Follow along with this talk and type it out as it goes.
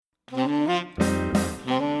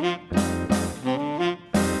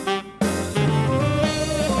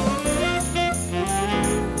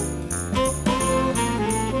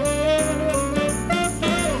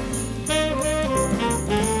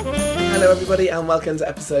everybody, and welcome to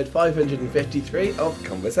episode 553 of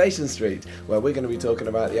Conversation Street, where we're going to be talking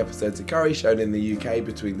about the episodes of Corrie shown in the UK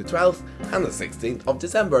between the 12th and the 16th of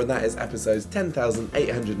December, and that is episodes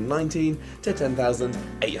 10,819 to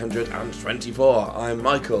 10,824. I'm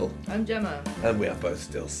Michael. I'm Gemma. And we are both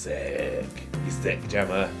still sick. You sick,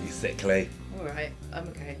 Gemma? You sickly? Alright, I'm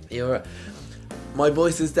okay. You're right. My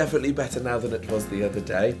voice is definitely better now than it was the other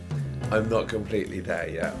day. I'm not completely there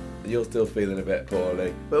yet. You're still feeling a bit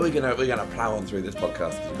poorly, but we're gonna plough on through this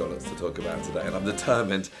podcast because we've got lots to talk about today, and I'm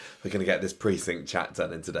determined we're gonna get this precinct chat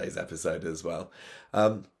done in today's episode as well.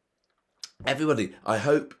 Everybody, I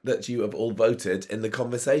hope that you have all voted in the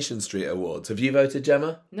Conversation Street Awards. Have you voted,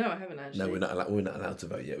 Gemma? No, I haven't actually. No, we're not allowed to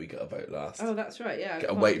vote yet. We got to vote last. Oh, that's right. Yeah.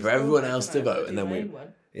 Gotta wait for everyone else to vote, and then we.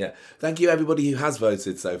 Yeah, thank you everybody who has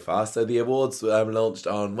voted so far. So the awards launched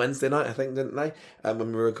on Wednesday night, I think, didn't they?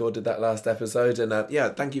 When we recorded that last episode. And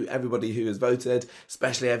thank you everybody who has voted,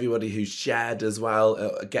 especially everybody who's shared as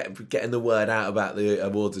well. Getting the word out about the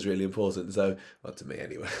awards is really important. So, well, to me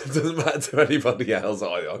anyway, it doesn't matter to anybody else.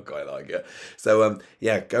 I quite like it. So go and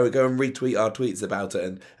retweet our tweets about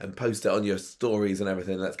it and post it on your stories and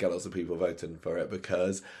everything. Let's get lots of people voting for it,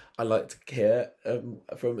 because I like to hear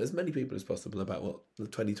from as many people as possible about what the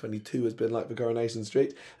 2022 has been like for Coronation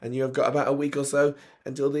Street. And you have got about a week or so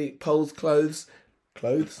until the polls close,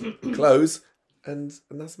 and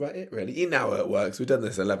that's about it, really. You know how it works. We've done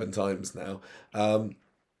this 11 times now.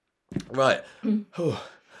 Right.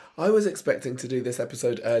 I was expecting to do this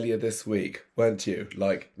episode earlier this week, weren't you?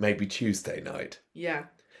 Like maybe Tuesday night. Yeah.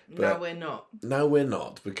 But now we're not. Now we're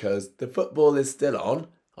not, because the football is still on,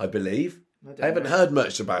 I believe. I haven't heard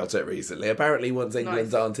much about it recently. Apparently, once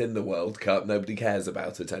England aren't in the World Cup, nobody cares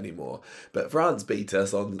about it anymore. But France beat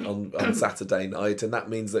us on Saturday night, and that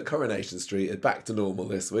means that Coronation Street is back to normal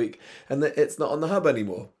this week, and that it's not on the hub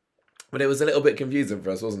anymore. But it was a little bit confusing for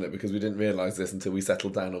us, wasn't it? Because we didn't realise this until we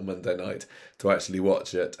settled down on Monday night to actually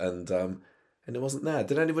watch it, and it wasn't there.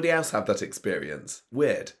 Did anybody else have that experience?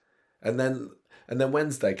 Weird. And then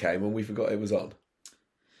Wednesday came, and we forgot it was on.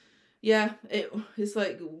 Yeah, it's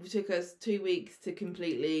like it took us 2 weeks to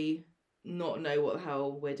completely not know what the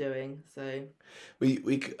hell we're doing. So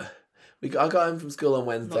I got home from school on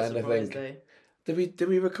Wednesday, and I think did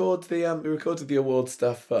we record the we recorded the award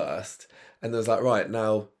stuff first, and it was like, right,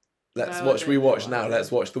 now let's watch The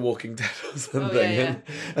Walking Dead or something. Oh, yeah.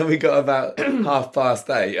 And we got about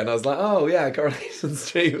 8:30, and I was like, oh yeah, Coronation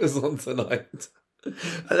Street was on tonight.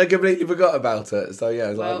 And I completely forgot about it. So yeah,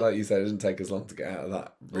 like you said, it didn't take us long to get out of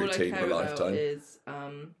that routine for a lifetime. Is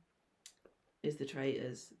the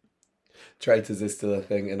Traitors. Traitors is still a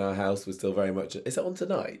thing in our house. We're still very much. Is it on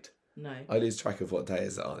tonight? No. I lose track of what day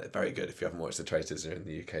is it on. It's very good. If you haven't watched The Traitors, you're in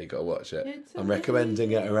the UK, you've got to watch it. I'm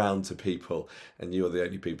recommending it around to people, and you're the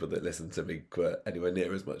only people that listen to me anywhere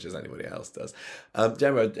near as much as anybody else does.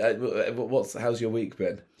 Gemma, how's your week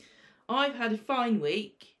been? I've had a fine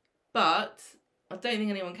week, but I don't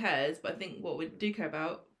think anyone cares, but I think what we do care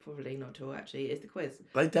about, probably not at all actually, is the quiz.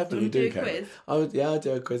 They definitely do care. Quiz? I'll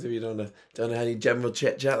do a quiz if you don't want any general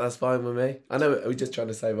chit chat. That's fine with me. I know we're just trying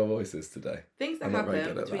to save our voices today. Things that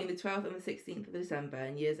happen between the 12th and the 16th of December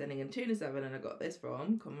and years ending in 2 and 7, and I got this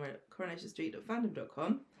from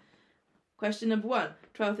coronationstreet.fandom.com. Question number 1.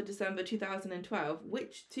 12th of December 2012.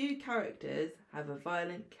 Which two characters have a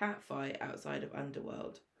violent cat fight outside of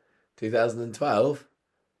Underworld? 2012?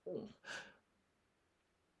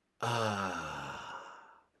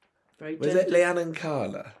 Was it Leanne and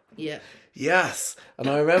Carla? Yeah. Yes, and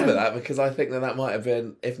I remember that because I think that might have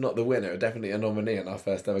been, if not the winner, definitely a nominee in our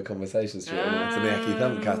first ever Conversation Street Awards in the Ecky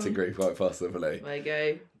Thump category, quite possibly. There you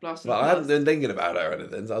go. Blast. But I hadn't been thinking about it or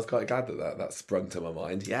anything, so I was quite glad that sprung to my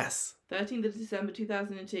mind. Yes. 13th of December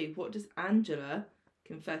 2002. What does Angela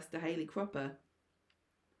confess to Hayley Cropper?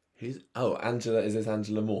 Angela, is this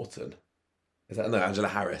Angela Morton? Angela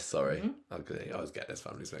Harris, sorry. Mm-hmm. Okay, I was getting his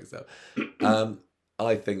families mixed up.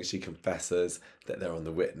 I think she confesses that they're on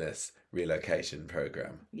the Witness relocation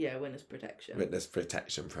programme. Yeah, Witness Protection. Witness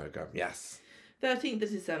Protection Programme, yes. 13th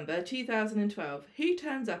of December 2012. Who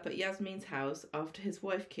turns up at Yasmin's house after his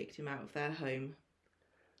wife kicked him out of their home?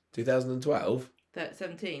 2012?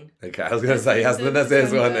 17. Okay, I was going to say, yes, the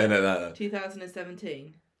Nazir's one in it.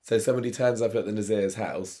 2017. So somebody turns up at the Nazir's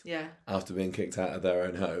house. Yeah. After being kicked out of their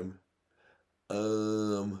own home. I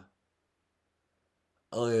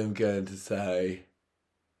am going to say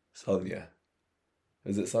Sonia.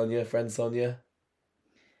 Was it Sonia? Friend Sonia?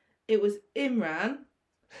 It was Imran.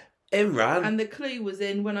 Imran? And the clue was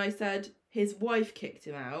in when I said his wife kicked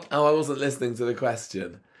him out. Oh, I wasn't listening to the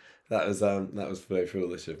That was very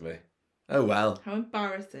foolish of me. Oh well. How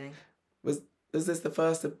embarrassing. is this the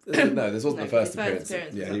first? No, this wasn't the first appearance.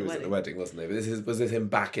 Yeah, he was at the wedding, wasn't he? But was this him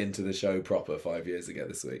back into the show proper 5 years ago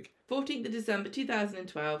this week? 14th of December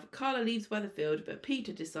 2012, Carla leaves Weatherfield, but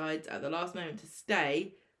Peter decides at the last moment to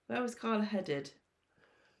stay. Where was Carla headed?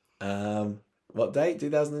 What date?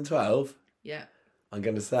 2012? Yeah. I'm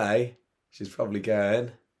going to say she's probably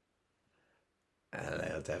going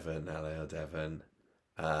LA or Devon.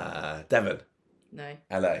 Devon. No.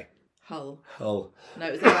 LA. Hull. No,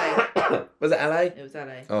 it was LA. Was it LA? It was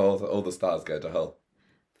LA. Oh, all the stars go to Hull.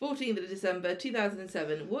 14th of December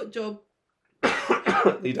 2007, what job...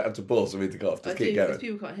 You don't have to pause for me to go off, just keep going. Because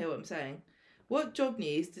people can't hear what I'm saying. What job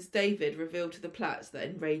news does David reveal to the Platts that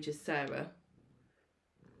enrages Sarah?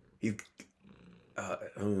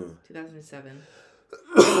 2007.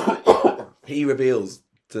 He reveals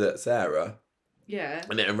to Sarah. Yeah.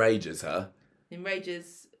 And it enrages her.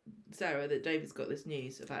 Enrages Sarah that David's got this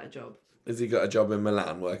news about a job. Has he got a job in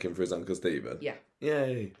Milan working for his Uncle Stephen? Yeah.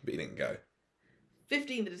 Yay. But he didn't go.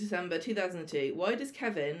 15th of December 2002. Why does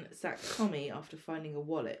Kevin sack Tommy after finding a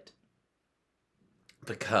wallet?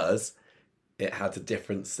 Because it had a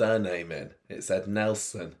different surname in. It said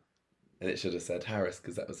Nelson. And it should have said Harris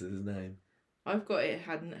because that was his name. I've got it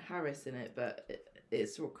had Harris in it, but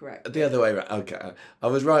it's all correct. The other way around. Okay. I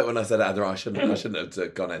was right when I said it. I shouldn't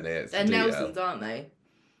have gone any into They're Nelsons, aren't they?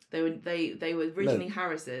 They were originally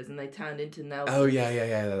Harris's and they turned into Nelsons. Oh yeah,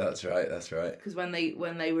 that's right. Because when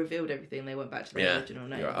they revealed everything, they went back to the original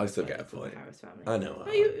name. Right. I still get a point. Harris family. I know.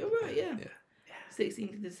 Oh, you're right. Yeah.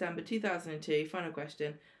 16th of December 2002. Final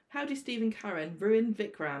question: how did Steve and Karen ruin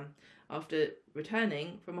Vikram after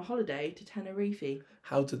returning from a holiday to Tenerife?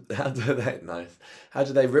 How did they nice? How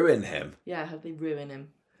did they ruin him? Yeah, how did they ruin him?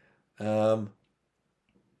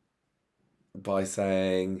 By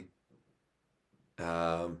saying,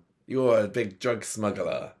 you're a big drug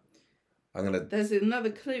smuggler. There's another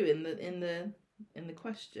clue in the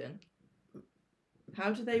question.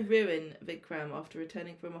 How do they ruin Vikram after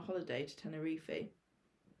returning from a holiday to Tenerife?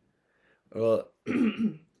 Well,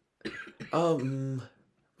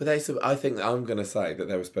 I think I'm going to say that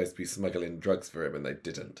they were supposed to be smuggling drugs for him and they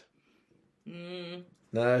didn't. No,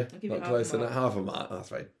 not close enough. Half a mark. That's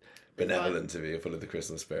very benevolent of you, full of the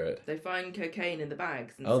Christmas spirit. They find cocaine in the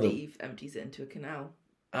bags and Steve empties it into a canal.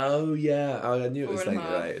 Oh, yeah. I knew it was something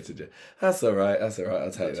related to... That's all right. I'll take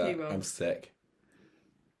that. I'm sick.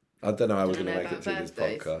 I don't know how we're going to make it through this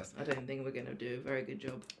podcast. I don't think we're going to do a very good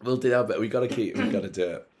job. We'll do that, but we've got to do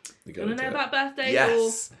it. You want to know about birthdays?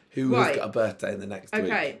 Yes. Who has got a birthday in the next week?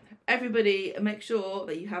 Okay. Everybody, make sure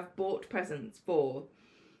that you have bought presents for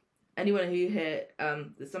anyone who here.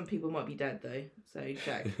 Some people might be dead, though, so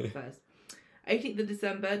check first. 18th of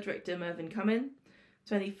December, director Mervyn Cumming.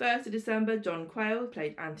 21st of December, John Quayle, who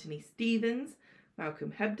played Anthony Stevens.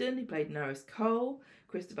 Malcolm Hebden, who played Norris Cole.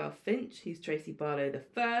 Christabel Finch, who's Tracy Barlow the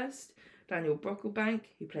First. Daniel Brocklebank,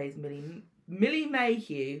 who plays Billy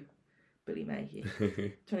Mayhew.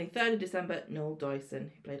 23rd of December, Noel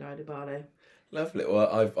Dyson, who played Ida Barlow. Lovely.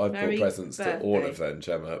 Well, I've bought presents to all of them,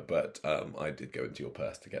 Gemma, but I did go into your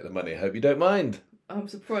purse to get the money. I hope you don't mind. I'm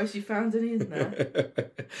surprised you found any in there.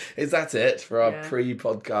 Is that it for our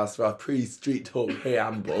pre-podcast, for our pre-Street Talk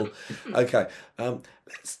preamble? Okay,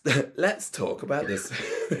 let's talk about this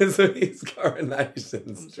week's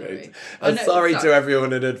Coronation Street. I'm sorry to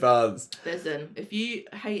everyone in advance. Listen, if you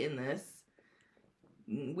hating this,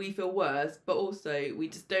 we feel worse, but also we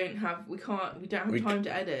don't have time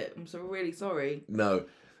to edit. I'm so really sorry. No,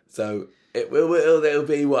 so it'll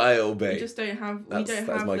be what it'll be. We just don't have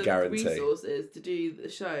the resources to do the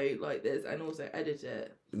show like this and also edit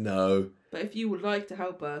it. No. But if you would like to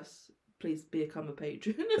help us, please become a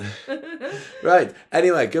patron. Right.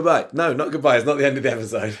 Anyway, goodbye. No, not goodbye. It's not the end of the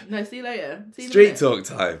episode. No, see you later. Street Talk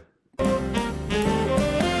time.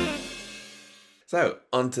 So,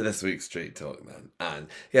 on to this week's Street Talk, then. And,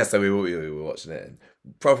 so we were watching it in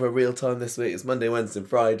proper real time this week. It's Monday, Wednesday, and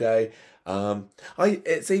Friday.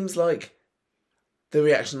 It seems like the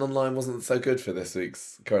reaction online wasn't so good for this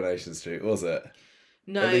week's Coronation Street, was it?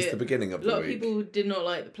 No. At least the beginning of the week. A lot of people did not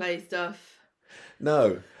like the play stuff.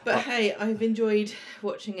 No. But hey, I've enjoyed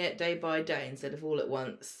watching it day by day instead of all at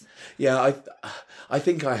once. Yeah, I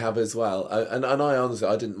think I have as well. And I honestly,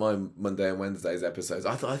 I didn't mind Monday and Wednesday's episodes.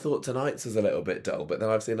 I thought tonight's was a little bit dull, but then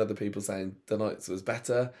I've seen other people saying tonight's was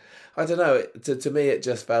better. I don't know. To me, it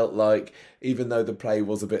just felt like, even though the play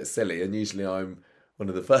was a bit silly, and usually I'm one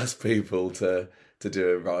of the first people to do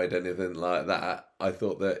a ride, anything like that, I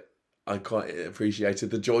thought that I quite appreciated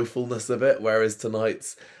the joyfulness of it, whereas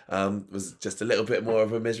tonight's was just a little bit more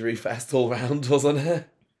of a misery fest all round, wasn't it?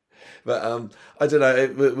 But I don't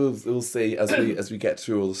know. We'll see as we get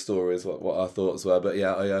through all the stories what our thoughts were. But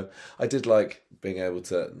yeah, I did like being able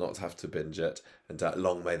to not have to binge it, and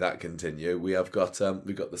long may that continue. We have got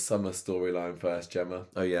we got the summer storyline first, Gemma.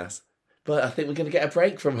 Oh yes, but I think we're going to get a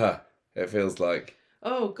break from her. It feels like.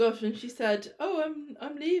 Oh gosh, and she said, "Oh,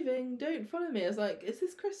 I'm leaving. Don't follow me." I was like, "Is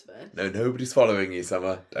this Christmas?" No, nobody's following you,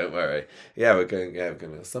 Summer. Don't worry. Yeah, we're going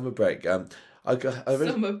a summer break.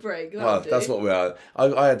 Summer break. Well, that's what we are. I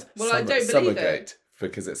had I don't believe Summergate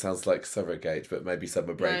because it sounds like Surrogate, but maybe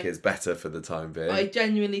summer break is better for the time being. I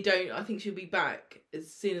genuinely don't. I think she'll be back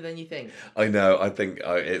sooner than you think. I know. I think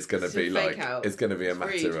it's going to be like it's going to be a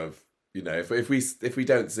matter of if we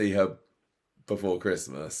don't see her before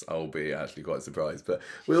Christmas, I'll be actually quite surprised. But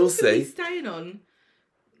we'll see. Staying on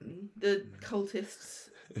the cultists'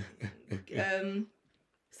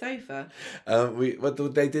 sofa.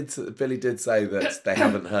 Billy did say that they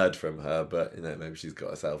haven't heard from her, but maybe she's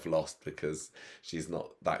got herself lost because she's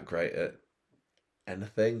not that great at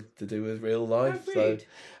anything to do with real life. So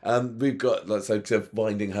we've got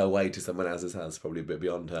finding her way to someone else's house, probably a bit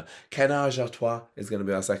beyond her. Kenage à Toi is going to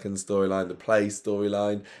be our second storyline, the play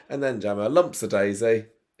storyline, and then Gemma, Lumps of Daisy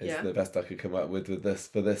is the best I could come up with this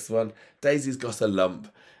for this one. Daisy's got a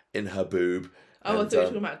lump in her boob. Oh, I thought you were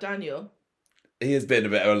talking about Daniel. He has been a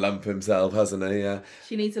bit of a lump himself, hasn't he? Yeah.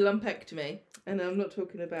 She needs a lumpectomy, and I'm not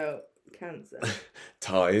talking about cancer.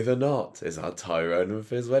 Tie the Knot is our Tyrone of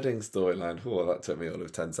his wedding storyline. Oh, that took me all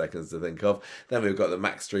of 10 seconds to think of. Then we've got the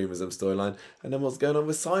Max Dreamism storyline, and then what's going on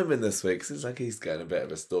with Simon this week? Seems like he's getting a bit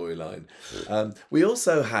of a storyline. We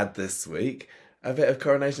also had this week a bit of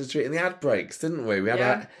Coronation Street in the ad breaks, didn't we? We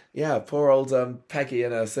had poor old Peggy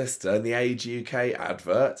and her sister in the Age UK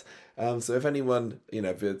advert. So if anyone,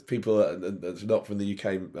 if people not from the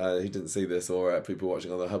UK who didn't see this, or people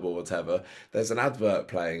watching on the Hub or whatever, there's an advert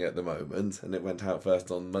playing at the moment, and it went out first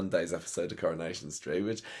on Monday's episode of Coronation Street,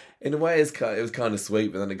 which in a way it was kind of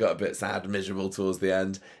sweet, but then it got a bit sad and miserable towards the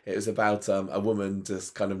end. It was about a woman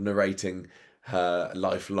just kind of narrating her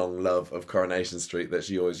lifelong love of Coronation Street that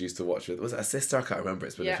she always used to watch with. Was it a sister? I can't remember.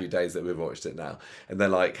 It's been a few days that we've watched it now. And they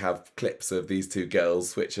have clips of these two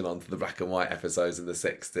girls switching on to the black and white episodes in the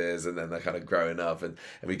 60s, and then they're kind of growing up, and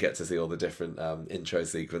we get to see all the different intro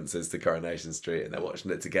sequences to Coronation Street, and they're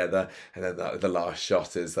watching it together. And then the last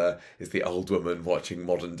shot is the old woman watching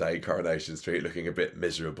modern day Coronation Street, looking a bit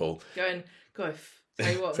miserable. Going,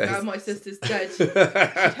 tell you what, now my sister's dead. She'd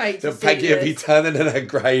hate to see Peggy would be turning in her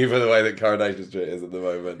grave for the way that Coronation Street is at the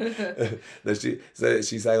moment. So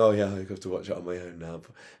she's saying, "Oh yeah, I have to watch it on my own now."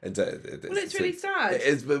 And it's really sad.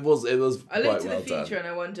 It was. I look to the future and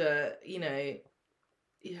I wonder,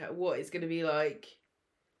 what it's going to be like.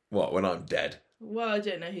 What, when I'm dead? Well, I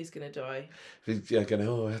don't know who's going to die. I have to do a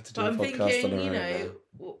podcast on her own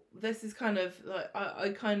now. This is kind of like I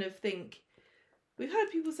kind of think. We've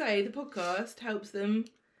had people say the podcast helps them,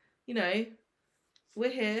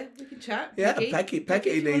 we're here, we can chat. Yeah,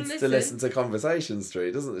 Peggy needs to listen to Conversation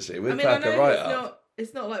Street, doesn't she? With Becca right up.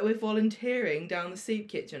 It's not like we're volunteering down the soup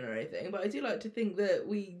kitchen or anything, but I do like to think that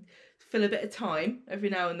we fill a bit of time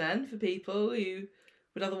every now and then for people who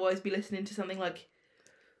would otherwise be listening to something like,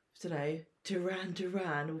 I don't know,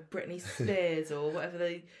 Duran or Britney Spears or whatever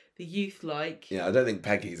the youth like. Yeah, I don't think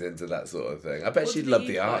Peggy's into that sort of thing. I bet she'd love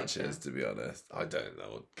the Archers, to be honest. I don't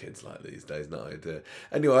know what kids like these days, no idea.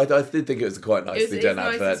 Anyway, I did think it was quite nicely done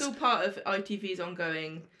advert. It's all part of ITV's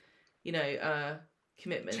ongoing,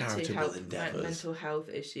 commitment to mental health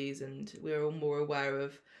issues, and we're all more aware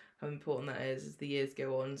of how important that is as the years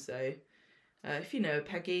go on. So, if you know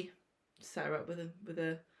Peggy, set her up with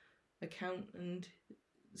a account and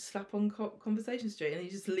slap on Conversation Street, and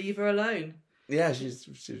you just leave her alone. Yeah, she's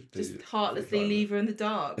just heartlessly leave her in the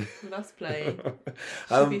dark with us playing.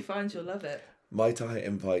 She'll be fine. She'll love it. Might I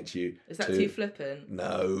invite you? Is that too flippant?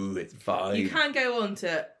 No, it's fine. You can go on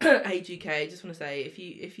to Age UK. I just want to say, if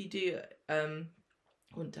you do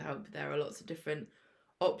want to help, there are lots of different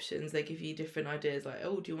options. They give you different ideas, like,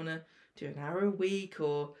 do you want to do an hour a week,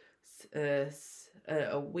 or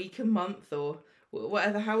a week a month, or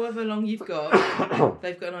whatever, however long you've got.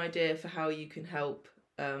 They've got an idea for how you can help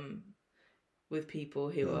with people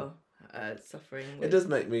who are suffering with... It does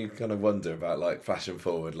make me kind of wonder about flashing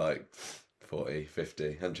forward 40, 50,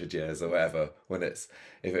 100 years or whatever, when if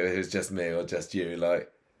it was just me or just you,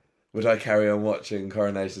 would I carry on watching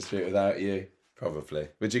Coronation Street without you? Probably.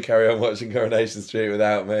 Would you carry on watching Coronation Street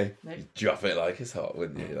without me? No. You'd drop it like it's hot,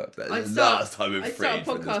 wouldn't you? I'd start a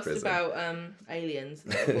podcast about aliens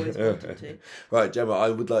that I've always wanted to. Right, Gemma, I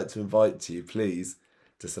would like to invite you, please,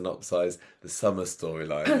 to synopsise the summer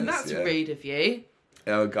storyline. That's rude of you.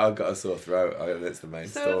 Yeah, I've got a sore throat. It's the main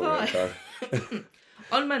story.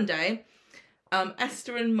 On Monday,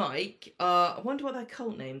 Esther and Mike are... I wonder what their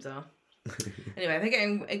cult names are. Anyway, they're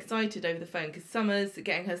getting excited over the phone because Summer's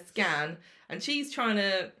getting her scan and she's trying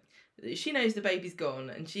to... She knows the baby's gone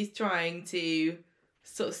and she's trying to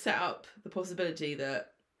sort of set up the possibility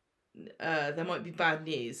that there might be bad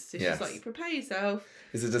news. So she's like, prepare yourself.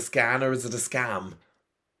 Is it a scan or is it a scam?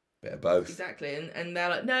 Bit of both. Exactly. And they're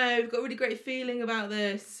like, no, we've got a really great feeling about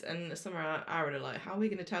this. And Summer and Aaron are like, how are we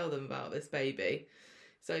going to tell them about this baby?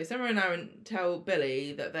 So Summer and Aaron tell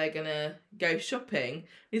Billy that they're going to go shopping.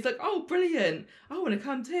 He's like, oh, brilliant. I want to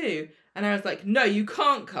come too. And Aaron's like, no, you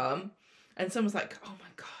can't come. And Summer's like, oh my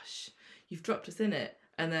gosh, you've dropped us in it.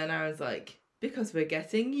 And then Aaron's like, because we're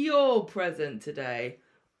getting your present today.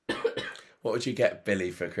 What would you get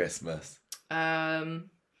Billy for Christmas?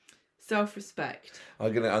 Self-respect.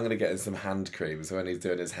 I'm gonna get him some hand cream, so when he's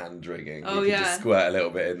doing his hand wringing, he can just squirt a little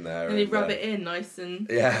bit in there. And he'd rub it in nice and...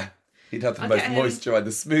 Yeah. He'd have the most moisture,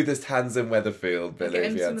 the smoothest hands in Weatherfield, Billy,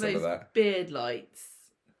 if he had some of that. Beard lights.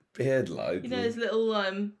 Beard lights? You know, those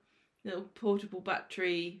little portable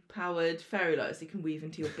battery-powered fairy lights you can weave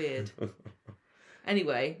into your beard.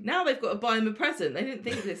 Anyway, now they've got to buy him a present. They didn't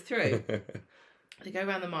think this through. They go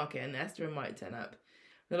around the market and Esther and Mike turn up.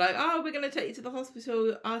 They're like, oh, we're going to take you to the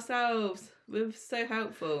hospital ourselves. We're so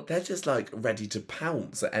helpful. They're just like ready to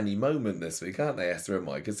pounce at any moment this week, aren't they, Esther and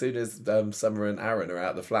Mike? As soon as Summer and Aaron are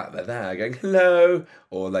out the flat, they're there going, hello.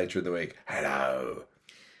 Or later in the week, hello.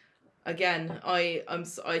 Again, I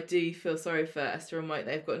do feel sorry for Esther and Mike.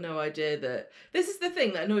 They've got no idea that... This is the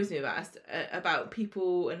thing that annoys me about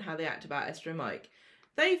people and how they act about Esther and Mike.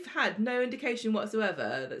 They've had no indication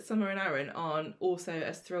whatsoever that Summer and Aaron aren't also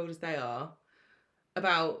as thrilled as they are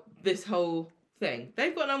about this whole thing.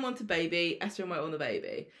 They've got an unwanted baby. Esther and Mike want the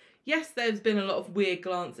baby. Yes, there's been a lot of weird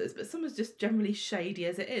glances, but Summer's just generally shady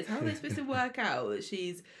as it is. How are they supposed to work out that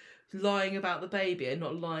she's lying about the baby and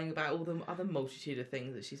not lying about all the other multitude of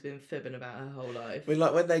things that she's been fibbing about her whole life? I mean,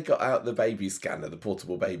 like when they got out the baby scanner, the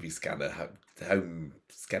portable baby scanner, home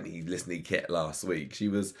scanning listening kit last week,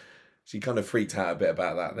 she kind of freaked out a bit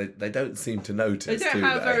about that. They don't seem to notice. They don't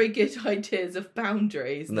have very good ideas of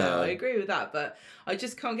boundaries. No, I agree with that, but I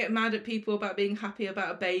just can't get mad at people about being happy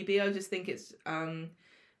about a baby. I just think it's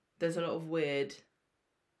there's a lot of weird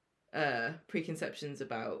preconceptions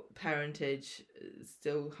about parentage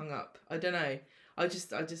still hung up. I don't know. I just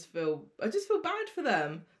feel bad for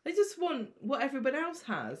them. They just want what everyone else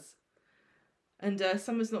has, and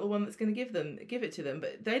Summer's not the one that's going to give it to them.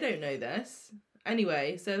 But they don't know this.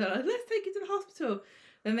 Anyway, so they're like, let's take you to the hospital.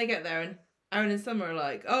 Then they get there and Aaron and Summer are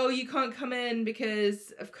like, oh, you can't come in because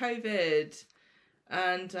of COVID.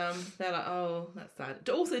 And they're like, oh, that's sad.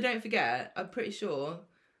 Also, don't forget, I'm pretty sure...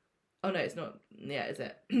 Oh, no, it's not yet, is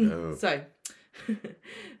it? No. So,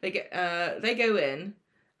 they go in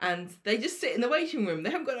and they just sit in the waiting room. They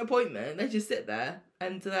haven't got an appointment. They just sit there.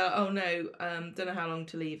 And they're like, oh, no, don't know how long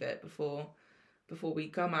to leave it before we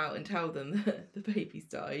come out and tell them that the baby's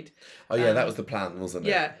died. Oh, yeah, that was the plan, wasn't it?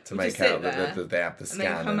 Yeah. To make out that they have the scan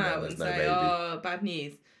and then come out there's and no say, baby. oh, bad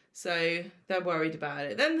news. So they're worried about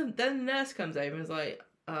it. Then the nurse comes over and is like,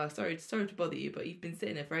 sorry to bother you, but you've been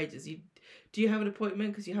sitting there for ages. Do you have an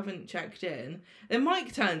appointment because you haven't checked in? Then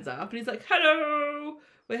Mike turns up and he's like, hello,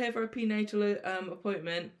 we're here for a prenatal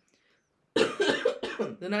appointment.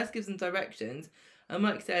 The nurse gives them directions. And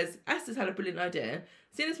Mike says, Esther's had a brilliant idea.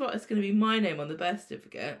 Seeing as what it's going to be my name on the birth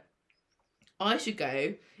certificate, I should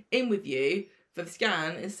go in with you for the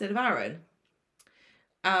scan instead of Aaron.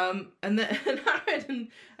 And then Aaron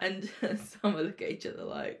and Summer look at each other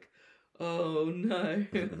like, oh no,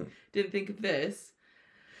 didn't think of this.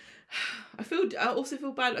 I also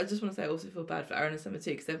feel bad. I just want to say I also feel bad for Aaron and Summer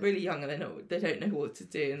too, because they're really young and they don't know what to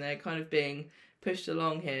do, and they're kind of being pushed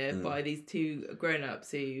along here by these two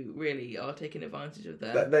grown-ups who really are taking advantage of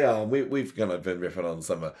them. They are. We've kind of been riffing on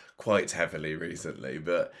Summer quite heavily recently,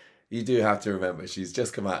 but you do have to remember she's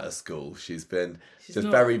just come out of school. She's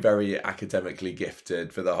very, very academically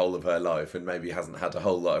gifted for the whole of her life, and maybe hasn't had a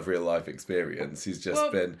whole lot of real life experience. She's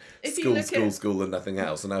just been school and nothing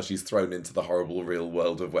else, and now she's thrown into the horrible real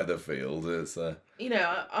world of Weatherfield. It's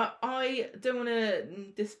I don't want to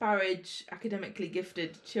disparage academically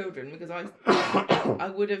gifted children, because I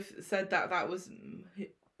would have said that was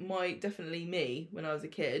definitely me when I was a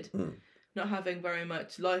kid. Not having very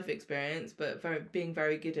much life experience, but being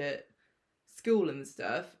very good at school and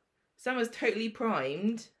stuff. Summer's totally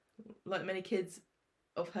primed, like many kids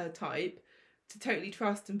of her type, to totally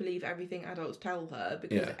trust and believe everything adults tell her,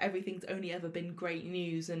 because everything's only ever been great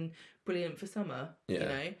news and brilliant for Summer. You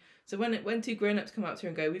know. So when two grown-ups come up to her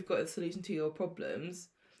and go, "We've got a solution to your problems,"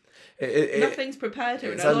 Nothing's prepared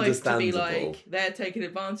her in her life to be like, they're taking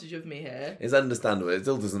advantage of me here. It's understandable. It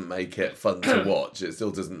still doesn't make it fun to watch. It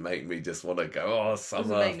still doesn't make me just want to go, oh, summer. It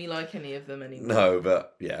doesn't make me like any of them anymore. No,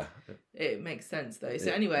 but yeah. It makes sense though.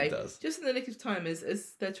 So anyway, just in the nick of time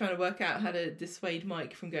as they're trying to work out how to dissuade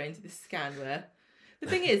Mike from going to this scan where... The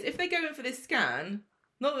thing is, if they go in for this scan...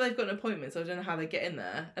 Not that they've got an appointment, so I don't know how they get in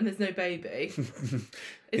there, and there's no baby.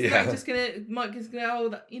 Mike is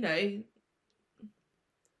gonna,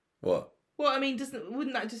 What? Well, I mean,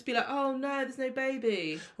 wouldn't that just be like, oh no, there's no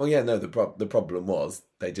baby? Well, yeah, no. The problem was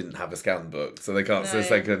they didn't have a scan book, so they can't. So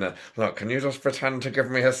they're gonna look. Can you just pretend to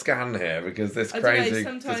give me a scan here because this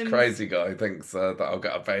crazy guy thinks that I'll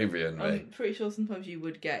get a baby in me. I'm pretty sure sometimes you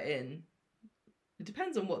would get in. It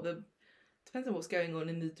depends on what's going on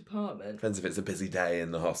in the department. Depends if it's a busy day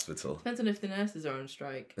in the hospital. Depends on if the nurses are on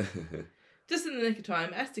strike. Just in the nick of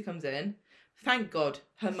time, Esther comes in. Thank God,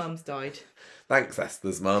 her mum's died. Thanks,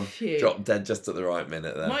 Esther's mum. Dropped dead just at the right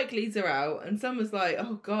minute there. Mike leads her out, and Summer's like,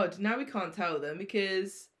 oh God, now we can't tell them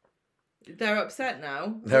because they're upset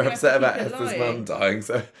now. They're upset about Esther's mum dying,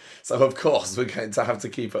 so of course we're going to have to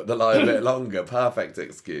keep up the lie a bit longer. Perfect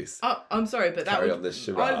excuse. I'm sorry, but I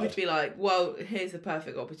would be like, well, here's a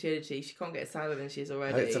perfect opportunity. She can't get sadder than she is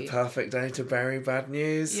already. It's a perfect day to bury bad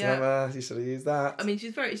news. Yeah. Summer, you should have used that. I mean,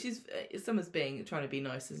 Summer's trying to be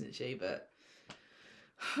nice, isn't she? But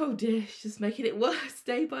oh dear, she's just making it worse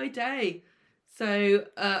day by day. So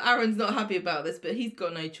Aaron's not happy about this, but he's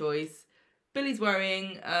got no choice. Billy's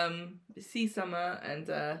worrying, sees Summer, and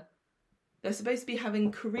they're supposed to be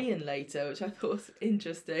having Korean later, which I thought was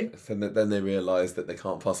interesting. And then they realise that they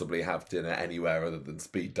can't possibly have dinner anywhere other than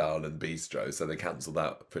Speed Dial and Bistro, so they cancel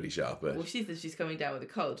that pretty sharply. Well, she says she's coming down with a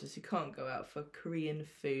cold, so she can't go out for Korean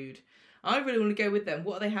food. I really want to go with them.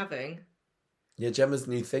 What are they having? Yeah, Gemma's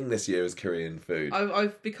new thing this year is Korean food.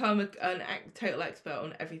 I've become a total expert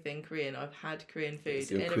on everything Korean. I've had Korean food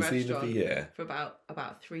in a restaurant for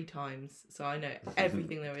about 3 times, so I know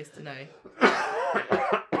everything there is to know.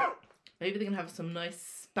 Maybe they're going to have some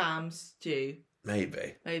nice spam stew.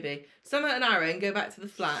 Maybe. Summer and Aaron go back to the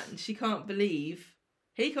flat, and he can't believe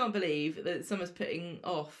that Summer's putting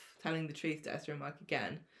off telling the truth to Esther and Mike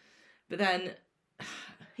again. But then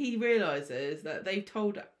he realises that they've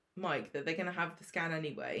told Mike that they're going to have the scan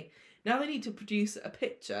anyway. Now they need to produce a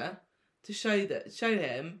picture to show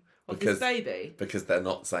him of this baby. Because they're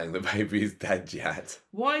not saying the baby's dead yet.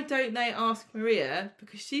 Why don't they ask Maria?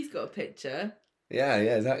 Because she's got a picture. Yeah,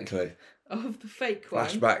 exactly. Of the fake one.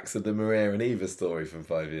 Flashbacks of the Maria and Eva story from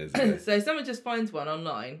 5 years ago. So someone just finds one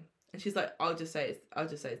online, and she's like, "I'll just say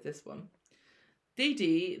it's this one." Dee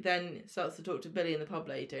Dee then starts to talk to Billy in the pub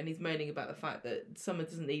later, and he's moaning about the fact that Summer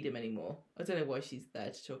doesn't need him anymore. I don't know why she's there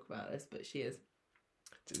to talk about this, but she is.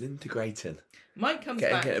 It's integrating. Mike comes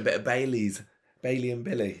back. Get a bit of Bailey's. Bailey and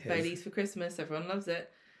Billy. Bailey's for Christmas. Everyone loves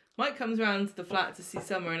it. Mike comes round to the flat to see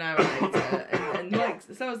Summer and Aaron later, and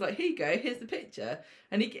Summer's like, "Here you go. Here's the picture."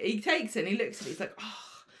 And he takes it and he looks at it. He's like,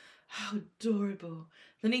 "Oh, how adorable."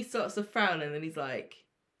 Then he starts to frown and then he's like,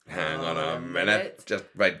 "Hang on a minute. Just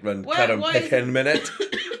wait, cut and pick in a minute."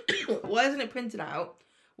 Why isn't it printed out?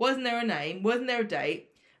 Wasn't there a name? Wasn't there a date?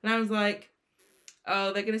 And I was like,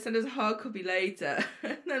 "Oh, they're going to send us a hard copy later."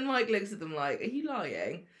 And then Mike looks at them like, "Are you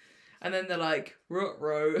lying?" And then they're like,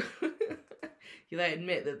 "Ruh-roh." They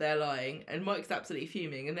admit that they're lying, and Mike's absolutely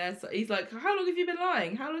fuming. And he's like, "How long have you been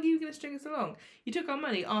lying? How long are you going to string us along? You took our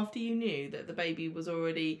money after you knew that the baby was you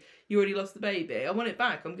already lost the baby. I want it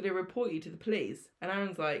back. I'm going to report you to the police." And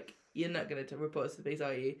Aaron's like, "You're not going to report us to the police,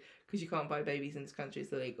 are you? Because you can't buy babies in this country.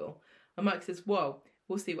 It's illegal." And Mike says, "Well,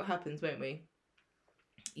 we'll see what happens, won't we?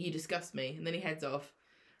 You disgust me." And then he heads off,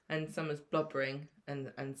 and Summer's blubbering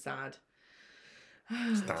and sad.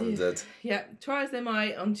 Standard. Yeah, try as they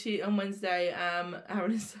might on Wednesday, Aaron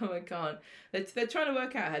and Summer can't. They're trying to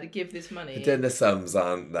work out how to give this money. They're doing the sums,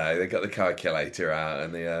 aren't they? They got the calculator out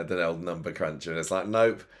and the old number cruncher, and it's like,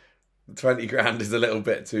 nope, 20 grand is a little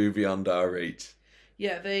bit too beyond our reach.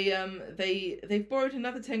 Yeah, they've borrowed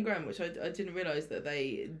another 10 grand, which I didn't realise that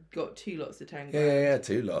they got 2 lots of 10 grand. Yeah,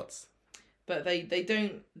 2 lots. But they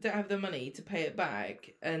don't have the money to pay it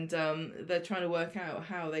back, and they're trying to work out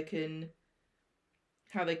how they can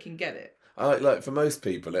get it. Like for most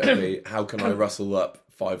people, it'll be, how can I rustle up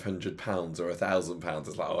 £500 or £1,000?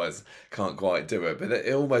 It's like, I can't quite do it. But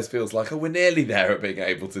it almost feels like, we're nearly there at being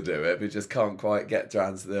able to do it. We just can't quite get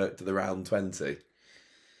down to the round 20.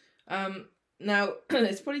 Now,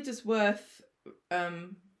 it's probably just worth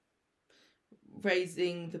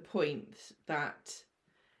raising the point that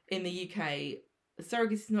in the UK,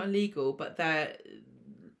 surrogacy is not illegal, but their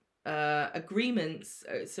agreements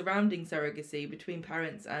surrounding surrogacy between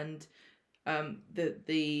parents and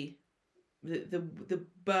the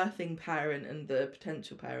birthing parent and the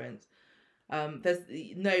potential parents. There's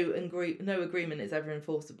no agreement is ever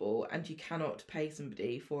enforceable, and you cannot pay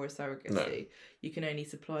somebody for a surrogacy. No. You can only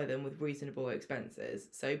supply them with reasonable expenses.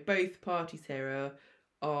 So both parties here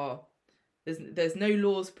are there's no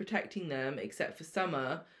laws protecting them except for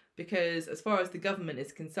Summer, because as far as the government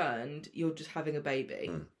is concerned, you're just having a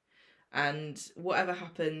baby. And whatever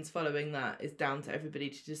happens following that is down to everybody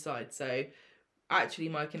to decide. So actually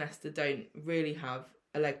Mike and Esther don't really have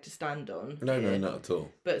a leg to stand on. No, not at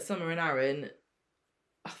all. But Summer and Aaron,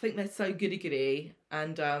 I think they're so goody-goody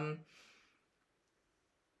and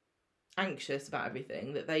anxious about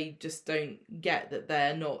everything that they just don't get that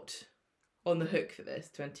they're not on the hook for this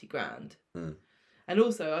 20 grand. And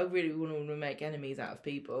also, I really want to make enemies out of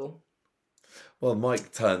people. Well,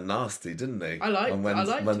 Mike turned nasty, didn't he? I liked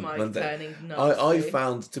Mike turning nasty. I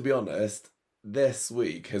found, to be honest, this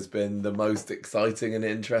week has been the most exciting and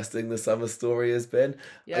interesting the Summer story has been.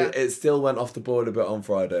 Yeah. It still went off the board a bit on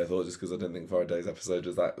Friday, I thought, just because I didn't think Friday's episode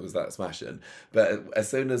was that smashing. But as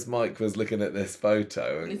soon as Mike was looking at this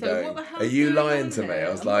photo and going, like, what the hell are you lying to me?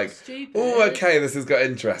 I was like, oh, okay, this has got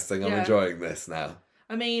interesting. I'm enjoying this now.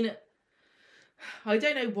 I mean, I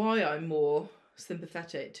don't know why I'm more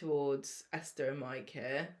sympathetic towards Esther and Mike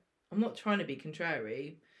here. I'm not trying to be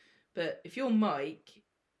contrary, but if you're Mike,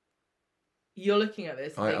 you're looking at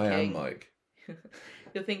this thinking... I am Mike.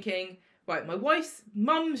 You're thinking, right, my wife's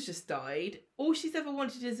mum's just died. All she's ever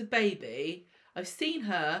wanted is a baby. I've seen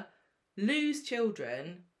her lose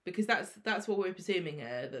children, because that's what we're presuming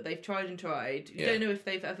here, that they've tried and tried. You don't know if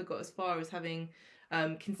they've ever got as far as having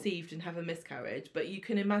conceived and have a miscarriage, but you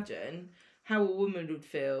can imagine how a woman would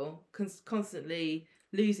feel constantly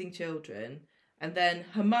losing children. And then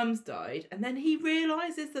her mum's died, and then he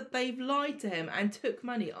realises that they've lied to him and took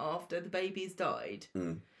money after the baby's died.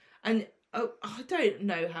 And I don't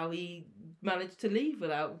know how he managed to leave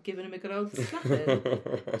without giving him a good old slapping.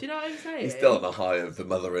 Do you know what I'm saying? He's still on the high of the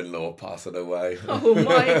mother-in-law passing away. Oh,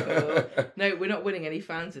 Michael. No, we're not winning any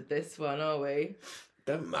fans with this one, are we?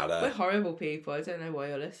 Don't matter. We're horrible people. I don't know why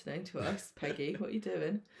you're listening to us, Peggy. What are you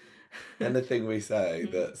doing? Anything we say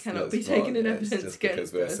that's cannot be taken in evidence just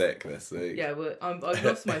because we're sick this week. Yeah, I've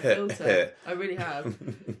lost my filter. I really have.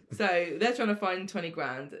 So they're trying to find 20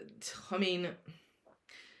 grand. I mean,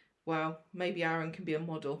 wow, maybe Aaron can be a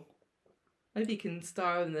model. Maybe he can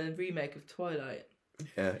star in the remake of Twilight.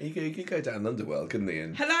 Yeah, he could go down Underworld, couldn't he?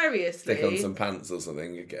 And hilariously, stick on some pants or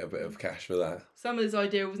something, you'd get a bit of cash for that. Summer's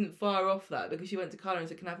idea wasn't far off that, because she went to Colour and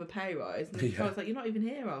said, can I have a pay rise? And I was like, you're not even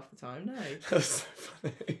here half the time, no. That's so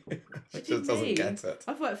funny. She just doesn't get it.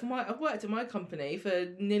 I've worked at my company for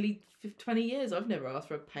nearly 20 years. I've never asked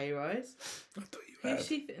for a pay rise. I thought you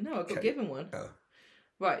had. No, I got given one. Oh.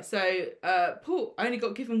 Right, so Paul, I only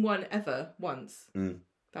got given one once.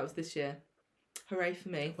 That was this year. Hooray for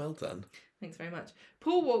me. Well done. Thanks very much.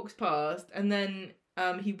 Paul walks past and then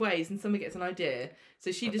he waves and someone gets an idea.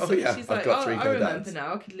 So she just she's like, I remember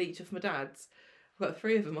now, I could leech off my dad's. I've got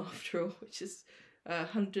 3 of them after all, which is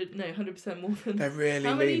 100% more than... They're really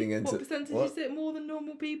leaning into... What percentage is it more than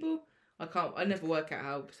normal people? I never work out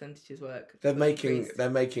how percentages work. They're making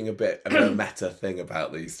a bit of a meta thing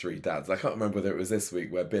about these 3 dads. I can't remember whether it was this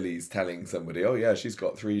week where Billy's telling somebody, oh yeah, she's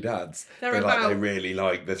got 3 dads. They really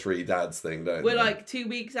like the 3 dads thing, don't they? We're like 2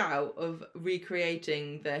 weeks out of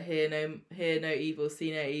recreating the hear no evil,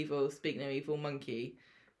 see no evil, speak no evil monkey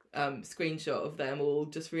screenshot of them all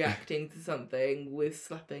just reacting to something with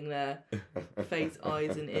slapping their face,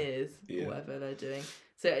 eyes and ears, or whatever they're doing.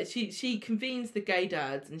 So she convenes the gay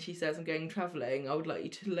dads and she says, I'm going travelling, I would like you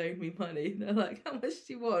to loan me money. And they're like, how much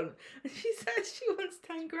do you want? And she says she wants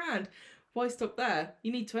 10 grand. Why stop there?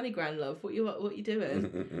 You need 20 grand, love. What you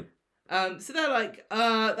doing? So they're like,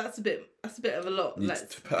 that's a bit of a lot.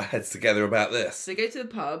 Let's put our heads together about this. So they go to the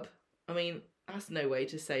pub. I mean, that's no way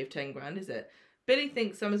to save 10 grand, is it? Billy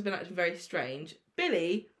thinks Summer's been acting very strange.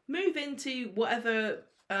 Billy, move into whatever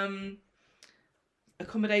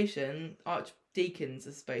accommodation Archdeacons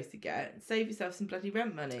are supposed to get. Save yourself some bloody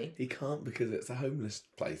rent money. He can't, because it's a homeless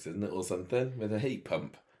place, isn't it, or something, with a heat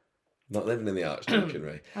pump. Not living in the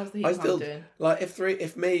Archdeaconry. How's the heat pump doing? Like,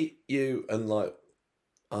 if me, you, and like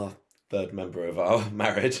our 3rd member of our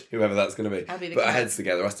marriage, whoever that's going to be, put our heads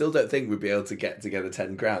together, I still don't think we'd be able to get together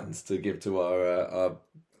 10 grand to give to our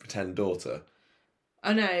pretend daughter.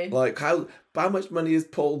 I know. Like, how much money is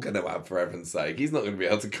Paul going to have, for heaven's sake? He's not going to be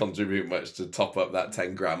able to contribute much to top up that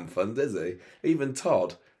 10 grand fund, is he? Even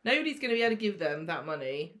Todd. Nobody's going to be able to give them that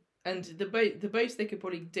money. And the most they could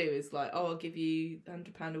probably do is like, oh, I'll give you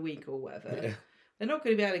 £100 a week or whatever. Yeah. They're not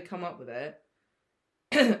going to be able to come up with it.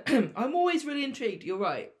 I'm always really intrigued. You're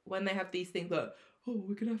right. When they have these things like, oh,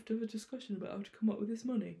 we're gonna have to have a discussion about how to come up with this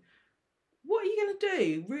money. What are you gonna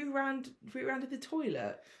do? Root around to the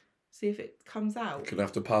toilet, see if it comes out. Gonna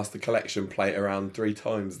have to pass the collection plate around 3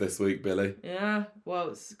 times this week, Billy. Yeah. Well,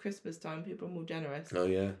 it's Christmas time. People are more generous. Oh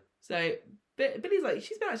yeah. So Billy's like,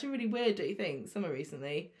 she's been actually really weird, don't you think? Summer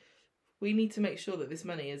recently. We need to make sure that this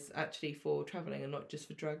money is actually for travelling and not just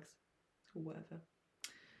for drugs or whatever.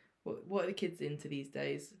 What are the kids into these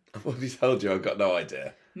days? I've already told you, I've got no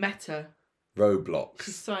idea. Meta. Roblox.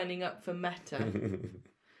 She's signing up for Meta.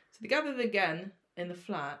 So they gather again in the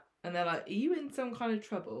flat and they're like, are you in some kind of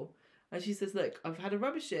trouble? And she says, look, I've had a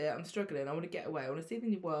rubbish year, I'm struggling, I want to get away, I want to see the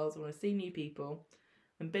new worlds, I want to see new people.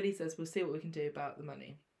 And Billy says, we'll see what we can do about the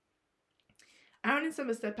money. Aaron and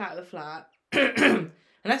Summer step out of the flat and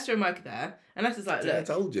Esther and Mike are there. And Esther's like, look. I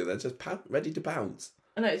told you, they're just ready to pounce.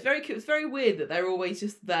 I know, it's very weird that they're always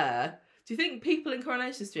just there. Do you think people in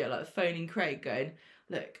Coronation Street are like phoning Craig going,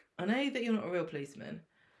 look, I know that you're not a real policeman,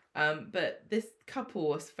 but this couple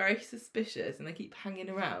was very suspicious and they keep hanging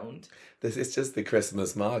around. This is just the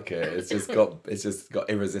Christmas market. It's just got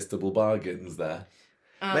irresistible bargains there.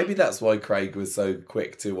 Maybe that's why Craig was so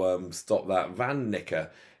quick to stop that van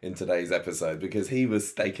nicker in today's episode, because he was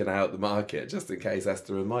staking out the market just in case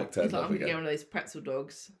Esther and Mike turned up again. I'm going to get one of those pretzel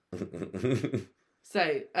dogs. So,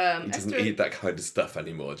 he doesn't eat that kind of stuff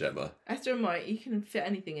anymore, Gemma. Esther and Mike, you can fit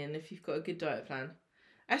anything in if you've got a good diet plan.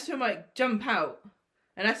 Esther and Mike jump out,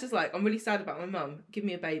 and Esther's like, I'm really sad about my mum. Give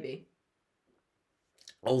me a baby.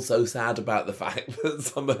 Also sad about the fact that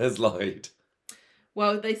Summer has lied.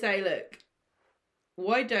 Well, they say, look,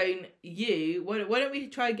 why don't we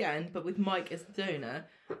try again, but with Mike as the donor?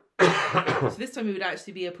 So this time he would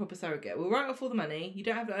actually be a proper surrogate. We'll write off all the money. You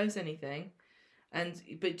don't have to owe us anything.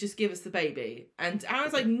 But just give us the baby. And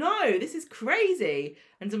Aaron's like, no, this is crazy.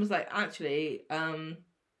 And someone's like, actually, how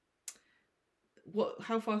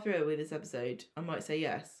far through are we this episode? I might say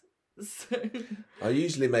yes. So, I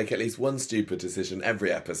usually make at least one stupid decision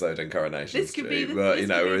every episode in Coronation Street. We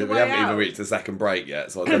haven't even reached the second break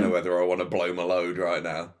yet, so I don't know whether I want to blow my load right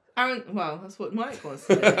now. Well, that's what Mike wants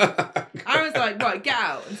to do. Aaron's like, right, get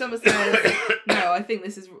out. And someone says, no, I think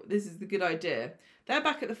this is the good idea. They're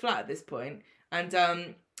back at the flat at this point. And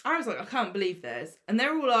Aaron's like, I can't believe this. And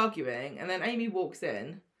they're all arguing. And then Amy walks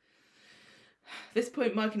in. At this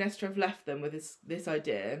point, Mike and Esther have left them with this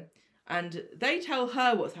idea. And they tell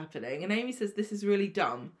her what's happening. And Amy says, this is really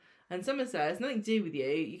dumb. And Summer says, nothing to do with you.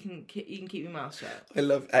 You can keep your mouth shut.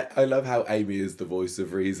 I love how Amy is the voice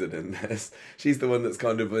of reason in this. She's the one that's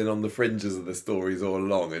kind of been on the fringes of the stories all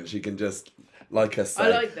along. And she can just, like us say, I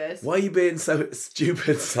like this. Why are you being so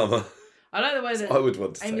stupid, Summer? I like the way that I would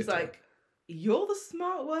want to Amy's say like, you're the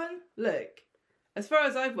smart one? Look, as far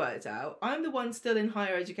as I've worked out, I'm the one still in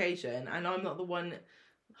higher education and I'm not the one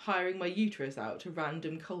hiring my uterus out to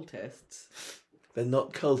random cultists. They're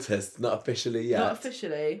not cultists, not officially yet. Not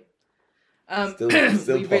officially. Still we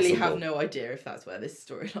really possible. have no idea if that's where this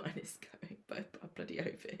storyline is going, but I bloody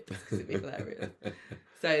hope it is, because it'd be hilarious.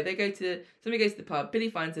 So somebody goes to the pub, Billy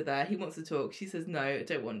finds her there, he wants to talk, she says, no, I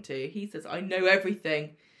don't want to. He says, I know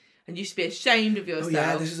everything. And you should be ashamed of yourself. Oh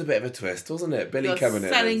yeah, this was a bit of a twist, wasn't it? Billy coming in,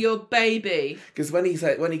 selling your baby. Because when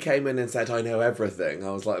he came in and said, "I know everything,"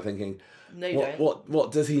 I was like thinking, no, you don't.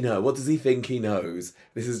 What does he know? What does he think he knows?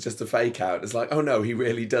 This is just a fake out. It's like, oh no, he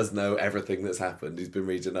really does know everything that's happened. He's been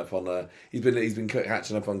reading up on he's been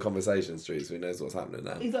catching up on Conversation Street, so he knows what's happening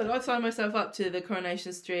now. He's like, I signed myself up to the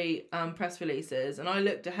Coronation Street press releases, and I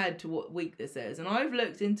looked ahead to what week this is, and I've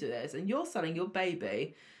looked into this, and you're selling your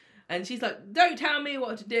baby. And she's like, don't tell me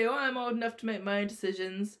what to do. I'm old enough to make my own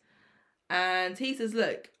decisions. And he says,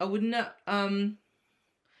 look, I would not,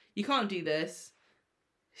 you can't do this.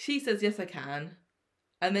 She says, yes, I can.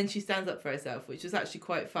 And then she stands up for herself, which was actually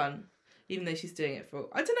quite fun, even though she's doing it for,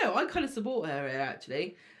 I don't know, I kind of support her here,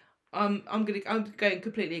 actually. I'm going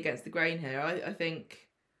completely against the grain here. I think,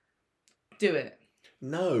 do it.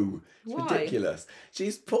 No, it's Why? ridiculous.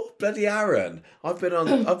 She's poor bloody Aaron. I've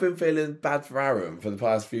been feeling bad for Aaron for the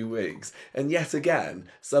past few weeks, and yet again,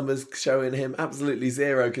 Summer's showing him absolutely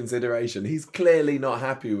zero consideration. He's clearly not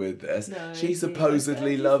happy with this. No, she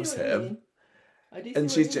supposedly loves him,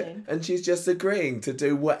 and she's just agreeing to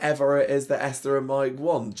do whatever it is that Esther and Mike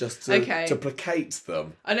want, just to placate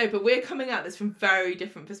them. I know, but we're coming at this from very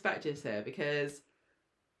different perspectives here, because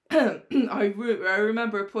I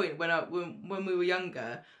remember a point when we were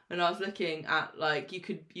younger, and I was looking at, like, you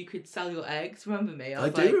could sell your eggs. Remember me? I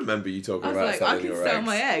do remember you talking about selling your eggs. I can sell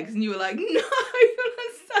my eggs, and you were like, no, you're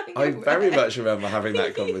not selling I very much remember having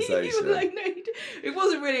that conversation. You were like, no, it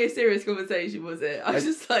wasn't really a serious conversation, was it? I was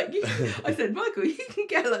just like, I said, Michael, you can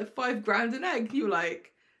get like $5,000 an egg. You were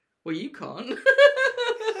like, well, you can't.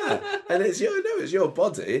 Yeah. And it's your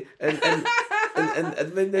body, and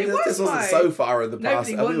this wasn't so far in the past.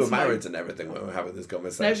 We were married and everything when we were having this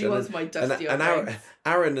conversation. Nobody wants my dusty and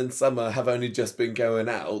Aaron and Summer have only just been going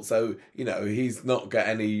out, so he's not got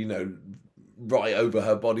any right over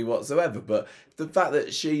her body whatsoever. But the fact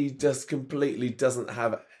that she just completely doesn't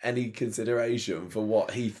have any consideration for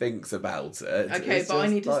what he thinks about it. Okay, but I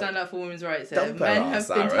need to stand up for women's rights here. Men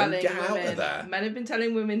have been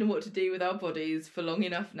telling women what to do with our bodies for long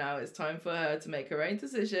enough now. It's time for her to make her own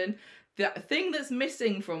decision. The thing that's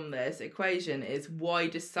missing from this equation is, why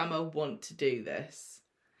does Summer want to do this?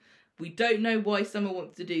 We don't know why Summer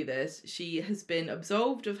wants to do this. She has been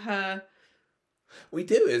absolved of her... We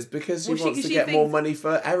do, is because she wants to get more money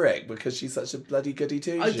for Eric, because she's such a bloody goody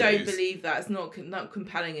two-shoes. I don't believe that. It's not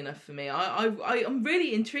compelling enough for me. I'm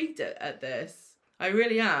really intrigued at this. I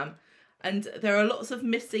really am. And there are lots of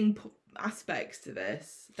missing aspects to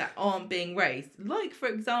this that aren't being raised. Like, for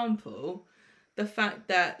example, the fact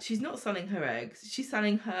that she's not selling her eggs. She's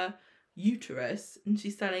selling her uterus, and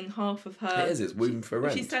she's selling half of her... It's womb for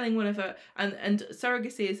rent. She's selling one of her... And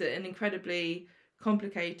surrogacy is an incredibly...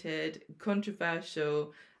 complicated,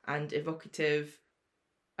 controversial and evocative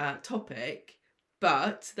topic,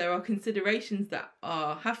 but there are considerations that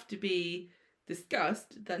have to be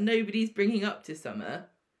discussed that nobody's bringing up to Summer.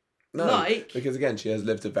 No, because again, she has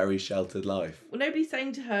lived a very sheltered life. Well, nobody's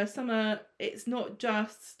saying to her, Summer, it's not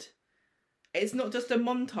just a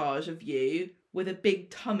montage of you with a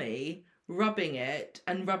big tummy rubbing it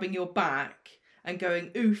and rubbing your back and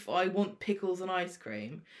going, oof, I want pickles and ice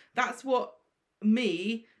cream. That's what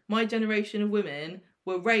my generation of women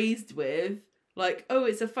were raised with. Like, oh,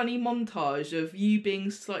 it's a funny montage of you being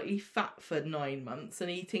slightly fat for 9 months and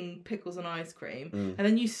eating pickles and ice cream, and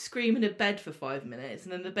then you scream in a bed for 5 minutes,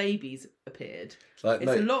 and then the baby's appeared.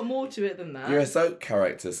 It's a lot more to it than that. You're a soap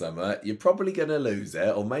character, Summer. You're probably going to lose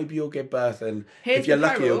it, or maybe you'll give birth in... if you're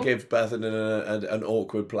lucky, you'll give birth in an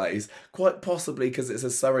awkward place. Quite possibly, because it's a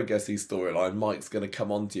surrogacy storyline, Mike's going to come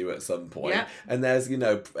onto you at some point. Yeah. And there's,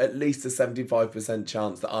 at least a 75%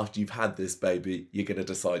 chance that after you've had this baby, you're going to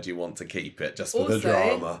decide you want to keep it, just for the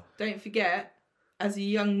drama. Don't forget, as a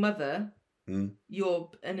young mother...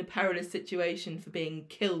 you're in a perilous situation for being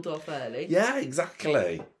killed off early. Yeah,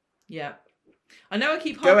 exactly. Yeah. I know I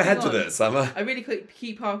keep harping on. Go ahead with it, Summer. I really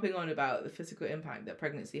keep harping on about the physical impact that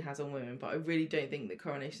pregnancy has on women, but I really don't think that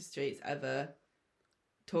Coronation Street's ever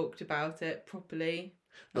talked about it properly.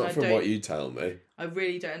 Not from what you tell me. I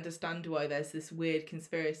really don't understand why there's this weird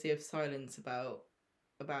conspiracy of silence about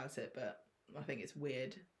it, but I think it's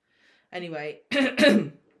weird. Anyway,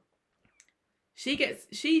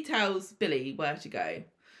 she tells Billy where to go,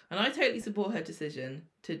 and I totally support her decision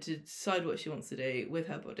to decide what she wants to do with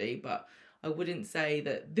her body, but I wouldn't say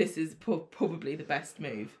that this is probably the best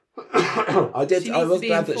move. I was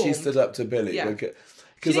glad that she stood up to Billy. Yeah.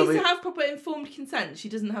 She needs to have proper informed consent. She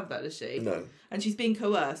doesn't have that, does she? No. And she's being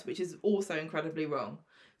coerced, which is also incredibly wrong.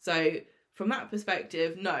 So from that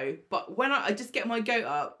perspective, no. But when I just get my goat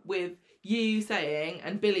up with you saying,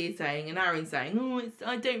 and Billy saying, and Aaron saying, oh,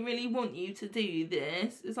 I don't really want you to do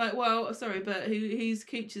this. It's like, well, sorry, but whose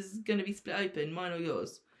cooch is going to be split open, mine or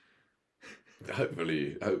yours?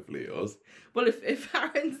 Hopefully yours. Well, if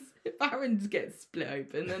Aaron's gets split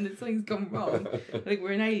open, then something's gone wrong. I think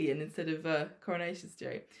we're an Alien instead of Coronation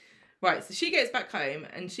Street. Right, so she gets back home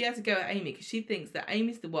and she has to go at Amy because she thinks that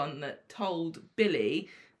Amy's the one that told Billy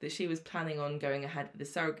that she was planning on going ahead with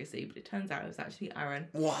the surrogacy, but it turns out it was actually Aaron.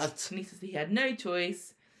 What? And he says he had no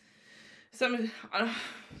choice.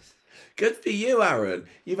 Good for you, Aaron.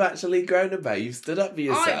 You've actually grown a bit. You've stood up for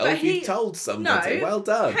yourself. You've told somebody. No, well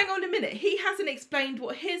done. Hang on a minute. He hasn't explained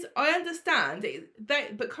what his... I understand,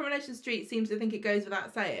 but Coronation Street seems to think it goes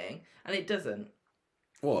without saying, and it doesn't.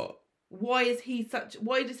 What? Why does he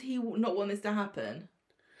not want this to happen?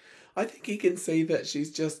 I think he can see that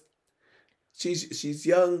she's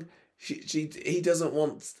young. He doesn't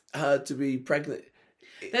want her to be pregnant.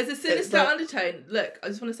 There's a sinister undertone. Look, I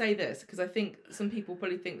just want to say this because I think some people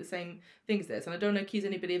probably think the same thing as this, and I don't want to accuse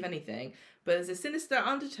anybody of anything, but there's a sinister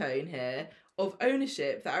undertone here of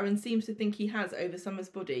ownership that Aaron seems to think he has over Summer's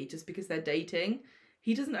body just because they're dating.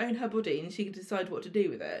 He doesn't own her body and she can decide what to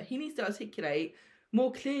do with it. He needs to articulate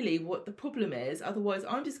more clearly what the problem is. Otherwise,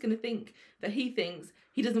 I'm just going to think that he thinks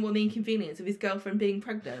he doesn't want the inconvenience of his girlfriend being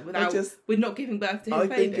pregnant with not giving birth to his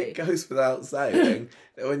baby. I think it goes without saying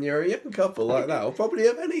that when you're a young couple like that, or probably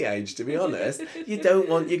of any age, to be honest, you don't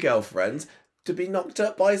want your girlfriend to be knocked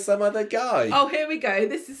up by some other guy. Oh, here we go.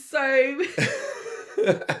 This is so...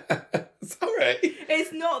 Sorry.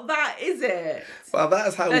 It's not that, is it? Well,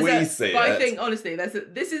 that's how we see it. But I think, honestly,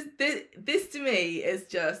 this to me is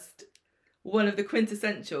just one of the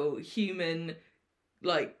quintessential human,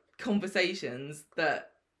 like, conversations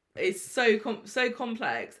that is so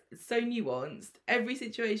complex, it's so nuanced. Every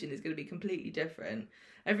situation is going to be completely different.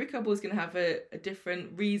 Every couple is going to have a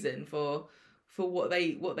different reason for what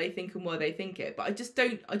they think and why they think it. But I just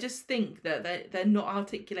think that they're not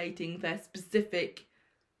articulating their specific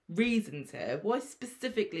reasons here. Why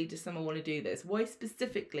specifically does someone want to do this? Why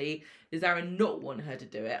specifically does Aaron not want her to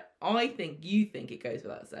do it? I think you think it goes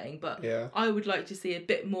without saying, but yeah. I would like to see a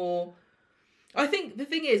bit more. I think the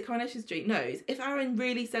thing is, Coronation Street knows if Aaron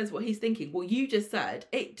really says what he's thinking, what you just said,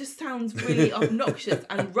 it just sounds really obnoxious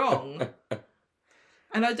and wrong.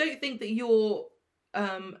 And I don't think that you're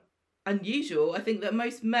unusual. I think that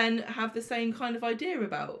most men have the same kind of idea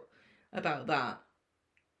about that.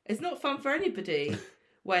 It's not fun for anybody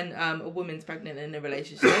when a woman's pregnant in a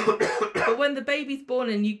relationship. But when the baby's born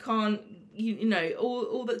and you can't, you know,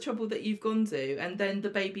 all the trouble that you've gone to, and then the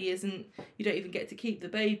baby isn't, you don't even get to keep the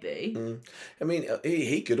baby. I mean,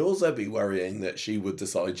 he could also be worrying that she would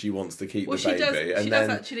decide she wants to keep the baby. He does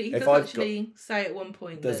actually say at one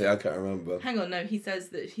point. Does he? I can't remember. Hang on, no, he says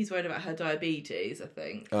that he's worried about her diabetes, I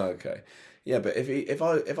think. Oh, okay. Yeah, but if he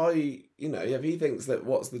thinks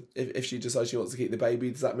that if she decides she wants to keep the baby,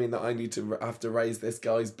 does that mean that I need to have to raise this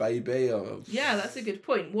guy's baby? Or... Yeah, that's a good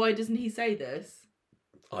point. Why doesn't he say this?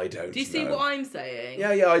 I don't know. Do you see what I'm saying?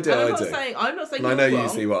 Yeah, I do. I'm not saying and you're wrong. I know you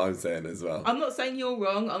see what I'm saying as well. I'm not saying you're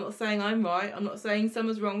wrong. I'm not saying I'm right. I'm not saying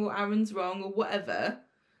Summer's wrong or Aaron's wrong or whatever.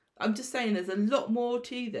 I'm just saying there's a lot more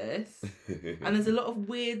to this, and there's a lot of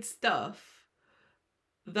weird stuff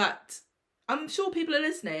that I'm sure people are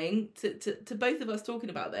listening to both of us talking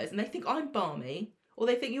about this, and they think I'm balmy or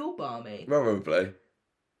they think you're balmy. Probably.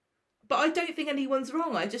 But I don't think anyone's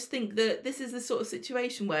wrong. I just think that this is the sort of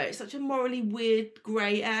situation where it's such a morally weird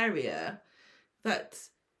grey area that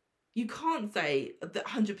you can't say that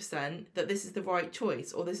 100% that this is the right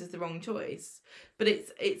choice or this is the wrong choice. But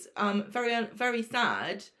it's very very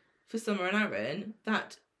sad for Summer and Aaron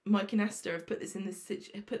that Mike and Esther have put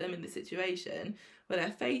them in this situation where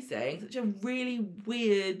they're facing such a really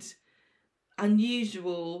weird,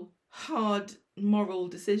 unusual, hard moral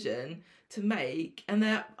decision to make, and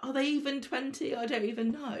are they even 20? I don't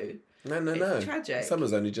even know. No. It's tragic.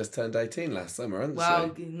 Summer's only just turned 18 last summer, hasn't she?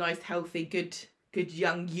 Well, nice, healthy, good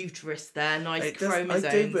young uterus there, nice chromosomes.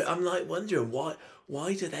 I do, but I'm like wondering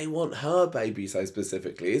why do they want her baby so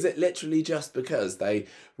specifically? Is it literally just because they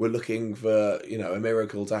were looking for, you know, a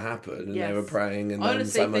miracle to happen and they were praying and then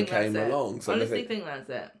Summer came along? So I honestly think that's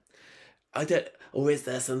it. I don't. Or is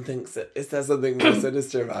there something more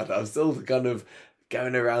sinister about it? I'm still kind of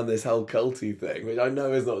going around this whole culty thing, which I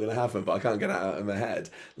know is not going to happen, but I can't get it out of my head.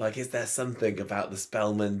 Like, is there something about the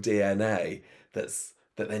Spellman DNA that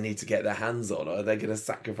they need to get their hands on, or are they going to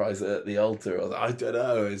sacrifice it at the altar? Or I don't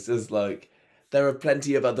know. It's just like there are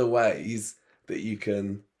plenty of other ways that you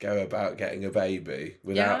can go about getting a baby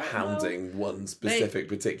without hounding one specific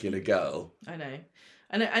particular girl. I know,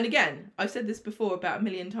 and again, I've said this before about a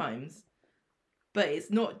million times. But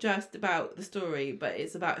it's not just about the story, but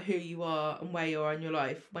it's about who you are and where you are in your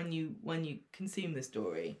life when you consume the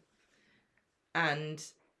story. And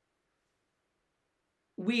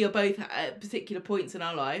we are both at particular points in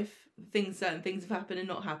our life. Certain things have happened and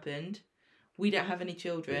not happened. We don't have any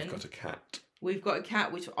children. We've got a cat. We've got a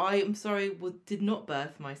cat, which I am sorry did not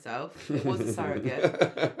birth myself. It was a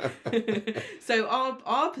surrogate. So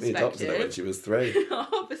our perspective. He adopted her when she was 3.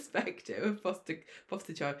 Our perspective,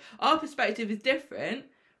 foster child. Our perspective is different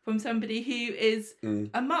from somebody who is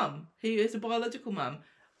a mum, who is a biological mum.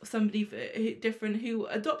 Somebody different who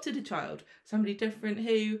adopted a child. Somebody different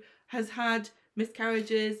who has had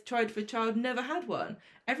miscarriages, tried for a child, never had one.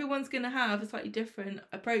 Everyone's going to have a slightly different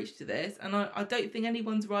approach to this, and I don't think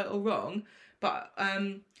anyone's right or wrong. But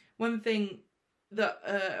one thing that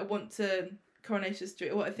I want to Coronation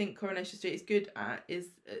Street, what I think Coronation Street is good at, is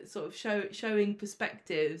sort of showing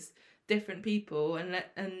perspectives, different people,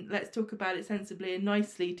 and let's talk about it sensibly and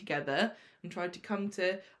nicely together, and try to come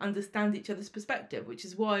to understand each other's perspective. Which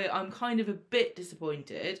is why I'm kind of a bit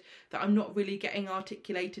disappointed that I'm not really getting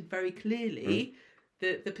articulated very clearly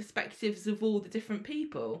the perspectives of all the different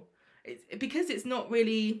people. It's because it's not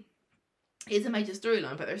really. It's a major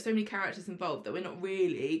storyline, but there are so many characters involved that we're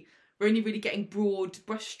only really getting broad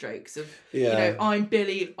brushstrokes of, you know, I'm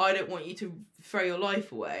Billy, I don't want you to throw your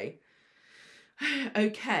life away.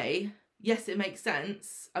 Okay, yes, it makes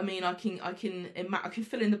sense. I mean, I can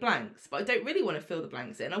fill in the blanks, but I don't really want to fill the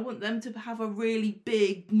blanks in. I want them to have a really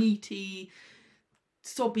big, meaty,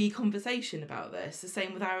 sobby conversation about this. The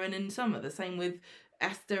same with Aaron and Summer. The same with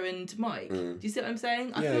Esther and Mike. Do you see what I'm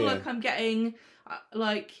saying? I feel like I'm getting a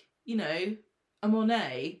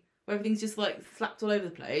Monet where everything's just like slapped all over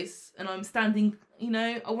the place, and I'm standing.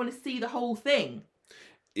 I want to see the whole thing.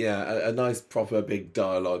 Yeah, a nice, proper, big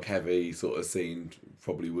dialogue-heavy sort of scene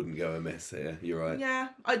probably wouldn't go amiss here. You're right. Yeah,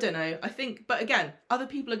 I don't know. I think, but again, other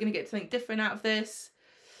people are going to get something different out of this.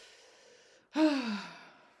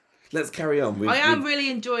 Let's carry on. I am really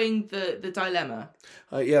enjoying the dilemma.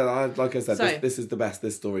 Like I said, this is the best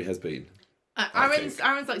this story has been. Aaron's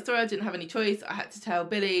like, sorry, I didn't have any choice. I had to tell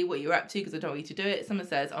Billy what you were up to because I don't want you to do it. Someone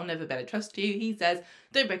says, I'll never better trust you. He says,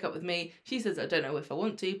 don't break up with me. She says, I don't know if I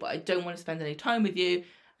want to, but I don't want to spend any time with you.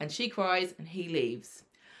 And she cries and he leaves.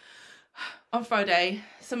 On Friday,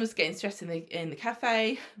 someone's getting stressed in the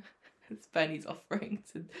cafe. It's Bernie's offering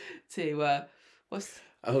to use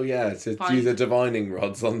the divining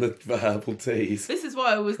rods on the herbal teas. This is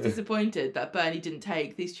why I was disappointed that Bernie didn't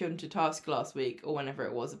take these children to task last week or whenever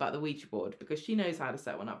it was about the Ouija board, because she knows how to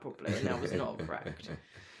set one up properly and that was not correct.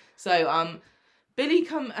 So Billy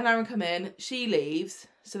and Aaron come in, she leaves,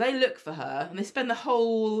 so they look for her and they spend the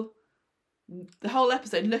whole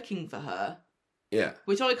episode looking for her. Yeah.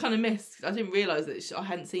 Which I kind of missed. I didn't realise that I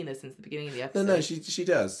hadn't seen her since the beginning of the episode. No, she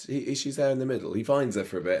does. She's there in the middle. He finds her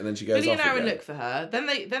for a bit and then she goes off Billy and Aaron again. look for her. Then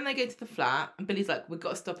they go to the flat and Billy's like, we've got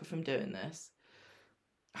to stop her from doing this.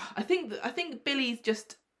 I think Billy's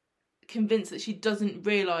just convinced that she doesn't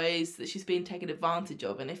realise that she's being taken advantage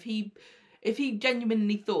of, and if he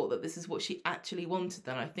genuinely thought that this is what she actually wanted,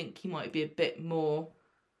 then I think he might be a bit more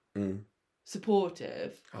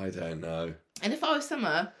supportive. I don't know. And if I was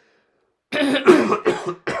Summer,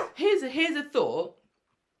 here's a thought.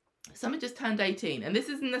 Summer just turned 18, and this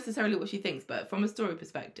isn't necessarily what she thinks, but from a story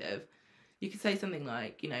perspective, you could say something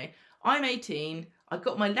like, I'm 18, I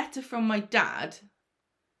got my letter from my dad,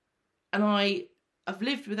 and I've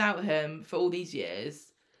lived without him for all these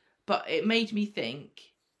years, but it made me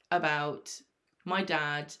think about my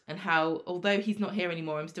dad and how, although he's not here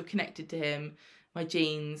anymore, I'm still connected to him, my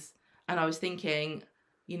genes, and I was thinking,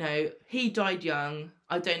 he died young.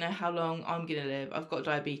 I don't know how long I'm going to live. I've got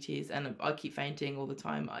diabetes and I keep fainting all the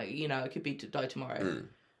time. I could die tomorrow.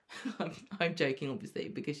 I'm joking, obviously,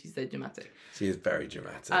 because she's so dramatic. She is very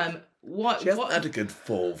dramatic. She hasn't had a good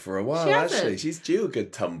fall for a while, actually. She's due a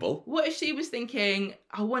good tumble. What if she was thinking,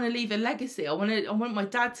 I want to leave a legacy. I want my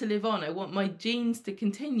dad to live on. I want my genes to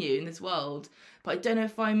continue in this world. But I don't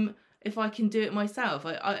know if I can do it myself.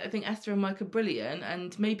 I think Esther and Mike are brilliant,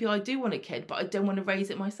 and maybe I do want a kid, but I don't want to raise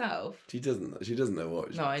it myself. She doesn't know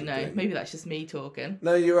what. No, I know. Do. Maybe that's just me talking.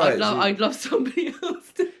 No, you're right. I'd love somebody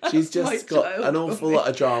else to have She's just got an awful lot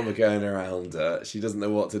of drama going around her. She doesn't know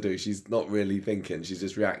what to do. She's not really thinking. She's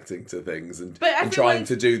just reacting to things and trying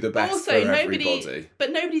to do the best for everybody.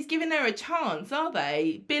 But nobody's giving her a chance, are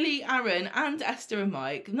they? Billy, Aaron, and Esther and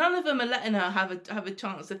Mike. None of them are letting her have a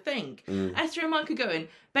chance to think. Esther and Mike are going,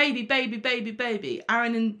 baby, baby, baby, baby.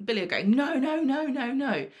 Aaron and Billy are going, no, no, no, no,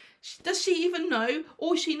 no. Does she even know?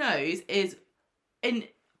 All she knows is,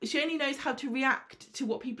 she only knows how to react to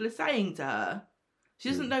what people are saying to her. She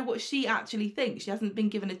doesn't know what she actually thinks. She hasn't been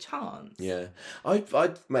given a chance. Yeah.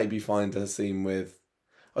 I'd maybe find a scene with...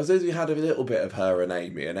 I suppose we had a little bit of her and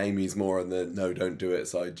Amy, and Amy's more on the no, don't do it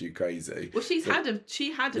side, you crazy. Well, she had a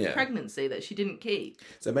pregnancy that she didn't keep.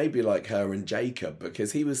 So maybe like her and Jacob,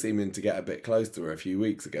 because he was seeming to get a bit close to her a few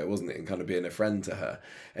weeks ago, wasn't it? And kind of being a friend to her.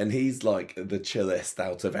 And he's like the chillest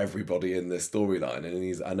out of everybody in this storyline.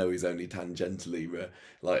 And I know he's only tangentially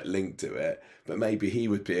linked to it, but maybe he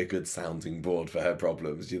would be a good sounding board for her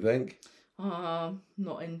problems, do you think?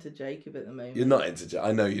 Not into Jacob at the moment. You're not into...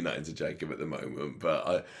 I know you're not into Jacob at the moment,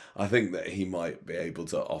 but I think that he might be able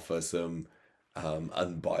to offer some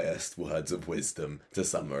unbiased words of wisdom to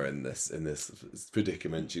Summer in this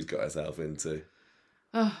predicament she's got herself into.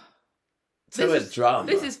 So much drama.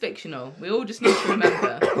 This is fictional. We all just need to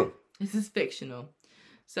remember this is fictional.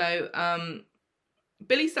 So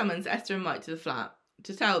Billy summons Esther and Mike to the flat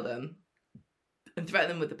to tell them and threaten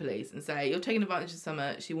them with the police and say, you're taking advantage of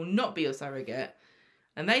Summer, she will not be your surrogate.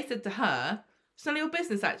 And they said to her, it's none of your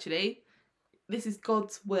business, actually. This is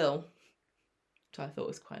God's will. Which I thought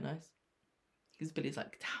was quite nice. Because Billy's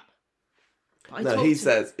like, damn. He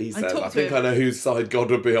says, I think I know whose side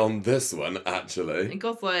God would be on this one, actually. And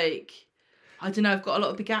God's like, I don't know, I've got a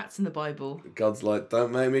lot of begats in the Bible. God's like,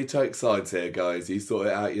 don't make me take sides here, guys. You sort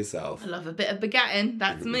it out yourself. I love a bit of begatting.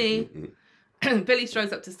 That's me. Billy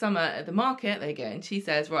strides up to Summer at the market. There you go. And he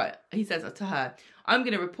says to her, I'm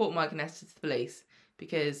going to report Mike and Esther to the police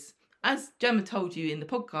because, as Gemma told you in the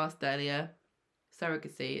podcast earlier,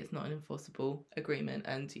 surrogacy is not an enforceable agreement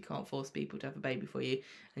and you can't force people to have a baby for you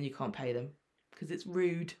and you can't pay them because it's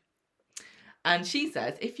rude. And she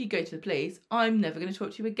says, if you go to the police, I'm never going to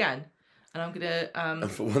talk to you again. And I'm going to... And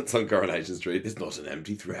for once on Coronation Street, it's not an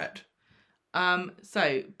empty threat.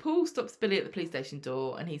 So Paul stops Billy at the police station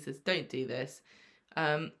door and he says, don't do this.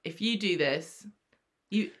 If you do this...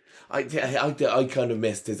 I kind of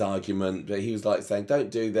missed his argument, but he was like saying,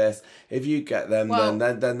 don't do this. If you get them,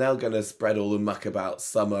 then they're going to spread all the muck about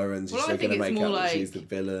Summer and she's going to make out that she's the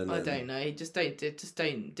villain. I don't know. Just don't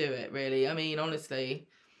do it, really. I mean, honestly...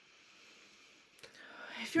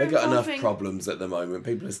 They've got enough problems at the moment.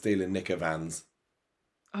 People are stealing knicker vans.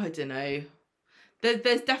 I don't know.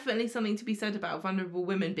 There's definitely something to be said about vulnerable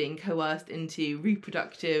women being coerced into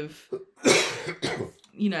reproductive,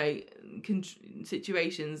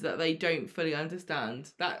 situations that they don't fully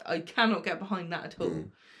understand. That I cannot get behind that at all.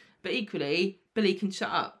 But equally, Billy can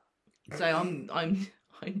shut up. So I'm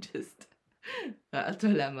just a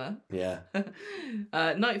dilemma. Yeah.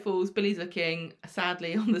 Night falls. Billy's looking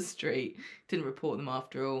sadly on the street. Didn't report them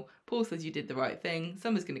after all. Paul says you did the right thing.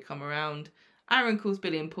 Summer's going to come around. Aaron calls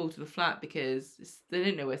Billy and Paul to the flat because they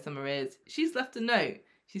don't know where Summer is. She's left a note.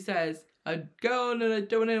 She says, I'd go on and I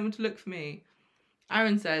don't want anyone to look for me.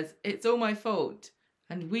 Aaron says, it's all my fault.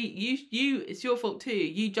 And it's your fault too.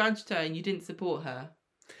 You judged her and you didn't support her.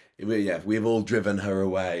 Yeah, we've all driven her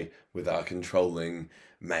away with our controlling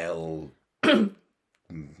maleness.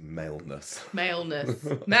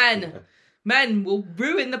 Men will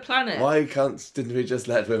ruin the planet. Why didn't we just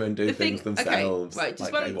let women do things themselves? Okay, right,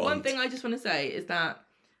 just one thing I just want to say is that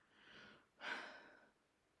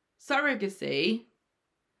surrogacy,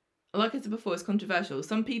 like I said before, is controversial.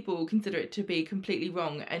 Some people consider it to be completely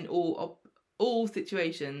wrong in all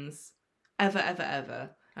situations, ever.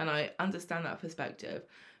 And I understand that perspective.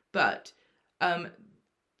 But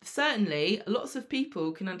certainly, lots of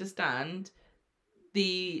people can understand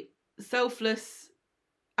the selfless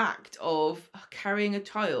act of carrying a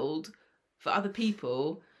child for other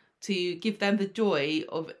people to give them the joy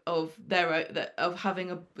of having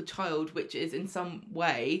a child which is in some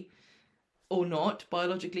way or not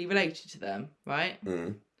biologically related to them, right?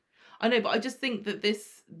 I know, but I just think that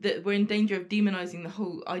we're in danger of demonizing the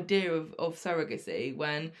whole idea of surrogacy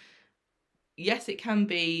when, yes, it can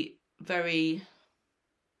be very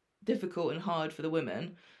difficult and hard for the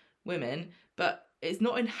women, but it's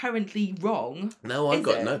not inherently wrong. No,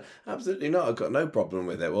 absolutely not. I've got no problem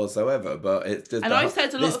with it whatsoever. But it's just and I've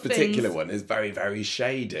said a lot of this particular one is very, very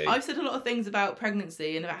shady. I've said a lot of things about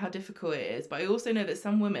pregnancy and about how difficult it is, but I also know that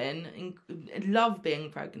some women love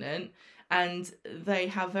being pregnant and they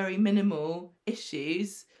have very minimal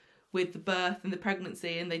issues with the birth and the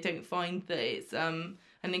pregnancy, and they don't find that it's an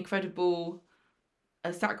incredible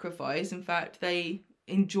sacrifice. In fact, they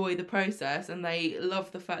enjoy the process and they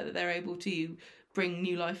love the fact that they're able to bring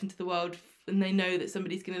new life into the world and they know that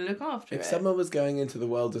somebody's going to look after it. If someone was going into the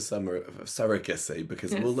world of surrogacy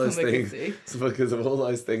because of all those things, because of all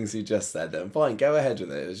those things you just said, then fine, go ahead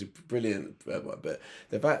with it. It's brilliant. But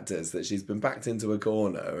the fact is that she's been backed into a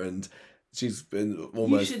corner and she's been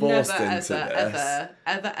almost forced into this.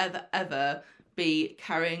 Ever be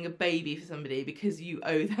carrying a baby for somebody because you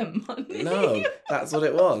owe them money. No, that's what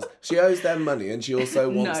it was. She owes them money and she also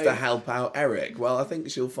wants to help out Eric. Well, I think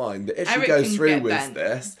she'll find that if she goes through with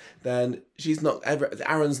this, then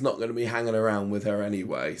Aaron's not going to be hanging around with her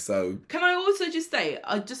anyway. So can I also just say,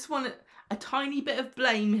 I just want a tiny bit of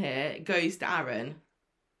blame here goes to Aaron.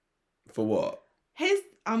 For what?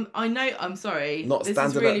 I know, I'm sorry. Not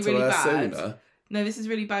standing up to her sooner. No, this is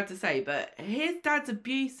really bad to say, but his dad's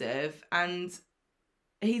abusive and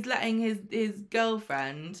he's letting his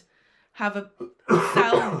girlfriend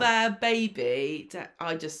sell their baby.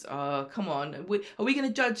 Come on. Are we going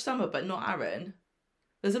to judge Summer but not Aaron?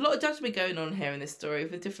 There's a lot of judgment going on here in this story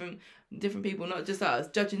for different people, not just us,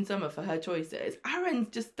 judging Summer for her choices. Aaron's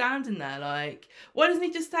just standing there like, why doesn't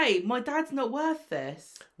he just say, my dad's not worth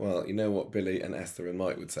this? Well, you know what Billy and Esther and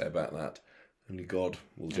Mike would say about that? Only God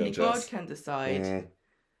will judge us. Only God can decide.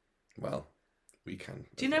 Well, we can.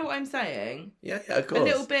 Do you know what I'm saying? Yeah, of course. A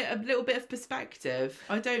little bit of perspective.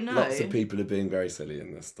 I don't know. Lots of people are being very silly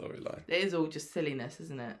in this storyline. It is all just silliness,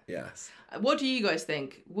 isn't it? Yes. What do you guys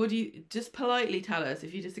think? What do you just politely tell us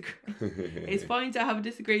if you disagree? It's fine to have a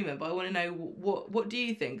disagreement, but I want to know what do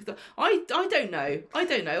you think? I don't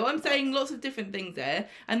know. I'm saying lots of different things there,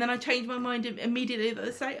 and then I change my mind immediately that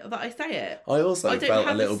I say it. I also felt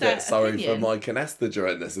a little bit sorry for Mike and Esther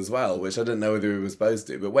during this as well, which I didn't know whether we were supposed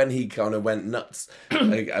to. But when he kind of went nuts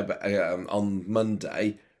on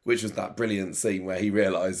Monday, which was that brilliant scene where he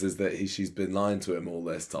realises that she's been lying to him all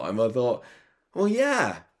this time, I thought, well,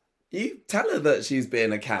 yeah. You tell her that she's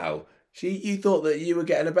being a cow. You thought that you were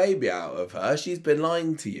getting a baby out of her. She's been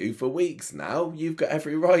lying to you for weeks now. You've got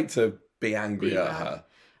every right to be angry at her.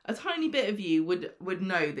 A tiny bit of you would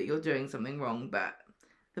know that you're doing something wrong, but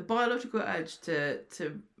the biological urge to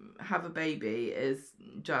have a baby is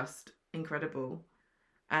just incredible.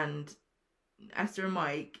 And Esther and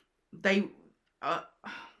Mike, they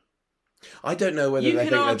I don't know whether they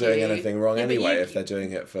think they're doing anything wrong anyway, if they're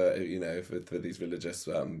doing it for, for these religious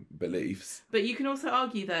beliefs. But you can also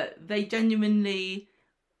argue that they genuinely,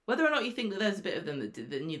 whether or not you think that there's a bit of them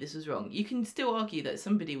that knew this was wrong, you can still argue that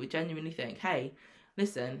somebody would genuinely think, hey,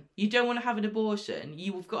 listen, you don't want to have an abortion,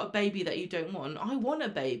 you've got a baby that you don't want, I want a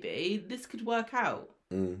baby, this could work out.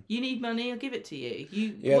 You need money, I'll give it to you.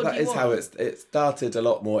 That is how it started a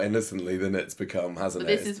lot more innocently than it's become, hasn't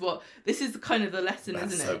it? This is kind of the lesson,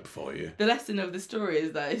 That's isn't it? soap for you. The lesson of the story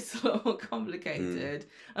is that it's a lot more complicated.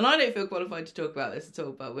 And I don't feel qualified to talk about this at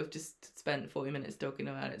all, but we've just spent 40 minutes talking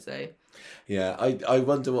about it, so... Yeah, I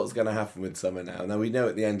wonder what's going to happen with Summer now. Now, we know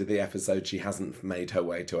at the end of the episode she hasn't made her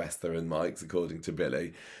way to Esther and Mike's, according to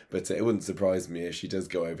Billy, but it wouldn't surprise me if she does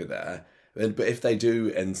go over there. But if they do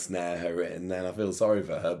ensnare her in, then I feel sorry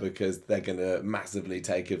for her because they're going to massively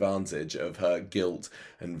take advantage of her guilt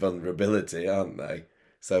and vulnerability, aren't they?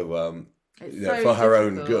 So, for her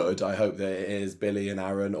own good, I hope that it is Billy and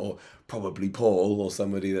Aaron, or probably Paul, or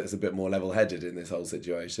somebody that's a bit more level-headed in this whole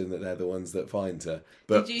situation, that they're the ones that find her.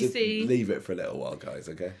 But leave it for a little while, guys,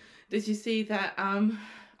 okay? Did you see that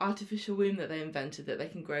artificial womb that they invented that they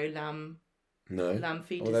can grow lamb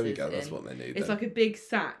fetuses? Oh, there we go. That's what they need. It's like a big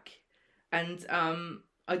sack. And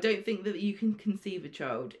I don't think that you can conceive a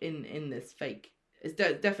child in this fake. It's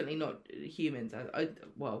definitely not humans. I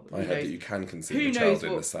hope that you can conceive a child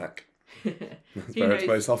in the sack. That's where it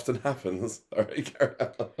most often happens. Sorry, carry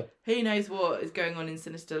on. Who knows what is going on in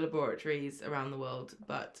sinister laboratories around the world?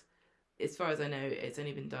 But as far as I know, it's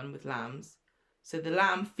only been done with lambs. So the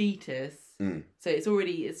lamb fetus. So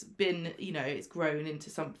it's been it's grown into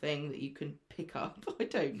something that you can pick up. I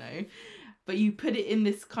don't know. But you put it in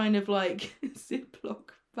this kind of like Ziploc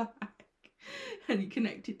bag and you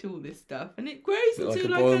connect it to all this stuff and it grows into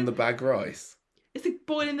like a boil in the bag rice. It's a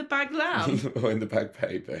boil in the bag lamb. Boil in the bag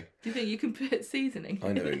baby. Do you think you can put seasoning?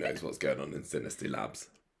 I know who knows what's going on in Sinister Labs.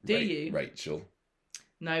 Do you? Rachel.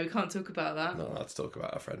 No, we can't talk about that. Not allowed to talk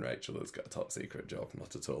about our friend Rachel that's got a top secret job.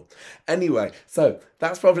 Not at all. Anyway, so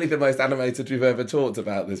that's probably the most animated we've ever talked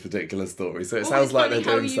about this particular story. So it sounds like they're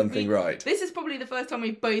doing something right. This is probably the first time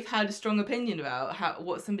we've both had a strong opinion about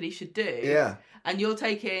what somebody should do. Yeah. And you're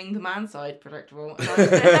taking the man side, predictable.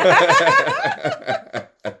 The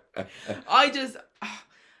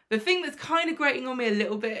thing that's kind of grating on me a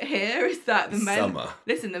little bit here is that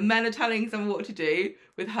the men are telling someone what to do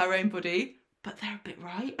with her own body. But they're a bit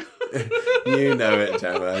right. You know it,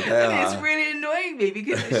 Gemma. It's really annoying me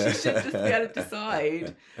because she should just be able to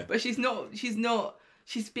decide. But she's not.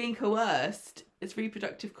 She's being coerced. It's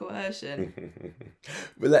reproductive coercion.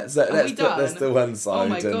 But let's put this to one side. Oh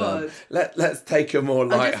my God. Let's take a more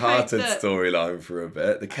light-hearted storyline for a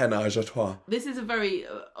bit. The Kenage à Trois. This is a very,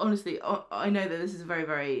 honestly, I know that this is a very,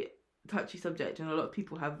 very touchy subject and a lot of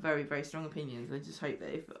people have very, very strong opinions. I just hope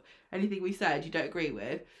that if anything we said you don't agree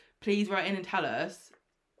with, please write in and tell us,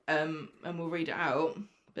 and we'll read it out.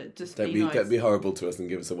 But just don't be horrible to us and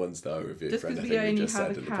give us a 1-star review just for anything we just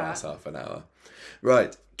said in the past half an hour.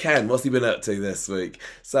 Right, Ken, what's he been up to this week?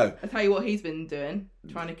 So I'll tell you what he's been doing,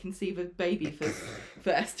 trying to conceive a baby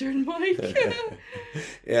for Esther and Mike.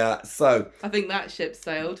 Yeah, so I think that ship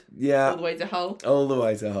sailed. Yeah, all the way to Hull. All the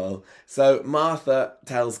way to Hull. So Martha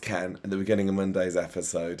tells Ken at the beginning of Monday's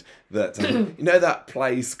episode that that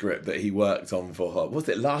play script that he worked on for her, was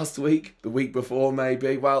it last week, the week before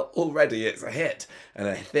maybe? Well, already it's a hit, and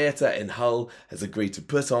a theatre in Hull has agreed to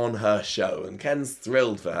put on her show, and Ken's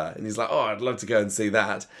thrilled for her, and he's like, oh, I'd love to go and see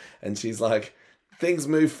that. And she's like, things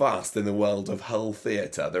move fast in the world of Hull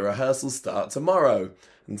Theatre. The rehearsals start tomorrow.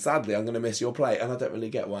 And sadly, I'm going to miss your play. And I don't really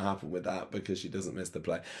get what happened with that because she doesn't miss the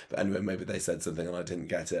play. But anyway, maybe they said something and I didn't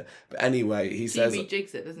get it. But anyway, he says... She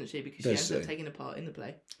rejigs it, doesn't she? Because she ends up taking a part in the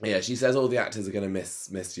play. Yeah, she says all the actors are going to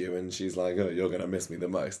miss you. And she's like, oh, you're going to miss me the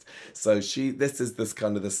most. So this is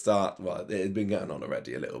kind of the start. Well, it had been going on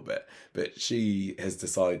already a little bit. But she has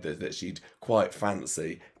decided that she'd quite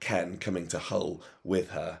fancy Ken coming to Hull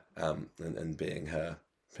with her and being a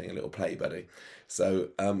little play buddy.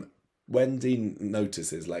 So Wendy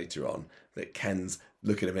notices later on that Ken's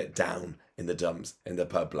looking a bit down in the dumps in the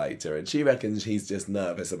pub later, and she reckons he's just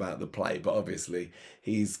nervous about the play, but obviously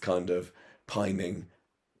he's kind of pining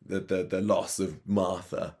the loss of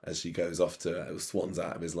Martha as she goes off to swans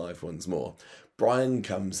out of his life once more. Brian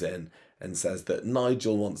comes in and says that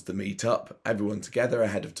Nigel wants to meet up, everyone together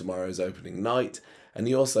ahead of tomorrow's opening night, and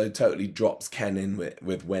he also totally drops Ken in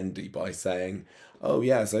with Wendy by saying, oh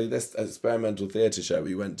yeah, so this experimental theatre show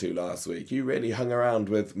we went to last week, you really hung around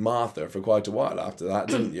with Martha for quite a while after that,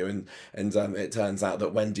 didn't you? And it turns out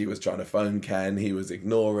that Wendy was trying to phone Ken, he was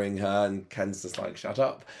ignoring her, and Ken's just like, shut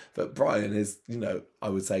up. But Brian is, I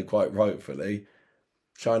would say quite rightfully,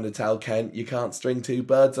 trying to tell Ken, you can't string two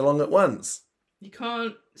birds along at once. You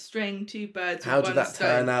can't string two birds How with did one that stone.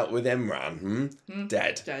 turn out with Imran?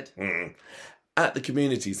 Dead. At the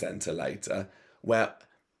community centre later, where...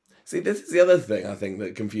 See, this is the other thing I think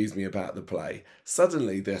that confused me about the play.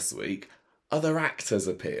 Suddenly this week, other actors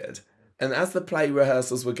appeared. And as the play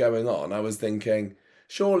rehearsals were going on, I was thinking,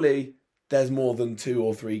 surely there's more than 2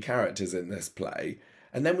 or 3 characters in this play.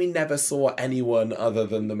 And then we never saw anyone other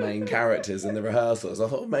than the main characters in the rehearsals. I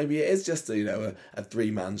thought maybe it is just a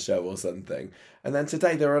 3-man show or something. And then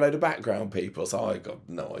today there were a load of background people, so I got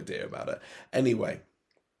no idea about it. Anyway,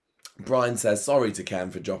 Brian says sorry to Ken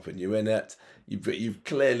for dropping you in it. You've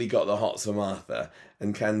clearly got the hots for Martha.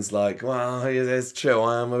 And Ken's like, well, it is true,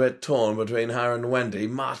 I am a bit torn between her and Wendy.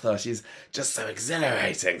 Martha, she's just so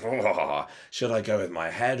exhilarating. Oh, should I go with my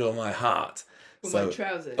head or my heart? Or my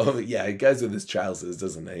trousers. Oh, yeah, he goes with his trousers,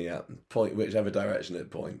 doesn't he? Yeah, point whichever direction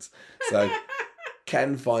it points. So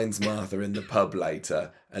Ken finds Martha in the pub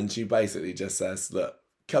later, and she basically just says, look,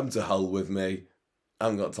 come to Hull with me. I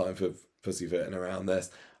haven't got time for pussyfooting around this.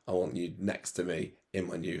 I want you next to me in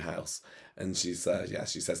my new house. And she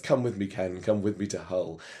says, come with me, Ken, come with me to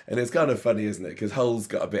Hull. And it's kind of funny, isn't it? Because Hull's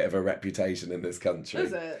got a bit of a reputation in this country.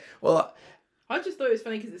 Is it? Well, I just thought it was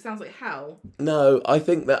funny because it sounds like hell. No, I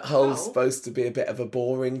think that Hull's supposed to be a bit of a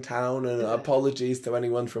boring town, and apologies to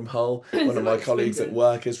anyone from Hull. One of my colleagues at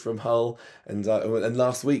work is from Hull, and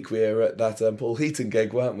last week we were at that Paul Heaton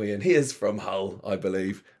gig, weren't we? And he is from Hull, I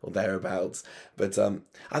believe, or thereabouts. But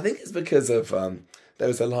I think it's because of there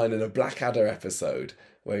was a line in a Blackadder episode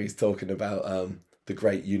where he's talking about the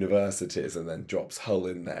great universities, and then drops Hull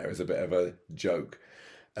in there as a bit of a joke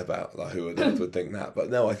about who on earth would think that. But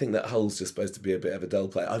no, I think that Hull's just supposed to be a bit of a dull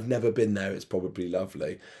place. I've never been there, it's probably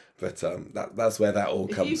lovely, but that's where that all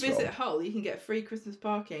comes from. If you visit Hull, you can get free Christmas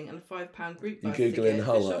parking and a £5 group bus ticket Googling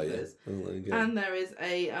Hull, for are you? Oh, there you go. And there is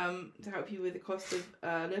a to help you with the cost of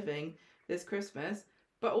living this Christmas.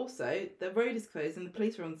 But also, the road is closed and the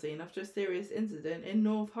police are on scene after a serious incident in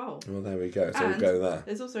North Hull. Well, there we go. So we'll go there.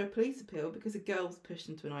 There's also a police appeal because a girl was pushed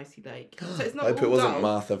into an icy lake. So it's not I hope all it wasn't dull.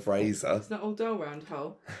 Martha Fraser. It's not all dull round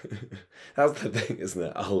Hull. That's the thing, isn't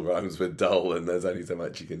it? Hull rhymes with dull, and there's only so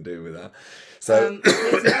much you can do with that. So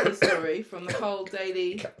here's another story from the Hull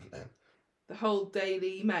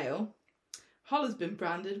Daily Mail. Hull has been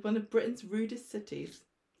branded one of Britain's rudest cities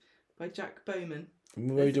by Jack Bowman.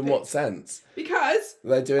 Rude in what sense? Because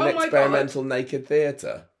they're doing experimental naked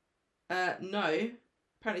theatre. No,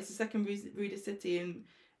 apparently it's the second rudest city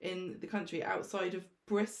in the country outside of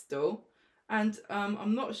Bristol, and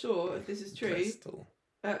I'm not sure if this is true. Bristol.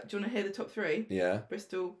 Do you want to hear the top 3? Yeah.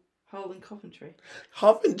 Bristol, Hull, and Coventry.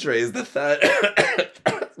 Coventry is the third.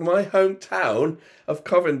 My hometown of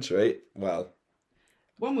Coventry. Well.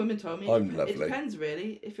 One woman told me it depends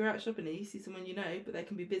really. If you're out shopping and you see someone you know, but they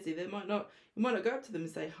can be busy, you might not go up to them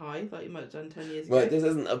and say hi like you might have done 10 years ago. Right, this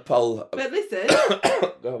isn't a poll. But listen,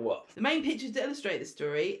 what? The main picture to illustrate the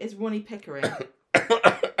story is Ronnie Pickering.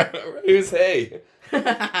 Who's he?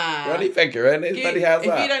 Ronnie Pickering? His bloody how's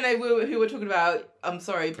that? If you don't know who we're talking about, I'm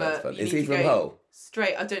sorry, but is he from Hull?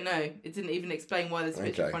 Straight, I don't know. It didn't even explain why there's a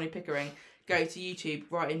picture of Ronnie Pickering. Go to YouTube,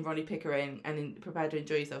 write in Ronnie Pickering, and prepare to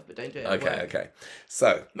enjoy yourself, but don't do it at work. Okay.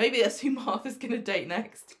 So maybe that's who Martha's going to date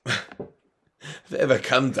next. Bit of a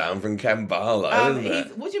come down from Ken Barlow, isn't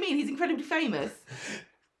it? What do you mean? He's incredibly famous.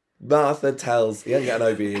 Martha tells... He hasn't got an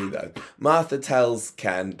OBE, though. Martha tells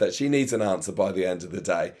Ken that she needs an answer by the end of the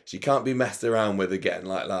day. She can't be messed around with again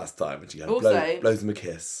like last time. And she blows him a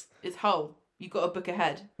kiss. It's Hull. You've got to book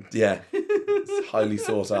ahead. Yeah. It's highly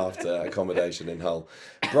sought after accommodation in Hull.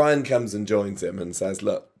 Brian comes and joins him and says,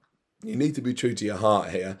 look, you need to be true to your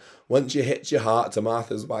heart here. Once you hitch your heart to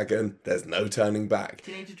Martha's wagon, there's no turning back.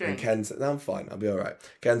 Do you need to drink? And Ken says, no, I'm fine, I'll be all right.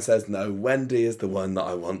 Ken says, no, Wendy is the one that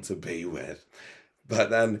I want to be with.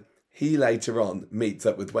 But then he later on meets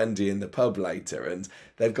up with Wendy in the pub later, and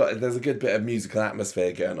there's a good bit of musical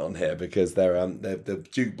atmosphere going on here because the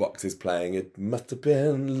jukebox is playing. It must have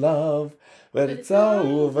been love, but it's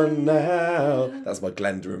over now. That's my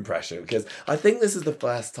Glenda impression, because I think this is the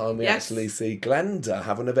first time we actually see Glenda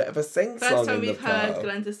having a bit of a sing-song in the pub. First time we've heard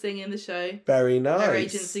Glenda sing in the show. Very nice. Her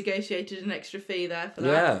agents negotiated an extra fee there for that.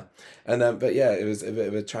 Yeah, and but yeah, it was a bit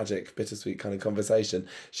of a tragic, bittersweet kind of conversation.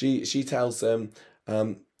 She tells him,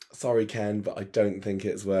 sorry, Ken, but I don't think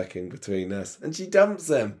it's working between us. And she dumps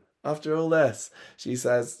him after all this. She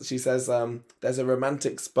says, there's a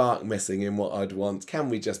romantic spark missing in what I'd want. Can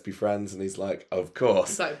we just be friends? And he's like, of course.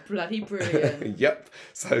 It's like bloody brilliant. Yep.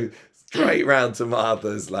 So straight round to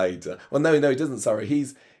Martha's later. Well, no, he doesn't. Sorry.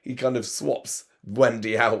 He kind of swaps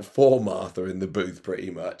Wendy out for Martha in the booth pretty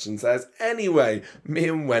much and says, anyway, me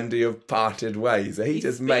and Wendy have parted ways. So he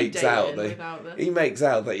just makes out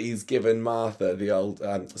that he's given Martha the old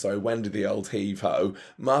Wendy the old heave-ho.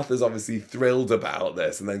 Martha's obviously thrilled about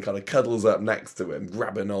this and then kind of cuddles up next to him,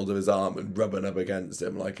 grabbing hold of his arm and rubbing up against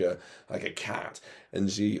him like a cat.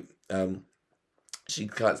 And she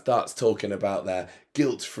kind of starts talking about their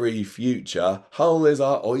guilt-free future. Hull is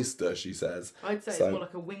our oyster, she says. I'd say it's more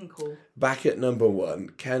like a winkle. Back at number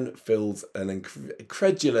 1, Ken fills an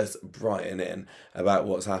incredulous Brian in about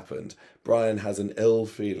what's happened. Brian has an ill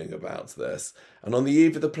feeling about this. And on the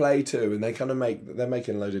eve of the play too, and they're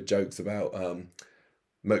making a load of jokes about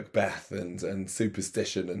Macbeth and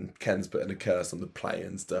superstition, and Ken's putting a curse on the play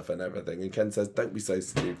and stuff and everything. And Ken says, don't be so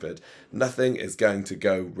stupid. Nothing is going to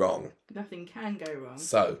go wrong. Nothing can go wrong.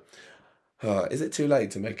 So, is it too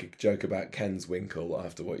late to make a joke about Ken's winkle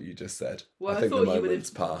after what you just said? Well, I think the moment's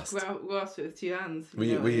passed. Grasped it with 2 hands. Were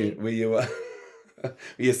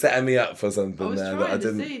you setting me up for something there that I didn't? I was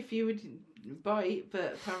trying to see if you would bite,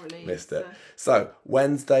 but apparently missed it. So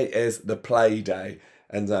Wednesday is the play day.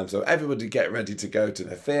 And so everybody get ready to go to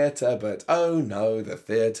the theatre, but oh no, the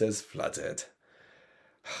theatre's flooded.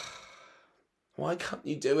 Why can't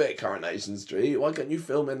you do it, Coronation Street? Why can't you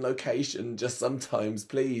film in location just sometimes,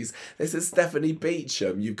 please? This is Stephanie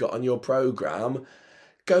Beacham you've got on your programme.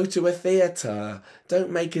 Go to a theatre. Don't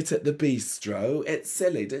make it at the bistro. It's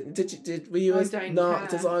silly. Were you as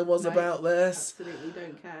narked as I was about this? Absolutely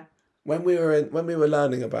don't care. When we were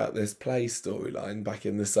learning about this play storyline back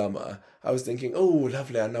in the summer, I was thinking, oh,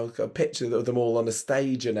 lovely, I know a picture of them all on a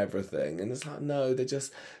stage and everything. And it's like, no, they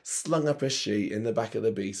just slung up a sheet in the back of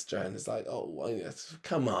the bistro. And it's like, oh,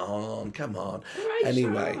 come on. Right,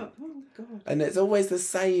 anyway. Shut up. Oh, God. And it's always the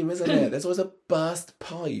same, isn't it? There's always a burst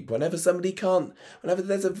pipe. Whenever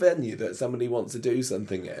there's a venue that somebody wants to do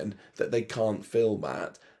something in that they can't film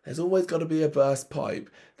at, there's always got to be a burst pipe.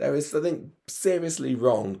 There is something seriously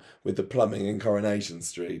wrong with the plumbing in Coronation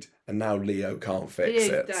Street, and now Leo can't fix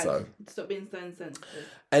it. Dead. So stop being so insensitive.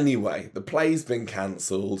 Anyway, the play's been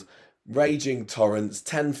cancelled. Raging torrents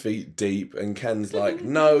 10 feet deep, and Ken's like,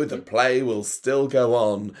 no, the play will still go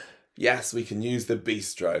on. Yes, we can use the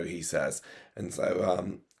bistro, he says. And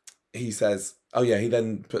so he says, oh yeah, he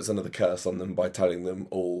then puts another curse on them by telling them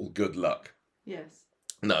all good luck. Yes.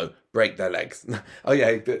 No, break their legs. Oh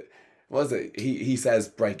yeah, what was it? He says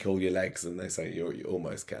break all your legs, and they say you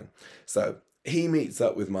almost can. So he meets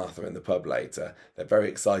up with Martha in the pub later. They're very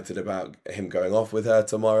excited about him going off with her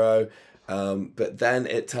tomorrow. But then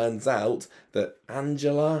it turns out that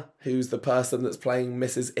Angela, who's the person that's playing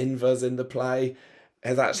Mrs. Invers in the play,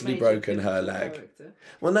 has actually broken her leg. Character.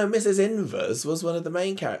 Well, no, Mrs. Invers was one of the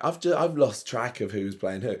main characters. I've lost track of who's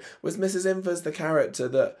playing who. Was Mrs. Invers the character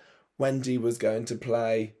that Wendy was going to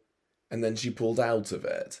play, and then she pulled out of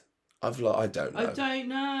it? I don't know. I don't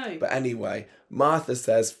know. But anyway, Martha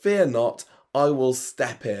says, fear not, I will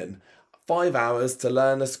step in. 5 hours to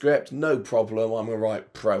learn a script, no problem, I'm a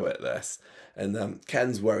right pro at this. And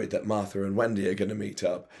Ken's worried that Martha and Wendy are going to meet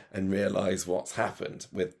up and realise what's happened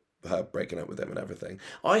with her breaking up with him and everything.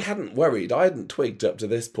 I hadn't twigged up to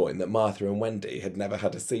this point that Martha and Wendy had never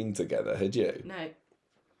had a scene together, had you? No.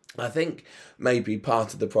 I think maybe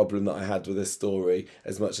part of the problem that I had with this story,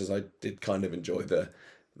 as much as I did kind of enjoy the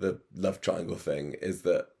love triangle thing, is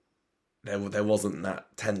that there wasn't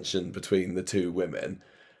that tension between the two women.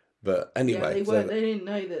 But anyway, they weren't. They didn't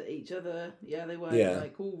know that each other. Yeah, they weren't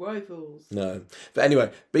like all rivals. No, but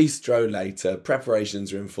anyway, bistro later.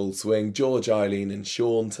 Preparations are in full swing. George, Eileen, and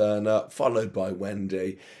Sean turn up, followed by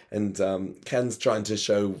Wendy. And Ken's trying to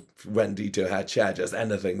show Wendy to her chair, just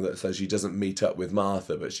anything that so she doesn't meet up with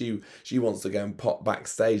Martha. But she wants to go and pop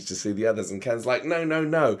backstage to see the others. And Ken's like,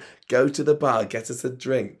 no, go to the bar, get us a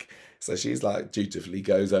drink. So she's like, dutifully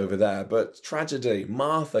goes over there. But tragedy,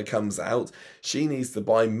 Martha comes out. She needs to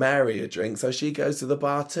buy Mary a drink, so she goes to the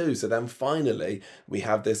bar too. So then finally, we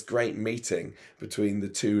have this great meeting between the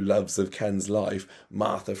two loves of Ken's life,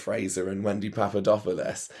 Martha Fraser and Wendy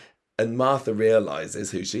Papadopoulos. And Martha realises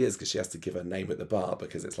who she is because she has to give her name at the bar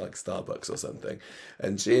because it's like Starbucks or something.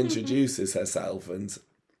 And she introduces herself, and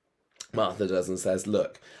Martha does and says,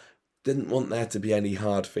 look, didn't want there to be any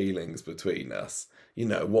hard feelings between us. You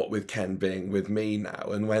know, what with Ken being with me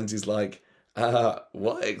now. And Wendy's like,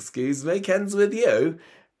 what, excuse me, Ken's with you?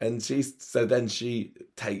 And then she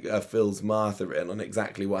fills Martha in on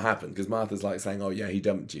exactly what happened. Because Martha's like saying, oh yeah, he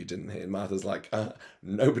dumped you, didn't he? And Martha's like,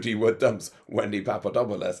 nobody would dumps Wendy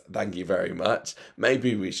Papadopoulos. Thank you very much.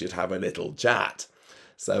 Maybe we should have a little chat.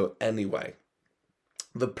 So anyway,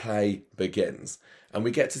 the play begins. And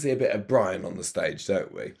we get to see a bit of Brian on the stage,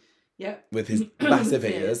 don't we? Yeah. With his massive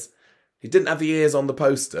ears. He didn't have the ears on the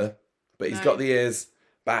poster, but he's got the ears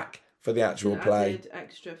back for the actual play. Added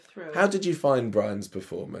extra thrill. How did you find Brian's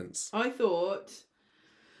performance? I thought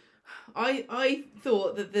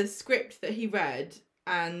that the script that he read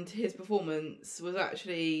and his performance was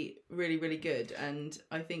actually really, really good. And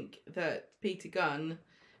I think that Peter Gunn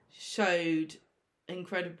showed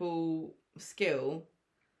incredible skill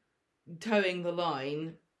towing the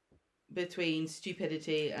line between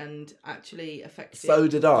stupidity and actually effective. So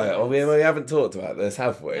did I. I mean, we haven't talked about this,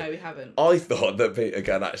 have we? No, we haven't. I thought that Peter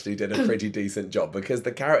Gunn actually did a pretty decent job because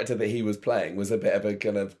the character that he was playing was a bit of a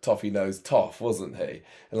kind of toffee-nosed toff, wasn't he?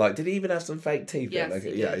 And like, did he even have some fake teeth? Yes,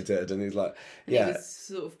 in? he Yeah, did. he did. And he's like, and he was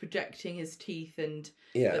sort of projecting his teeth and...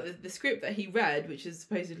 Yeah. But the script that he read, which is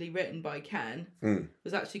supposedly written by Ken,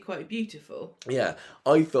 was actually quite beautiful. Yeah.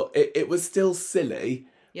 I thought it was still silly...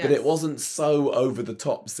 Yes. But it wasn't so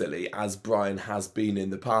over-the-top silly as Brian has been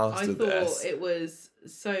in the past of this. I thought it was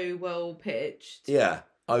so well pitched. Yeah,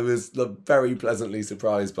 I was very pleasantly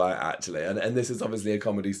surprised by it, actually. And this is obviously a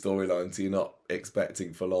comedy storyline, so you're not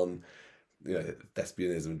expecting full-on,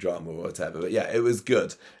 thespianism, drama or whatever. But yeah, it was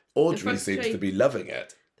good. Audrey seems to be loving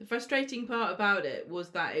it. The frustrating part about it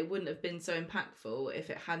was that it wouldn't have been so impactful if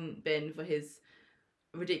it hadn't been for his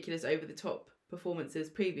ridiculous over-the-top performances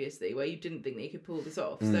previously where you didn't think that he could pull this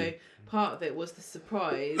off. So part of it was the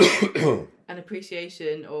surprise and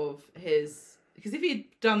appreciation of his... Because if he'd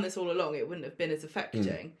done this all along, it wouldn't have been as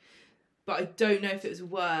affecting. But I don't know if it was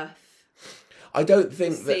worth... I don't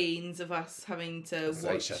think the scenes of us having to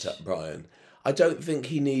watch... Shut up, Brian. I don't think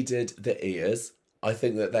he needed the ears. I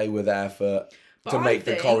think that they were there to make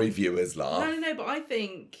the Corrie viewers laugh. No, but I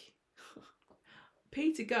think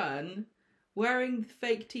Peter Gunn... wearing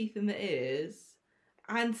fake teeth in the ears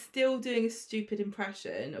and still doing a stupid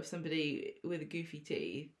impression of somebody with goofy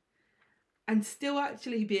teeth and still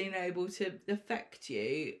actually being able to affect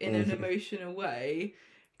you in an emotional way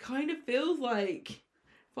kind of feels like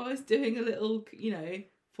if I was doing a little,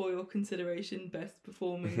 for your consideration, best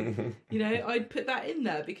performing, I'd put that in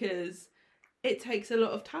there because it takes a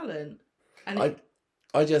lot of talent. And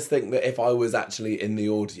I just think that if I was actually in the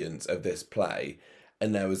audience of this play...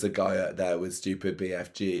 and there was a guy out there with stupid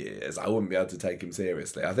BFG ears, I wouldn't be able to take him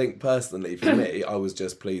seriously. I think personally, for me, I was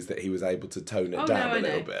just pleased that he was able to tone it down a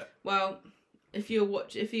little bit. Well, if you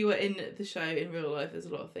were in the show in real life, there's a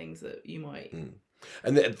lot of things that you might...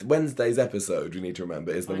 And Wednesday's episode, we need to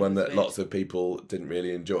remember, is the one that lots of people didn't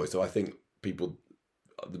really enjoy. So I think the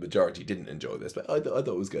majority didn't enjoy this, but I thought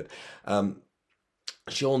it was good.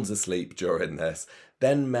 Sean's asleep during this.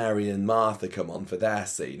 Then Mary and Martha come on for their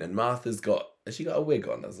scene, and Martha's got... Has she got a wig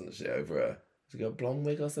on, hasn't she, over her? Has she got a blonde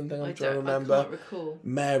wig or something? I'm trying to remember. I can't recall.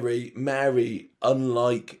 Mary,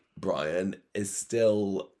 unlike Brian, is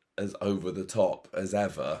still as over the top as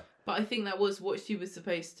ever. But I think that was what she was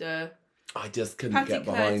supposed to... I just couldn't get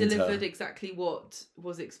behind her. Patty delivered exactly what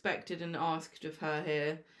was expected and asked of her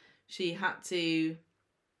here. She had to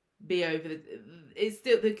be over the... It's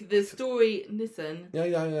still the story... Listen. Yeah,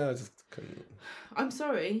 I just couldn't... I'm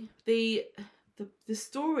sorry. The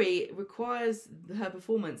story requires her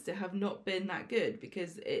performance to have not been that good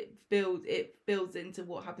because it builds into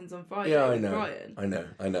what happens on Friday with Brian. I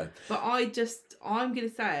know. But I'm going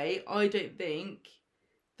to say, I don't think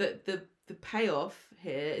that the payoff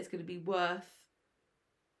here is going to be worth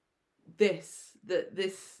this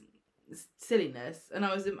silliness. And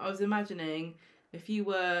I was imagining if you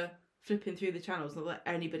were flipping through the channels, not that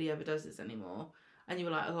anybody ever does this anymore, and you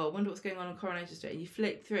were like, oh, I wonder what's going on Coronation Street, and you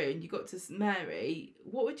flicked through and you got to Mary,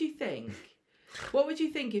 what would you think? What would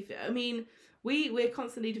you think if, I mean, we're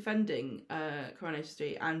constantly defending Coronation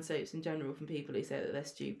Street and soaps in general from people who say that they're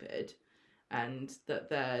stupid and that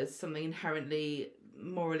there's something inherently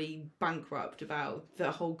morally bankrupt about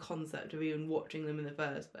the whole concept of even watching them in the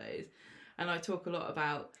first place. And I talk a lot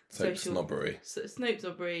about snobbery, the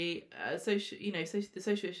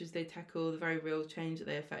social issues they tackle, the very real change that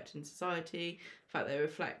they affect in society, the fact they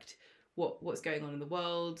reflect what's going on in the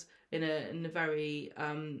world in a very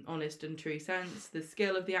honest and true sense, the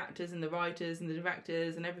skill of the actors and the writers and the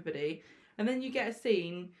directors and everybody. And then you get a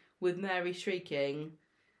scene with Mary shrieking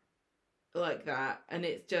like that, and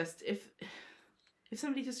it's just, if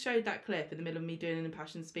somebody just showed that clip in the middle of me doing an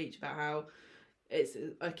impassioned speech about how it's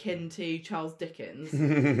akin to Charles Dickens,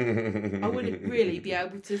 I wouldn't really be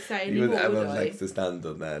able to say anymore. You wouldn't have legs to stand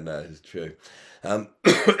on there. No, it's true.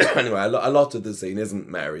 Anyway, a lot of the scene isn't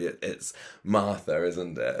Mary, it's Martha,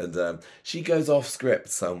 isn't it? And she goes off script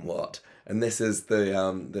somewhat. And this is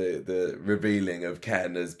the revealing of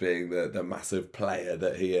Ken as being the massive player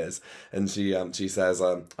that he is. And she says,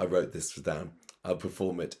 I wrote this down. I'll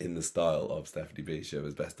perform it in the style of Stephanie Beacher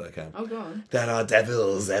as best I can. Oh, go on. There are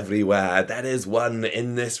devils everywhere. There is one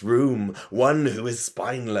in this room. One who is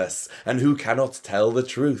spineless and who cannot tell the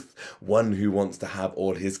truth. One who wants to have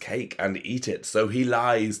all his cake and eat it, so he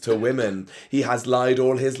lies to women. He has lied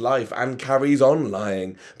all his life and carries on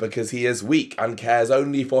lying because he is weak and cares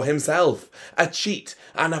only for himself. A cheat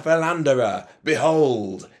and a philanderer.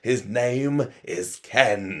 Behold, his name is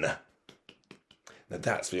Ken. Now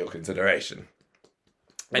that's for your consideration.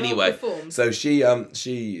 Anyway, so she then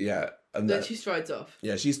she strides off.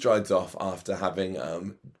 Yeah, she strides off after having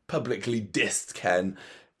publicly dissed Ken.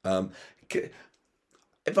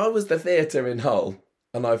 If I was the theatre in Hull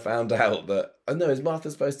and I found out that is Martha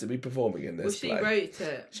supposed to be performing in this play? Well, she wrote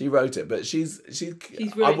it. She wrote it, but she's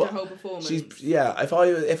ruined the whole performance. If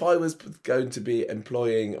I was going to be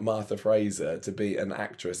employing Martha Fraser to be an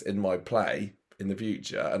actress in my play in the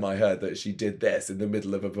future, and I heard that she did this in the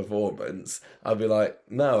middle of a performance, I'd be like,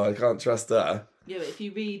 no, I can't trust her. Yeah, but if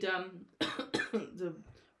you read the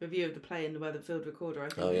review of the play in the Weatherfield Recorder, I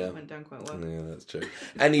think it went down quite well. Yeah, that's true.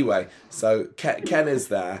 Anyway, so Ken is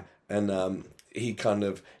there, and he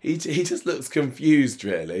just looks confused,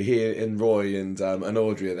 really. He and Roy and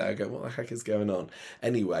Audrey are there going, what the heck is going on?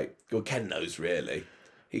 Anyway, well, Ken knows, really.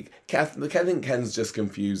 I think Ken's just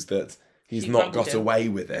confused that he's not got away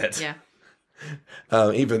with it. Yeah.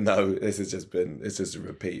 Even though it's just a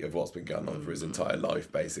repeat of what's been going on for his entire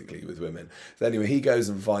life, basically, with women. So anyway, he goes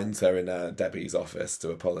and finds her in Debbie's office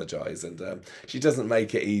to apologise, and she doesn't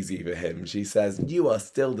make it easy for him. She says, you are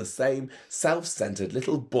still the same self-centred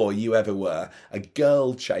little boy you ever were, a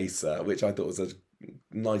girl chaser, which I thought was a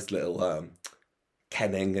nice little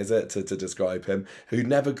kenning, is it, to describe him, who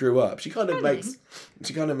never grew up. She kind of makes...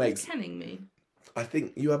 What's kenning mean? I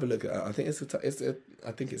think you have a look at it. I think it's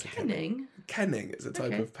a kenning. Kenning is a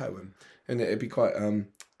type of poem, and it'd be quite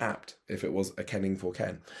apt if it was a kenning for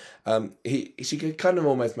Ken. She kind of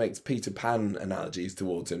almost makes Peter Pan analogies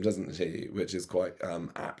towards him, doesn't she? Which is quite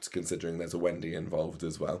apt considering there's a Wendy involved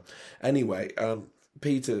as well. Anyway,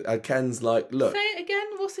 Ken's like, look. Say it again.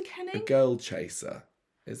 What's a kenning? A girl chaser.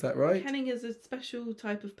 Is that right? Kenning is a special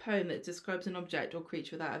type of poem that describes an object or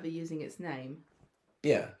creature without ever using its name.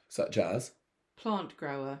 Yeah, such as. Plant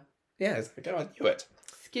grower. Yes, I knew it.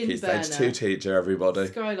 Skin Key burner. Stage 2 teacher, everybody.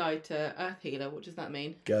 Skylighter, earth healer. What does that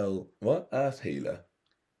mean? Girl, what? Earth healer.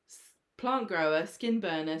 Plant grower, skin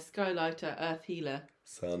burner, skylighter, earth healer.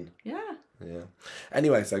 Son. Yeah.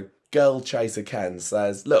 Anyway, so girl chaser Ken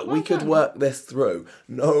says, look, we could work this through.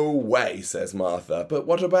 No way, says Martha. But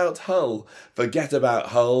what about Hull? Forget about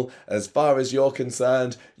Hull. As far as you're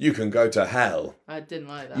concerned, you can go to hell. I didn't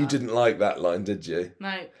like that. You didn't like that line, did you?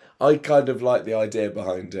 No. I kind of liked the idea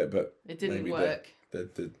behind it, but it didn't work.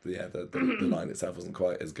 The line itself wasn't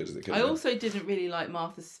quite as good as it could have been. I also didn't really like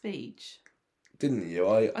Martha's speech. Didn't you?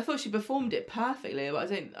 I thought she performed it perfectly,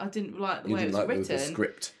 but I didn't like the way it was written. The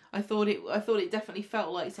script. I thought it definitely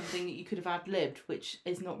felt like something that you could have ad-libbed, which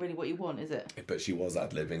is not really what you want, is it? But she was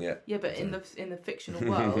ad-libbing it. Yeah, but in the fictional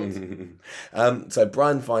world. So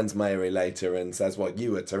Brian finds Mary later and says, well,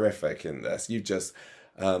 you were terrific in this. You just...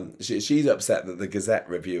 she's upset that the Gazette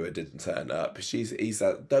reviewer didn't turn up. He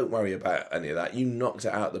said, don't worry about any of that. You knocked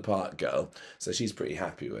it out the park, girl. So she's pretty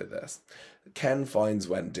happy with this. Ken finds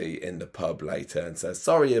Wendy in the pub later and says,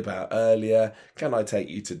 sorry about earlier. Can I take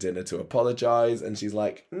you to dinner to apologise? And she's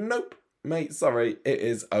like, nope. mate, sorry, it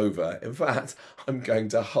is over. In fact, I'm going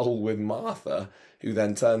to Hull with Martha, who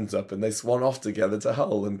then turns up and they swan off together to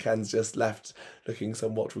Hull, and Ken's just left looking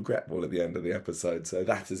somewhat regretful at the end of the episode. So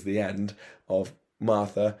that is the end of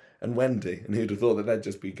Martha and Wendy. And who'd have thought that they'd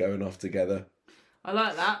just be going off together? I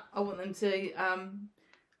like that. I want them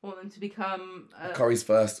to become Corrie's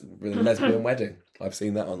first lesbian wedding. I've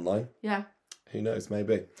seen that online. Yeah. Who knows,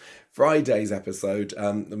 maybe. Friday's episode,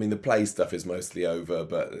 the play stuff is mostly over,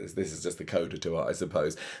 but this is just the coda to it, I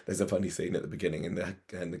suppose. There's a funny scene at the beginning in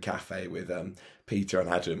the cafe with Peter and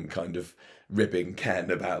Adam kind of ribbing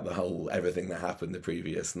Ken about the whole everything that happened the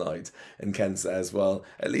previous night. And Ken says, well,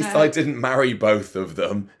 at least I didn't marry both of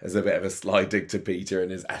them, as a bit of a sly dig to Peter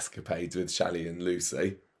and his escapades with Shally and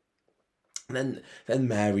Lucy. And then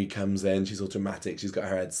Mary comes in. She's all dramatic. She's got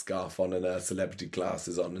her headscarf on and her celebrity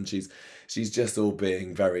glasses on, and she's just all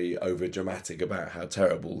being very over dramatic about how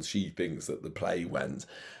terrible she thinks that the play went.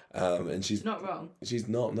 And she's not wrong. She's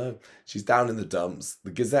not. No, she's down in the dumps.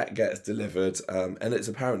 The Gazette gets delivered, and it's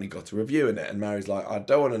apparently got a review in it. And Mary's like, I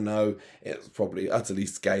don't want to know. It's probably utterly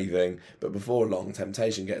scathing. But before long,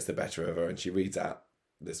 temptation gets the better of her, and she reads out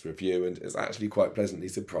this review and is actually quite pleasantly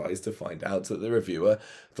surprised to find out that the reviewer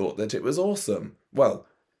thought that it was awesome. Well,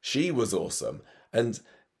 she was awesome, and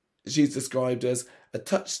she's described as a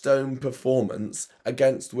touchstone performance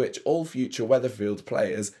against which all future Weatherfield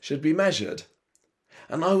players should be measured.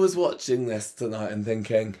 And I was watching this tonight and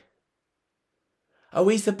thinking, are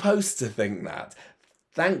we supposed to think that?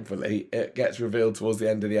 Thankfully, it gets revealed towards the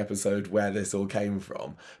end of the episode where this all came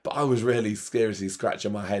from. But I was really seriously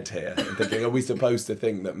scratching my head here and thinking, are we supposed to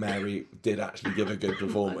think that Mary did actually give a good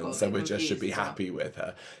performance, so we just should be happy with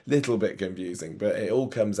her? Little bit confusing, but it all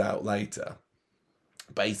comes out later.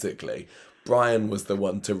 Basically, Brian was the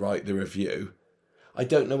one to write the review. I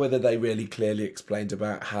don't know whether they really clearly explained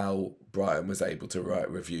about how Brian was able to write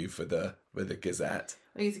a review for the Gazette.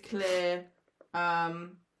 I think it's a clear...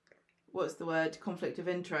 what's the word? Conflict of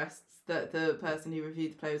interests, that the person who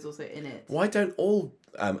reviewed the play was also in it. Why don't all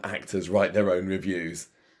actors write their own reviews?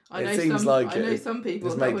 I know some people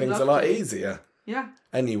just make things a lot easier. Yeah.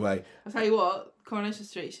 Anyway, I'll tell you what, Coronation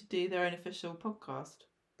Street should do their own official podcast.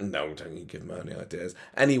 No, don't you give me any ideas.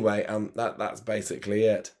 Anyway, that's basically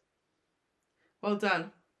it. Well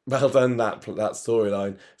done. Well done, that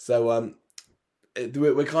storyline. So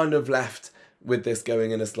we're kind of left with this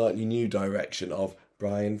going in a slightly new direction of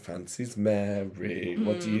Brian fancies Mary.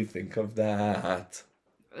 What do you think of that?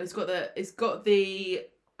 It's got the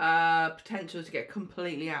potential to get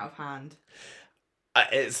completely out of hand.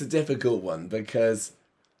 It's a difficult one because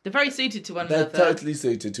they're very suited to one another. They're totally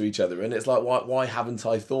suited to each other, and it's like, why haven't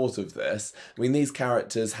I thought of this? I mean, these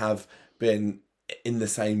characters have been in the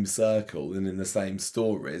same circle and in the same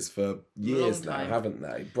stories for years now, haven't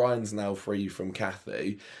they? Brian's now free from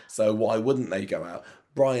Kathy, so why wouldn't they go out?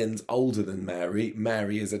 Brian's older than Mary.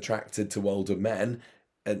 Mary is attracted to older men,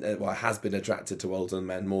 and has been attracted to older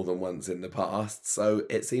men more than once in the past. So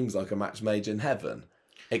it seems like a match made in heaven,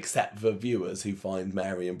 except for viewers who find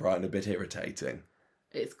Mary and Brian a bit irritating.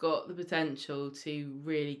 It's got the potential to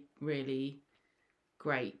really, really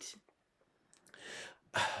great.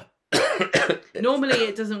 Normally,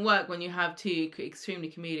 it doesn't work when you have two extremely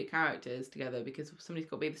comedic characters together because somebody's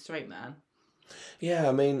got to be the straight man. Yeah,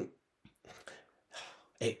 I mean,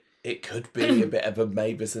 it could be a bit of a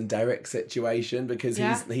Mavis and Derek situation because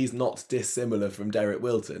he's not dissimilar from Derek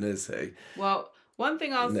Wilton, is he? Well, one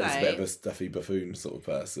thing I'll say... He's a bit of a stuffy buffoon sort of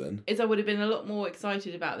person. Is I would have been a lot more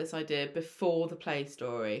excited about this idea before the play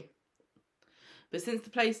story. But since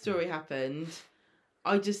the play story happened,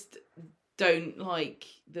 I just don't like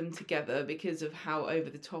them together because of how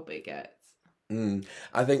over the top it gets.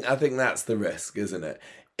 I think that's the risk, isn't it?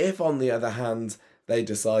 If, on the other hand, they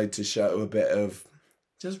decide to show a bit of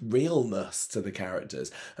just realness to the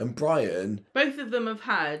characters, and Brian... Both of them have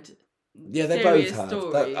had... Yeah, they both have.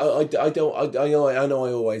 I know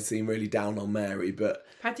I always seem really down on Mary, but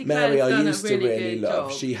Patty Mary I used to really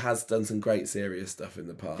love. Job. She has done some great serious stuff in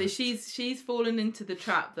the past. She's fallen into the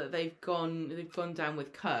trap that they've gone down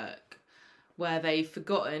with Kirk, where they've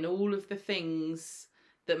forgotten all of the things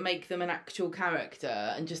that make them an actual character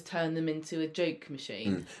and just turn them into a joke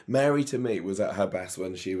machine. Mary, to me, was at her best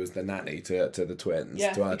when she was the nanny to the twins,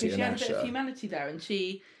 to Artie and Asher. She had a bit of humanity there, and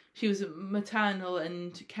she was maternal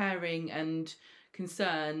and caring and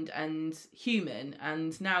concerned and human,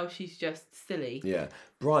 and now she's just silly. Yeah.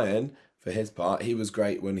 Brian, for his part, he was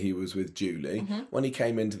great when he was with Julie. When he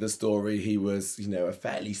came into the story, he was, a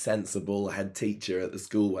fairly sensible head teacher at the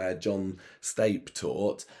school where John Stape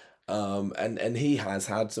taught. And he has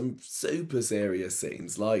had some super serious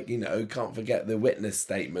scenes, like, you know, can't forget the witness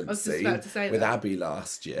statement scene with Abby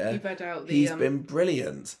last year. He read out the, He's been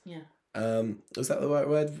brilliant. Yeah. Was that the right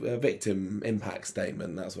word? Victim impact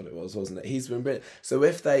statement, that's what it was, wasn't it? He's been brilliant. So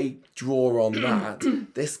if they draw on that,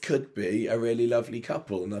 this could be a really lovely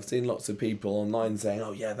couple. And I've seen lots of people online saying,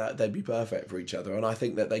 oh yeah, that they'd be perfect for each other. And I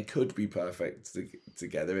think that they could be perfect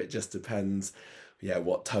together. It just depends,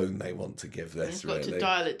 what tone they want to give this, really. You've got to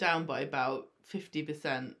dial it down by about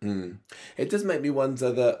 50%. It does make me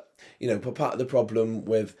wonder that, part of the problem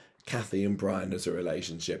with Kathy and Brian as a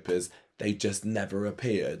relationship is they just never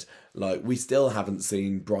appeared. Like, we still haven't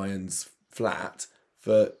seen Brian's flat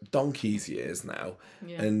for donkey's years now.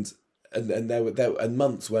 Yeah. And there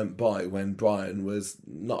months went by when Brian was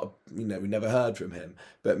not, we never heard from him.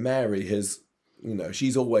 But Mary has,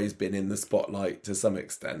 she's always been in the spotlight to some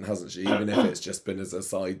extent, hasn't she? Even if it's just been as a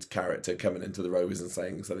side character coming into the roses and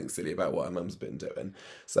saying something silly about what her mum's been doing.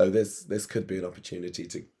 So this could be an opportunity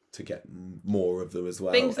to get more of them as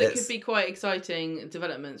well. Things that could be quite exciting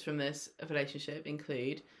developments from this relationship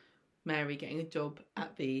include Mary getting a job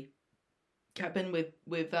at the cabin with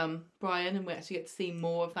Brian, and we actually get to see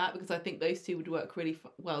more of that, because I think those two would work really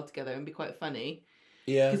well together and be quite funny.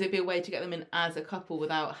 Yeah. Because it'd be a way to get them in as a couple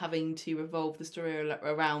without having to revolve the story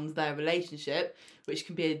around their relationship, which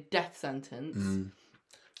can be a death sentence.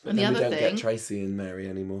 But and then we don't get Tracy and Mary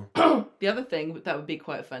anymore. The other thing that would be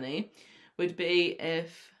quite funny would be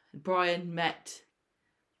if Brian met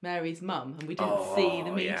Mary's mum and we didn't see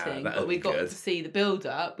the meeting, but we got to see the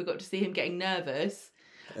build-up. We got to see him getting nervous,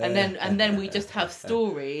 and then we just have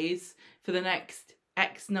stories for the next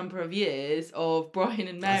X number of years of Brian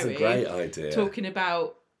and Mary. That's a great idea. Talking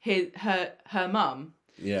about her mum.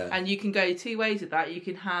 Yeah. And you can go two ways with that. You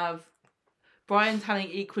can have Brian telling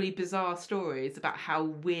equally bizarre stories about how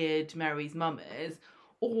weird Mary's mum is,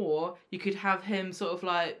 or you could have him sort of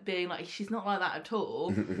like being like, she's not like that at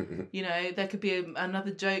all. There could be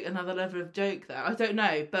another joke, another level of joke there. I don't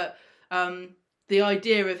know, but the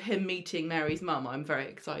idea of him meeting Mary's mum, I'm very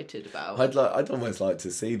excited about. I'd almost like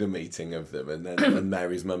to see the meeting of them, and then and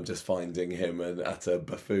Mary's mum just finding him an utter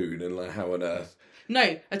buffoon, and like, how on earth?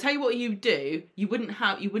 No, I tell you what you'd do. You wouldn't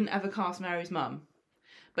ever cast Mary's mum,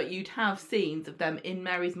 but you'd have scenes of them in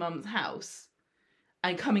Mary's mum's house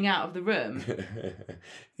and coming out of the room.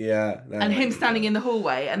 Yeah. And him standing in the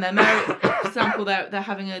hallway, and then Mary, for example, they're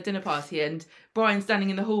having a dinner party, and Brian's standing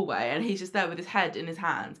in the hallway, and he's just there with his head in his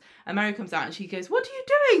hands. And Mary comes out and she goes, "What are you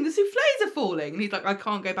doing? The souffles are falling." And he's like, "I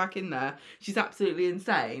can't go back in there. She's absolutely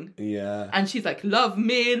insane." Yeah. And she's like, "Love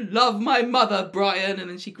me, love my mother, Brian." And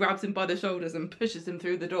then she grabs him by the shoulders and pushes him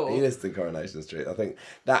through the door. Easton Coronation Street. I think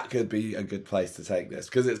that could be a good place to take this,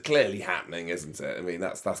 because it's clearly happening, isn't it? I mean,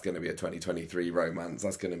 that's going to be a 2023 romance.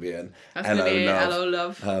 That's going to be an Hello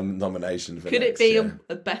Love nomination for Could next it be year.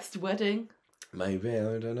 a best wedding? Maybe,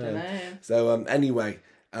 I don't know. So anyway,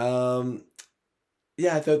 the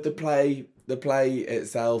play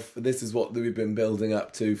itself, this is what we've been building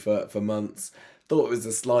up to for months. Thought it was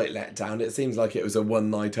a slight letdown. It seems like it was a one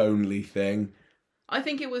night only thing. I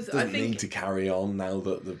think it was. Doesn't need to carry on now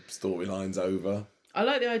that the storyline's over. I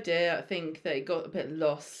like the idea. I think that it got a bit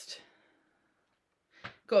lost.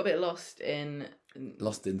 Lost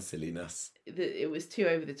in silliness. It was too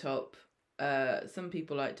over the top. Some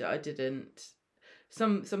people liked it. I didn't.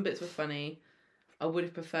 Some bits were funny. I would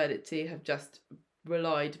have preferred it to have just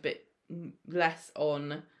relied a bit less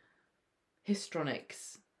on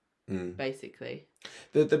histrionics, basically.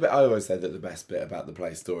 The bit I always said that the best bit about the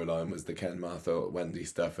play storyline was the Ken, Martha, Wendy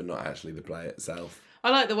stuff, and not actually the play itself. I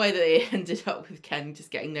like the way that it ended up with Ken just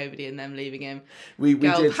getting nobody and them leaving him. We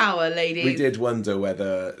Girl did, power, ladies. We did wonder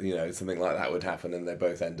whether, something like that would happen and they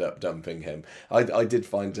both end up dumping him. I did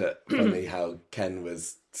find it funny how Ken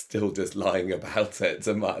was still just lying about it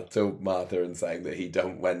to Martha and saying that he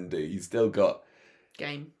dumped Wendy. He's still got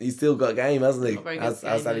game. He's still got game, hasn't he? As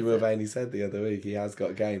Ali game, Mulvaney said the other week, he has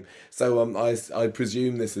got game. So I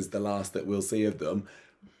presume this is the last that we'll see of them.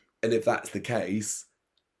 And if that's the case,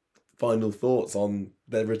 final thoughts on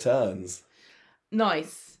their returns?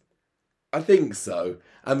 Nice. I think so.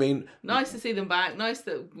 I mean, nice to see them back. Nice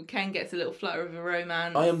that Ken gets a little flutter of a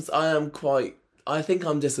romance. I think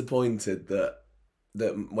I'm disappointed that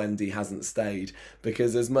Wendy hasn't stayed,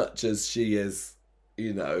 because as much as she is,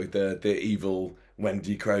 the evil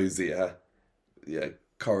Wendy Crozier,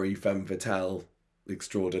 Corrie femme fatale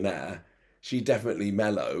extraordinaire, she definitely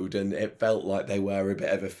mellowed, and it felt like they were a bit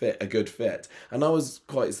of a good fit. And I was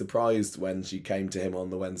quite surprised when she came to him on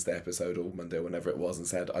the Wednesday episode, or Monday, whenever it was, and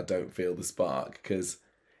said, "I don't feel the spark," because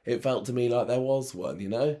it felt to me like there was one,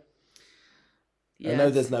 Yes. I know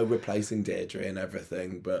there's no replacing Deirdre and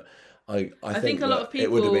everything, but I think a lot of people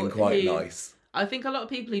it would have been quite nice. I think a lot of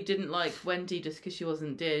people who didn't like Wendy just because she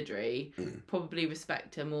wasn't Deirdre probably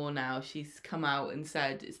respect her more now. She's come out and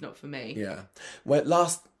said it's not for me. Yeah. Well,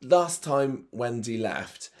 last time Wendy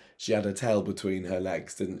left, she had a tail between her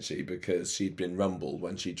legs, didn't she? Because she'd been rumbled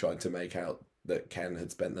when she tried to make out that Ken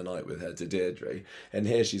had spent the night with her to Deirdre, and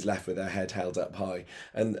here she's left with her head held up high,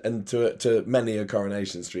 and to many a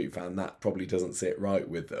Coronation Street fan, that probably doesn't sit right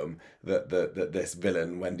with them, that this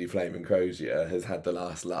villain Wendy Flaming Crozier has had the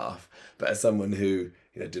last laugh. But as someone who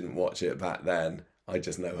didn't watch it back then, I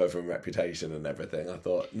just know her from Reputation and everything. I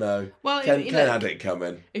thought, no, well, Ken had it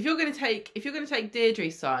coming. If you're going to take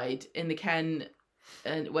Deirdre's side in the Ken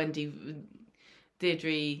and Wendy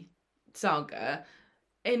Deirdre saga,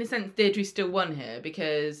 in a sense, Deirdre still won here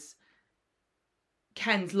because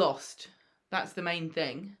Ken's lost. That's the main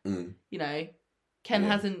thing. Ken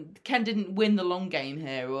didn't win the long game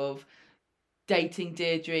here of dating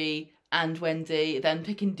Deirdre and Wendy, then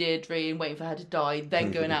picking Deirdre and waiting for her to die,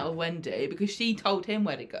 then going out with Wendy because she told him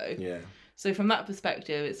where to go. Yeah. So from that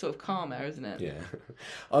perspective, it's sort of karma, isn't it? Yeah.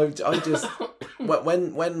 I just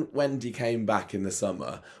when Wendy came back in the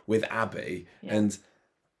summer with Abby and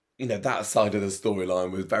that side of the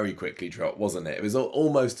storyline was very quickly dropped, wasn't it? It was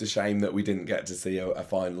almost a shame that we didn't get to see a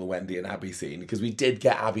final Wendy and Abby scene, because we did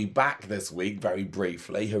get Abby back this week, very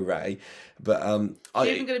briefly, hooray. But is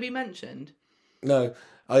she even going to be mentioned? No,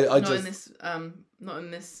 not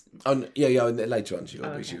in this. Oh, yeah. Later on, she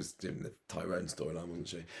will be. She was doing the Tyrone storyline, wasn't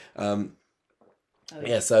she?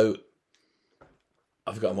 Yeah. So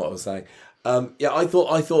I've forgotten what I was saying. I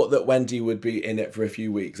thought that Wendy would be in it for a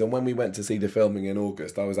few weeks, and when we went to see the filming in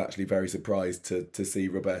August, I was actually very surprised to see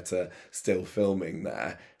Roberta still filming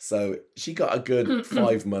there. So she got a good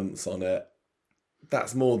 5 months on it.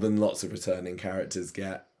 That's more than lots of returning characters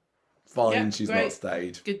get. Fine, she's great. Not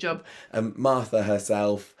stayed. Good job. And Martha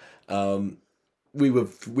herself, we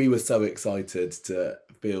were so excited to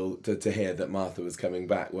hear that Martha was coming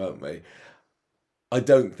back, weren't we? I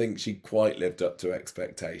don't think she quite lived up to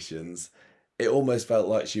expectations. It almost felt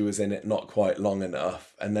like she was in it not quite long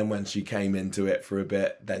enough, and then when she came into it for a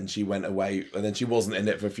bit, then she went away, and then she wasn't in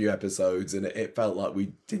it for a few episodes, and it felt like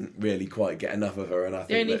we didn't really quite get enough of her. And I think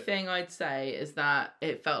the only thing I'd say is that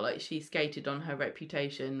it felt like she skated on her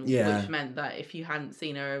reputation, which meant that if you hadn't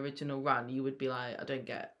seen her original run, you would be like, I don't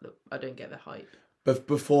get the hype. But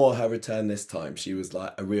before her return this time, she was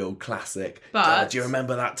like a real classic. Do you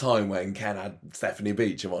remember that time when Ken had Stephanie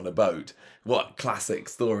Beacham on a boat? What classic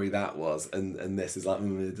story that was. And this is like,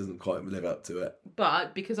 it doesn't quite live up to it.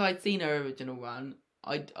 But because I'd seen her original run,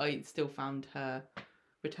 I still found her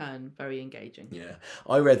return very engaging. Yeah.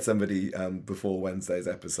 I read somebody before Wednesday's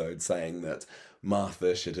episode saying that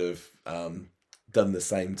Martha should have done the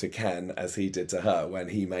same to Ken as he did to her when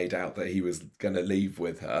he made out that he was going to leave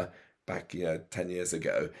with her back 10 years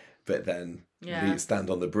ago, but then stand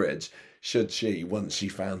on the bridge. Should she, once she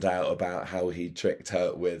found out about how he tricked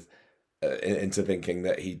her with into thinking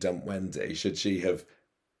that he dumped Wendy, should she have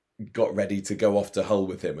got ready to go off to Hull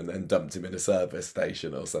with him and then dumped him in a service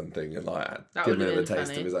station or something and given him a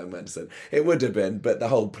taste of his own medicine? It would have been, but the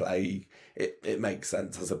whole play, it makes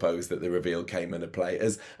sense, I suppose, that the reveal came in a play.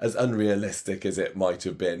 As unrealistic as it might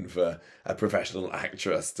have been for a professional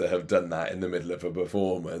actress to have done that in the middle of a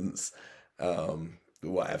performance,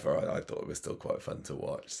 whatever, I thought it was still quite fun to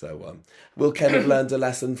watch. So will Ken have learned a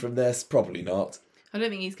lesson from this? Probably not. I don't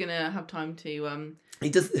think he's going to have time to he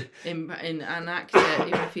does enact it,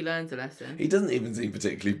 even if he learns a lesson. He doesn't even seem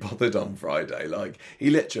particularly bothered on Friday. Like, he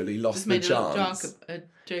literally lost the chance. A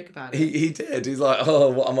joke about it. He did. He's like, oh,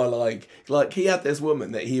 what am I like? Like, he had this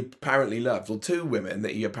woman that he apparently loved, or two women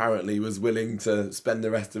that he apparently was willing to spend the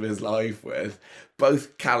rest of his life with,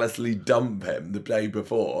 both callously dump him the day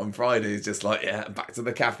before. On Friday, he's just like, yeah, back to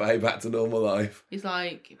the cafe, back to normal life. He's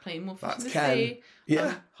like, playing more fish in the Ken. sea.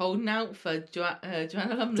 Yeah. Holding out for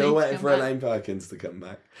Joanna Lumley. Still waiting for Elaine Perkins to come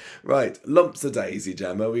back. Right, lumps of daisy,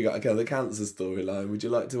 Gemma. We got the cancer storyline. Would you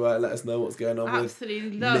like to let us know what's going on with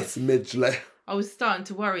Miss Midgley? I was starting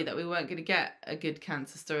to worry that we weren't going to get a good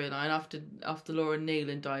cancer storyline after Laura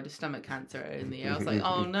Nealon died of stomach cancer in the year. I was like,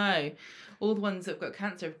 oh no, all the ones that've got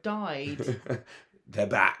cancer have died. They're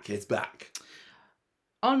back. It's back.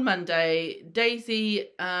 On Monday, Daisy's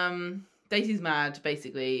mad,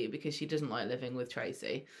 basically, because she doesn't like living with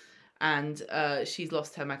Tracy. And she's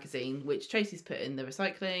lost her magazine, which Tracy's put in the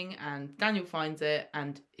recycling, and Daniel finds it,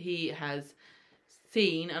 and he has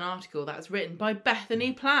seen an article that's written by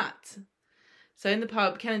Bethany Platt. So in the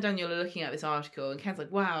pub, Ken and Daniel are looking at this article, and Ken's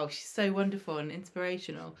like, wow, she's so wonderful and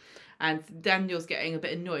inspirational. And Daniel's getting a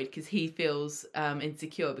bit annoyed because he feels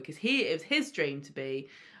insecure because it was his dream to be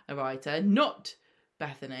a writer, not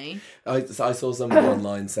Bethany. I saw somebody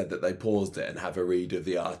online said that they paused it and have a read of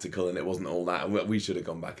the article and it wasn't all that, and we should have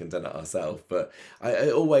gone back and done it ourselves. But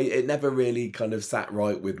it never really kind of sat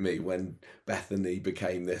right with me when Bethany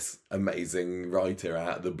became this amazing writer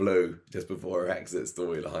out of the blue just before her exit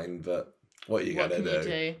storyline. But what are you going to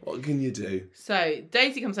do? What can you do? So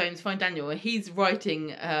Daisy comes home to find Daniel and he's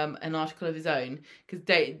writing an article of his own because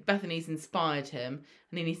Bethany's inspired him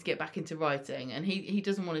and he needs to get back into writing, and he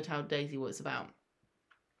doesn't want to tell Daisy what it's about.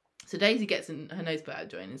 So Daisy gets her nose put out of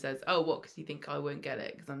joint and says, "Oh, what? Because you think I won't get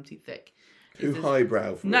it because I'm too thick." Too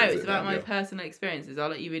highbrow. No, it's about my personal experiences. I'll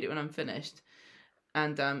let you read it when I'm finished.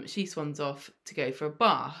 And she swans off to go for a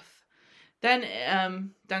bath. Then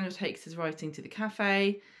Daniel takes his writing to the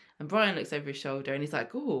cafe, and Brian looks over his shoulder and he's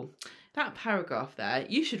like, "Oh, that paragraph there,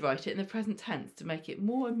 you should write it in the present tense to make it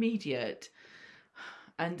more immediate."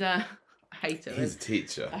 And I hate it. He's a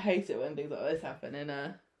teacher. I hate it when things like this happen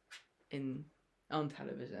on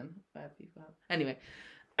television, where people have. Anyway,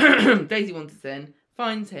 Daisy wanders in,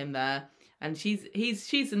 finds him there, and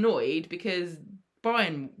she's annoyed because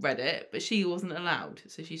Brian read it, but she wasn't allowed,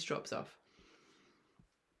 so she strops off.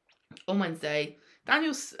 On Wednesday,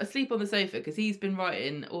 Daniel's asleep on the sofa because he's been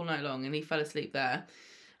writing all night long and he fell asleep there,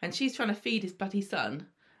 and she's trying to feed his bloody son,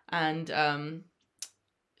 and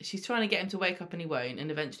she's trying to get him to wake up and he won't,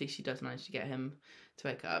 and eventually she does manage to get him to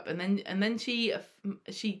wake up, and then she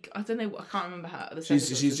I don't know, I can't remember how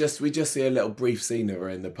the we just see a little brief scene of her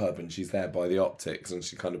in the pub and she's there by the optics and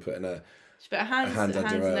she kind of put her hand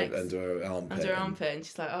under her armpit, and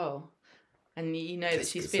she's like, "Oh," and you know that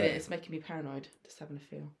she's feeling it's making me paranoid just having a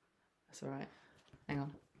feel. That's all right, hang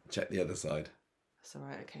on, check the other side. That's all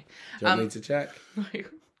right, okay. Do you want me to check? No.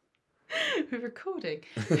 We're recording.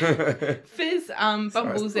 Fizz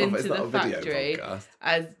bumbles into the factory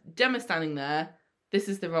as Gemma's standing there. This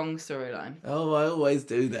is the wrong storyline. Oh, I always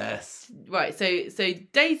do this. Right, so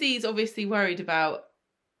Daisy's obviously worried about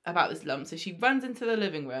this lump, so she runs into the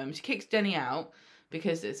living room. She kicks Jenny out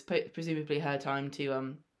because it's presumably her time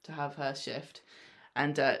to have her shift,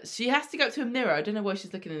 and she has to go up to a mirror. I don't know why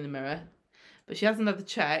she's looking in the mirror, but she has another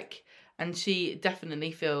check, and she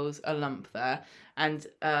definitely feels a lump there. And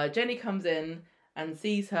Jenny comes in and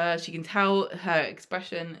sees her. She can tell her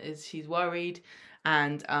expression is she's worried,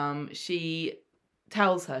 and she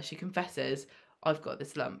tells her, she confesses, "I've got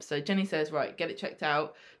this lump." So Jenny says, "Right, get it checked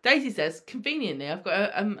out." Daisy says, conveniently,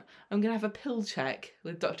 I'm going to have a pill check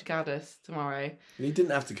with Dr. Gaddis tomorrow. You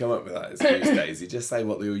didn't have to come up with that excuse, Daisy. Just say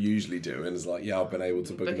what you'll usually do, and it's like, "Yeah, I've been able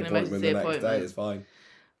to book an appointment the next day. It's fine."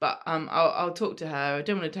 But I'll talk to her. I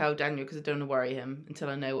don't want to tell Daniel because I don't want to worry him until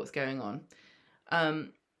I know what's going on.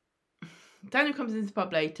 Daniel comes into the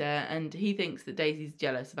pub later and he thinks that Daisy's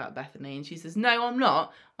jealous about Bethany, and she says, "No, I'm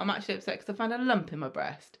not. I'm actually upset because I found a lump in my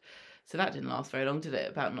breast." So that didn't last very long, did it,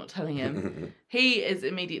 about not telling him? He is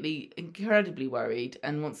immediately incredibly worried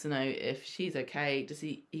and wants to know if she's okay. Does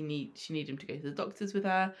she need him to go to the doctors with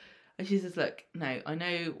her? And she says, "Look, no, I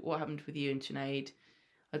know what happened with you and Sinead.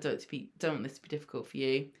 I don't want this to be difficult for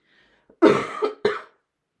you."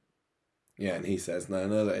 Yeah, and he says,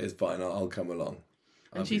 no, that is fine. I'll come along.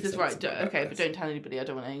 And she says, "Right, okay, but don't tell anybody. I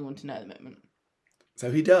don't want anyone to know at the moment."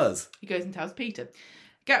 So he does. He goes and tells Peter.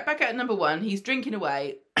 Get back at number 1. He's drinking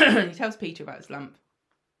away. And he tells Peter about his lump.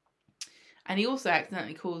 And he also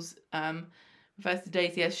accidentally refers to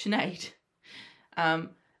Daisy as Sinead.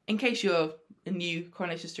 In case you're a new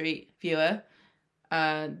Coronation Street viewer,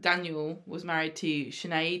 Daniel was married to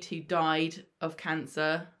Sinead, who died of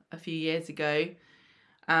cancer a few years ago.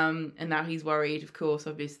 And now he's worried, of course,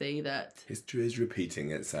 obviously, that history is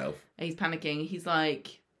repeating itself. He's panicking. He's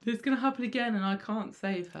like, "This is going to happen again and I can't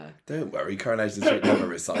save her." Don't worry, Coronation Street never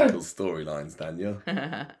recycles storylines, Daniel.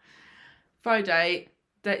 Friday,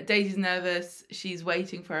 Daisy's nervous. She's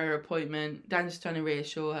waiting for her appointment. Daniel's trying to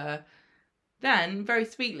reassure her. Then, very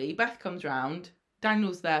sweetly, Beth comes round.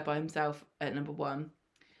 Daniel's there by himself at number 1.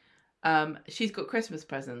 She's got Christmas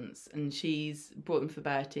presents and she's brought them for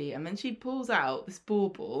Bertie, and then she pulls out this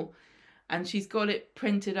bauble and she's got it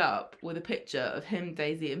printed up with a picture of him,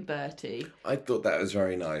 Daisy and Bertie. I thought that was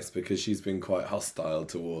very nice because she's been quite hostile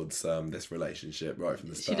towards this relationship right from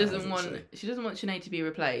the start. She doesn't want Sinead to be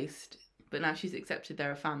replaced, but now she's accepted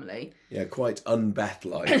they're a family. Yeah, quite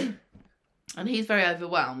un-Beth-like. And he's very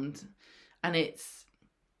overwhelmed, and it's,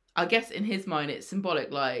 I guess in his mind, it's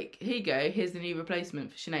symbolic, like, here you go, here's the new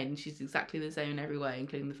replacement for Sinead, and she's exactly the same in every way,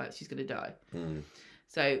 including the fact she's going to die.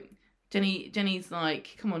 So Jenny's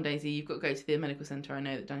like, "Come on, Daisy, you've got to go to the medical centre. I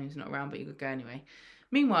know that Daniel's not around, but you've got to go anyway."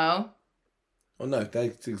 Meanwhile... Well, no,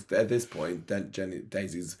 at this point,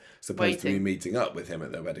 Daisy's supposed to be meeting up with him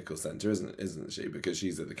at the medical centre, isn't she? Because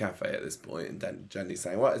she's at the cafe at this point, and then Jenny's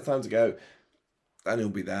saying, "Well, it's time to go. Daniel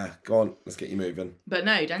will be there. Go on, let's get you moving." But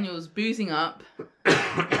no, Daniel's boozing up,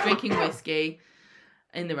 drinking whiskey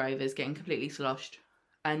in the Rovers, getting completely sloshed.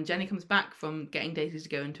 And Jenny comes back from getting Daisy to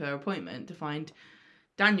go into her appointment to find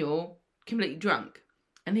Daniel completely drunk.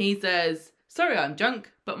 And he says, "Sorry I'm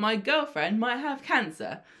drunk, but my girlfriend might have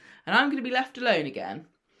cancer. And I'm going to be left alone again."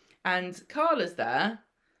 And Carla's there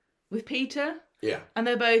with Peter. Yeah. And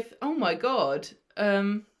they're both, oh my God.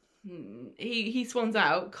 He swans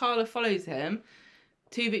out. Carla follows him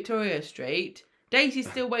to Victoria Street. Daisy's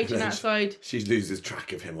still waiting outside. She loses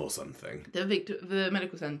track of him or something. The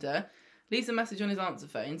medical centre. Leaves a message on his answer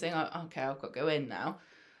phone saying, "Oh, okay, I've got to go in now."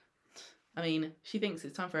 I mean, she thinks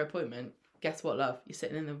it's time for her appointment. Guess what, love? You're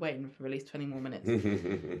sitting in the waiting room for at least 20 more minutes.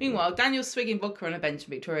 Meanwhile, Daniel's swigging vodka on a bench in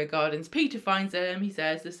Victoria Gardens. Peter finds him. He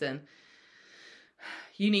says, "Listen,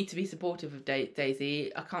 you need to be supportive of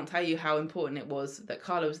Daisy. I can't tell you how important it was that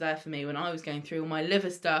Carla was there for me when I was going through all my liver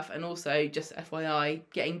stuff. And also, just FYI,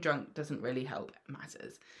 getting drunk doesn't really help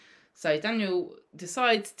matters." So Daniel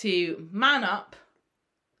decides to man up,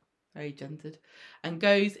 very gendered, and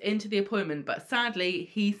goes into the appointment. But sadly,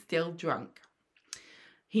 he's still drunk.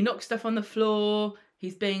 He knocks stuff on the floor.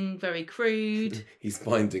 He's being very crude. He's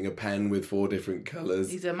finding a pen with 4 different colours.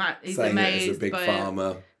 He's saying amazed. It's a big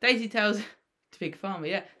farmer. Daisy tells... Big farmer,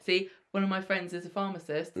 yeah. See, one of my friends is a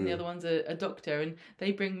pharmacist and the other one's a doctor, and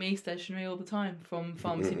they bring me stationery all the time from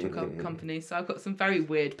pharmaceutical companies. So I've got some very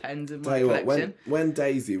weird pens in my collection. When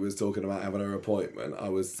Daisy was talking about having her appointment, I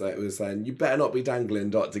was saying, "You better not be dangling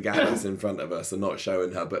Dr. Gaddis in front of us and not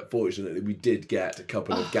showing her." But fortunately, we did get a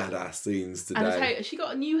couple of Gaddis scenes today. And I tell you, has she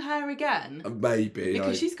got a new hair again? Maybe.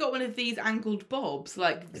 Because she's got one of these angled bobs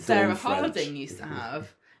like Sarah Harding used to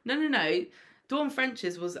have. No. Dawn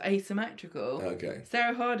French's was asymmetrical. Okay.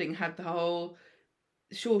 Sarah Harding had the whole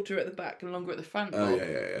shorter at the back and longer at the front. Oh,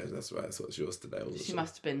 yeah. That's right. That's what's yours today. She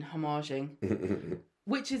must have been homaging.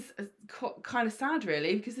 Which is kind of sad,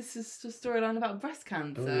 really, because this is a storyline about breast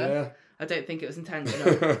cancer. Oh, yeah. I don't think it was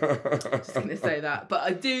intentional. Just going to say that. But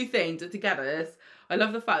I do think that together, I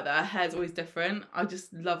love the fact that her hair's always different. I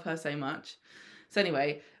just love her so much. So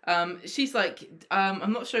anyway, she's like,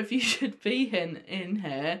 "I'm not sure if you should be in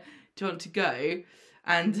here. Do you want to go?"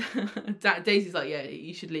 And Daisy's like, "Yeah,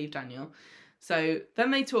 you should leave, Daniel." So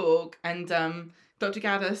then they talk, and Dr.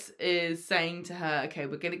 Gaddis is saying to her, "Okay,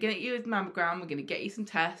 we're going to get you a mammogram. We're going to get you some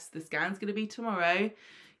tests. The scan's going to be tomorrow.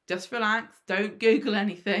 Just relax. Don't Google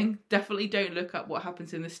anything. Definitely don't look up what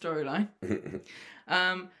happens in this storyline."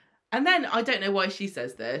 And then, I don't know why she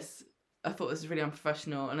says this. I thought this was really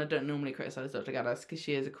unprofessional, and I don't normally criticise Dr. Gaddis because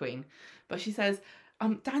she is a queen. But she says,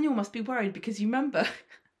 "Daniel must be worried because you remember...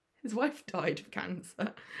 his wife died of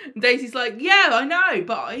cancer." And Daisy's like, "Yeah, I know,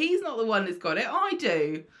 but he's not the one that's got it. I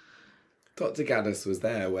do." Dr. Gaddis was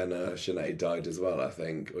there when Sinead died as well, I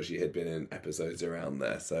think, or she had been in episodes around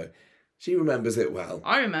there, so she remembers it well.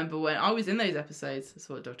 I remember when I was in those episodes. That's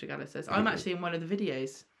what Dr. Gaddis says. I'm actually in one of the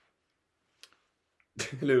videos.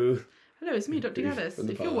 Hello, it's me, Dr. Gaddis.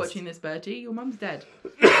 If you're watching this, Bertie, your mum's dead.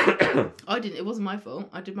 It wasn't my fault.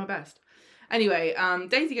 I did my best. Anyway,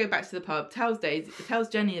 Daisy goes back to the pub, tells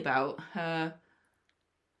Jenny about her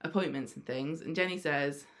appointments and things, and Jenny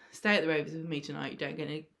says, "Stay at the Rovers with me tonight. You don't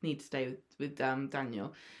need to stay with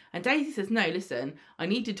Daniel." And Daisy says, "No, listen, I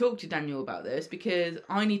need to talk to Daniel about this because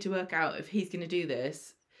I need to work out if he's going to do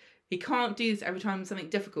this. He can't do this every time something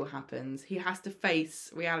difficult happens. He has to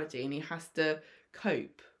face reality and he has to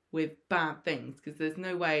cope with bad things because there's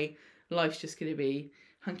no way life's just going to be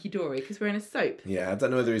hunky-dory because we're in a soap." Yeah, I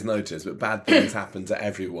don't know whether he's noticed, but bad things happen to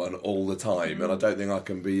everyone all the time, and I don't think I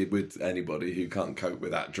can be with anybody who can't cope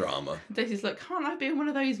with that drama. Daisy's like, "Can't I be in one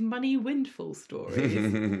of those money windfall stories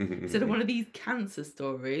instead of one of these cancer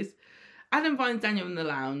stories?" Adam finds Daniel in the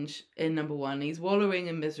lounge in number 1. He's wallowing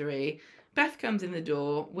in misery. Beth comes in the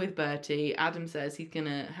door with Bertie. Adam says he's going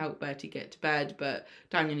to help Bertie get to bed, but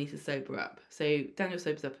Daniel needs to sober up. So Daniel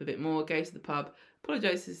sobers up a bit more, goes to the pub,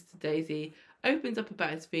 apologises to Daisy, opens up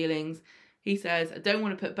about his feelings. He says, "I don't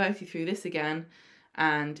want to put Bertie through this again."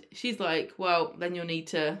 And she's like, "Well, then we need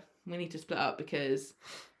to split up because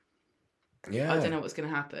I don't know what's going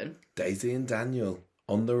to happen." Daisy and Daniel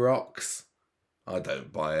on the rocks. I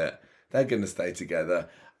don't buy it. They're going to stay together,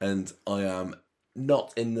 and I am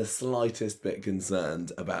not in the slightest bit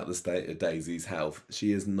concerned about the state of Daisy's health.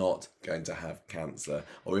 She is not going to have cancer,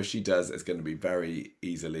 or if she does, it's going to be very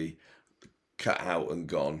easily cut out and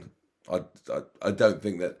gone. I don't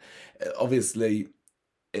think that... Obviously,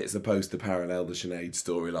 it's supposed to parallel the Sinead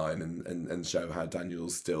storyline and show how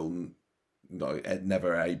Daniel's still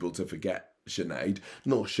never able to forget Sinead,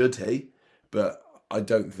 nor should he. But I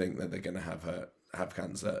don't think that they're going to have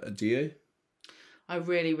cancer. Do you? I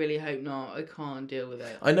really, really hope not. I can't deal with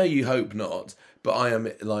it. I know you hope not, but I am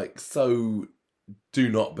so do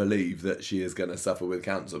not believe that she is going to suffer with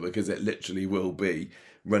cancer, because it literally will be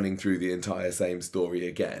running through the entire same story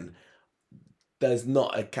again. There's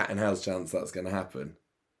not a cat and house chance that's going to happen.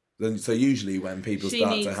 So usually when people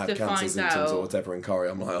start to have cancer symptoms or whatever in Corrie,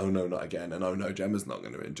 I'm like, oh no, not again. And oh no, Gemma's not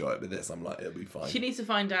going to enjoy it. But this, I'm like, it'll be fine. She needs to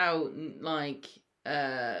find out,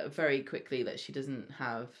 very quickly that she doesn't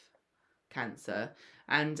have cancer.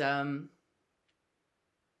 And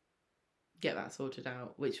get that sorted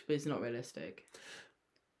out, which is not realistic.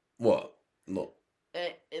 What? Not...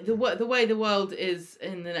 The way the world is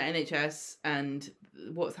in the NHS and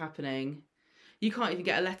what's happening, you can't even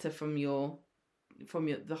get a letter from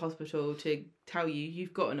the hospital to tell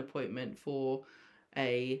you've got an appointment for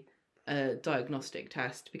a diagnostic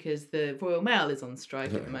test, because the Royal Mail is on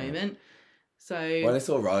strike at the moment. So well, it's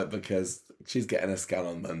all right, because she's getting a scan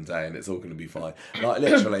on Monday and it's all going to be fine. Like,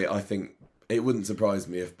 literally, I think it wouldn't surprise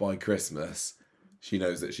me if by Christmas she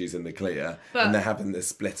knows that she's in the clear, and they're having this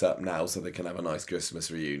split up now so they can have a nice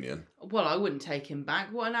Christmas reunion. Well, I wouldn't take him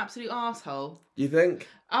back. What an absolute arsehole. You think?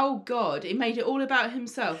 Oh, God. He made it all about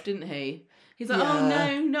himself, didn't he? He's like, oh,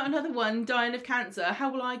 no, not another one dying of cancer.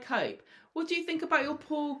 How will I cope? What do you think about your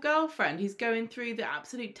poor girlfriend who's going through the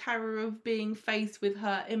absolute terror of being faced with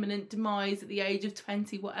her imminent demise at the age of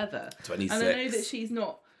 20, whatever? 26. And I know that she's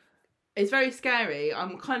not... It's very scary.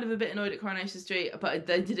 I'm kind of a bit annoyed at Coronation Street, but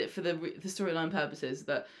they did it for the storyline purposes,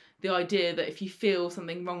 that the idea that if you feel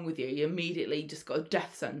something wrong with you, you immediately just got a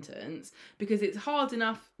death sentence, because it's hard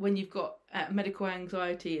enough when you've got medical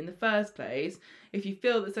anxiety in the first place. If you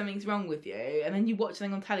feel that something's wrong with you and then you watch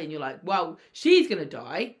something on telly and you're like, well, she's going to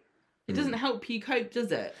die. It doesn't help you cope,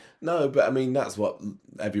 does it? No, but I mean, that's what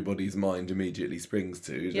everybody's mind immediately springs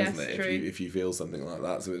to, doesn't yes, it? True. If you feel something like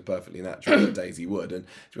that. So it's perfectly natural that Daisy would. And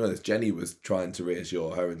to be honest, Jenny was trying to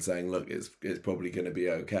reassure her and saying, look, it's probably going to be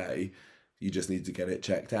okay. You just need to get it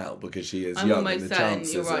checked out, because she is young and the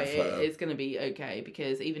chances you're right, of it's going to be okay,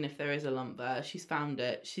 because even if there is a lump there, she's found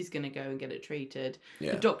it, she's going to go and get it treated.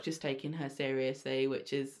 Yeah. The doctor's taking her seriously,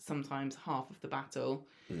 which is sometimes half of the battle.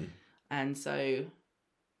 And so...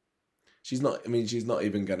 She's not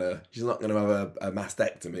even gonna have a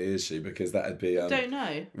mastectomy, is she? Because that'd be don't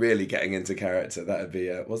know. Really getting into character. That'd be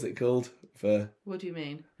what's it called for? What do you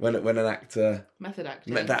mean? When an actor method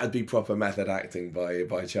acting. That'd be proper method acting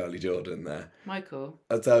by Charlie Jordan there. Michael.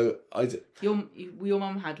 So your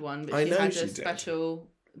mum had one, but she had a special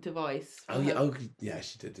device. Yeah,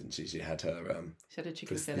 she did, didn't she? She had her she had a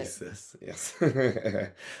chicken fillet. Yes.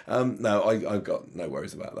 No, I've got no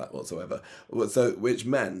worries about that whatsoever. So which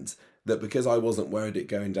meant that because I wasn't worried it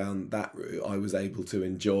going down that route, I was able to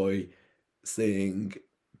enjoy seeing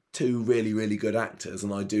two really, really good actors,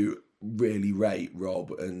 and I do really rate Rob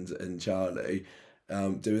and Charlie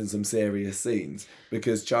doing some serious scenes,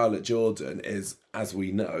 because Charlotte Jordan is, as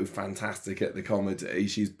we know, fantastic at the comedy.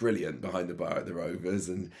 She's brilliant behind the bar at the Rovers,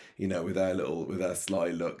 and with her sly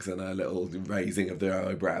looks and her little raising of their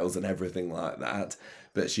eyebrows and everything like that.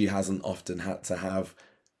 But she hasn't often had to have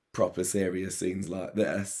proper serious scenes like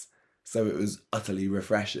this. So it was utterly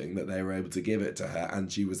refreshing that they were able to give it to her,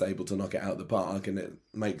 and she was able to knock it out of the park. And it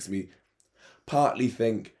makes me partly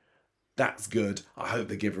think, that's good. I hope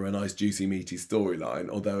they give her a nice, juicy, meaty storyline.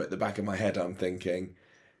 Although at the back of my head, I'm thinking,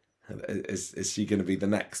 is she going to be the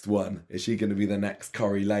next one? Is she going to be the next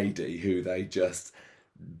Corrie lady who they just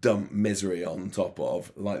dump misery on top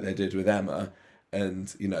of, like they did with Emma?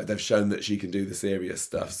 And, they've shown that she can do the serious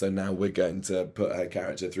stuff. So now we're going to put her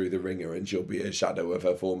character through the ringer, and she'll be a shadow of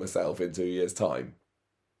her former self in 2 years' time.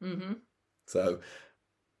 Mm-hmm. So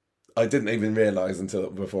I didn't even realise until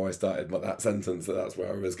before I started that sentence that that's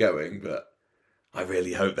where I was going. But I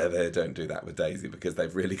really hope that they don't do that with Daisy, because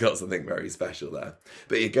they've really got something very special there.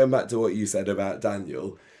 But going back to what you said about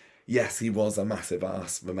Daniel, yes, he was a massive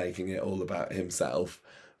arse for making it all about himself.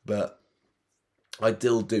 But I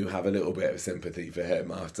still do have a little bit of sympathy for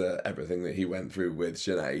him after everything that he went through with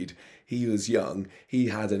Sinead. He was young. He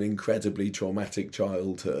had an incredibly traumatic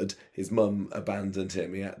childhood. His mum abandoned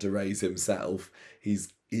him. He had to raise himself.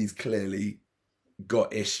 He's clearly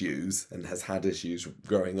got issues and has had issues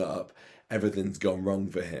growing up. Everything's gone wrong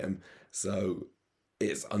for him. So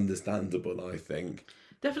it's understandable, I think.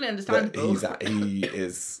 Definitely understandable. He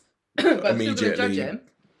is but I'm still going to judge him.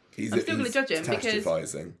 I'm still going to judge him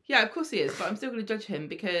because... Yeah, of course he is, but I'm still going to judge him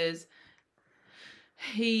because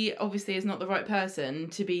he obviously is not the right person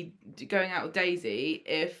to be going out with Daisy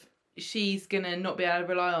if she's going to not be able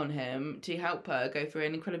to rely on him to help her go through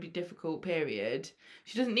an incredibly difficult period.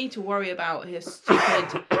 She doesn't need to worry about her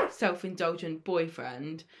stupid, self-indulgent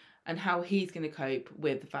boyfriend and how he's going to cope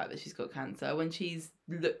with the fact that she's got cancer when she's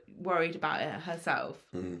worried about it herself.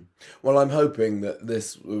 Well, I'm hoping that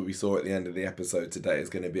this, what we saw at the end of the episode today, is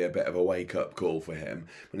going to be a bit of a wake-up call for him.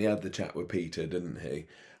 When he had the chat with Peter, didn't he?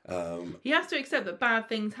 He has to accept that bad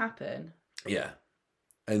things happen. Yeah.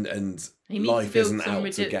 And life isn't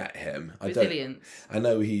out to get him. Resilience. I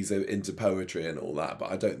know he's into poetry and all that,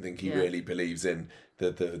 but I don't think he really believes in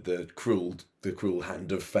the cruel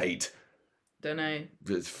hand of fate. Don't know.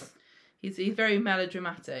 He's very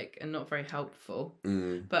melodramatic and not very helpful.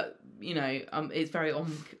 But it's very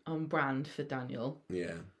on brand for Daniel.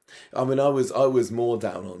 Yeah. I mean, I was more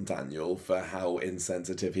down on Daniel for how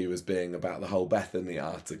insensitive he was being about the whole Bethany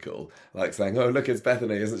article. Like saying, oh, look, it's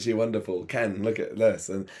Bethany, isn't she wonderful? Ken, look at this.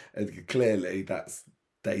 And clearly that's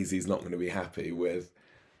Daisy's not going to be happy with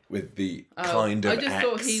the kind of I just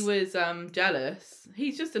thought he was jealous.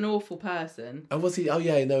 He's just an awful person. Oh, was he? Oh,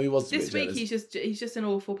 yeah, no, he was. This week he's just an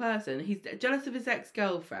awful person. He's jealous of his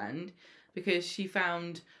ex-girlfriend because she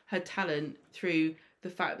found her talent through the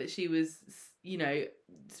fact that she was,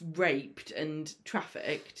 raped and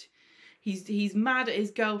trafficked. He's mad at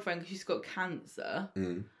his girlfriend because she's got cancer.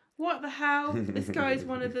 What the hell? This guy's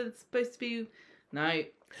one of the supposed to be no.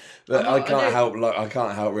 But I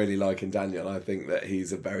can't help really liking Daniel. I think that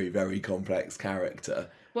he's a very, very complex character,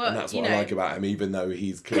 and that's what I like about him. Even though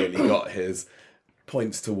he's clearly got his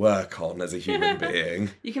points to work on as a human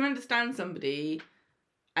being, you can understand somebody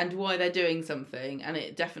and why they're doing something, and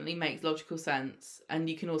it definitely makes logical sense. And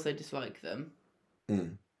you can also dislike them.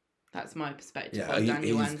 That's my perspective on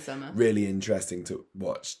Daniel and Summer. Really interesting to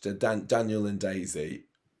watch. Daniel and Daisy,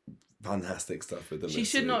 fantastic stuff with them. She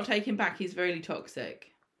should not take him back. He's really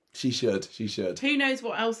toxic. She should. Who knows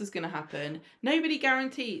what else is going to happen? Nobody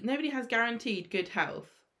has guaranteed good health.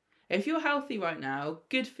 If you're healthy right now,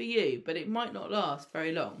 good for you, but it might not last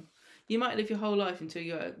very long. You might live your whole life until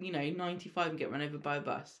you're, 95 and get run over by a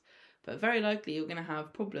bus. But very likely you're going to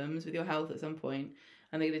have problems with your health at some point,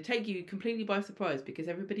 and they're going to take you completely by surprise because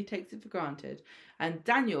everybody takes it for granted. And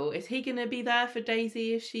Daniel, is he going to be there for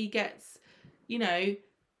Daisy if she gets,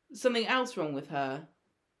 something else wrong with her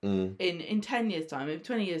in 10 years' time, in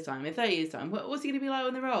 20 years' time, in 30 years' time? What's he going to be like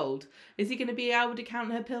when they're old? Is he going to be able to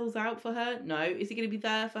count her pills out for her? No. Is he going to be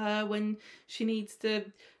there for her when she needs to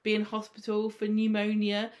be in hospital for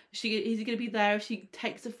pneumonia? Is he going to be there if she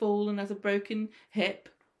takes a fall and has a broken hip?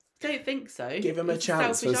 Don't think so. Give him a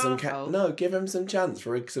chance for some give him some chance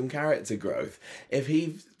for some character growth. If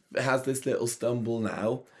he has this little stumble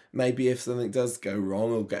now, maybe if something does go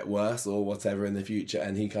wrong or get worse or whatever in the future,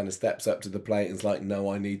 and he kind of steps up to the plate and is like,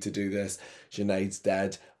 no, I need to do this. Sinead's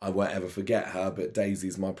dead. I won't ever forget her, but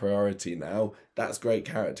Daisy's my priority now. That's great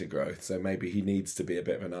character growth. So maybe he needs to be a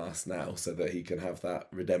bit of an arse now so that he can have that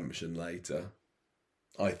redemption later.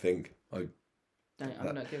 I think.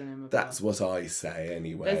 I'm not giving him a That's what I say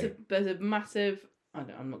anyway. There's a massive... I'm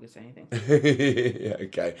not going to say anything. Yeah,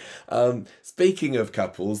 okay. Speaking of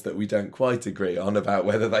couples that we don't quite agree on about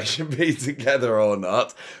whether they should be together or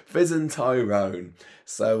not, Fizz and Tyrone.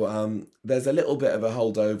 So there's a little bit of a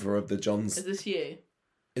holdover of the Johns... Is this you?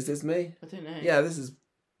 Is this me? I don't know. Yeah, this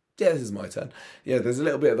is my turn. Yeah, there's a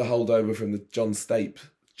little bit of the holdover from the John's tape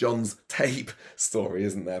story,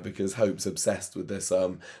 isn't there? Because Hope's obsessed with this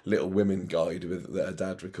Little Women guide that her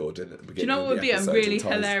dad recorded at the beginning. Do you know what would be a really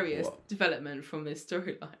hilarious development from this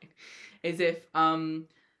storyline? Is if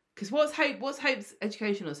because what's Hope's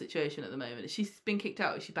educational situation at the moment? She's been kicked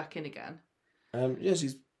out. Is she back in again? Yeah,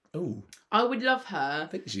 she's. Oh. I would love her. I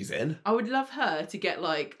think she's in. I would love her to get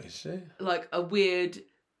Is she? like a weird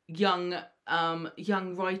young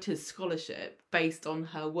writers scholarship based on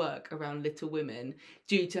her work around Little Women,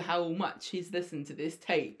 due to how much she's listened to this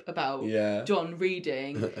tape about John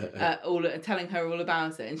reading telling her all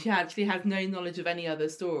about it, and she actually has no knowledge of any other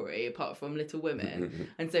story apart from Little Women.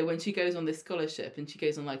 And so when she goes on this scholarship and she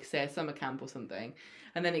goes on, like, say, a summer camp or something,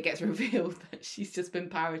 and then it gets revealed that she's just been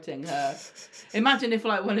parroting her. Imagine if,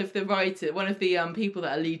 like, one of the people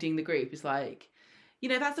that are leading the group is like,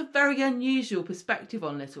 that's a very unusual perspective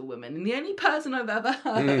on Little Women, and the only person I've ever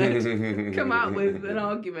heard come out with an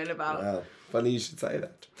argument about... Wow, funny you should say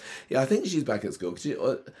that. Yeah, I think she's back at school.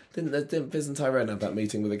 Didn't Fizz and Tyrone have that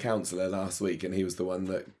meeting with a counsellor last week, and he was the one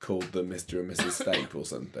that called them Mr. and Mrs. Stape or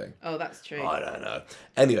something? Oh, that's true. I don't know.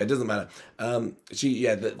 Anyway, it doesn't matter. I'm Fizz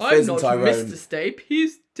not and Tyrone, Mr. Stape,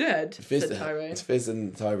 he's dead, said Tyrone. Fizz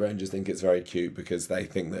and Tyrone just think it's very cute because they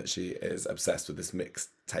think that she is obsessed with this mixed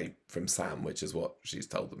tape from Sam, which is what she's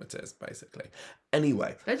told them it is, basically.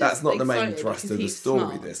 Anyway, that's not the main thrust of the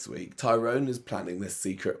story this week. Tyrone is planning this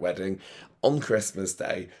secret wedding on Christmas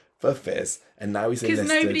Day for Fizz, and now he's enlisted.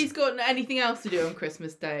 Because nobody's got anything else to do on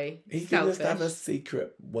Christmas Day. He can just have a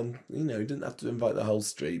secret one. You know, he didn't have to invite the whole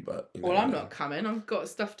street, but... Well, I'm not coming. I've got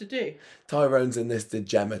stuff to do. Tyrone's enlisted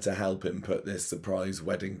Gemma to help him put this surprise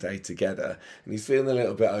wedding day together, and he's feeling a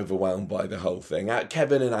little bit overwhelmed by the whole thing.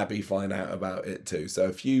 Kevin and Abby find out about it too, so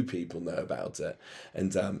a few people know about it.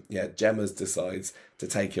 And, Gemma decides to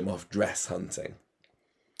take him off dress hunting.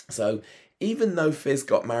 So... even though Fizz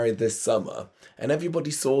got married this summer, and everybody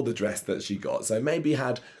saw the dress that she got, so maybe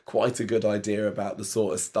had quite a good idea about the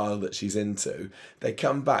sort of style that she's into, they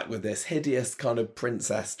come back with this hideous kind of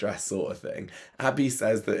princess dress sort of thing. Abby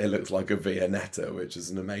says that it looks like a Viennetta, which is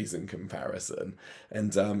an amazing comparison.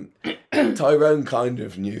 And Tyrone kind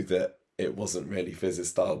of knew that it wasn't really Fizz's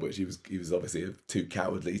style, but he was obviously too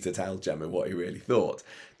cowardly to tell Gemma what he really thought.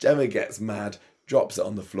 Gemma gets mad, drops it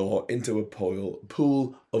on the floor into a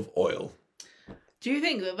pool of oil. Do you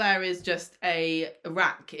think that there is just a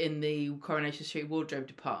rack in the Coronation Street wardrobe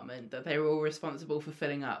department that they were all responsible for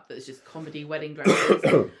filling up? That's just comedy wedding dresses,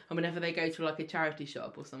 and whenever they go to like a charity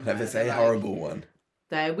shop or something, have a horrible one.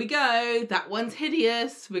 There we go. That one's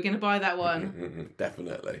hideous. We're going to buy that one.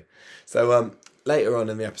 Definitely. So later on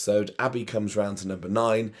in the episode, Abby comes round to number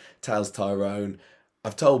 9, tells Tyrone,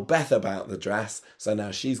 I've told Beth about the dress, so now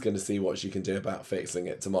she's going to see what she can do about fixing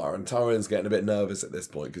it tomorrow. And Tyrone's getting a bit nervous at this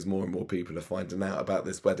point because more and more people are finding out about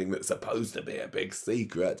this wedding that's supposed to be a big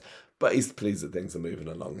secret. But he's pleased that things are moving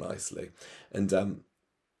along nicely. And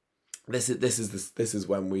this is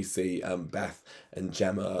when we see Beth and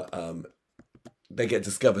Gemma. They get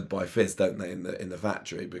discovered by Fizz, don't they, in the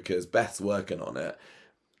factory, because Beth's working on it.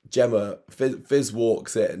 Fizz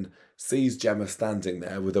walks in, sees Gemma standing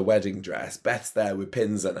there with a wedding dress. Beth's there with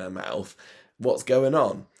pins in her mouth. What's going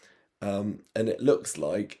on? And it looks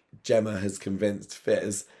like Gemma has convinced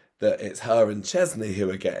Fizz that it's her and Chesney who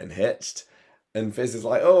are getting hitched. And Fizz is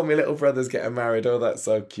like, oh, my little brother's getting married. Oh, that's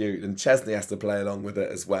so cute. And Chesney has to play along with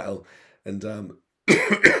it as well. And,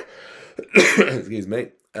 excuse me.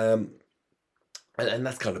 And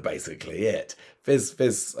that's kind of basically it.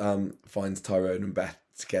 Fizz finds Tyrone and Beth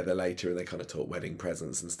together later, and they kind of talk wedding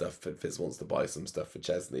presents and stuff. Fizz wants to buy some stuff for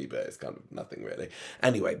Chesney, but it's kind of nothing really.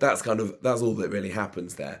 Anyway, that's all that really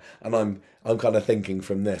happens there. And I'm kind of thinking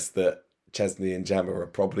from this that Chesney and Gemma are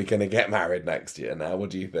probably going to get married next year. Now,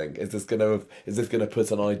 what do you think? Is this going to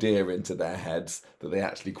put an idea into their heads that they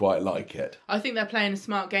actually quite like it? I think they're playing a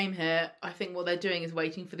smart game here. I think what they're doing is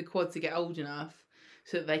waiting for the quad to get old enough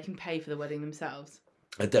so that they can pay for the wedding themselves.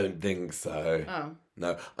 I don't think so. Oh.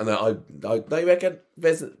 No. And I reckon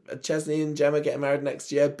Chesney and Gemma getting married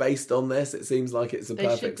next year based on this. It seems like it's a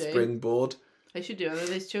perfect springboard. They should do. Although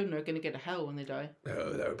those children are going to go to hell when they die.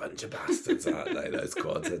 Oh, they're a bunch of bastards, aren't they? Those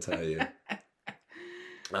quads, I tell you.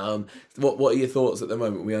 What are your thoughts at the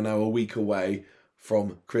moment? We are now a week away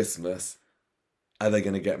from Christmas. Are they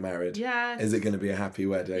going to get married? Yes. Is it going to be a happy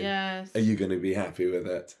wedding? Yes. Are you going to be happy with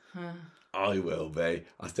it? I will be.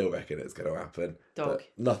 I still reckon it's going to happen. Dog. But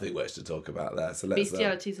nothing much to talk about there. So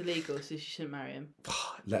bestiality's illegal, so she shouldn't marry him.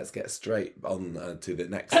 Let's get straight on to the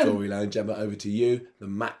next storyline. Gemma, over to you. The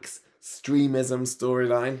Max Streamism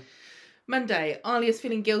storyline. Monday, Alia's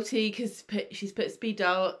feeling guilty because she's put Speed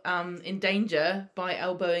Dial in danger by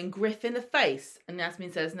elbowing Griff in the face. And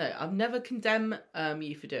Yasmin says, no, I've never condemned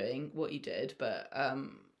you for doing what you did, but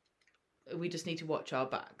we just need to watch our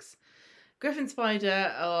backs. Griff and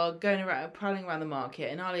Spider are prowling around the market,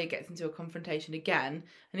 and Alia gets into a confrontation again,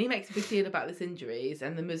 and he makes a big deal about his injuries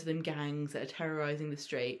and the Muslim gangs that are terrorising the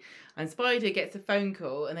street. And Spider gets a phone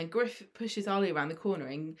call, and then Griff pushes Alia around the corner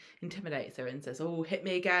and intimidates her and says, oh, hit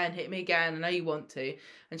me again, I know you want to.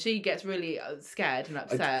 And she gets really scared and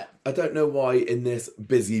upset. I don't know why in this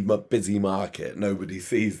busy market nobody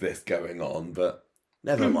sees this going on, but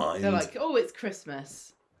never mind. They're like, oh, it's Christmas.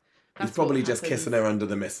 He's probably just kissing her under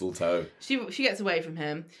the mistletoe. She gets away from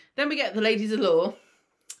him. Then we get the ladies of law,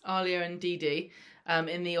 Alia and Dee Dee,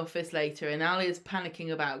 in the office later. And Alia's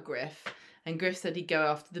panicking about Griff. And Griff said he'd go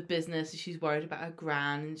after the business. She's worried about her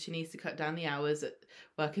gran and she needs to cut down the hours at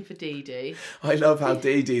working for Dee Dee. I love how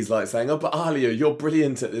Dee Dee's like saying, oh, but Alia, you're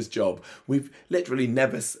brilliant at this job. We've literally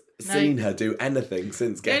never seen her do anything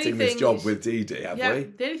since getting this job with Dee Dee, have we?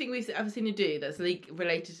 The only thing we've ever seen her do that's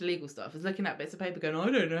related to legal stuff is looking at bits of paper going,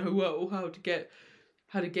 I don't know how to get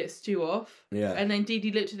how to get Stu off. Yeah. And then Dee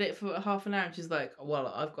Dee looked at it for half an hour and she's like,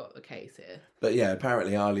 well, I've got the case here. But yeah,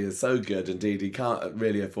 apparently Ali is so good and Dee Dee can't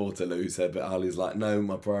really afford to lose her, but Ali's like, no,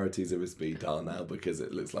 my priorities are with speed dial now because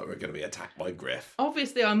it looks like we're going to be attacked by Griff.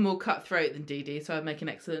 Obviously, I'm more cutthroat than Dee Dee, so I'd make an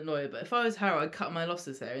excellent lawyer. But if I was her, I'd cut my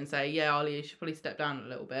losses here and say, yeah, Ali, you should probably step down a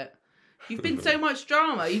little bit. You've been so much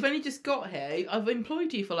drama. You've only just got here. I've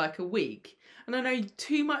employed you for like a week. And I know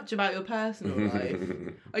too much about your personal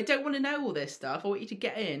life. I don't want to know all this stuff. I want you to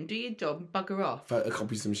get in, do your job, and bugger off.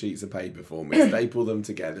 Photocopy some sheets of paper for me, staple them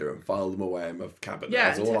together and file them away in my cabinet. Yeah,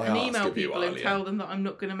 That's all I and ask email of you, people and Alia. tell them that I'm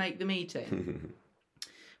not going to make the meeting.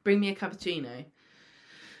 Bring me a cappuccino.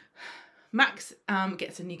 Max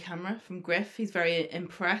gets a new camera from Griff. He's very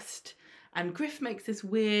impressed. And Griff makes this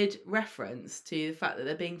weird reference to the fact that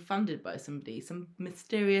they're being funded by somebody, some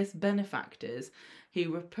mysterious benefactors who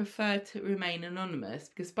would prefer to remain anonymous.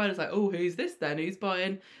 Because Spider's like, oh, who's this then? Who's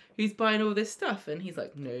buying all this stuff? And he's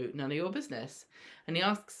like, no, none of your business. And he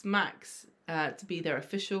asks Max to be their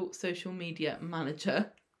official social media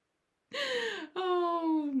manager.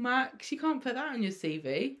 Oh, Max, you can't put that on your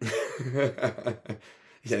CV.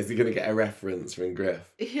 Yeah, is he going to get a reference from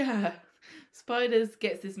Griff? Yeah. Spiders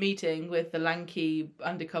gets this meeting with the lanky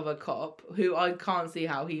undercover cop, who I can't see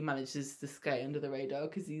how he manages to skate under the radar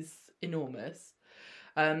because he's enormous.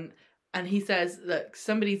 And he says, look,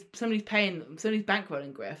 somebody's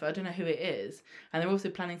bankrolling Griff. I don't know who it is. And they're also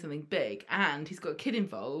planning something big. And he's got a kid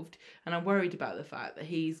involved. And I'm worried about the fact that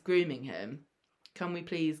he's grooming him. Can we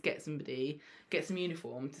please get some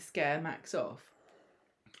uniform to scare Max off?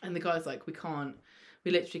 And the guy's like, we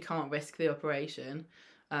literally can't risk the operation.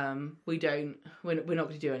 We're not going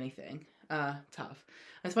to do anything. Tough.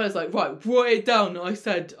 And Spider's like, right, write it down. I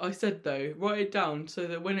said though, write it down so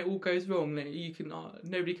that when it all goes wrong, that you can,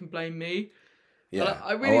 nobody can blame me. Yeah,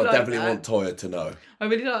 I really definitely want Toya to know. I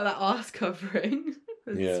really like that arse covering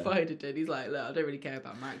that Yeah. Spider did. He's like, look, I don't really care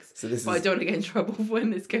about Max, So I don't want to get in trouble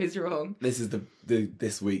when this goes wrong. This is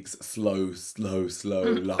this week's slow,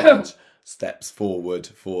 large steps forward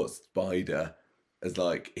for Spider, as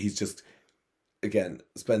like he's just. Again,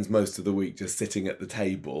 spends most of the week just sitting at the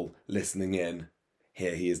table, listening in.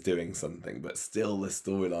 Here he is doing something, but still the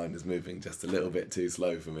storyline is moving just a little bit too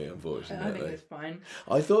slow for me, unfortunately. I think it's fine.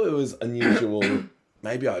 I thought it was unusual,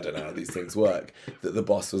 maybe I don't know how these things work, that the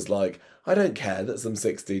boss was like, I don't care that some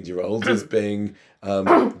 16-year-old is being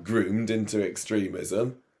groomed into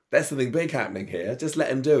extremism. There's something big happening here. Just let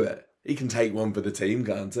him do it. He can take one for the team,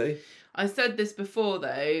 can't he? I said this before,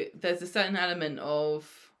 though. There's a certain element of...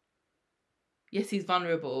 Yes, he's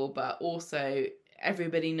vulnerable, but also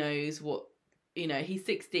everybody knows what, he's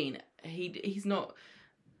 16. He's not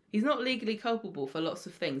legally culpable for lots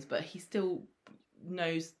of things, but he still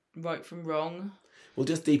knows right from wrong. We'll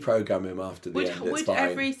just deprogram him after the end. It's fine.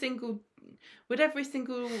 Would every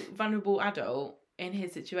single vulnerable adult in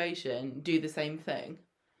his situation do the same thing?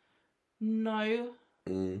 No.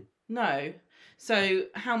 No. So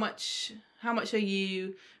how much are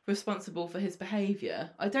you responsible for his behaviour?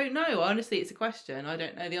 I don't know. Honestly, it's a question I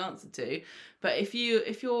don't know the answer to. But if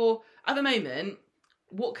you're at the moment,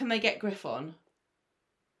 what can they get Griff on?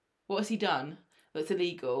 What has he done that's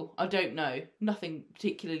illegal? I don't know. Nothing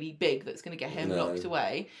particularly big that's going to get him locked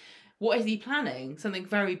away. What is he planning? Something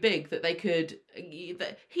very big that they could...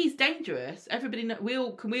 That he's dangerous. Everybody we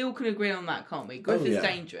all can agree on that, can't we? Griff is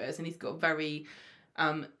dangerous and he's got very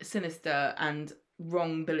sinister and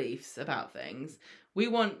wrong beliefs about things. We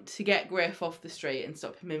want to get Griff off the street and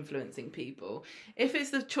stop him influencing people. If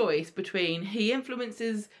it's the choice between he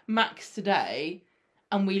influences Max today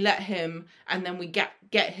and we let him and then we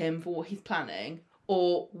get him for what he's planning,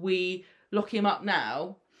 or we lock him up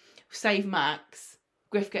now, save Max,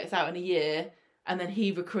 Griff gets out in a year, and then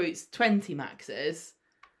he recruits 20 Maxes.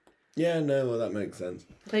 Yeah, no, well, that makes sense.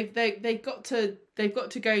 They've got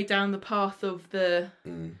to go down the path of the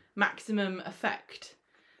maximum effect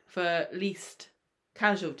for least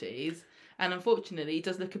casualties, and unfortunately it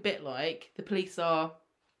does look a bit like the police are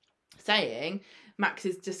saying Max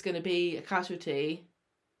is just going to be a casualty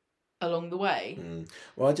along the way.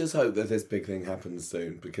 Well, I just hope that this big thing happens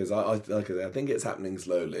soon, because I think it's happening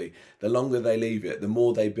slowly. The longer they leave it, the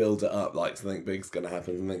more they build it up like something big's going to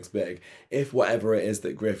happen, something's big. If whatever it is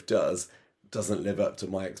that Griff doesn't live up to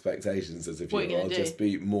my expectations as a viewer, I'll just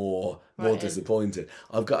be more disappointed.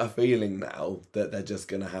 I've got a feeling now that they're just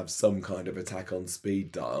going to have some kind of attack on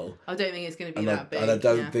speed dial. I don't think it's going to be that big. And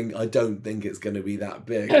I don't think it's going to be that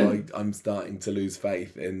big. I'm starting to lose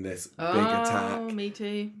faith in this big attack. Me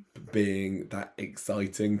too. Being that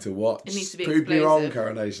exciting to watch. It needs to be Prove me explosive. wrong,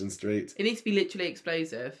 Coronation Street. It needs to be literally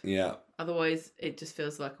explosive. Yeah. Otherwise, it just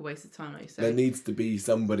feels like a waste of time, like you say. There needs to be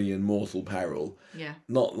somebody in mortal peril. Yeah.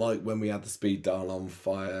 Not like when we had the speed dial on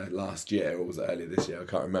fire last year, or was it earlier this year? I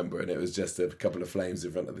can't remember. And it was just a couple of flames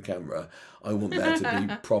in front of the camera. I want there to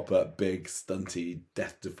be proper, big, stunty,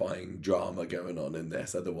 death-defying drama going on in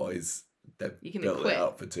this. Otherwise, they've built it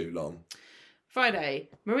up for too long. Friday,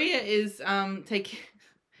 Maria is taking...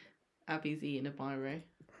 Abby's eating a biro.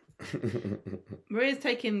 Maria's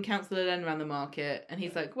taking Councillor Len around the market, and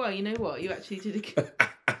he's like, well, you know what? You actually did a good...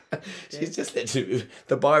 She's just literally...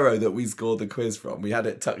 The biro that we scored the quiz from, we had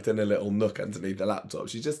it tucked in a little nook underneath the laptop.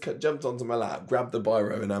 She just jumped onto my lap, grabbed the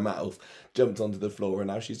biro in her mouth, jumped onto the floor, and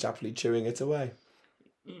now she's happily chewing it away.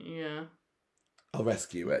 Yeah. I'll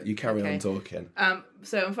rescue it. You carry on talking.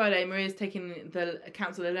 So on Friday, Maria's taking the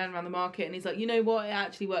Councillor Len around the market, and he's like, you know what? It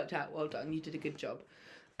actually worked out. Well done. You did a good job.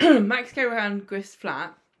 Max go around Griff's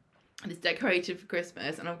flat, and it's decorated for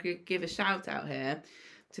Christmas, and I'm going to give a shout out here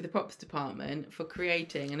to the props department for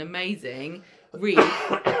creating an amazing wreath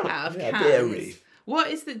out of cans. Beer wreath. What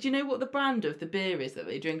is the? Do you know what the brand of the beer is that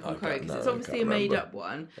they drink on Corrie? Because it's obviously a made up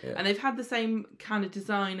one, and they've had the same kind of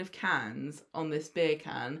design of cans on this beer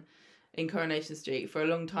can in Coronation Street for a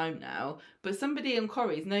long time now. But somebody on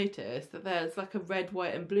Corrie's noticed that there's like a red,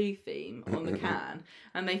 white, and blue theme on the can,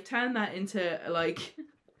 and they've turned that into like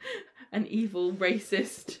an evil,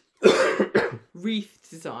 racist wreath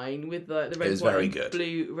design with the red, white, and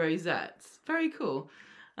blue rosettes. Very cool.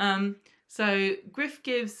 So Griff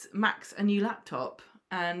gives Max a new laptop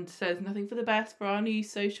and says nothing for the best for our new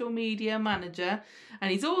social media manager.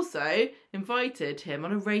 And he's also invited him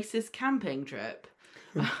on a racist camping trip.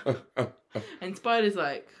 And Spider's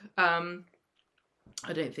like, I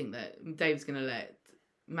don't think that Dave's going to let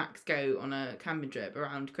Max go on a camping trip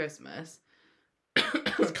around Christmas.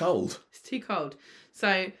 It's cold. It's too cold.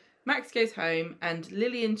 So Max goes home and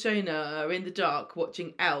Lily and Jonah are in the dark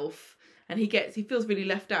watching Elf, and he feels really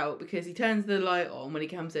left out because he turns the light on when he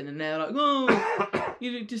comes in and they're like, oh,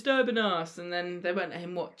 you're disturbing us, and then they won't let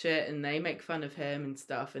him watch it and they make fun of him and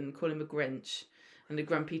stuff and call him a Grinch and a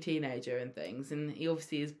grumpy teenager and things, and he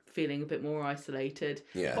obviously is feeling a bit more isolated.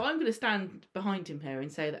 Yeah. But I'm going to stand behind him here and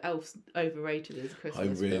say that Elf's overrated as a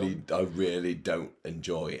Christmas film. I really don't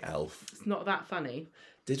enjoy Elf. It's not that funny.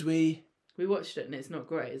 Did we? We watched it and it's not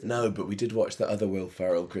great, is it? No, but we did watch the other Will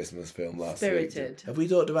Ferrell Christmas film last week. Spirited. Have we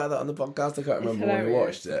talked about that on the podcast? I can't remember when we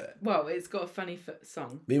watched it. Well, it's got a funny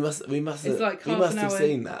song. We must It's like have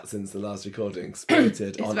seen that since the last recording.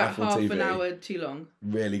 Spirited on Apple TV. It's about half an hour too long.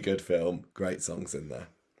 Really good film. Great songs in there.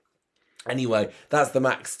 Anyway, that's the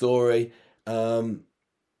Max story. Not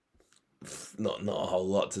a whole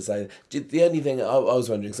lot to say. The only thing I was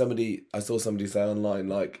wondering, I saw somebody say online,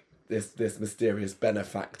 like, this mysterious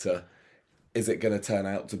benefactor, is it going to turn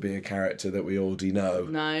out to be a character that we already know?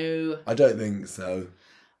 No. I don't think so.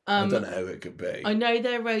 I don't know who it could be. I know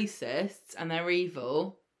they're racists and they're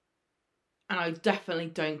evil, and I definitely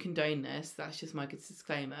don't condone this. That's just my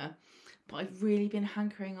disclaimer. But I've really been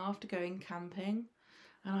hankering after going camping.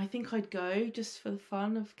 And I think I'd go just for the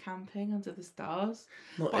fun of camping under the stars.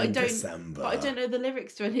 December. But I don't know the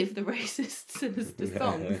lyrics to any of the racists in the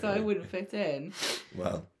songs, so I wouldn't fit in.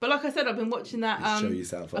 Well. But like I said, I've been watching that. Show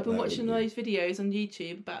yourself I've been watching those videos on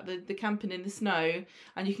YouTube about the camping in the snow,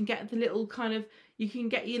 and you can get the little you can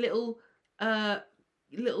get your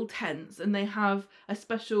little tents, and they have a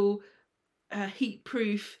special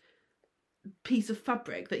heat-proof piece of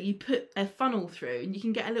fabric that you put a funnel through, and you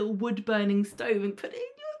can get a little wood burning stove and put it in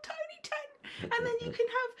your tiny tent, and then you can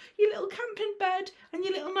have your little camping bed and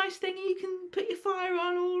your little nice thing, and you can put your fire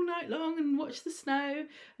on all night long and watch the snow,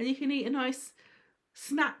 and you can eat a nice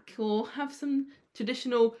snack or have some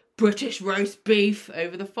traditional British roast beef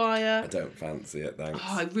over the fire. I don't fancy it, thanks.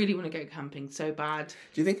 Oh, I really want to go camping so bad.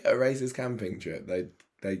 Do you think at a racist camping trip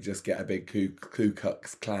they just get a big Ku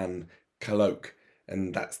Klux Klan cloak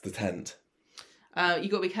and that's the tent? You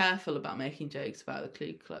got to be careful about making jokes about the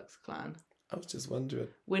Ku Klux Klan. I was just wondering.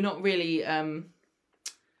 We're not really don't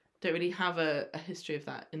really have a history of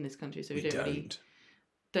that in this country, so we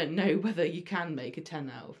don't know whether you can make a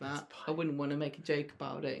 10 out of that. I wouldn't want to make a joke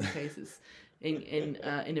about it in case it's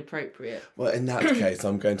inappropriate. Well, in that case,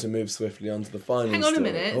 I'm going to move swiftly on to the final. Hang on story.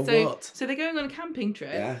 a minute. So they're going on a camping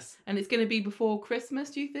trip. Yes. And it's going to be before Christmas.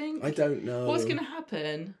 Do you think? I don't know. What's going to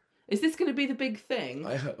happen? Is this going to be the big thing?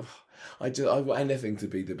 I want anything to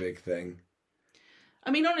be the big thing.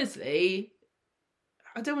 I mean, honestly,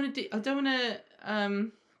 I don't want to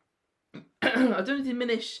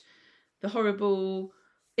diminish the horrible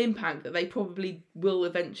impact that they probably will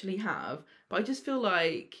eventually have, but I just feel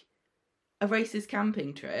like a racist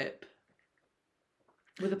camping trip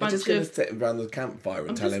with a bunch of... They're just going to sit around the campfire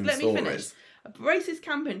and tell him stories. Finish. A racist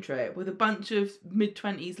camping trip with a bunch of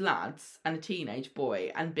mid-20s lads and a teenage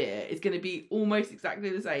boy and beer is going to be almost exactly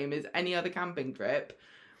the same as any other camping trip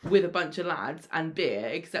with a bunch of lads and beer,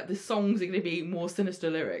 except the songs are going to be more sinister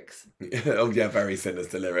lyrics. Oh, yeah, very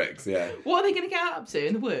sinister lyrics, yeah. What are they going to get up to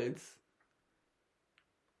in the woods?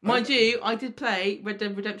 Mind you, I did play Red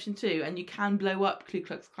Dead Redemption 2, and you can blow up Ku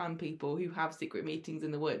Klux Klan people who have secret meetings in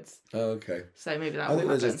the woods. Oh, okay. So maybe that I will think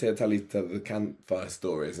happen. they're just here to tell you the campfire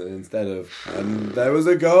stories, and instead of "and there was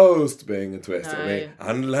a ghost" being a twist, it'll be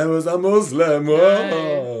 "and there was a Muslim."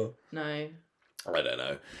 No. I don't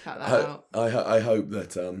know. Cut that out. I hope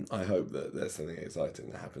that there's something exciting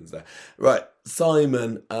that happens there. Right,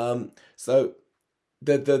 Simon. So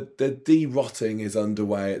the de-rotting is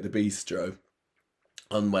underway at the bistro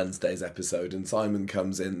on Wednesday's episode, and Simon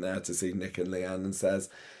comes in there to see Nick and Leanne and says,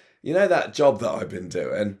 "You know that job that I've been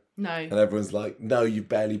doing?" No. And everyone's like, "No, you've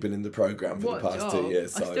barely been in the programme for the past job? 2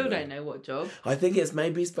 years, Simon." I still don't know what job. I think it's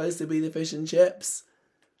maybe supposed to be the fish and chips.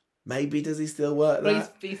 Maybe does he still work there?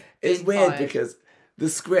 It's weird because the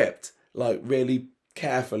script, like, really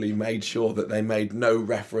carefully made sure that they made no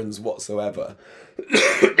reference whatsoever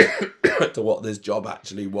to what this job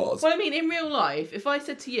actually was. Well, I mean, in real life, if I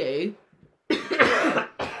said to you,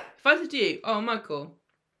 "Oh, Michael,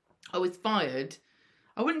 I was fired,"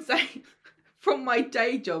 I wouldn't say from my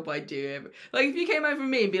day job I do. Like, if you came over to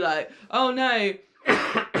me and be like, "Oh no,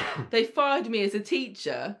 they fired me as a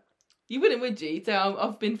teacher," you wouldn't, would you? Say,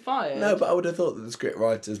 "I've been fired." No, but I would have thought that the script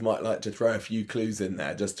writers might like to throw a few clues in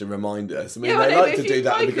there just to remind us. I mean, they like to do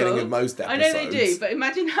that at the beginning of most episodes. I know they do, but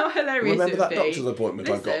imagine how hilarious Remember it would that doctor's appointment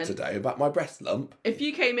I got today about my breast lump? If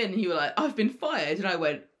you came in and you were like, "I've been fired," and I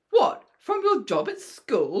went, "What? From your job at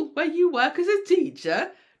school where you work as a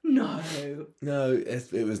teacher?" No,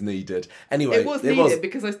 it was needed. Anyway, it was needed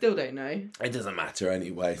because I still don't know. It doesn't matter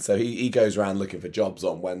anyway. So he goes around looking for jobs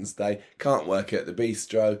on Wednesday. Can't work at the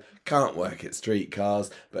bistro. Can't work at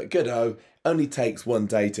Streetcars. But Goodo only takes 1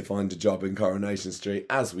 day to find a job in Coronation Street,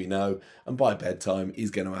 as we know. And by bedtime,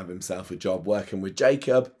 he's going to have himself a job working with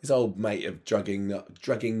Jacob, his old mate of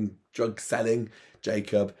drug selling,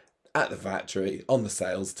 Jacob, at the factory on the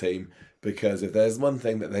sales team. Because if there's one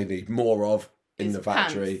thing that they need more of in the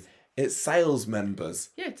factory, pants. It's sales members.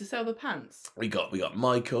 Yeah, to sell the pants. We got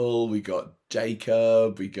Michael, we got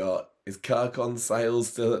Jacob, is Kirk on sales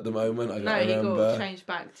still at the moment? I don't remember. No, he got changed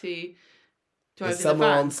back to driving Is Summer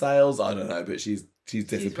the van. on sales? I don't know, but she's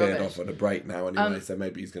disappeared rubbish. off on a break now anyway, so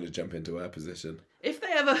maybe he's going to jump into her position. If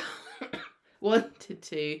they ever wanted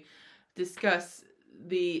to discuss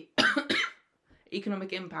the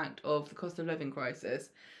economic impact of the cost of living crisis,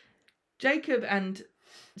 Jacob and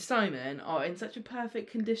Simon are in such a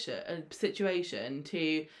perfect situation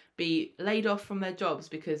to be laid off from their jobs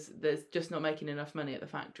because they're just not making enough money at the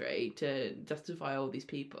factory to justify all these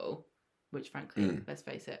people, which frankly, let's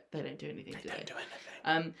face it, they don't do anything, do they? Don't do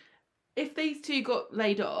anything. If these two got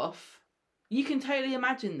laid off, you can totally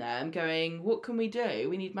imagine them going, "What can we do?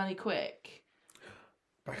 We need money quick."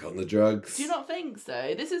 Back on the drugs. Do you not think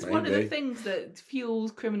so? This is one of the things that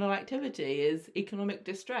fuels criminal activity is economic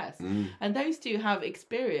distress. And those two have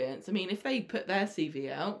experience. I mean, if they put their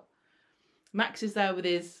CV out, Max is there with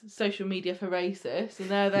his social media for racists, and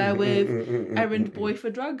they're there with errand boy for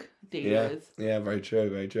drug dealers. Yeah, very true,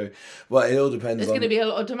 very true. Well, it all depends. There's going to be a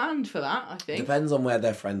lot of demand for that, I think. Depends on where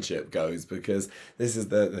their friendship goes, because this is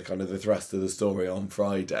the kind of the thrust of the story on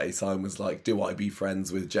Friday. Simon was like, "Do I be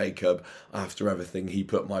friends with Jacob after everything he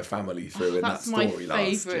put my family through in that story last year?"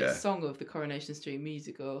 That's my favourite song of the Coronation Street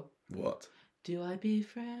musical. What? Do I be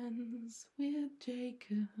friends with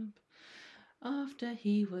Jacob after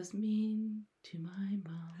he was mean to my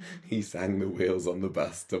mum? He sang The Wheels on the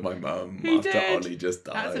Bus to my mum He after did. Ollie just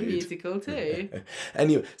died. That's a musical too.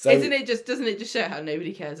 Anyway, so doesn't it just show how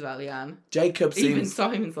nobody cares about Leanne? Even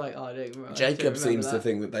Simon's like, "Oh, I don't remember." Jacob seems to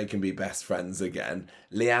think that they can be best friends again.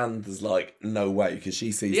 Leanne's like, "No way," because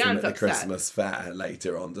she sees him at the Christmas fair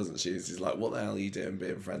later on, doesn't she? She's like, "What the hell are you doing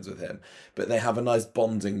being friends with him?" But they have a nice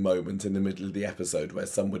bonding moment in the middle of the episode where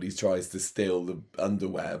somebody tries to steal the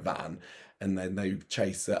underwear van. And then they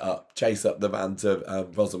chase up the van to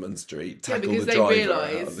Rosamond Street, tackle the driver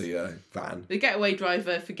out of the van. The getaway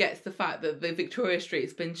driver forgets the fact that the Victoria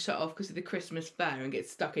Street's been shut off because of the Christmas fair and gets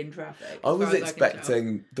stuck in traffic. I was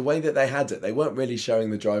expecting, the way that they had it, they weren't really showing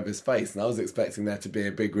the driver's face, and I was expecting there to be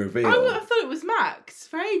a big reveal. I thought it was Max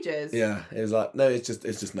for ages. Yeah, it was like, no, it's just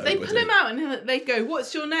nobody. They pull him out and they go,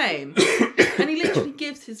 "What's your name?" And he literally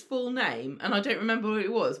gives his full name, and I don't remember what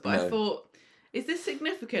it was, but I thought, is this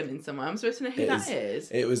significant in some way? I'm supposed to know who that is.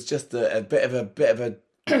 It was just a bit of a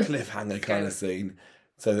cliffhanger kind of scene,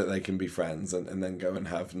 so that they can be friends and then go and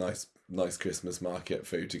have nice nice Christmas market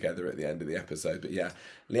food together at the end of the episode. But yeah,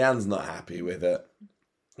 Leanne's not happy with it.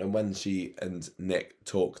 And when she and Nick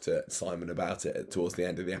talk to Simon about it towards the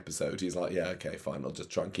end of the episode, he's like, yeah, okay, fine, I'll just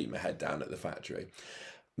try and keep my head down at the factory.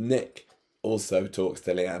 Nick also talks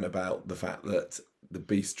to Leanne about the fact that the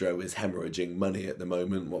bistro is hemorrhaging money at the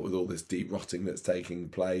moment, what with all this deep rotting that's taking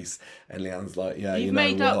place. And Leanne's like, yeah, You've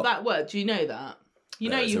made up that word. Do you know that? You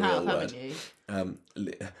know you have, haven't you?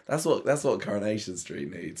 That's what Coronation Street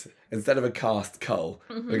needs. Instead of a cast cull,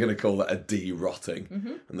 we're going to call that a de-rotting.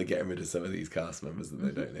 And they're getting rid of some of these cast members that they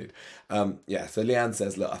don't need. So Leanne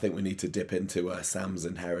says, look, I think we need to dip into Sam's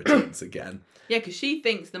inheritance again. Yeah, because she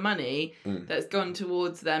thinks the money that's gone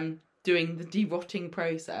towards them doing the de-rotting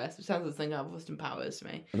process, which sounds like something out of Austin Powers to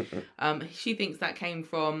me, she thinks that came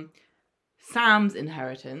from Sam's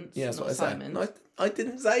inheritance, yeah, that's not what Simon's. I said. I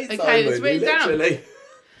didn't say Simon. Okay, it's written literally. down.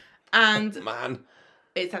 And man,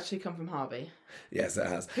 it's actually come from Harvey. Yes, it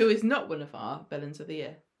has. Who is not one of our villains of the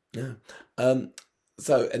year. Yeah.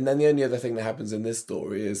 So, and then the only other thing that happens in this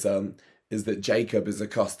story is that Jacob is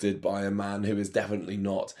accosted by a man who is definitely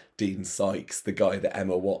not Dean Sykes, the guy that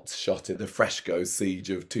Emma Watts shot in the Freshco siege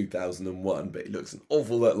of 2001, but he looks an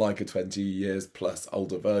awful lot like a 20 years plus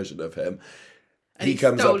older version of him. And he's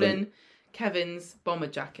comes stolen Kevin's bomber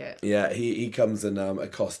jacket. Yeah, he comes and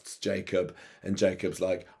accosts Jacob, and Jacob's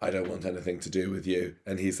like, I don't want anything to do with you.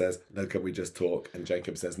 And he says, no, can we just talk? And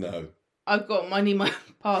Jacob says, no. I've got money in my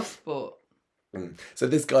passport. So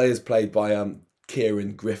this guy is played by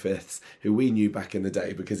Kieran Griffiths, who we knew back in the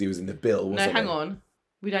day because he was in The Bill, wasn't he? No, hang on.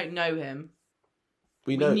 We don't know him.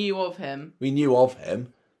 We knew of him. We knew of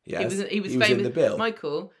him, yes. He was famous. In The Bill.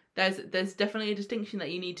 Michael, there's definitely a distinction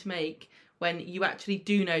that you need to make when you actually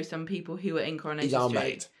do know some people who are in Coronation Street. He's our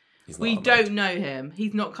mate. We don't know him.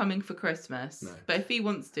 He's not coming for Christmas. No. But if he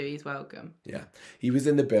wants to, he's welcome. Yeah. He was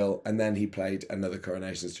in The Bill, and then he played another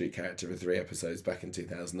Coronation Street character for 3 episodes back in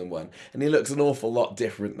 2001. And he looks an awful lot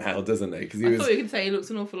different now, doesn't he? Thought you were going to say he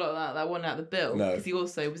looks an awful lot like that one out of The Bill. No. Because he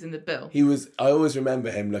also was in The Bill. I always remember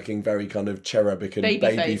him looking very kind of cherubic and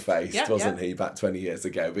baby-faced, wasn't he, back 20 years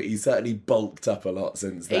ago? But he's certainly bulked up a lot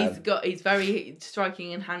since then. He's very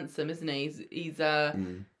striking and handsome, isn't he?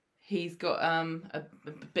 He's got a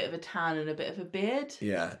bit of a tan and a bit of a beard.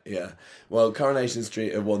 Yeah. Well, Coronation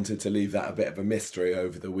Street have wanted to leave that a bit of a mystery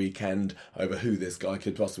over the weekend over who this guy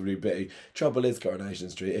could possibly be. Trouble is, Coronation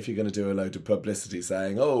Street, if you're going to do a load of publicity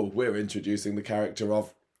saying, oh, we're introducing the character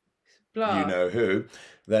of blah, you know who,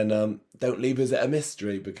 then don't leave us at a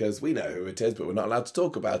mystery, because we know who it is, but we're not allowed to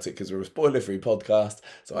talk about it because we're a spoiler-free podcast.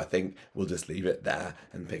 So I think we'll just leave it there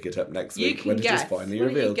and pick it up next week when it's just finally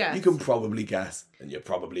revealed. You can probably guess, and you're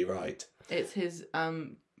probably right. It's his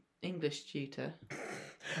English tutor.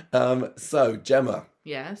 So, Gemma.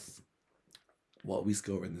 Yes? What are we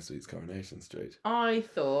scoring this week's Coronation Street? I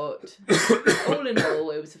thought, all in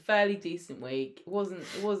all, it was a fairly decent week.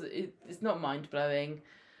 It's not mind-blowing.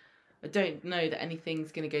 I don't know that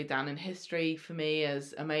anything's going to go down in history for me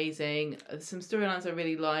as amazing. Some storylines I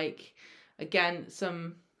really like. Again,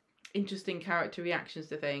 some interesting character reactions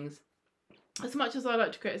to things. As much as I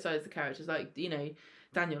like to criticise the characters, like,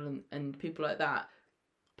 Daniel and people like that,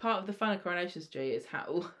 part of the fun of Coronation Street is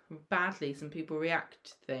how badly some people react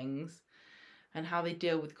to things and how they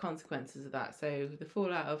deal with the consequences of that. So the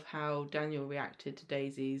fallout of how Daniel reacted to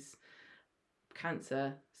Daisy's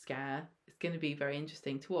cancer scare is going to be very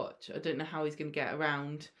interesting to watch. I don't know how he's going to get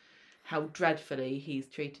around how dreadfully he's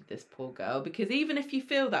treated this poor girl, because even if you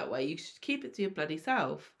feel that way, you should keep it to your bloody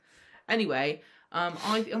self. Anyway, I'm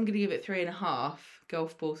going to give it 3.5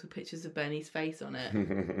 golf balls with pictures of Bernie's face on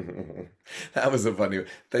it. That was a funny one.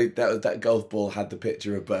 That golf ball had the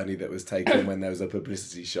picture of Bernie that was taken when there was a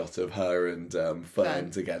publicity shot of her and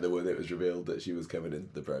Fern together when it was revealed that she was coming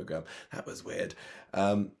into the programme. That was weird.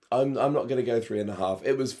 I'm not going to go 3.5.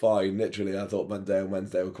 It was fine. Literally, I thought Monday and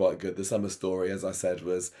Wednesday were quite good. The summer story, as I said,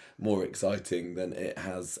 was more exciting than it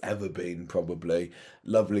has ever been, probably.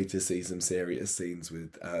 Lovely to see some serious scenes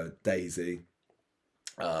with Daisy.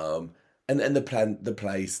 And the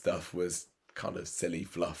play stuff was kind of silly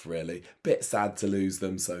fluff, really. Bit sad to lose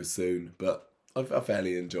them so soon, but I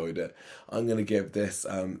fairly enjoyed it. I'm going to give this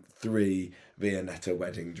 3 Viennetta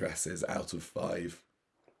wedding dresses out of 5.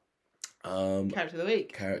 Character of the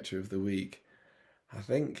week. Character of the week. I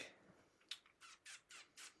think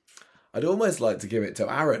I'd almost like to give it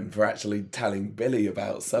to Aaron for actually telling Billy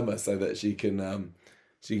about Summer so that she can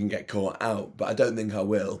get caught out, but I don't think I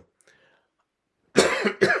will.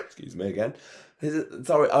 Excuse me again.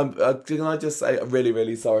 Sorry, can I just say I'm really,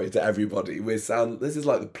 really sorry to everybody. This is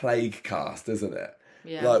like the plague cast, isn't it?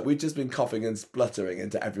 Yeah. Like, we've just been coughing and spluttering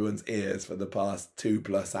into everyone's ears for the past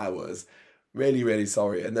 2+ hours. Really, really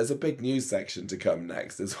sorry. And there's a big news section to come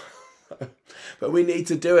next as well. But we need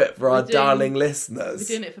to do it for our darling listeners.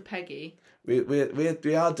 We're doing it for Peggy.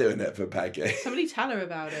 We are doing it for Peggy. Somebody tell her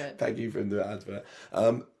about it. Peggy from the advert.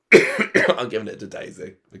 I'm giving it to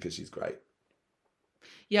Daisy because she's great.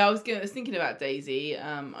 Yeah, I was thinking about Daisy.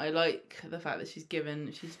 I like the fact that she's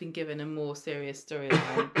been given a more serious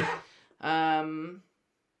storyline.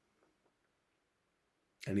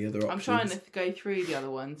 Any other options? I'm trying to go through the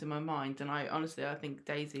other ones in my mind, and I think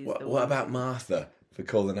Daisy's the one. What about Martha for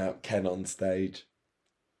calling out Ken on stage?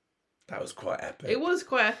 That was quite epic. It was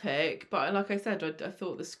quite epic, but like I said, I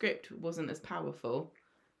thought the script wasn't as powerful.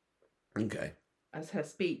 Okay. As her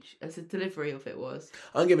speech, as the delivery of it was.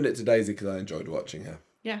 I'm giving it to Daisy because I enjoyed watching her.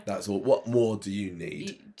 Yeah. That's all. What more do you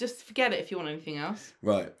need? Just forget it if you want anything else.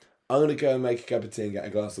 Right. I'm going to go and make a cup of tea and get a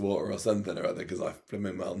glass of water or something or other because I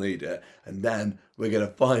flipping well need it. And then we're going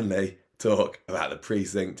to finally talk about the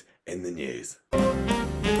precinct in the news.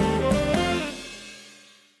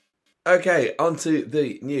 Okay, on to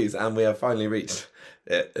the news. And we have finally reached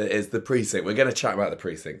it. It is the precinct. We're going to chat about the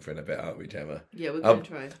precinct for in a bit, aren't we, Gemma? Yeah, we're going to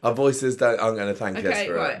try. Our voices don't... I'm going to thank us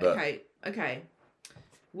for right, it. But... Okay.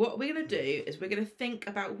 What we're going to do is we're going to think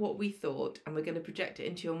about what we thought and we're going to project it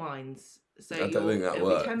into your minds. So I don't think that it'll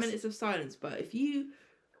works. be 10 minutes of silence, but if you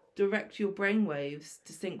direct your brainwaves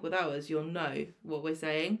to sync with ours, you'll know what we're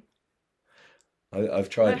saying. I've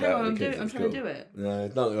tried that. I'm trying to do it. No,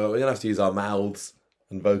 it's not. We're going to have to use our mouths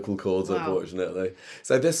and vocal cords, unfortunately.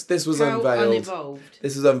 So this was unveiled. Unevolved.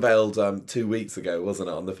 This was unveiled 2 weeks ago, wasn't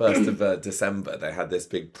it? On the 1st of December, they had this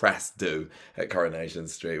big press do at Coronation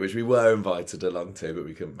Street, which we were invited along to, but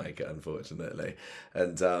we couldn't make it, unfortunately.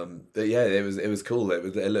 And but yeah, it was cool.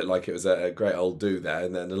 It looked like it was a great old do there,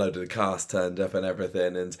 and then a load of the cast turned up and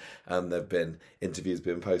everything. And there've been interviews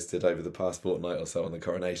being posted over the past fortnight or so on the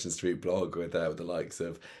Coronation Street blog with the likes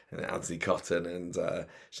of Anthony Cotton and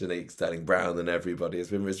Shanique Sterling-Brown and everybody. It's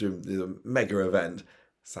been a mega event.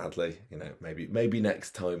 Sadly, maybe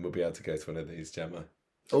next time we'll be able to go to one of these, Gemma.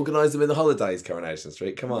 Organise them in the holidays, Coronation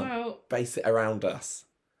Street. Come on, base it around us.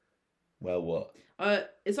 Well, what?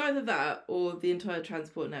 It's either that or the entire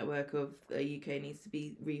transport network of the UK needs to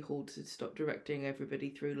be rehauled to stop directing everybody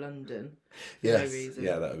through London. Yes,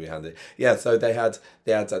 yeah, that would be handy. Yeah, so they had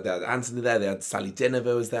Anthony there, they had Sally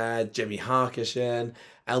Dinaver was there, Jimmy Harkishin,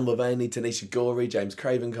 El Mulvaney, Tanisha Gorey, James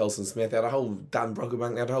Craven, Colson Smith. They had a whole Dan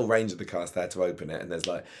Brocklebank. They had a whole range of the cast there to open it. And there's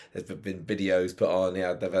been videos put on.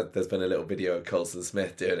 Yeah, there's been a little video of Colson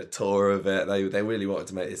Smith doing a tour of it. They really wanted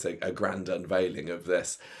to make this a grand unveiling of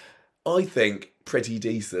this. I think pretty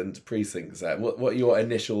decent precinct set. What are your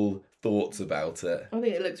initial thoughts about it? I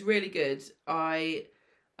think it looks really good. I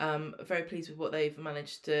am very pleased with what they've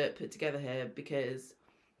managed to put together here because,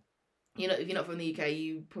 if you're not from the UK,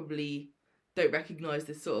 you probably don't recognise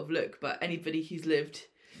this sort of look, but anybody who's lived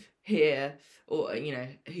here or,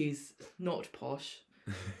 who's not posh.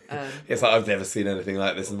 It's like I've never seen anything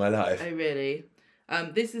like this in my life. Oh, really?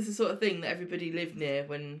 This is the sort of thing that everybody lives near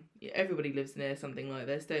when everybody lives near something like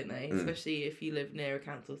this, don't they? Especially if you live near a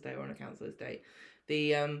council estate or on a council estate.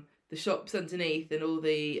 The shops underneath and all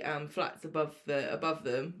the flats above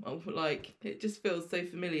them, it just feels so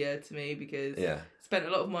familiar to me because I spent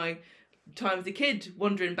a lot of my time as a kid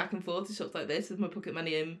wandering back and forth to shops like this with my pocket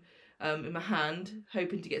money in my hand,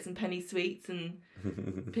 hoping to get some penny sweets and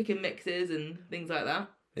picking mixes and things like that.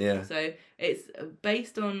 Yeah. So it's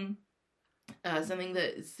based on something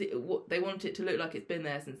that they want it to look like it's been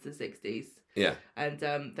there since the 60s. Yeah.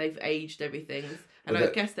 And they've aged everything. And I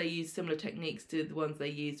guess they use similar techniques to the ones they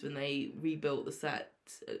used when they rebuilt the set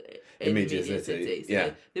in Media City.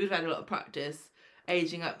 So they would have had a lot of practice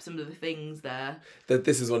aging up some of the things there.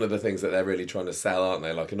 This is one of the things that they're really trying to sell, aren't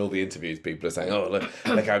they? Like in all the interviews, people are saying, "Oh,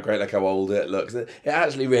 look how great, look how old it looks." It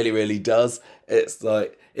actually really, really does. It's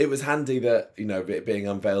like it was handy that it being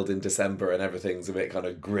unveiled in December and everything's a bit kind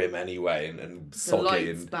of grim anyway and soggy.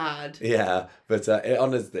 The light's bad. Yeah, but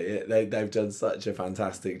honestly, they've done such a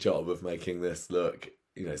fantastic job of making this look,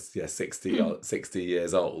 60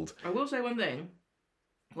 years old. I will say one thing: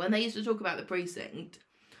 when they used to talk about the precinct,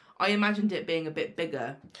 I imagined it being a bit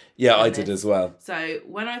bigger. Yeah, I did as well. So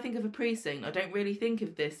when I think of a precinct, I don't really think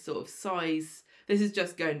of this sort of size. This is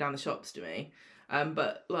just going down the shops to me.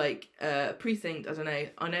 But like precinct, I don't know.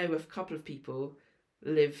 I know a couple of people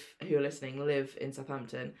who are listening live in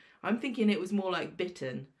Southampton. I'm thinking it was more like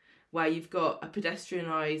Bitton, where you've got a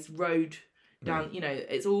pedestrianised road down.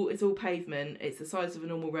 It's all pavement. It's the size of a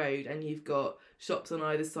normal road, and you've got shops on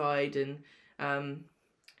either side and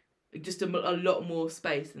just a lot more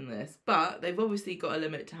space than this. But they've obviously got a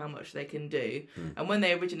limit to how much they can do. And when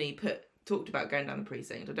they originally put talked about going down the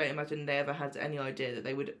precinct. I don't imagine they ever had any idea that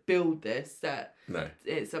they would build this set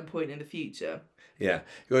at some point in the future. Yeah,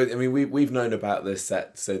 I mean, we've known about this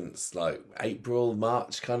set since like April,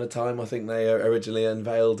 March kind of time. I think they originally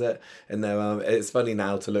unveiled it, and it's funny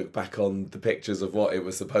now to look back on the pictures of what it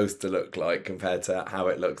was supposed to look like compared to how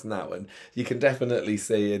it looks now, and you can definitely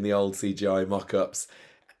see in the old CGI mock-ups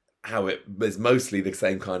how it was mostly the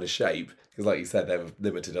same kind of shape. Because, like you said, they were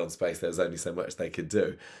limited on space. There was only so much they could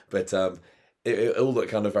do, but it all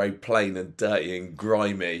looked kind of very plain and dirty and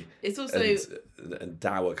grimy. It's also and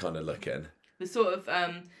dour kind of looking. The sort of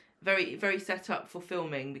very, very set up for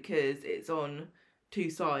filming because it's on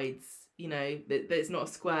two sides, you know, it's not a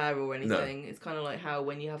square or anything. No. It's kind of like how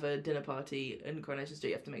when you have a dinner party in Coronation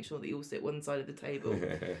Street, you have to make sure that you all sit one side of the table.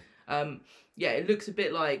 It looks a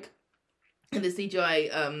bit like in the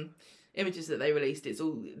CGI images that they released, it's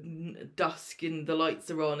all dusk and the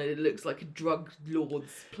lights are on and it looks like a drug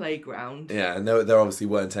lord's playground. Yeah, and there obviously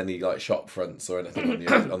weren't any like shop fronts or anything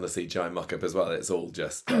on the CGI mock-up as well. It's all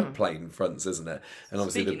just plain fronts, isn't it? And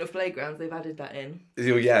obviously speaking of playgrounds, they've added that in.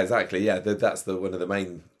 Yeah, exactly. Yeah, that's one of the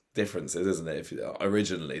main differences, isn't it? If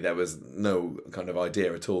originally there was no kind of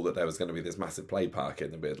idea at all that there was going to be this massive play park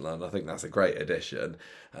in the middle, and I think that's a great addition.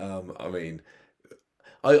 I mean,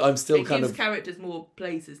 I'm still kind of... It gives characters more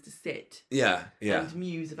places to sit. Yeah. And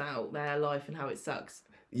muse about their life and how it sucks.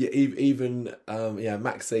 Yeah, even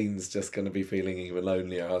Maxine's just going to be feeling even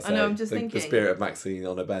lonelier. I know, I'm just thinking. The spirit of Maxine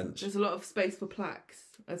on a bench. There's a lot of space for plaques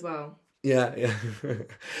as well. Yeah.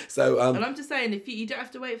 So... and I'm just saying, if you don't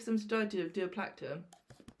have to wait for someone to die to do a plaque to them.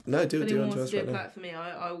 No, do anyone wants to do a plaque for me,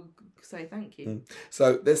 I'll say thank you.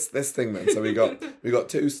 So this thing then, so we got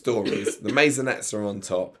two stories. The maisonettes are on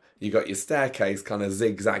top. You got your staircase kind of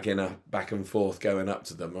zigzagging up, back and forth, going up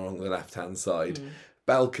to them along the left-hand side.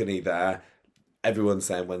 Balcony there. Everyone's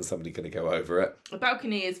saying when's somebody going to go over it. A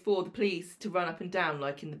balcony is for the police to run up and down,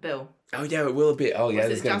 like in the Bill. Oh, yeah, it will be. Oh, yeah,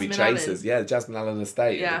 there's going to be chasers. Yeah, the Jasmine Allen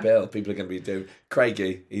estate in the Bill. People are going to be doing...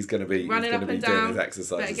 Craigie, he's going to be doing his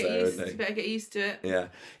exercises there, isn't he? Better get used to it. Yeah.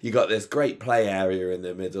 You got this great play area in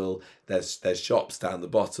the middle. There's shops down the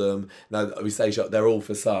bottom. Now, we say shop, they're all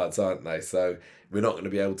facades, aren't they? So... we're not going to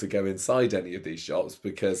be able to go inside any of these shops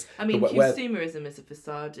because... I mean, consumerism is a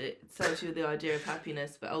facade. It sells you the idea of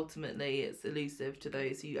happiness, but ultimately it's elusive to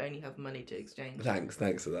those who only have money to exchange. Thanks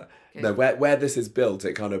for that. Okay. No, where this is built,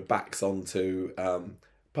 it kind of backs onto...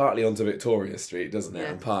 partly onto Victoria Street, doesn't it?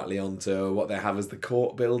 Yeah. And partly onto what they have as the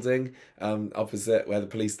court building opposite where the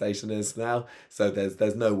police station is now. So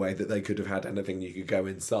there's no way that they could have had anything you could go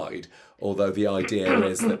inside. Although the idea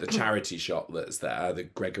is that the charity shop that's there, the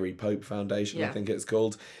Gregory Pope Foundation, I think it's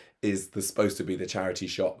called, is supposed to be the charity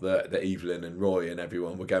shop that Evelyn and Roy and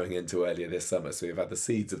everyone were going into earlier this summer. So we've had the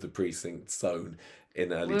seeds of the precinct sown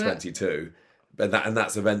in early 22. But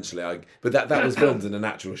that's eventually but that was filmed in an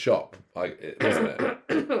actual shop, wasn't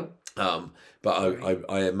it? But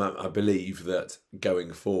I believe that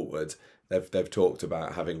going forward they've talked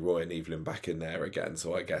about having Roy and Evelyn back in there again.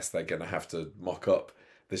 So I guess they're going to have to mock up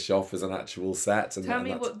the shop as an actual set. And tell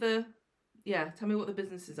me what the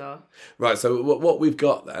businesses are. Right. So what we've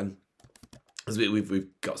got then is we've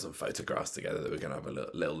got some photographs together that we're going to have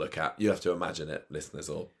a little look at. You have to imagine it, listeners,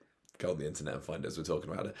 or go on the internet and find us. We're talking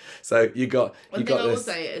about it. So One thing I will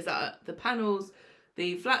say is that the panels,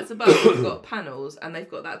 the flats above have got panels, and they've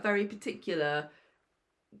got that very particular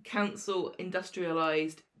council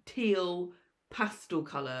industrialised teal pastel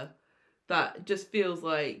colour that just feels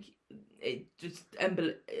like it just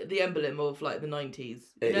the emblem of like the 90s.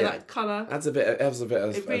 You know, that colour. Adds a bit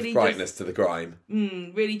of brightness to the grime.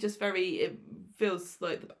 Really, just it feels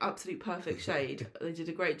like the absolute perfect shade. They did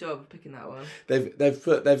a great job of picking that one.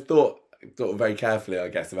 They've thought very carefully, I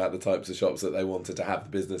guess, about the types of shops that they wanted to have, the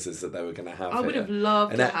businesses that they were going to have. I would have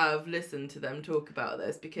loved to have listened to them talk about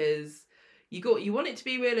this, because you want it to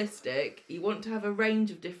be realistic, you want to have a range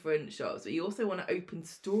of different shops, but you also want to open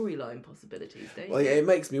storyline possibilities, don't you? Well, yeah, it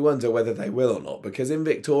makes me wonder whether they will or not, because in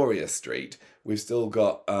Victoria Street, we've still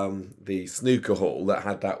got the snooker hall that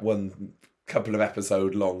had that one couple of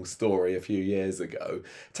episode long story a few years ago.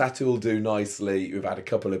 Tattoo will do nicely. We've had a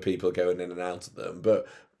couple of people going in and out of them, but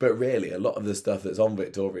really a lot of the stuff that's on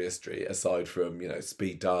Victoria Street, aside from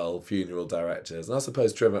Speed Dial, Funeral Directors, and I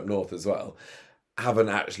suppose Trim Up North as well, haven't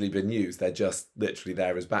actually been used. They're just literally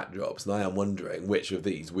there as backdrops, and I am wondering which of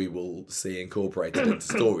these we will see incorporated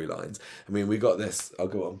into storylines. I mean, we got this. I'll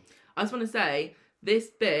go on. I just want to say, this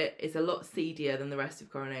bit is a lot seedier than the rest of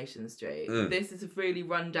Coronation Street. This is a really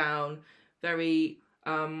run down, very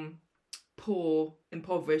poor,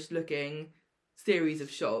 impoverished looking series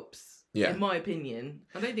of shops. Yeah. In my opinion.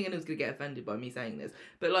 I don't think anyone's going to get offended by me saying this,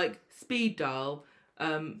 but like Speed Dial,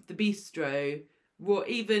 the Bistro,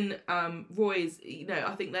 even Roy's.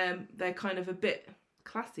 I think they're kind of a bit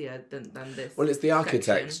classier than this. Well, it's the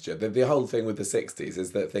architecture. The whole thing with the 60s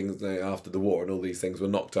is that things after the war and all these things were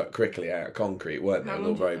knocked up quickly out of concrete, weren't they? And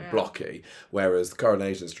all very blocky. Whereas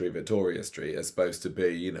Coronation Street, Victoria Street are supposed to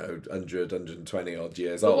be, 100, 120 odd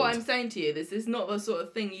years old. But what I'm saying to you, this is not the sort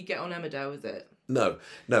of thing you get on Emmerdale, is it? No,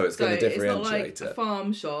 it's going to differentiate it's not like a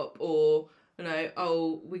farm shop or,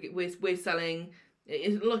 we're selling...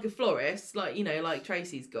 It's like a florist, like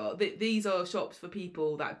Tracy's got. These are shops for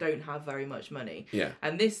people that don't have very much money. Yeah.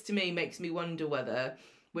 And this, to me, makes me wonder whether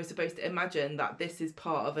we're supposed to imagine that this is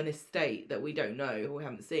part of an estate that we don't know or we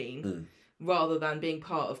haven't seen, rather than being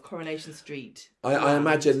part of Coronation Street. I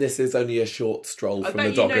imagine this is only a short stroll from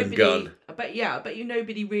the Dog and Gun. I bet you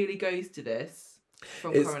nobody really goes to this.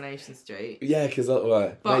 From Coronation Street. Yeah, because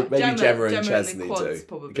maybe Gemma and Chesney do.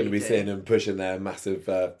 You're going to be seeing them pushing their massive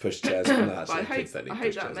push chairs. I hope that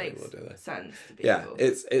makes sense to people. Yeah,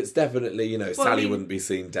 it's definitely, Sally wouldn't be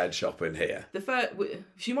seen dead shopping here.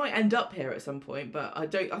 She might end up here at some point, but I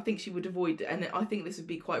think she would avoid it. And I think this would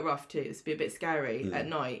be quite rough too. This would be a bit scary at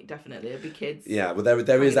night, definitely. There'd be kids. Yeah, well,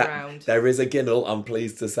 there is a ginnel, I'm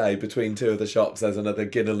pleased to say, between two of the shops. There's another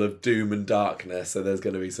ginnel of doom and darkness, so there's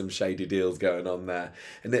going to be some shady deals going on there.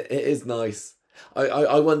 And it is nice.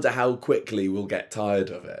 I wonder how quickly we'll get tired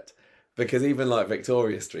of it. Because even like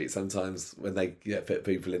Victoria Street, sometimes when they fit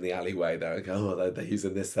people in the alleyway, they're like, they're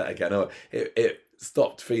using this set again. It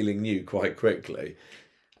stopped feeling new quite quickly.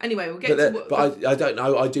 Anyway, we'll get to... But I don't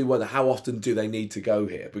know. I do wonder, how often do they need to go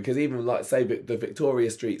here? Because even, like, say, the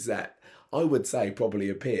Victoria Street set, I would say probably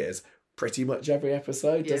appears pretty much every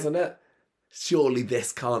episode, doesn't it? Surely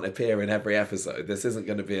this can't appear in every episode. This isn't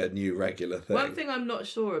going to be a new regular thing. One thing I'm not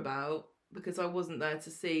sure about, because I wasn't there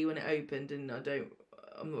to see when it opened, and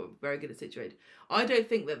I'm not very good at situated. I don't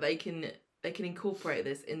think that they can incorporate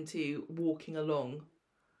this into walking along.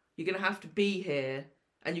 You're going to have to be here,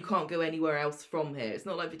 and you can't go anywhere else from here. It's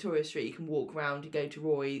not like Victoria Street. You can walk around, you go to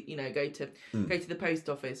Roy, go to the post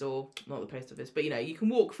office, or not the post office, but you can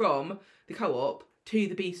walk from the Co-op to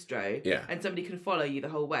the Bistro, and somebody can follow you the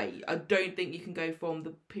whole way. I don't think you can go from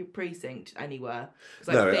the precinct anywhere.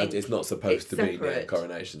 No, it's not supposed to be near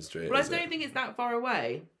Coronation Street. Well, I don't think it's that far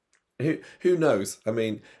away. Who knows? I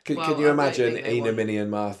mean, can you imagine Ina, Minnie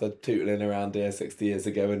and Martha tootling around here 60 years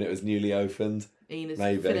ago when it was newly opened? Ina's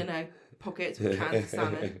filling her pockets with cans of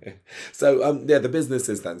salmon. So, the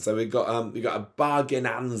businesses then. So we've got a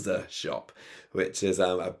Bargainanza shop, which is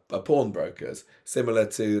a pawnbrokers, similar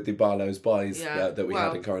to the Barlow's Buys that we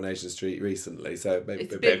had in Coronation Street recently. So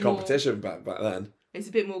maybe a bit of competition back then. It's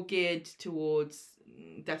a bit more geared towards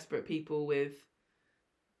desperate people with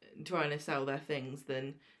trying to sell their things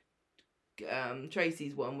than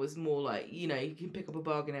Tracy's one was more like, you can pick up a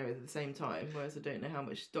bargain area at the same time, whereas I don't know how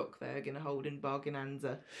much stock they're going to hold in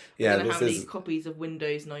Bargainanza. I don't know how many copies of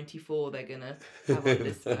Windows 94 they're going to have on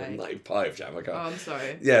display. 95, Jamaica. Oh, I'm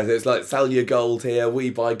sorry. Yeah, it's like sell your gold here, we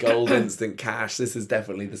buy gold, instant cash. This is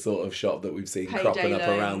definitely the sort of shop that we've seen cropping up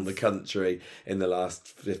around the country in the last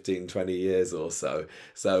 15, 20 years or so.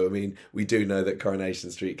 So, I mean, we do know that Coronation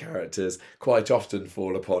Street characters quite often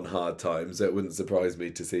fall upon hard times. It wouldn't surprise me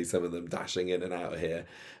to see some of them dashing in and out of here,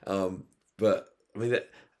 but I mean,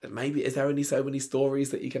 maybe is there only so many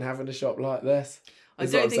stories that you can have in a shop like this? I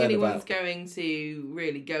don't think anyone's going to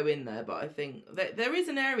really go in there, but I think that there is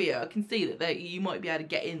an area I can see that you might be able to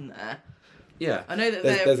get in there. Yeah, I know that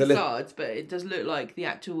they're facades, but it does look like the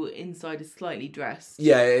actual inside is slightly dressed.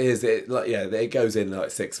 Yeah, it is. It goes in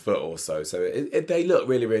like 6 foot or so. So they look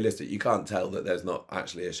really realistic. You can't tell that there's not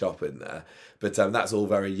actually a shop in there. But that's all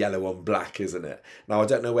very yellow on black, isn't it? Now, I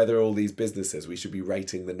don't know whether all these businesses, we should be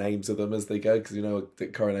rating the names of them as they go, because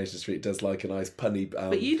that Coronation Street does like a nice punny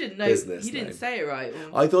but you didn't know, business you didn't name. say it right.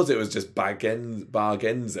 I thought it was just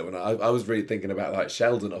Bargainza. When I was really thinking about like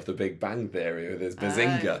Sheldon off The Big Bang Theory with his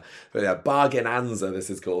Bazinga. But yeah, Bargainanza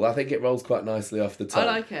this is called. I think it rolls quite nicely off the tongue. I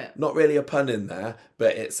like it. Not really a pun in there,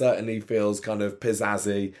 but it certainly feels kind of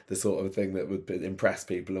pizzazzy, the sort of thing that would impress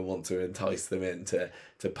people and want to entice them in to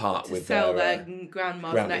part with sell their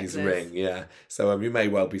grandma's granny's necklace. ring. Yeah, so you may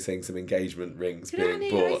well be seeing some engagement rings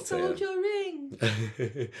being bought. I sold your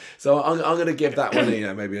ring. So I'm going to give that one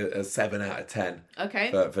maybe a 7 out of 10.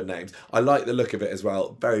 Okay. For names, I like the look of it as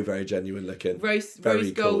well. Very, very genuine looking. Rose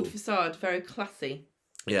gold facade, very classy.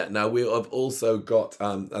 Yeah, now we have also got,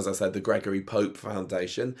 as I said, the Gregory Pope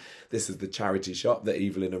Foundation. This is the charity shop that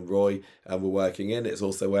Evelyn and Roy were working in. It's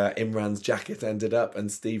also where Imran's jacket ended up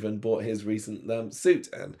and Stephen bought his recent suit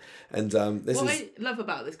in. And what I love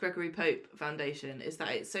about this Gregory Pope Foundation is that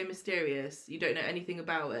it's so mysterious. You don't know anything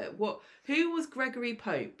about it. Who was Gregory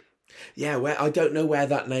Pope? Yeah, I don't know where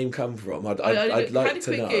that name come from. I'd like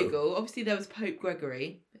to know. Google. Obviously, there was Pope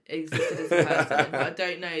Gregory existed as a person, but I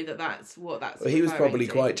don't know that that's what that's. Well, he was probably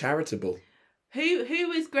quite charitable. Who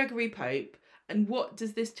is Gregory Pope, and what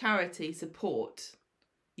does this charity support?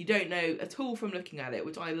 You don't know at all from looking at it,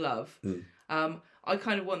 which I love. I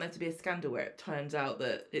kind of want there to be a scandal where it turns out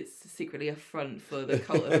that it's secretly a front for the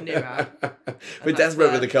cult of Nirab. We're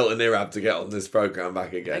desperate with the cult of Nirab to get on this programme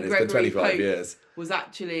back again. It's been 25 years. Was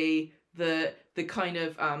actually the kind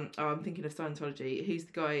of I'm thinking of Scientology. Who's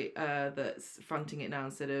the guy that's fronting it now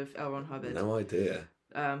instead of L. Ron Hubbard? No idea.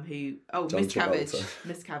 Miscavige.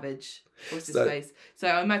 What's his face? So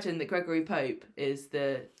I imagine that Gregory Pope is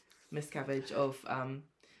the Miscavige of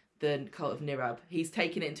the cult of Nirab. He's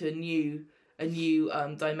taken it into a new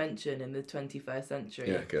dimension in the 21st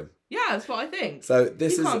century. Yeah, good. Yeah, that's what I think. So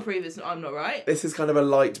this you can't prove I'm not right. This is kind of a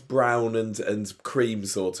light brown and cream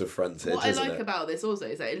sort of frontage. What I like about this also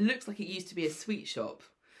is that it looks like it used to be a sweet shop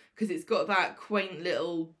because it's got that quaint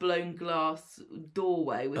little blown glass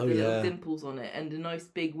doorway with little dimples on it and a nice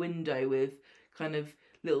big window with kind of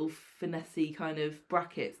little finessey kind of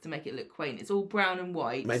brackets to make it look quaint. It's all brown and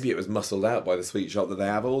white. Maybe it was muscled out by the sweet shop that they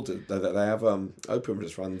have open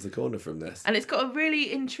just around the corner from this. And it's got a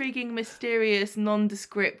really intriguing, mysterious,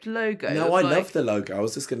 nondescript logo. No, I love the logo. I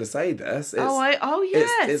was just going to say this.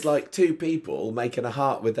 Yes. It's like two people making a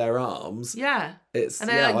heart with their arms. Yeah. And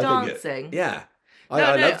they're dancing.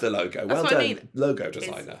 I love the logo. Well done, logo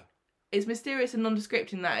designer. It's mysterious and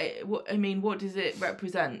nondescript in that, what does it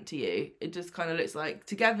represent to you? It just kind of looks like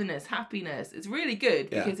togetherness, happiness. It's really good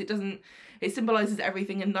because it symbolises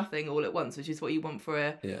everything and nothing all at once, which is what you want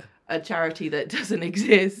for a charity that doesn't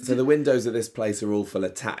exist. So the windows of this place are all full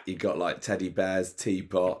of tat. You've got like teddy bears,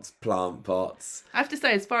 teapots, plant pots. I have to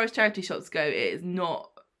say, as far as charity shops go, it is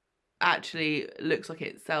not actually looks like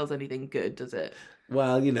it sells anything good, does it?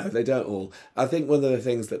 Well, they don't all. I think one of the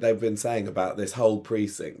things that they've been saying about this whole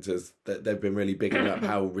precinct is that they've been really bigging up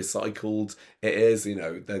how recycled it is.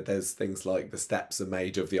 There's things like the steps are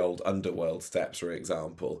made of the old underworld steps, for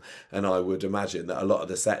example. And I would imagine that a lot of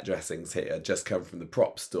the set dressings here just come from the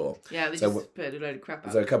prop store. Yeah, they just put a load of crap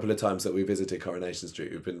out. So a couple of times that we visited Coronation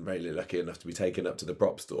Street, we've been really lucky enough to be taken up to the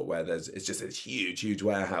prop store where it's just this huge, huge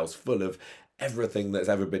warehouse full of everything that's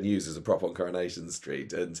ever been used as a prop on Coronation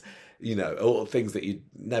Street, and all things that you'd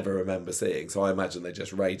never remember seeing. So I imagine they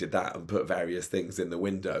just raided that and put various things in the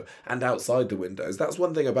window and outside the windows. That's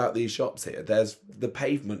one thing about these shops here. The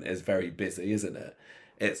pavement is very busy, isn't it?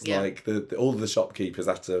 It's like all the shopkeepers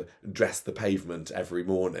have to dress the pavement every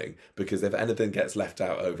morning because if anything gets left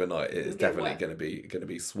out overnight, it is definitely going to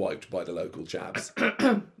be swiped by the local chaps.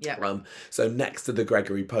 So next to the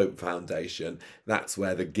Gregory Pope Foundation, that's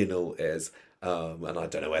where the Ginnell is. And I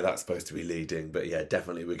don't know where that's supposed to be leading, but yeah,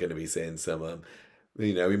 definitely we're going to be seeing some,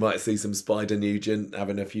 we might see some Spider Nugent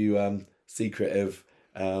having a few secretive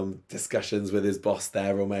discussions with his boss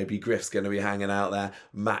there, or maybe Griff's going to be hanging out there.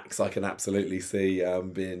 Max, I can absolutely see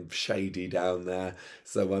being shady down there.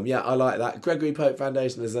 So I like that. Gregory Pope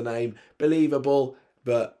Foundation is a name, believable,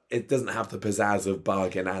 but it doesn't have the pizzazz of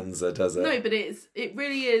Bargain Anza, does it? No, but it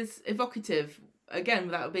really is evocative, again,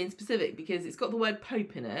 without being specific, because it's got the word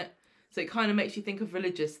Pope in it. So it kind of makes you think of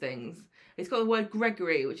religious things. It's got the word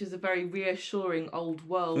Gregory, which is a very reassuring old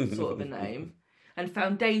world sort of a name. And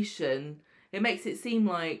foundation, it makes it seem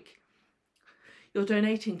like you're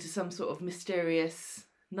donating to some sort of mysterious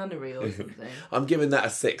nunnery or something. I'm giving that a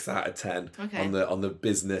 6 out of 10 on the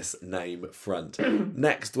business name front.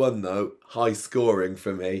 Next one though, high scoring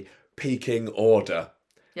for me, Peking Order.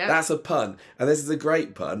 Yep. That's a pun. And this is a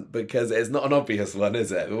great pun because it's not an obvious one,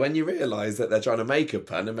 is it? But when you realise that they're trying to make a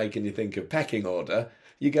pun and making you think of pecking order,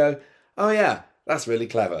 you go, oh yeah, that's really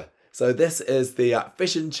clever. So this is the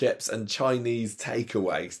fish and chips and Chinese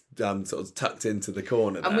takeaway sort of tucked into the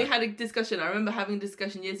corner there. And we had a discussion. I remember having a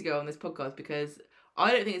discussion years ago on this podcast because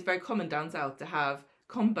I don't think it's very common down south to have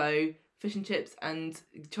combo fish and chips and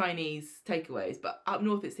Chinese takeaways, but up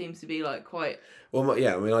north it seems to be like quite... Well,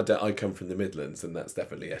 yeah, I mean, I come from the Midlands and that's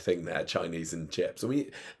definitely a thing there, Chinese and chips. I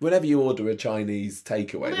mean, whenever you order a Chinese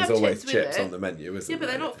takeaway, there's always chips on the menu, isn't there? Yeah,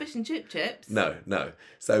 but they're not fish and chip chips. No.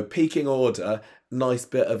 So Peking Order, nice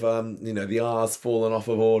bit of, the R's fallen off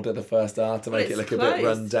of order, the first R, to make it look closed. A bit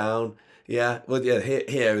run down. Yeah, well, yeah,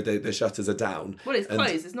 here the shutters are down. Well, it's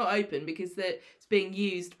closed, it's not open because it's being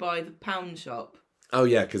used by the pound shop. Oh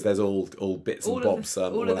yeah, because there's all bits and bobs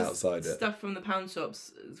all outside it. Stuff from the pound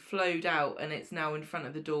shops flowed out, and it's now in front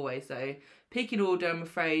of the doorway. So Peking Order, I'm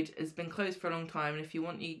afraid, has been closed for a long time. And if you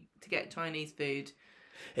want to get Chinese food,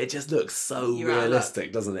 it just looks so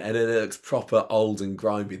realistic, doesn't it? And it looks proper old and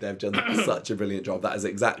grimy. They've done such a brilliant job. That is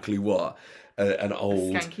exactly what an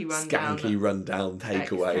old skanky rundown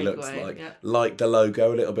takeaway looks like. Like the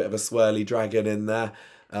logo, a little bit of a swirly dragon in there.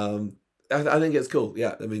 I think it's cool.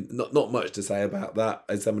 Yeah, I mean, not much to say about that.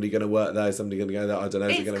 Is somebody going to work there? Is somebody going to go there? I don't know.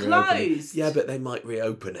 Is it going to reopen it? Yeah, but they might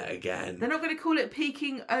reopen it again. They're not going to call it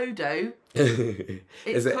Peking Odo.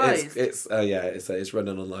 It's closed. It's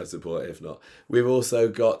running on life support. If not, we've also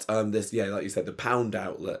got this. Yeah, like you said, the Pound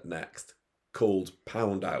Outlet next, called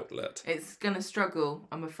Pound Outlet. It's going to struggle,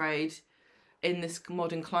 I'm afraid, in this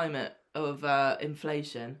modern climate of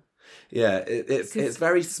inflation. Yeah, it's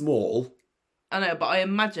very small. I know, but I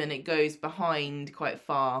imagine it goes behind quite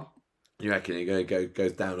far. You reckon it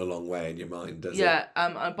goes down a long way in your mind, does it? Yeah,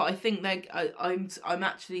 but I think I'm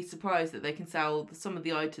actually surprised that they can sell some of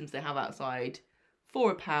the items they have outside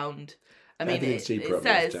for £1. I mean, it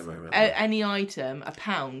says any item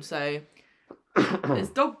 £1. So there's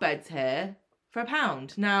dog beds here for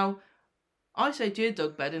 £1. Now, I showed you a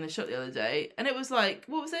dog bed in a shop the other day, and it was like,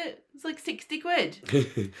 what was it? It was like 60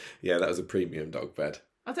 quid. Yeah, that was a premium dog bed.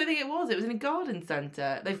 I don't think it was. It was in a garden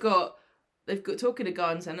centre. They've got talking to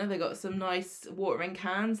garden centre. They got some nice watering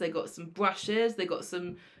cans. They got some brushes. They got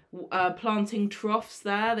some planting troughs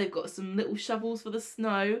there. They've got some little shovels for the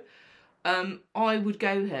snow. I would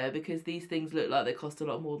go here because these things look like they cost a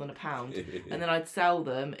lot more than £1, and then I'd sell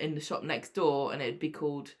them in the shop next door, and it'd be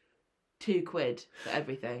called £2 for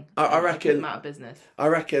everything. I reckon them out of business. I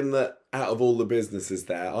reckon that out of all the businesses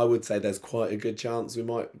there, I would say there's quite a good chance we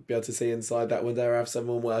might be able to see inside that window or have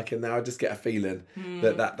someone working there. I just get a feeling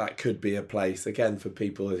that could be a place again for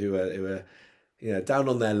people who are down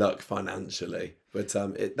on their luck financially. But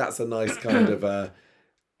that's a nice kind of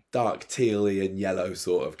dark tealy and yellow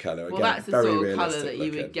sort of colour. Again, well, that's the very sort of colour that looking.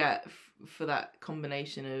 you would get for that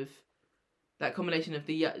combination of that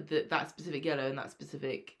specific yellow and that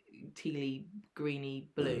specific tealy greeny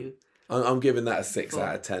blue. I'm giving that a 6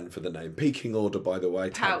 out of 10 for the name. Peking Order, by the way,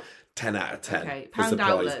 10 out of 10. Okay, Pound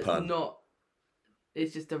Outlet's not.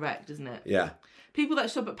 It's just direct, isn't it? Yeah. People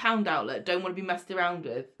that shop at Pound Outlet don't want to be messed around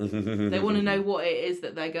with. They want to know what it is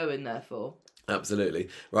that they're going there for. Absolutely.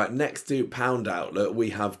 Right, next to Pound Outlet, we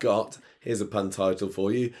have got, here's a pun title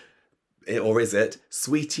for you, or is it,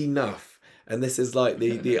 Sweet Enough. And this is like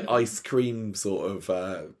the ice cream sort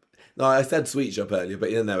of... No, I said sweet shop earlier,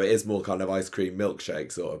 but it is more kind of ice cream milkshake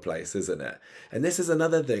sort of place, isn't it? And this is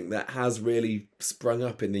another thing that has really sprung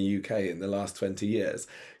up in the UK in the last 20 years.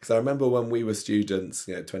 Because I remember when we were students,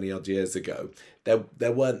 20 odd years ago,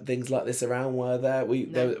 there weren't things like this around, were there?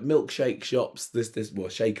 There were milkshake shops.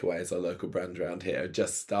 Shakeaway is our local brand around here,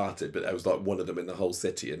 just started, but there was like one of them in the whole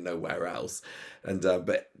city and nowhere else. And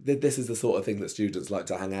but this is the sort of thing that students like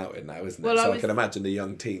to hang out in now, isn't it? So I can imagine the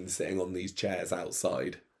young teens sitting on these chairs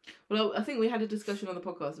outside. Well, I think we had a discussion on the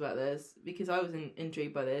podcast about this because I was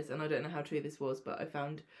intrigued by this, and I don't know how true this was, but I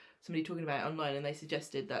found somebody talking about it online, and they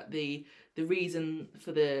suggested that the reason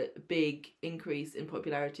for the big increase in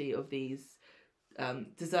popularity of these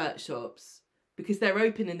dessert shops, because they're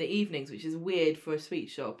open in the evenings, which is weird for a sweet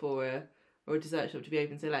shop or a dessert shop to be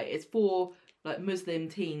open so late. It's for like Muslim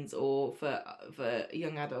teens or for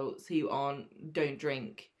young adults who don't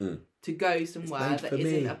drink to go somewhere that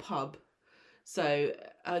isn't a pub. So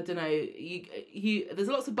I don't know. You there's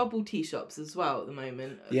lots of bubble tea shops as well at the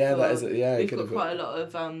moment. Yeah, that is. Yeah, we've got quite a lot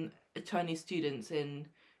of Chinese students in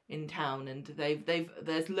town, and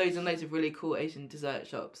there's loads and loads of really cool Asian dessert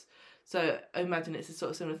shops. So I imagine it's a sort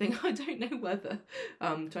of similar thing. I don't know whether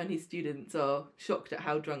Chinese students are shocked at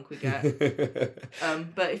how drunk we get.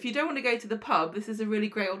 But if you don't want to go to the pub, this is a really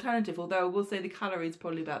great alternative, although I will say the calories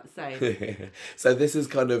probably about the same. So this is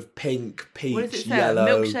kind of pink, peach, what does it say?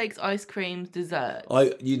 yellow. Milkshakes, ice creams, desserts.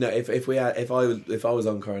 If I was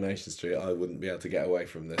on Coronation Street, I wouldn't be able to get away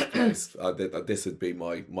from this place. This would be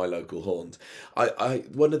my local haunt.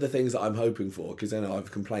 One of the things that I'm hoping for, because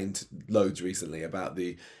I've complained loads recently about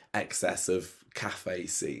the excess of cafe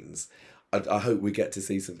scenes. I hope we get to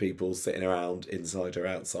see some people sitting around inside or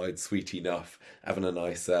outside, Sweet Enough, having a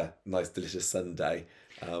nice delicious Sunday.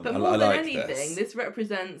 But more than anything, this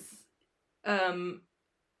represents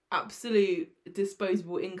absolute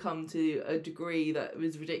disposable income to a degree that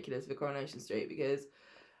was ridiculous for Coronation Street, because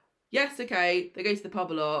yes, okay, they go to the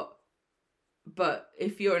pub a lot, but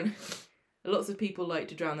if you're in... lots of people like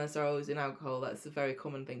to drown their sorrows in alcohol. That's a very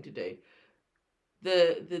common thing to do.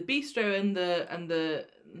 The bistro and the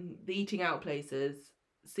eating out places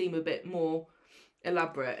seem a bit more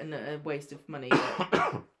elaborate and a waste of money.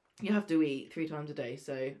 You have to eat 3 times a day,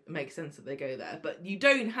 so it makes sense that they go there. But you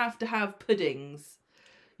don't have to have puddings.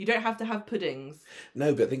 You don't have to have puddings.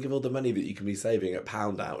 No, but think of all the money that you can be saving at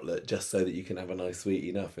Pound Outlet just so that you can have a nice Sweet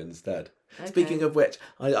Enough instead. Okay. Speaking of which,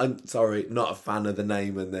 I'm sorry, not a fan of the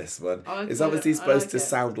name in this one. It's obviously supposed to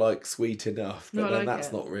sound like Sweet Enough, but then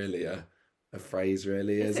that's not really a phrase,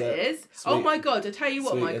 really, is it? It is. Oh my God, I tell you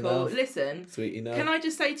what, Michael, listen. Sweet enough. Can I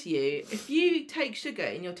just say to you, if you take sugar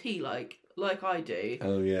in your tea like I do,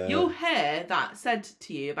 you'll hear that said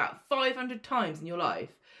to you about 500 times in your life.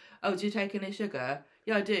 Oh, do you take any sugar?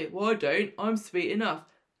 Yeah, I do. Well, I don't. I'm sweet enough.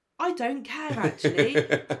 I don't care, actually.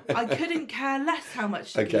 I couldn't care less how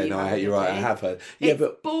much sugar you have. Okay, no, you're right. I have heard. Yeah,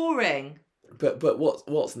 but boring. But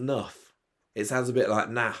what's nuff? It sounds a bit like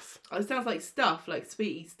naff. Oh, it sounds like stuff, like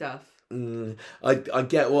sweetie stuff. I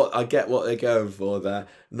get what they're going for there.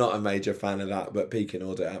 Not a major fan of that, but Pekin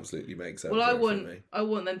Order absolutely makes sense. Well, I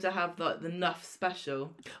want them to have like the Nuff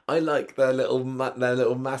special. I like their little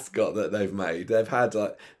mascot that they've made. They've had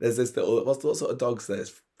like there's this little what sort of dogs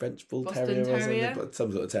there's French bull terrier or something, but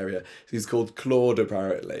some sort of terrier. He's called Claude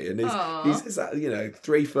apparently, and he's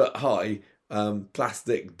 3 foot high.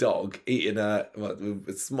 Plastic dog eating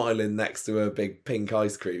smiling next to a big pink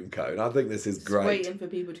ice cream cone. I think this is great. Waiting for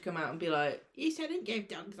people to come out and be like, you shouldn't give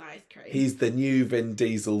dogs ice cream. He's the new Vin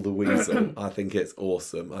Diesel the Weasel. I think it's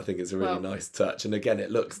awesome. I think it's a really nice touch. And again,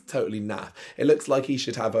 it looks totally naff. It looks like he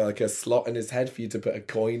should have a slot in his head for you to put a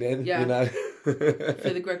coin in, you know? For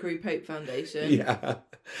the Gregory Pope Foundation. Yeah.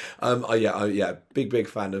 Big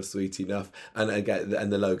fan of Sweet Enough. And again,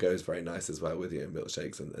 and the logo is very nice as well with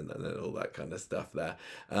milkshakes and all that kind of stuff there.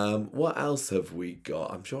 What else have we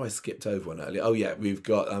got? I'm sure I skipped over one earlier. Oh yeah, we've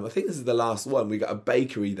got I think this is the last one. We got a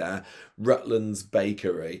bakery there, Rutland's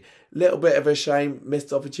Bakery. Little bit of a shame,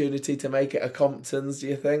 missed opportunity to make it a Compton's, do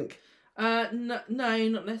you think? No,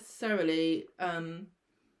 not necessarily.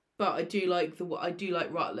 But I do like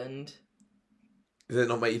Rutland. Does it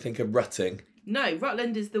not make you think of Rutting? No,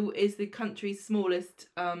 Rutland is the country's smallest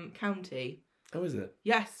county. Oh, is it?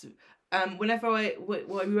 Yes. Whenever we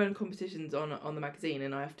run competitions on the magazine,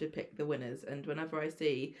 and I have to pick the winners, and whenever I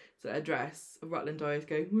see a dress of Rutland, I always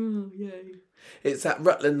go, "Well, yay!" It's that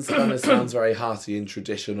Rutland's kind of sounds very hearty and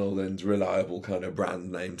traditional and reliable kind of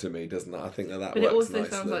brand name to me, doesn't it? I think that works nicely. But it also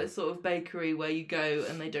sounds like a sort of bakery where you go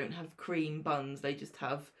and they don't have cream buns; they just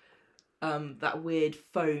have that weird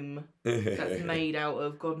foam that's made out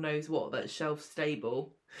of God knows what, that's shelf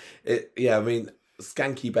stable.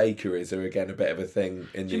 Skanky bakeries are again a bit of a thing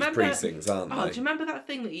in these precincts, aren't they? Do you remember that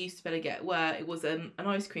thing that you used to be able to get where it was an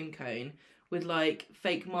ice cream cone with like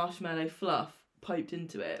fake marshmallow fluff piped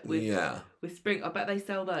into it with spring? I bet they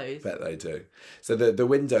sell those. Bet they do. So the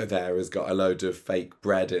window there has got a load of fake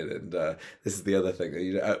bread in, and this is the other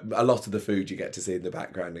thing. A lot of the food you get to see in the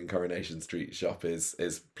background in Coronation Street shop is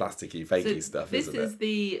plasticky, fakey stuff. This is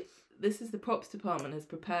the props department has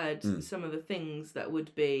prepared some of the things that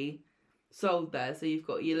would be sold there. So you've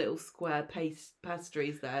got your little square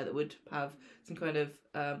pastries there that would have some kind of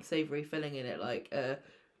savoury filling in it, like a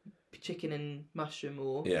chicken and mushroom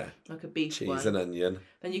or like a beef cheese one. And onion.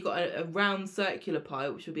 Then you've got a round circular pie,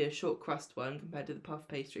 which will be a short crust one compared to the puff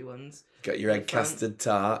pastry ones. Got your egg custard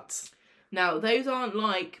tarts. Now, those aren't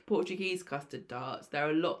like Portuguese custard tarts. They're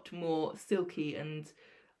a lot more silky and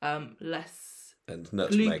less and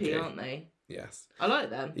gloopy, aren't they? Yes. I like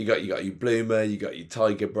them. You got your Bloomer, you got your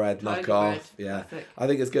Tiger Bread knockoff. Yeah. Classic. I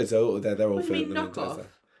think it's good. So they're all filling them into.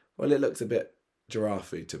 Well, it looks a bit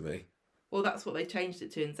giraffe-y to me. Well, that's what they changed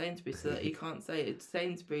it to in Sainsbury's, so that you can't say it's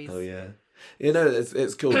Sainsbury's. Oh yeah.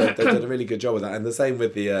 It's cool. They've done a really good job with that, and the same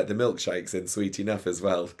with the milkshakes in Sweet Enough as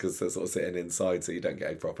well, because they're sort of sitting inside, so you don't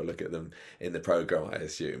get a proper look at them in the programme, I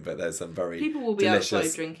assume. But there's some very people will be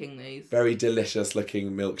outside drinking these very delicious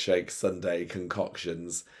looking milkshake sundae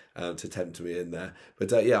concoctions to tempt me in there.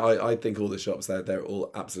 But I think all the shops there, they're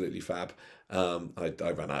all absolutely fab. I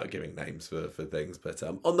ran out of giving names for things, but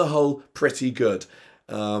on the whole, pretty good.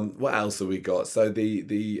 What else have we got? So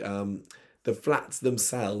the flats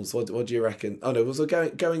themselves, what do you reckon? Oh no, so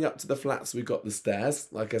going up to the flats, we've got the stairs,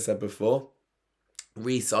 like I said before.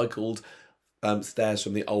 Recycled stairs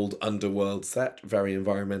from the old Underworld set, very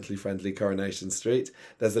environmentally friendly Coronation Street.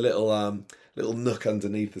 There's a little nook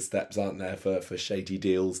underneath the steps, aren't there, for shady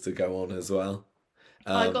deals to go on as well.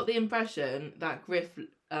 I got the impression that Griff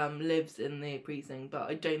lives in the precinct, but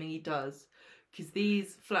I don't think he does. Because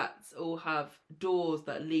these flats all have doors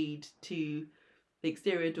that lead to... The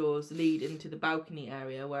exterior doors lead into the balcony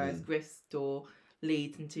area, whereas Griff's door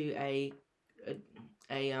leads into a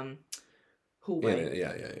hallway.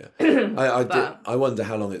 Yeah. I wonder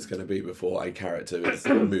how long it's going to be before a character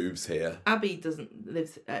moves here. Abby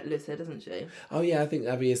lives here, doesn't she? Oh yeah, I think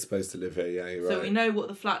Abby is supposed to live here. Yeah, you're right. So we know what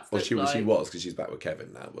the flats look like. She was, because she's back with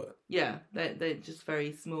Kevin now. But yeah, they're just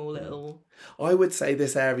very small little. I would say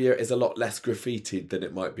this area is a lot less graffitied than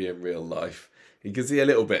it might be in real life. You can see a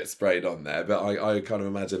little bit sprayed on there, but I kind of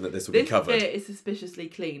imagine that this will be covered. This bit is suspiciously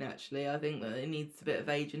clean, actually. I think that it needs a bit of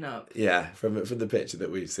aging up. Yeah, from the picture that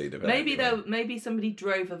we've seen of it. Maybe somebody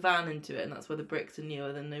drove a van into it, and that's why the bricks are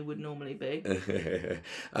newer than they would normally be.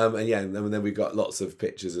 and then we've got lots of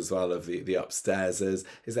pictures as well of the upstairs. Is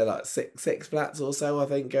there like six flats or so, I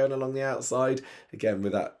think, going along the outside? Again,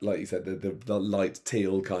 with that, like you said, the light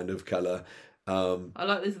teal kind of colour. I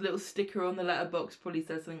like this little sticker on the letterbox, probably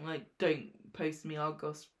says something like, "Don't post me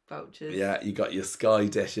Argos vouchers." Yeah, you got your sky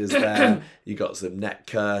dishes there. You got some net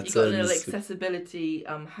curtains. You got a little accessibility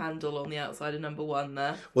handle on the outside of number 1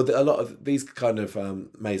 there. Well, a lot of these kind of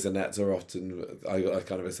maisonettes are often, I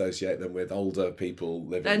kind of associate them with older people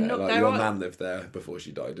living there. Like your nan lived there before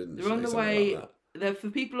she died, didn't she? They're on the way. Like they're for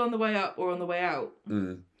people on the way up or on the way out.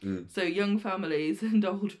 So young families and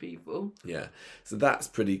old people. Yeah, so that's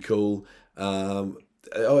pretty cool.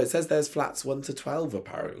 It says there's flats 1 to 12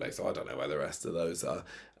 apparently, so I don't know where the rest of those are.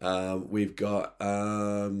 We've got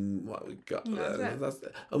what we've got there.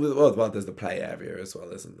 Well, there's the play area as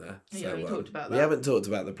well, isn't there? Yeah, we talked about that. We haven't talked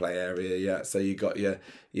about the play area yet. So you got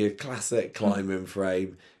your classic climbing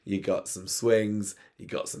frame. You got some swings. You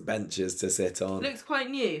got some benches to sit on. It looks quite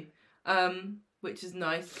new, which is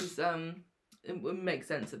nice because it would make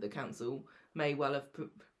sense that the council may well have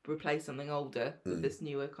replaced something older with this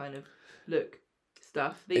newer kind of look.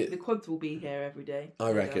 Stuff. The quads will be here every day.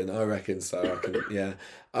 I reckon so.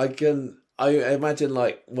 I imagine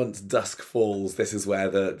like once dusk falls, this is where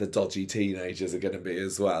the dodgy teenagers are going to be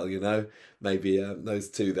as well, you know? Maybe those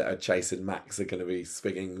two that are chasing Max are going to be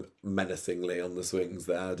swinging menacingly on the swings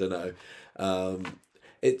there. I don't know.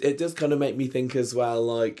 It does kind of make me think as well,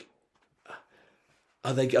 like,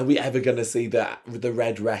 are we ever going to see the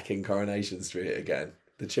Red Wreck in Coronation Street again?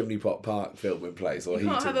 The Chimney Pot Park filming place or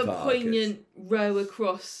Heaton Park. You can't have a poignant row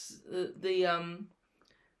across the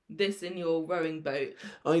this in your rowing boat.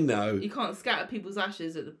 I know. You can't scatter people's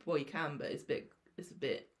ashes at the... Well, you can, but it's a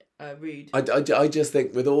bit rude. I just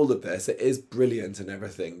think with all of this, it is brilliant and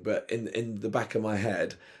everything, but in the back of my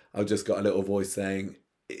head, I've just got a little voice saying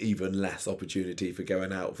even less opportunity for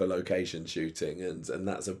going out for location shooting, and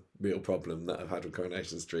that's a real problem that I've had with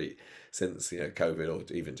Coronation Street since COVID,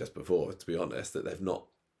 or even just before, to be honest, that they've not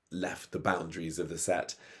left the boundaries of the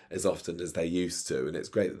set as often as they used to. And it's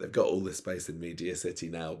great that they've got all this space in Media City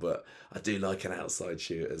now, but I do like an outside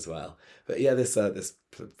shoot as well. But yeah, this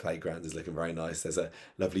playground is looking very nice. There's a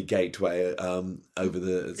lovely gateway over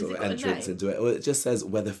the sort of entrance into it. Well, it just says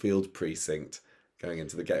Weatherfield Precinct going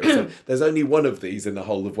into the gateway. So there's only one of these in the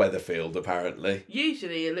whole of Weatherfield, apparently.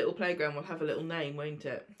 Usually a little playground will have a little name, won't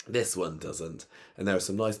it? This one doesn't. And there are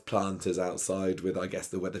some nice planters outside with, I guess,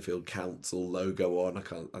 the Weatherfield Council logo on. I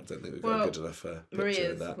don't think we've got a good enough picture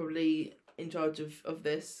Maria's of that. Probably in charge of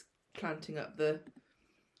this, planting up the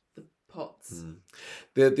pots.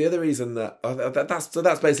 The other reason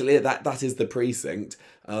that's basically it. That is the precinct.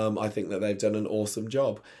 I think that they've done an awesome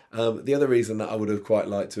job. The other reason that I would have quite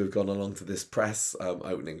liked to have gone along to this press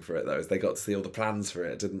opening for it, though, is they got to see all the plans for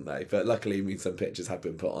it, didn't they? But luckily, some pictures have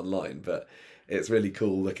been put online. But it's really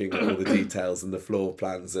cool looking at all the details and the floor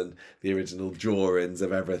plans and the original drawings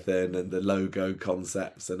of everything and the logo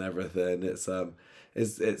concepts and everything. It's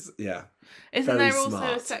yeah. Isn't there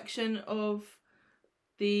also a section of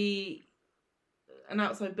an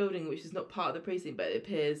outside building which is not part of the precinct, but it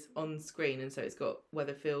appears on screen, and so it's got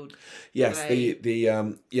Weatherfield. Yes, the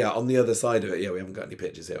on the other side of it. Yeah, we haven't got any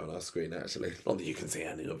pictures here on our screen actually. Not that you can see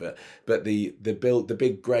any of it, but the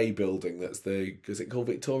big grey building is it called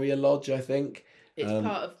Victoria Lodge? I think it's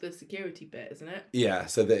part of the security bit, isn't it? Yeah,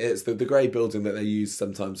 so it's the grey building that they use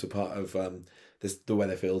sometimes for part of the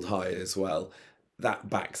Weatherfield High as well.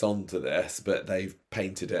 That backs onto this, but they've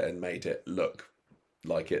painted it and made it look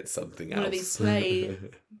like it's something else. One of these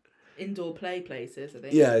indoor play places, I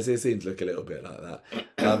think. Yeah, it seems to look a little bit like that.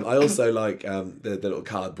 I also like the little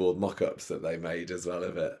cardboard mock-ups that they made as well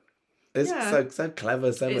of it. It's so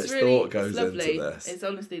clever, so much thought goes into this. It's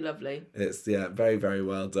honestly lovely. It's very, very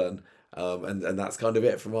well done. And that's kind of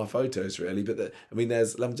it from our photos, really. But let me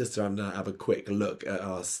just have a quick look at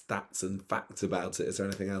our stats and facts about it. Is there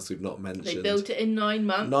anything else we've not mentioned? They built it in 9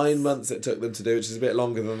 months. 9 months it took them to do, which is a bit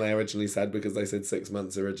longer than they originally said, because they said 6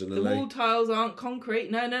 months originally. The wall tiles aren't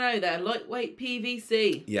concrete. No, they're lightweight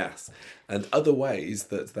PVC. Yes. And other ways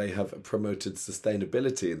that they have promoted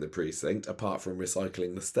sustainability in the precinct, apart from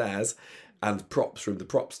recycling the stairs, and props from the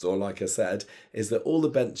prop store, like I said, is that all the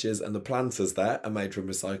benches and the planters there are made from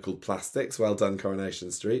recycled plastics. Well done,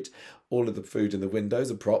 Coronation Street. All of the food in the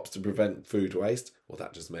windows are props to prevent food waste. Well,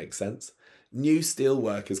 that just makes sense. New steel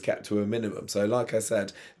work is kept to a minimum. So like I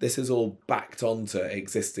said, this is all backed onto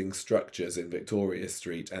existing structures in Victoria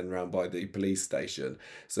Street and round by the police station.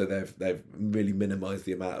 So they've really minimised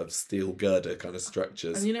the amount of steel girder kind of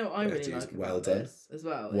structures. And you know what I really like about this as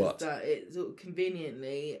well? What? Is that it's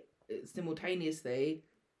conveniently, simultaneously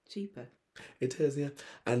cheaper. It is, yeah.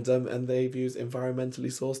 And they've used environmentally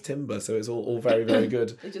sourced timber, so it's all very, very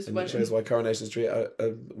good. It shows why Coronation Street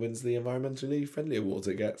wins the environmentally friendly awards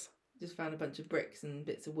it gets. Just found a bunch of bricks and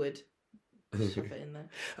bits of wood. Shove it in there.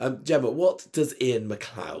 Gemma, what does Ian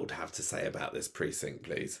McLeod have to say about this precinct,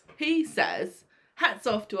 please? He says, hats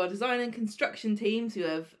off to our design and construction teams who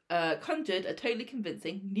have conjured a totally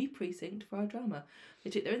convincing new precinct for our drama. They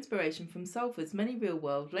took their inspiration from Salford's many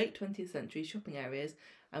real-world late 20th century shopping areas,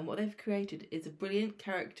 and what they've created is a brilliant,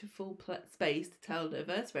 characterful space to tell a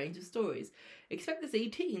diverse range of stories. Expect to see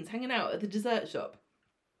teens hanging out at the dessert shop,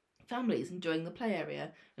 families enjoying the play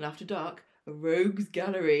area, and after dark, a rogues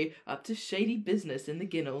gallery up to shady business in the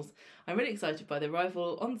Ginnels. I'm really excited by the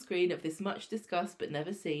arrival on screen of this much discussed but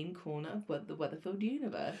never seen corner of the Weatherfield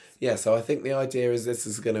universe. Yeah, so I think the idea is this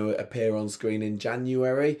is going to appear on screen in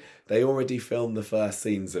January. They already filmed the first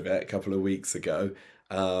scenes of it a couple of weeks ago,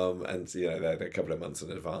 and you know they're a couple of months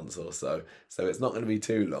in advance or so. So it's not going to be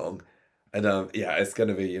too long, and yeah, it's going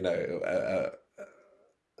to be a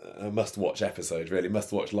must-watch episode, really,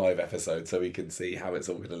 must-watch live episode, so we can see how it's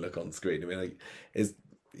all going to look on screen. I mean,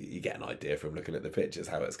 you get an idea from looking at the pictures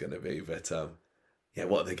how it's going to be, but yeah,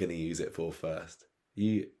 what are they going to use it for first?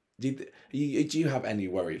 Do you have any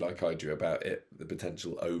worry, like I do, about it, the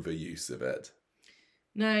potential overuse of it?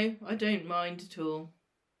 No, I don't mind at all.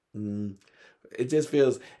 It just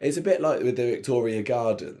feels, it's a bit like with the Victoria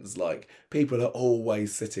Gardens, like people are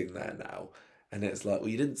always sitting there now, and it's like, well,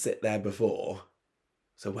 you didn't sit there before.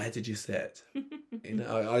 So where did you sit? You know,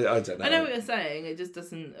 I don't know. I know what you're saying. It just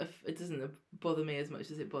doesn't bother me as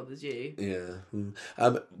much as it bothers you. Yeah.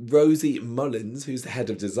 Rosie Mullins, who's the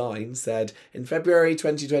head of design, said, in February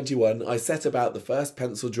 2021, I set about the first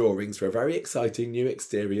pencil drawings for a very exciting new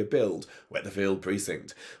exterior build, Weatherfield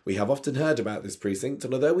Precinct. We have often heard about this precinct,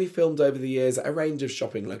 and although we filmed over the years at a range of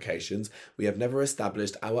shopping locations, we have never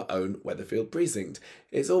established our own Weatherfield Precinct.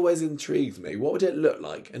 It's always intrigued me. What would it look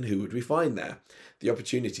like, and who would we find there? The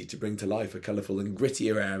opportunity to bring to life a colourful and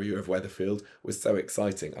grittier area of Weatherfield was so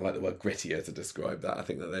exciting. I like the word grittier to describe that. I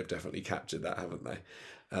think that they've definitely captured that, haven't they?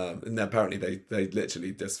 And apparently they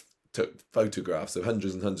literally just took photographs of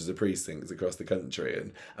hundreds and hundreds of precincts across the country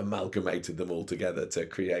and amalgamated them all together to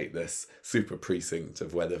create this super precinct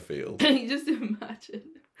of Weatherfield. You just imagine.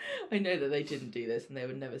 I know that they didn't do this and they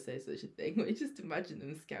would never say such a thing, but just imagine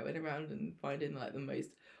them scouting around and finding like the most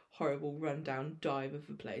horrible rundown dive of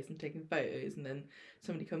a place and taking photos, and then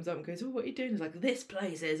somebody comes up and goes, oh, what are you doing? It's like, this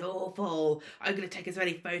place is awful, I'm going to take as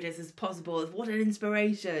many photos as possible. What an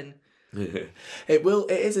inspiration. It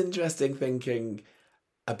is interesting thinking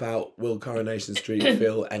about, will Coronation Street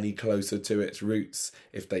feel any closer to its roots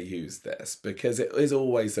if they use this, because it is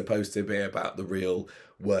always supposed to be about the real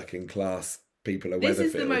working class people of Weatherfield. This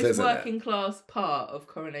is the most working class part of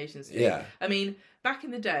Coronation Street. Yeah. I mean, back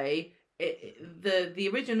in the day, the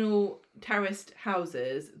original terraced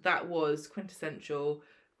houses, that was quintessential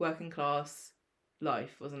working class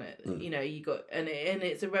life, wasn't it? You know, you got and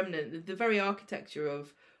it's a remnant. The very architecture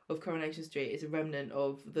of Coronation Street is a remnant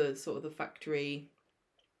of the sort of the factory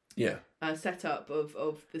setup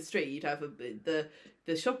of the street. You'd have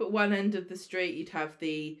the shop at one end of the street, you'd have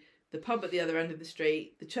the pub at the other end of the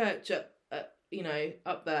street, the church up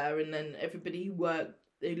there, and then everybody who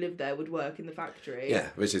lived there would work in the factory. Yeah,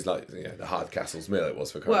 which is like the Hardcastle's Mill it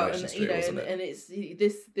was for Coronation Street, wasn't it? And it's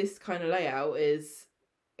this kind of layout is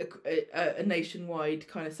a nationwide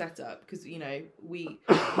kind of setup, because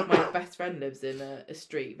my best friend lives in a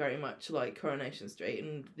street very much like Coronation Street,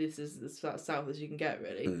 and this is as south as you can get,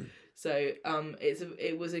 really. So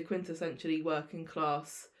it was a quintessentially working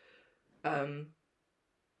class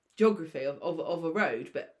geography of a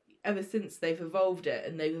road, but ever since they've evolved it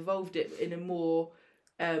in a more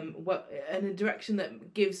in a direction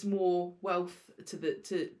that gives more wealth to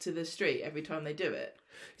the street every time they do it.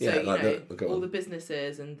 So all the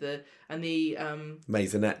businesses and the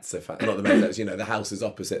maisonettes are not the maisonettes. The houses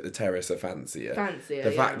opposite the terrace are fancier.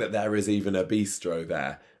 The fact that there is even a bistro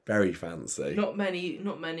there, very fancy. Not many.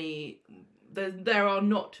 There are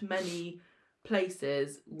not many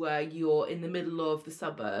places where you're in the middle of the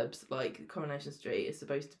suburbs, like Coronation Street is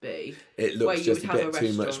supposed to be. It looks just a bit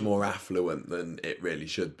too much more affluent than it really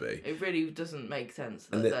should be. It really doesn't make sense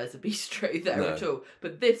that there's a bistro there at all.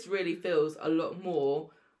 But this really feels a lot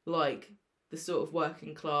more like the sort of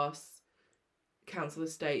working class council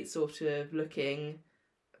estate sort of looking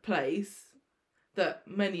place that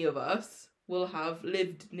many of us will have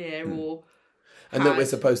lived near or and that we're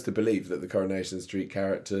supposed to believe that the Coronation Street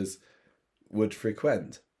characters would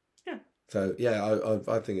frequent. Yeah. So yeah,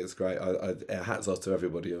 I think it's great. Hats off to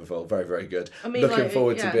everybody involved. Very, very good. I mean, looking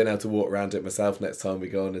forward to being able to walk around it myself next time we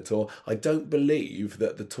go on a tour. I don't believe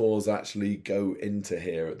that the tours actually go into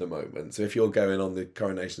here at the moment. So if you're going on the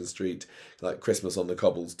Coronation Street, like Christmas on the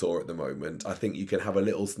Cobbles tour at the moment, I think you can have a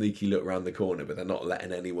little sneaky look around the corner, but they're not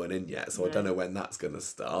letting anyone in yet. So I don't know when that's going to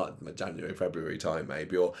start. January, February time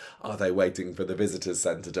maybe, or are they waiting for the visitors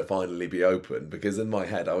centre to finally be open? Because in my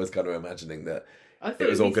head I was kind of imagining that it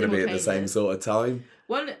was all going to be at the same sort of time.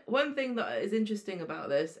 One thing that is interesting about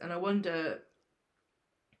this, and I wonder,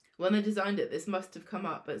 when they designed it, this must have come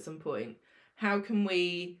up at some point. How can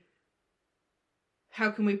we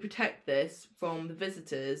protect this from the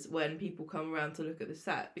visitors when people come around to look at the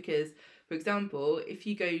set? Because, for example, if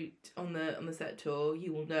you go on the set tour,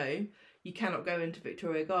 you will know you cannot go into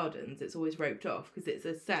Victoria Gardens. It's always roped off because it's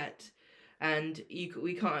a set, and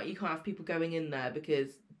you can't have people going in there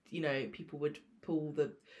because people would pull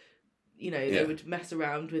the, they would mess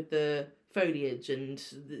around with the foliage, and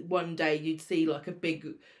one day you'd see like a big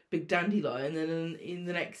dandelion, and in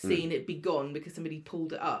the next scene it'd be gone because somebody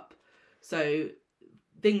pulled it up. So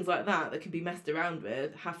things like that can be messed around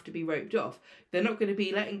with have to be roped off. They're not going to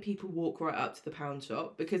be letting people walk right up to the pound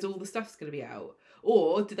shop because all the stuff's going to be out.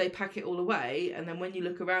 Or do they pack it all away, and then when you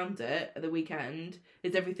look around it at the weekend,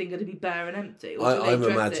 is everything going to be bare and empty? Or I'm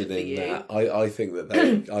imagining that. I think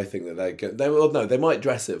that they might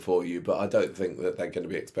dress it for you, but I don't think that they're going to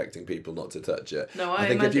be expecting people not to touch it. No, I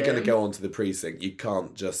think if you're going to go onto the precinct, you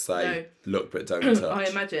can't just say look but don't touch. I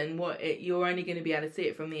imagine you're only going to be able to see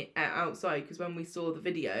it from the outside, because when we saw the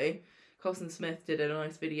video, Colson Smith did a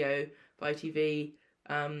nice video for ITV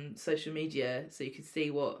social media, so you could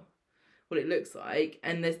see what it looks like,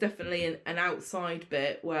 and there's definitely an outside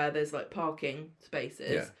bit where there's like parking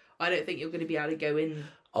spaces. Yeah. I don't think you're going to be able to go in.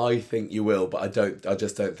 I think you will, but I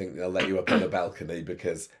just don't think they'll let you up on a balcony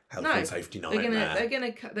because health and safety nightmare.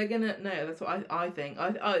 They're gonna. No, that's what I think.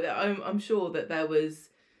 I'm sure that there was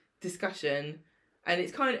discussion, and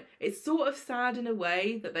it's sort of sad in a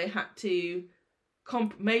way that they had to.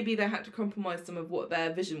 Maybe they had to compromise some of what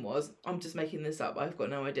their vision was. I'm just making this up. I've got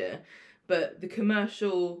no idea, but the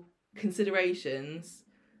commercial considerations,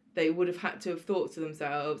 they would have had to have thought to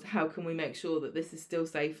themselves, how can we make sure that this is still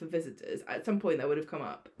safe for visitors? At some point that would have come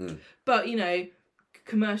up. But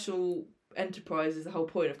commercial enterprise is the whole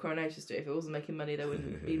point of Coronation Street. If it wasn't making money, they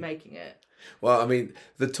wouldn't be making it. Well, I mean,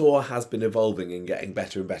 the tour has been evolving and getting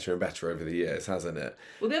better and better and better over the years, hasn't it?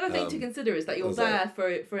 Well, the other thing to consider is that you're there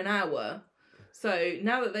for an hour. So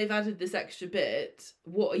now that they've added this extra bit,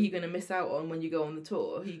 what are you going to miss out on when you go on the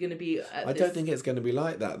tour? Are you going to be I don't think it's going to be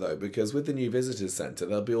like that, though, because with the new visitors centre,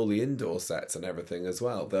 there'll be all the indoor sets and everything as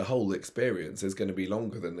well. The whole experience is going to be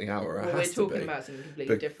longer than the hour it has to be. We're talking about something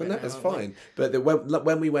completely different. But that's fine. But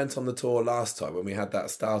when we went on the tour last time, when we had that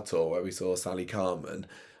Star Tour where we saw Sally Carman,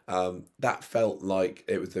 that felt like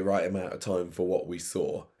it was the right amount of time for what we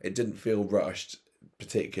saw. It didn't feel rushed.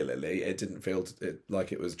 Particularly, it didn't feel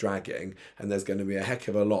like it was dragging, and there's going to be a heck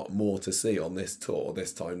of a lot more to see on this tour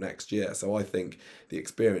this time next year. So I think the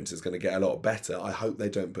experience is going to get a lot better. I hope they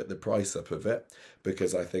don't put the price up of it,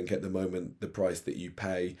 because I think at the moment the price that you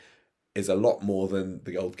pay is a lot more than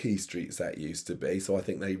the old Quay Street set used to be. So I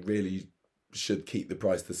think they really should keep the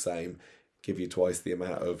price the same, give you twice the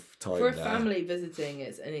amount of time for a family visiting.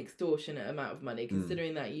 It's an extortionate amount of money,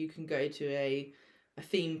 considering that you can go to a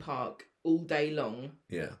theme park all day long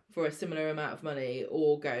for a similar amount of money,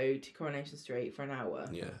 or go to Coronation Street for an hour.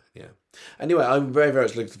 Anyway, I'm very, very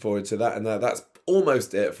much looking forward to that, and that's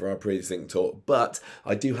almost it for our precinct talk. But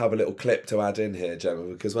I do have a little clip to add in here,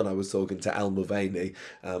 Gemma, because when I was talking to Al Mulvaney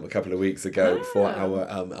a couple of weeks ago for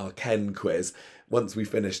our Ken quiz, once we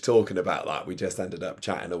finished talking about that, we just ended up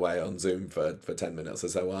chatting away on Zoom for 10 minutes or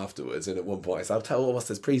so afterwards. And at one point I said, I'll tell her, what's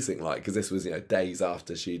this precinct like? Because this was, days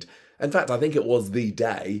after in fact, I think it was the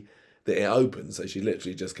day that it opened, so she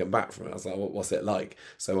literally just come back from it. I was like, what's it like?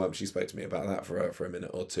 So she spoke to me about that for a minute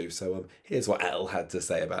or two. So here's what Elle had to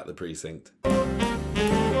say about the precinct.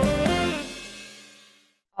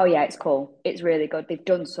 Oh yeah, it's cool. It's really good. They've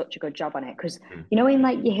done such a good job on it, because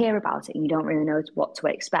when you hear about it and you don't really know what to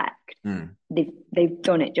expect. They've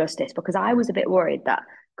done it justice, because I was a bit worried that,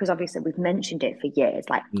 because obviously we've mentioned it for years.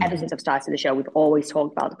 Like ever since I've started the show, we've always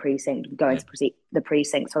talked about the precinct and going to the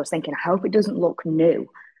precinct. So I was thinking, I hope it doesn't look new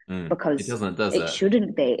because it doesn't, does it? It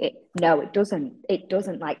shouldn't be. No, it doesn't. It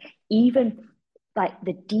doesn't. Like even like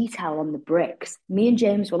the detail on the bricks. Me and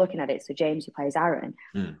James were looking at it. So James, who plays Aaron,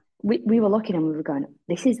 we were looking and we were going,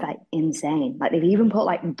 this is like insane. Like they've even put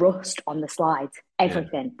like rust on the slides.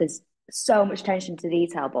 Everything. There's so much attention to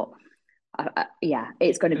detail, but.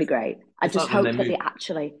 It's going to be great. I just hope that they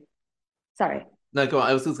actually. Sorry. No, go on.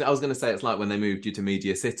 I was going to say it's like when they moved you to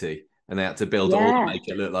Media City and they had to build it all to make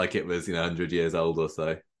it look like it was 100 years old or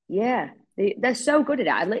so. Yeah, they're so good at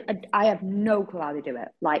it. I have no clue how they do it.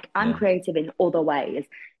 Like I'm creative in other ways,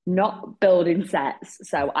 not building sets,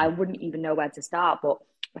 so I wouldn't even know where to start. But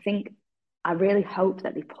I really hope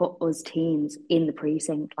that they put us teens in the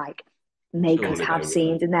precinct, like make us have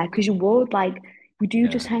scenes in there because you would like. We do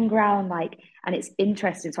just hang around, like, and it's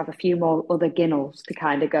interesting to have a few more other ginnels to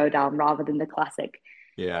kind of go down rather than the classic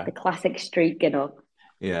street ginnel.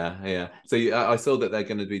 Yeah. So I saw that they're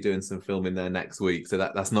going to be doing some filming there next week. So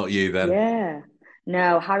that's not you then. Yeah.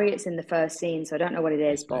 No, Harriet's in the first scene, so I don't know what it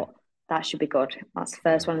is, but that should be good. That's the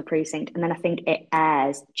first one in the precinct, and then I think it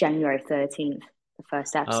airs January 13th, the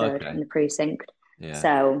first episode in the precinct. Yeah.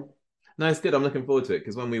 So. No, it's good. I'm looking forward to it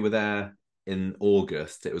because when we were there in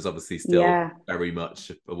August, it was obviously still very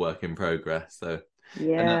much a work in progress. So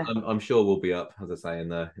and I'm sure we'll be up, as I say, in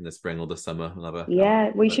the spring or the summer.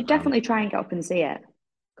 We should definitely try and get up and see it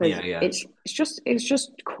because it's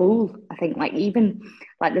just cool. I think like even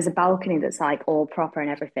like there's a balcony that's like all proper and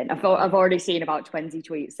everything. I've already seen about 20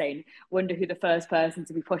 tweets saying, "Wonder who the first person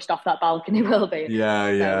to be pushed off that balcony will be."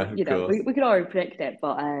 So, we could already predict it,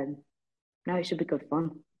 but no, it should be good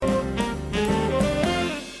fun.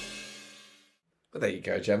 Well, there you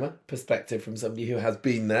go, Gemma. Perspective from somebody who has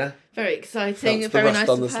been there. Very exciting. Very nice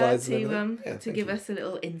of her to give us a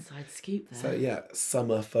little inside scoop there. So,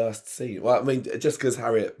 summer first scene. Well, I mean, just because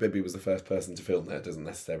Harriet Bibby was the first person to film there doesn't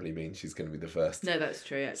necessarily mean she's going to be the first. No, that's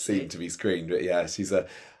true, actually. Scene to be screened. But she's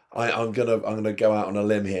I'm gonna go out on a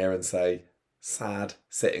limb here and say, sad,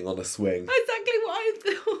 sitting on a swing. Exactly what I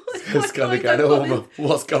thought. It's kind of going,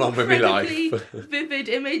 what's gone on with my life? Vivid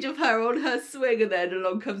image of her on her swing, and then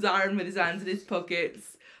along comes Aaron with his hands in his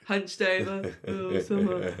pockets, hunched over. Oh,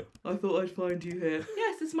 summer, I thought I'd find you here.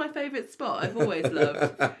 Yes, it's my favourite spot. I've always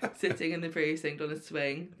loved sitting in the precinct on a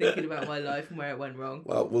swing, thinking about my life and where it went wrong.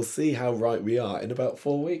 Well, we'll see how right we are in about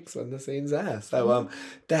 4 weeks when the scene's there. So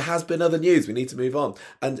there has been other news. We need to move on.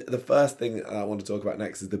 And the first thing I want to talk about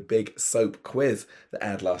next is the big soap quiz that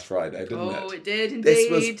aired last Friday, didn't it? Oh, it did indeed. This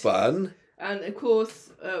was fun. And of course,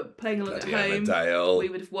 playing along Bloody at home, Emmerdale. We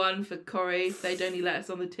would have won for Corrie if they'd only let us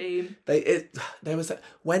on the team. There was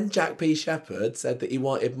when Jack P. Shepherd said that he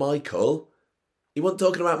wanted Michael. He wasn't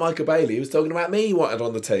talking about Michael Bailey. He was talking about me. He wanted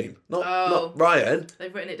on the team, not Ryan.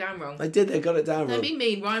 They've written it down wrong. They did. They got it down wrong. Don't be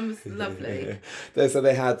mean. Ryan was lovely. So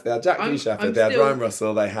they had Jack P. Shepherd. They had Ryan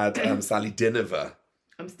Russell. They had Sally Dinover.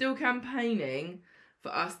 I'm still campaigning for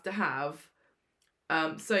us to have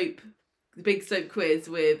soap. The big soap quiz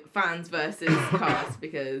with fans versus cast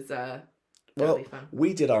because that'll be fun.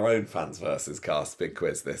 We did our own fans versus cast big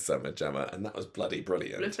quiz this summer, Gemma, and that was bloody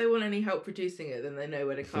brilliant. But if they want any help producing it, then they know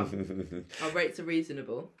where to come. Our rates are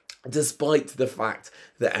reasonable. Despite the fact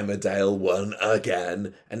that Emmerdale won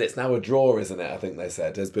again, and it's now a draw, isn't it? I think they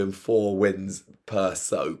said there's been 4 wins per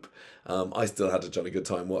soap. I still had a jolly good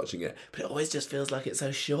time watching it, but it always just feels like it's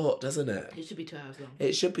so short, doesn't it? It should be 2 hours long.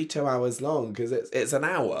 It should be 2 hours long because it's an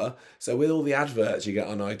hour. So with all the adverts you get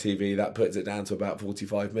on ITV, that puts it down to about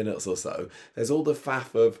 45 minutes or so. There's all the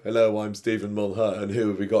faff of, hello, I'm Stephen Mulhern, who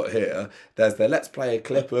have we got here? There's the let's play a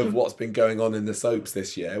clip of what's been going on in the soaps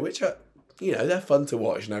this year, which are, they're fun to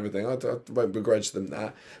watch and everything. I won't begrudge them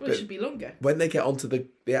that. Well, it should be longer. When they get onto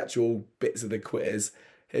the actual bits of the quiz,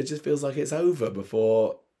 it just feels like it's over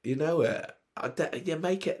before you know it.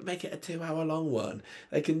 Make it a 2 hour long one.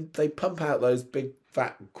 They pump out those big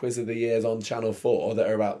fat quiz of the years on Channel 4 that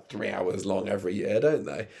are about 3 hours long every year, don't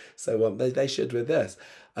they? So they should with this.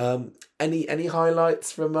 Any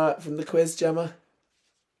highlights from the quiz, Gemma?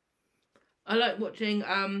 I like watching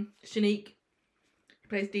Shanique, who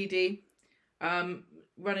plays Dee Dee,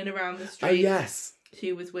 running around the street. Oh yes.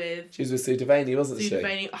 She was with Sue Devaney, wasn't she? Sue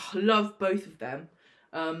Devaney. Oh, I love both of them.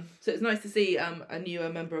 So it's nice to see a newer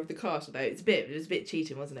member of the cast, although it was a bit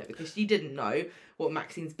cheating, wasn't it? Because she didn't know what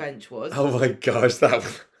Maxine's bench was. Oh my gosh, that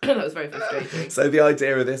That was very frustrating. So the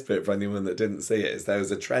idea of this bit, for anyone that didn't see it, is there was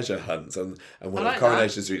a treasure hunt, and one of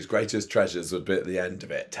Coronation Street's greatest treasures would be at the end of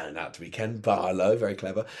it. Turned out to be Ken Barlow, very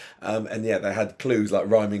clever. And yeah, they had clues, like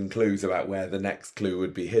rhyming clues about where the next clue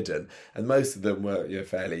would be hidden, and most of them were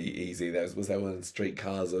fairly easy. Was there one in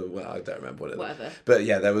streetcars, or I don't remember what it was. Whatever. But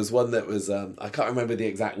yeah, there was one that was I can't remember the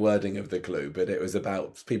exact wording of the clue, but it was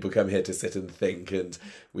about people come here to sit and think, and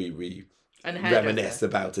we reminisce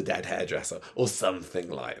about a dead hairdresser or something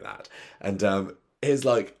like that. And it's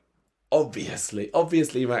like obviously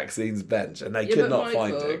Maxine's Bench, and they could not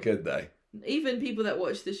find it, could they? Even people that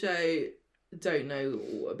watch the show don't know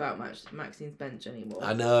about Maxine's Bench anymore.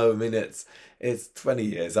 I know. I mean, it's 20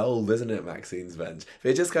 years old, isn't it, Maxine's Bench?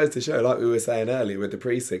 But it just goes to show, like we were saying earlier with the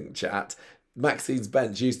precinct chat, Maxine's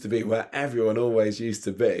Bench used to be where everyone always used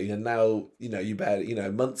to be, and now you barely,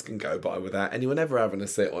 months can go by without anyone ever having a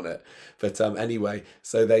sit on it. But anyway,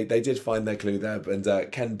 so they did find their clue there,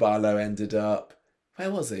 and Ken Barlow ended up,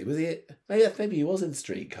 where was he? Was he? Maybe he was in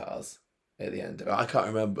Streetcars at the end of it. I can't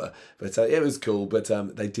remember, but it was cool. But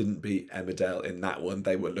they didn't beat Emmerdale in that one.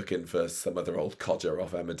 They were looking for some other old codger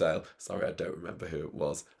off Emmerdale. Sorry, I don't remember who it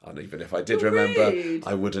was, and even if I did remember,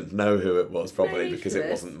 I wouldn't know who it was, probably because it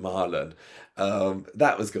wasn't Marlon.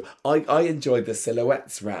 That was good. I enjoyed the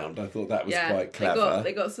silhouettes round. I thought that was quite clever.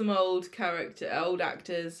 They got some old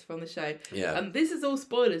actors from the show. Yeah. This is all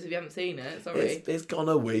spoilers if you haven't seen it. Sorry. It's gone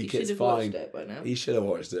a week. It's fine. Watched it by now. You should have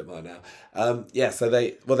watched it by now. So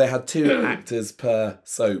they had 2 actors per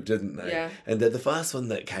soap, didn't they? Yeah. And the first one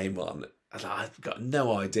that came on, I've got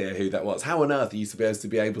no idea who that was. How on earth are you supposed to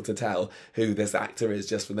be able to tell who this actor is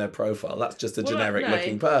just from their profile? That's just a generic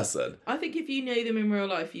looking person. I think if you know them in real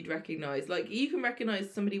life, you'd recognise. Like, you can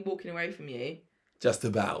recognise somebody walking away from you. Just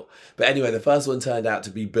about. But anyway, the first one turned out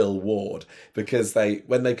to be Bill Ward, because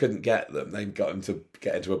when they couldn't get them, they got him to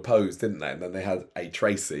get into a pose, didn't they? And then they had a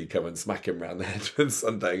Tracy come and smack him around the head with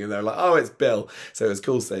something, and they were like, oh, it's Bill. So it was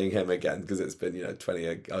cool seeing him again, because it's been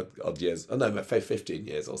 20 odd years, 15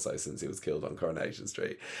 years or so since he was killed on Coronation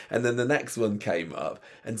Street. And then the next one came up,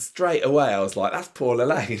 and straight away I was like, that's Paul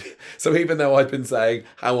Elaine. So even though I'd been saying,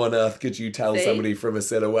 how on earth could you tell somebody from a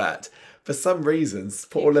silhouette? For some reasons,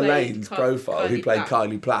 Paul Elaine's profile, who played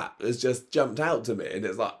Kylie Platt, has just jumped out to me, and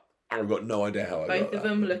it's like, I've got no idea how I got that. Both of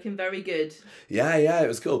them looking very good. Yeah, it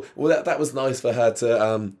was cool. Well, that was nice for her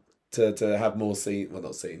to have more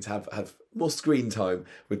have more screen time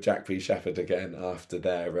with Jack P. Shepherd again after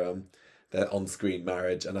their on-screen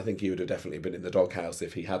marriage, and I think he would have definitely been in the doghouse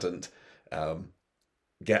if he hadn't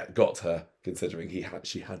got her, considering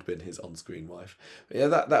she had been his on-screen wife. But yeah,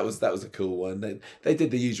 that was a cool one. They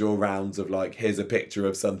did the usual rounds of like, here's a picture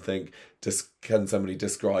of something, can somebody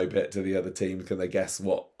describe it to the other team, can they guess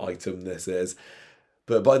what item this is?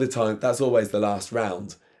 But by the time, that's always the last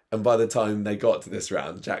round, and by the time they got to this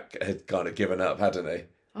round, Jack had kind of given up, hadn't he?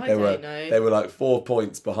 I don't know. They were like 4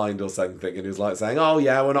 points behind or something, and he was like saying, oh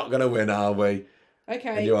yeah, we're not going to win, are we?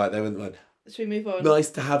 Okay. And you're right, they wouldn't win. Should we move on? Nice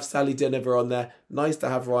to have Sally Diniver on there. Nice to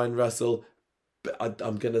have Ryan Russell. But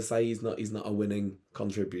I'm going to say he's not a winning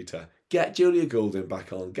contributor. Get Julia Goulden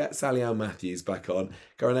back on. Get Sally Ann Matthews back on.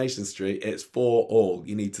 Coronation Street, it's for all.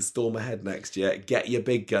 You need to storm ahead next year. Get your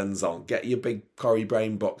big guns on. Get your big Corrie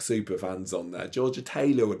Brainbox super fans on there. Georgia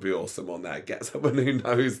Taylor would be awesome on there. Get someone who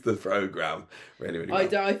knows the programme really, really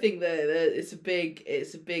well. I think that it's a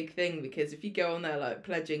big thing, because if you go on there like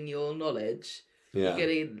pledging your knowledge... Yeah. You're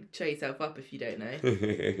going to show yourself up if you don't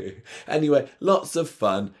know. Anyway, lots of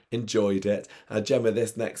fun. Enjoyed it. Gemma,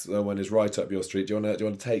 this next one is right up your street. Do you want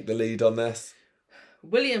to take the lead on this?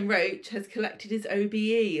 William Roach has collected his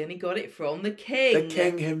OBE, and he got it from the King. The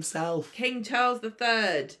King himself. King Charles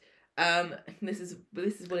III. This is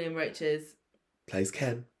William Roach's... Plays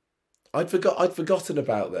Ken. I'd forgotten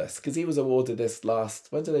about this, because he was awarded this last...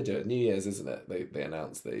 When did they do it? New Year's, isn't it? They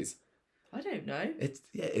announced these. I don't know. It's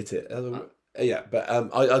yeah, but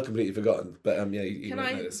I'd completely forgotten. But you can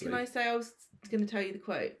I say I was going to tell you the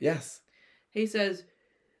quote? Yes. He says,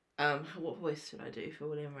 what voice should I do for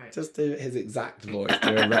William Roach? Just do his exact voice,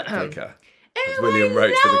 do a replica. William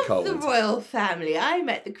Roach for the cold. The royal family. I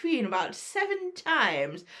met the Queen about 7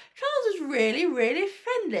 times. Charles was really, really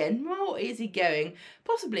friendly and more easygoing.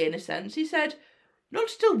 Possibly in a sense. He said, "Not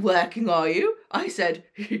still working, are you?" I said,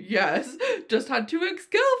 "Yes, just had 2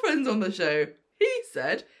 ex-girlfriends on the show." He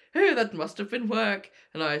said, "Oh, that must have been work."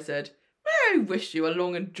 And I said, "May I wish you a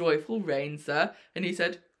long and joyful reign, sir?" And he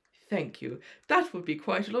said, "Thank you. That would be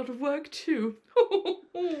quite a lot of work too."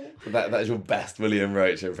 That is your best William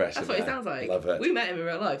Roach impression. That's what he sounds like. Love it. We met him in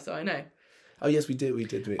real life, so I know. Oh yes, we did. We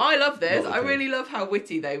did. I love this. I really love how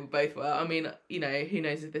witty they both were. I mean, who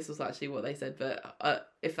knows if this was actually what they said,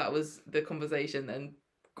 but if that was the conversation, then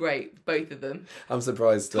great, both of them. I'm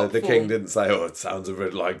surprised the king didn't say, "Oh, it sounds a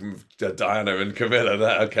bit like Diana and Camilla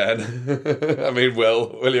there, Ken." I mean,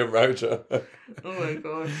 William Roger. Oh my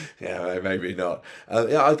god. Yeah, maybe not. I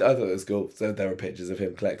thought it was cool. So there are pictures of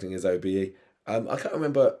him collecting his OBE. I can't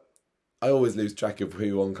remember. I always lose track of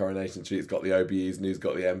who on Coronation Street's got the OBEs and who's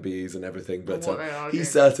got the MBEs and everything. But he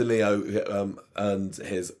certainly earned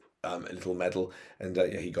his little medal, and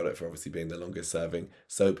he got it for obviously being the longest serving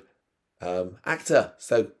soap actor.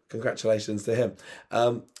 So congratulations to him.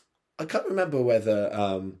 I can't remember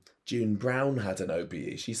whether June Brown had an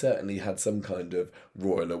OBE. She certainly had some kind of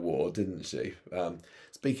royal award, didn't she?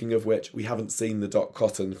 Speaking of which, we haven't seen the Dot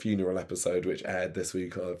Cotton funeral episode, which aired this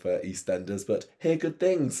week of EastEnders, but hear good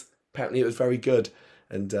things. Apparently it was very good,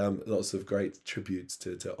 and lots of great tributes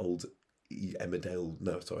to old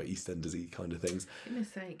EastEnders-y kind of things.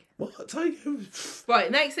 Goodness sake. What? Right,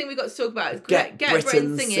 next thing we've got to talk about is Get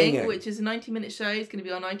Britain Singing, which is a 90-minute show. It's going to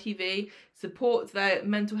be on ITV. Support their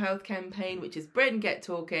mental health campaign, which is Britain Get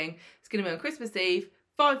Talking. It's going to be on Christmas Eve,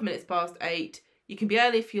 8 minutes. You can be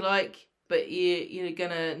early if you like, but you're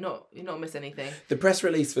gonna not miss anything. The press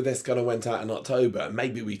release for this kind of went out in October.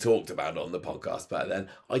 Maybe we talked about it on the podcast back then.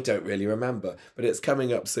 I don't really remember, but it's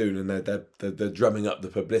coming up soon, and they're drumming up the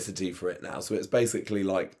publicity for it now. So it's basically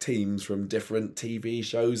like teams from different TV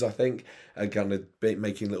shows, I think, are going to be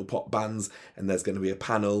making little pop bands, and there's going to be a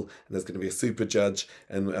panel, and there's going to be a super judge,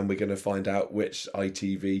 and we're going to find out which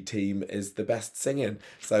ITV team is the best singing.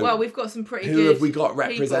 So we've got some pretty good Who have we got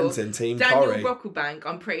representing Team Corrie? Daniel Brocklebank,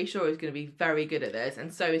 I'm pretty sure, is going to be very good at this,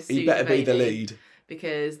 and so is Sue He better Devaney, be the lead.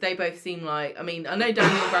 Because they both seem like... I mean, I know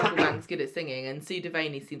Daniel Brocklebank's good at singing, and Sue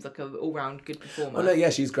Devaney seems like an all-round good performer. Oh, no,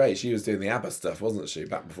 yeah, she's great. She was doing the ABBA stuff, wasn't she,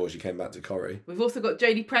 back before she came back to Corrie? We've also got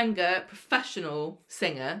Jodie Prenger, professional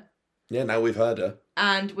singer. Yeah, now we've heard her.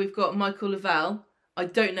 And we've got Michael Lavelle. I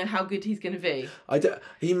don't know how good he's going to be.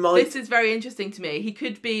 He might... This is very interesting to me. He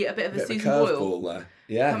could be a bit of a Susan Boyle. There.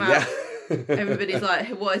 Yeah. Everybody's like,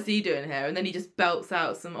 what is he doing here? And then he just belts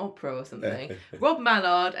out some opera or something. Rob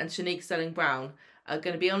Mallard and Shanique Stelling-Brown are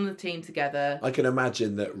going to be on the team together. I can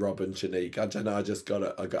imagine that Rob and Shanique, I don't know,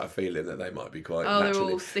 I got a feeling that they might be quite naturally... They're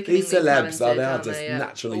all sickeningly These celebs, talented, they are just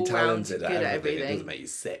naturally all talented at everything. It doesn't make you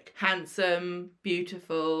sick. Handsome,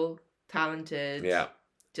 beautiful, talented. Yeah.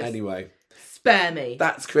 Anyway. Spare me.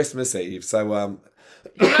 That's Christmas Eve, so...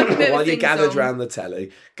 while you're gathered around the telly,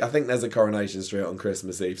 I think there's a Coronation Street on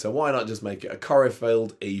Christmas Eve, so why not just make it a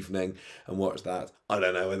Corrie-filled evening and watch that? I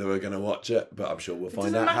don't know whether we're going to watch it, but I'm sure we'll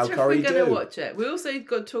find out how Corrie do. We're going to watch it. We also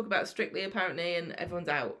got to talk about Strictly, apparently, and everyone's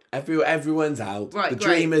out. Everyone's out. Right, the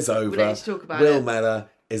dream is over. We don't need to talk about Will Mellor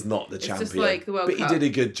is not the champion. Just like the World Cup. But he did a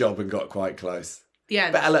good job and got quite close. The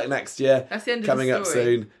end. Better luck next year. That's the end Coming of the story. Up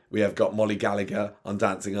soon, we have got Molly Gallagher on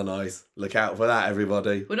Dancing on Ice. Look out for that,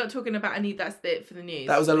 everybody. We're not talking about any... That's it for the news.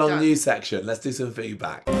 That was a long news section. Let's do some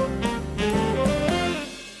feedback.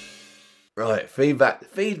 Right,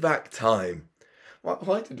 feedback time.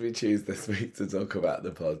 Why did we choose this week to talk about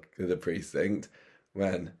the precinct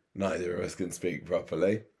when neither of us can speak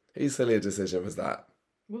properly? Whose silly decision was that?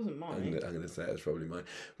 It wasn't mine. I'm going to say it's probably mine.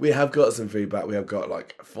 We have got some feedback. We have got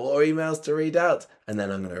like 4 emails to read out, and then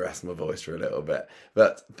I'm going to rest my voice for a little bit.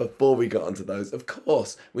 But before we get onto those, of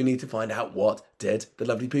course, we need to find out what did the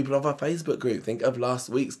lovely people of our Facebook group think of last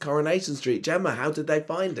week's Coronation Street. Gemma, how did they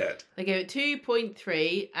find it? They gave it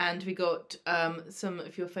 2.3, and we got some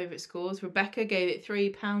of your favourite scores. Rebecca gave it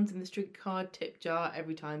 £3 in the streetcar tip jar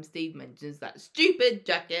every time Steve mentions that stupid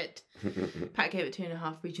jacket. Pat gave it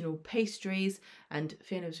 2.5 regional pastries, and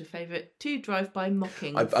Fiona was your favourite. 2 drive-by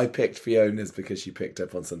mockings. I picked Fiona's because she picked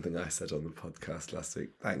up on something I said on the podcast last week.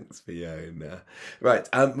 Thanks, Fiona. Right,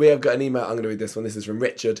 we have got an email. I'm going to read this one. This is from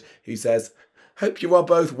Richard, who says, "Hope you are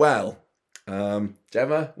both well."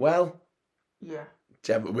 Gemma, well? Yeah.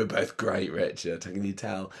 Gemma, we're both great, Richard. Can you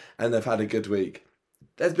tell? And they've had a good week.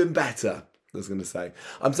 There's been better. I was going to say.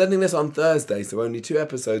 I'm sending this on Thursday, so only 2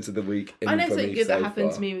 episodes of the week. I know something good that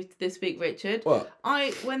happened to me this week, Richard. What?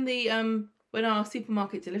 When our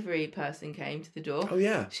supermarket delivery person came to the door, oh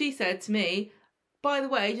yeah, she said to me, "By the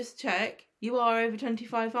way, just check, you are over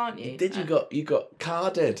 25, aren't you?" Did you got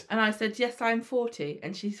carded? And I said, "Yes, I'm 40,"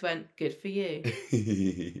 and she went, "Good for you."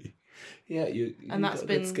 Yeah, you and got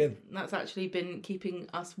good skin. That's actually been keeping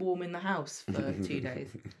us warm in the house for 2 days.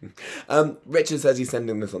 Richard says he's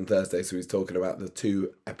sending this on Thursday, so he's talking about the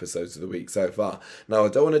 2 episodes of the week so far. Now, I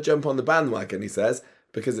don't want to jump on the bandwagon, he says,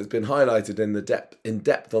 because it's been highlighted in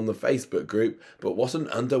depth on the Facebook group, but what an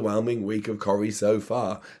underwhelming week of Corrie so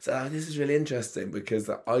far. So this is really interesting because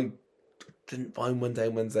I didn't find Monday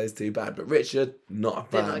and Wednesdays too bad. But Richard, not a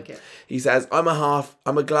fan. Didn't like it. He says, I'm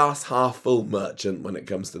a glass half full merchant when it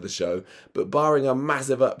comes to the show, but barring a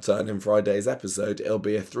massive upturn in Friday's episode, it'll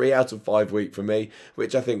be a 3 out of 5 week for me,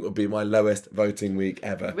 which I think would be my lowest voting week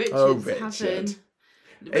ever. Richard,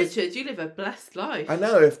 you live a blessed life. I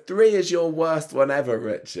know, if 3 is your worst one ever,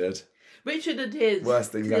 Richard. Richard adheres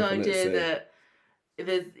worst thing to the idea that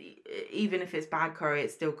there's, even if it's bad curry,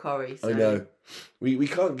 it's still curry. So. I know. We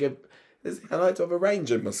can't give... I like to have a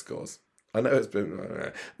range in my scores. I know it's been...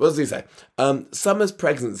 What does he say? Summer's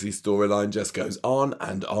pregnancy storyline just goes on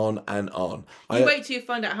and on and on. Wait till you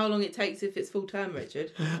find out how long it takes if it's full term,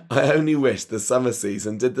 Richard. I only wish the summer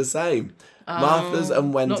season did the same. Martha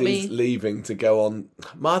and Wendy leaving to go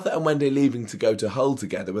to Hull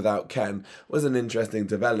together without Ken was an interesting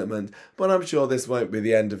development, but I'm sure this won't be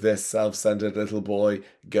the end of this self-centered little boy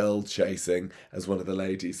girl chasing, as one of the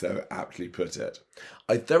ladies so aptly put it.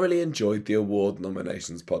 I thoroughly enjoyed the award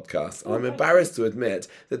nominations podcast. I'm embarrassed to admit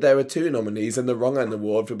that there were 2 nominees and the wrong end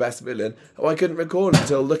award for Best Villain, who I couldn't record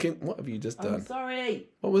until looking... What have you just done? I'm sorry.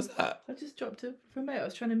 What was that? I just dropped it from me. I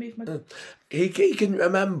was trying to move my... He can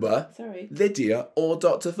remember Lydia or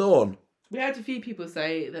Dr. Thorne. We had a few people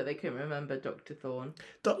say that they couldn't remember Dr. Thorne.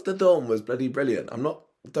 Dr. Thorne was bloody brilliant.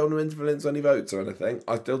 Don't want to influence any votes or anything.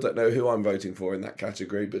 I still don't know who I'm voting for in that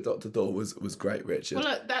category, but Dr. Thorne was great, Richard.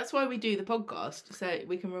 Well, look, that's why we do the podcast, so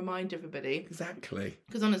we can remind everybody. Exactly.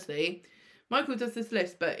 Because honestly, Michael does this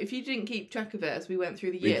list, but if you didn't keep track of it as we went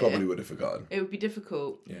through the year... We probably would have forgotten. It would be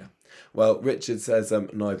difficult. Yeah. Well, Richard says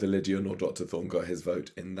neither Lydia nor Dr. Thorne got his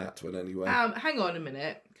vote in that one anyway. Hang on a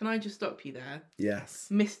minute. Can I just stop you there? Yes.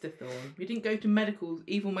 Mr. Thorne. You didn't go to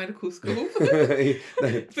evil medical school for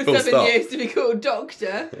 7 years to be called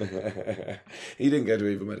doctor. He didn't go to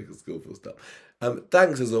evil medical school, full stop.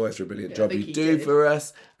 Thanks as always for a brilliant job you do for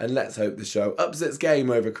us, and let's hope the show ups its game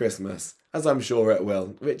over Christmas, as I'm sure it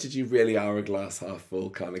will. Richard, you really are a glass half full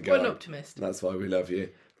kind of guy. What an optimist. That's why we love you.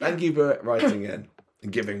 Thank you for writing in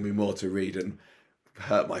and giving me more to read and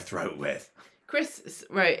hurt my throat with. Chris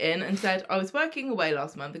wrote in and said, I was working away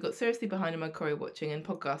last month and got seriously behind in my curry watching and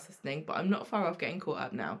podcast listening, but I'm not far off getting caught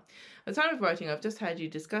up now. At the time of writing, I've just heard you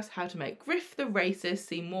discuss how to make Griff the racist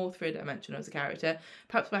seem more three-dimensional as a character,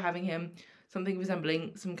 perhaps by having him something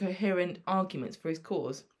resembling some coherent arguments for his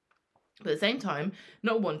cause. But at the same time,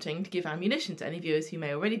 not wanting to give ammunition to any viewers who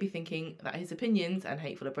may already be thinking that his opinions and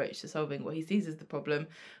hateful approach to solving what he sees as the problem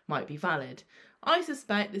might be valid. I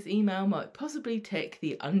suspect this email might possibly tick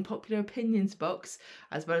the unpopular opinions box,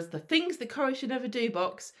 as well as the things that curry should never do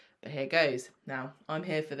box, but here goes. Now, I'm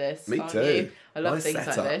here for this. Me too. You? I love things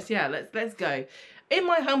like this. Yeah, let's go. In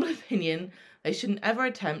my humble opinion, they shouldn't ever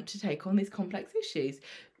attempt to take on these complex issues.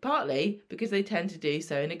 Partly because they tend to do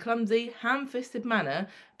so in a clumsy, ham-fisted manner,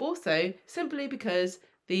 but also simply because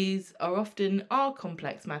these are often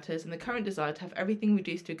complex matters, and the current desire to have everything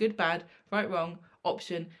reduced to a good, bad, right, wrong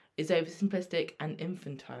option is oversimplistic and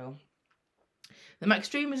infantile. The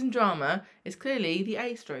extremism drama is clearly the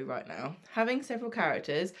A story right now. Having several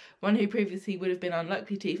characters, one who previously would have been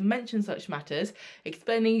unlikely to even mention such matters,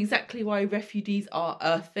 explaining exactly why refugees are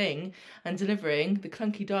a thing, and delivering the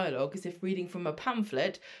clunky dialogue as if reading from a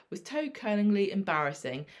pamphlet was toe-curlingly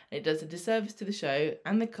embarrassing, and it does a disservice to the show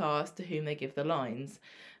and the cast to whom they give the lines.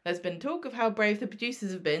 There's been talk of how brave the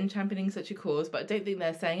producers have been championing such a cause, but I don't think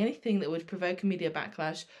they're saying anything that would provoke a media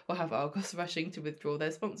backlash or have Argos rushing to withdraw their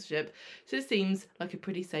sponsorship, so it seems like a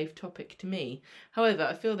pretty safe topic to me. However,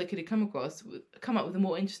 I feel they could have come up with a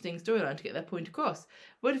more interesting storyline to get their point across. It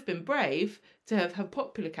would have been brave to have a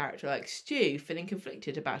popular character like Stu feeling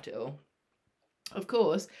conflicted about it all. Of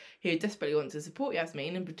course, he would desperately want to support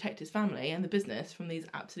Yasmin and protect his family and the business from these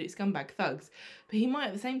absolute scumbag thugs, but he might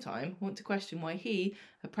at the same time want to question why he,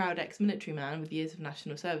 a proud ex-military man with years of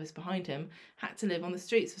national service behind him, had to live on the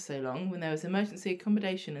streets for so long when there was emergency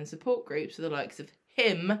accommodation and support groups for the likes of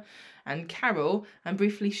him and Carol and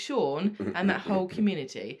briefly Sean and that whole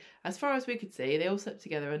community. As far as we could see, they all slept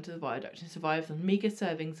together under the viaduct and survived on meagre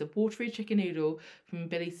servings of watery chicken noodle from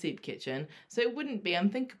Billy's soup kitchen, so it wouldn't be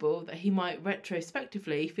unthinkable that he might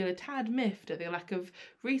retrospectively feel a tad miffed at the lack of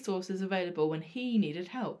resources available when he needed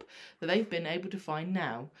help that they've been able to find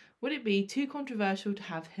now. Would it be too controversial to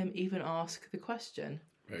have him even ask the question?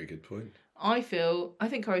 Very good point. I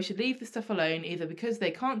think Corrie should leave this stuff alone, either because they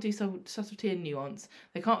can't do subtlety and nuance,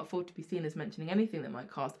 they can't afford to be seen as mentioning anything that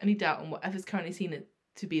might cast any doubt on whatever's currently seen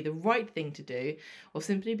to be the right thing to do, or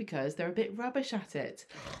simply because they're a bit rubbish at it.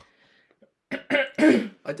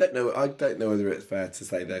 I don't know whether it's fair to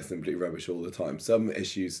say they're simply rubbish all the time. Some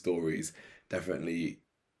issues, stories, definitely.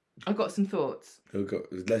 I've got some thoughts.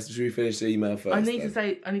 Should we finish the email first?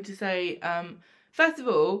 I need to say, first of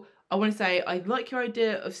all, I want to say I like your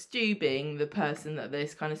idea of Stu being the person that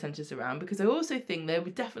this kind of centres around, because I also think there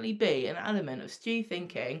would definitely be an element of Stu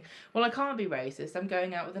thinking, well, I can't be racist, I'm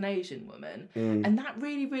going out with an Asian woman. And that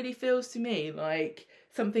really, really feels to me like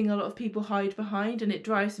something a lot of people hide behind, and it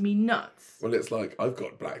drives me nuts. Well, it's like, I've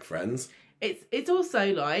got black friends. It's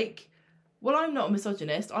also like, well, I'm not a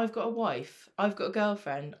misogynist. I've got a wife. I've got a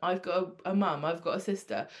girlfriend. I've got a mum. I've got a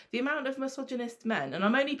sister. The amount of misogynist men, and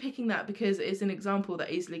I'm only picking that because it's an example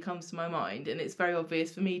that easily comes to my mind, and it's very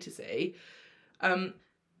obvious for me to see. The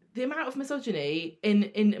amount of misogyny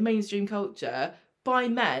in mainstream culture by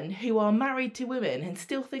men who are married to women and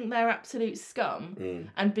still think they're absolute scum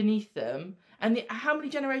and beneath them. And how many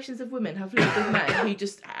generations of women have lived with men who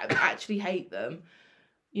just actually hate them?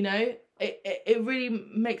 You know, it really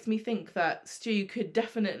makes me think that Stu could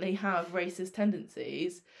definitely have racist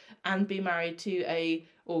tendencies and be married to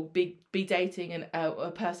or be dating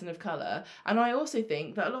a person of colour. And I also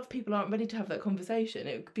think that a lot of people aren't ready to have that conversation.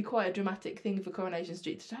 It would be quite a dramatic thing for Coronation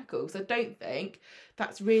Street to tackle, because I don't think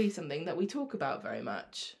that's really something that we talk about very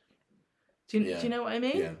much. Do you know what I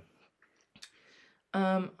mean? Yeah.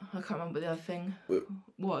 I can't remember what the other thing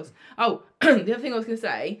was. Oh, the other thing I was going to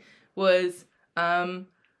say was,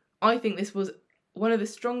 I think this was one of the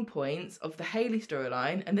strong points of the Hayley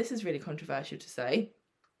storyline, and this is really controversial to say,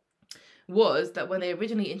 was that when they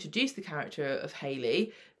originally introduced the character of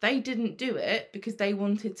Hayley, they didn't do it because they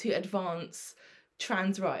wanted to advance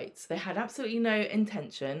trans rights. They had absolutely no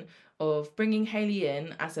intention of bringing Hayley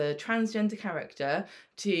in as a transgender character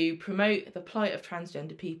to promote the plight of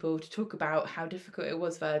transgender people, to talk about how difficult it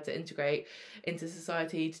was for her to integrate into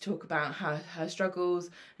society, to talk about her struggles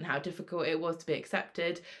and how difficult it was to be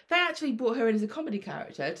accepted. They actually brought her in as a comedy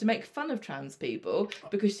character to make fun of trans people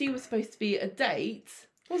because she was supposed to be a date,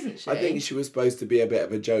 wasn't she? I think she was supposed to be a bit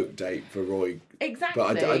of a joke date for Roy. Exactly.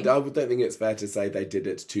 But I don't think it's fair to say they did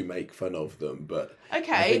it to make fun of them. But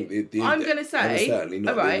okay, I'm going to say, certainly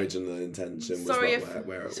not right, the original intention. Sorry was not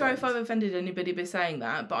where it sorry went. if I've offended anybody by saying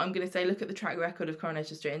that, but I'm going to say look at the track record of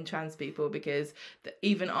Coronation Street and trans people, because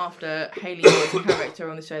even after Hayley was a character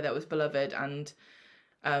on the show that was beloved and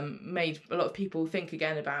made a lot of people think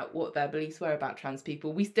again about what their beliefs were about trans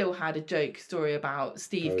people, we still had a joke story about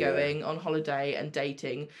Steve going on holiday and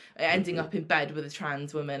dating, ending up in bed with a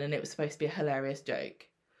trans woman, and it was supposed to be a hilarious joke.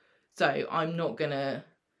 So I'm not gonna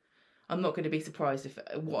be surprised if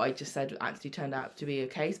what I just said actually turned out to be a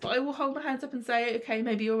case, but I will hold my hands up and say, okay,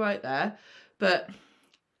 maybe you're right there, but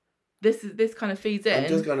this kind of feeds in. I'm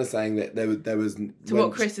just kind of saying that there was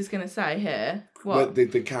what Chris is going to say here. What the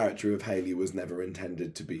character of Hayley was never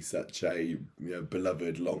intended to be such a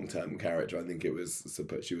beloved long-term character. I think she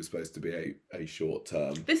was supposed to be a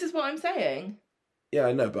short-term. This is what I'm saying. Yeah,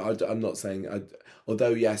 I know, but I'm not saying.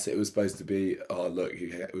 Although yes, it was supposed to be. Oh look,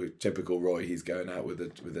 typical Roy. He's going out with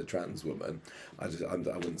a trans woman. I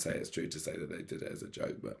wouldn't say it's true to say that they did it as a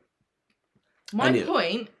joke, but my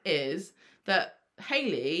point is that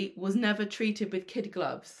Hayley was never treated with kid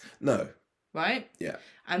gloves. No. Right? Yeah.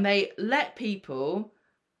 And they let people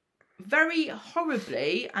very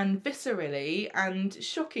horribly and viscerally and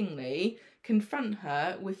shockingly confront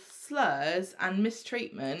her with slurs and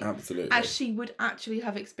mistreatment. Absolutely. As she would actually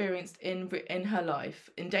have experienced in her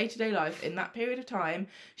life, in day-to-day life, in that period of time.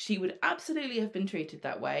 She would absolutely have been treated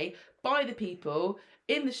that way by the people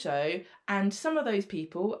in the show, and some of those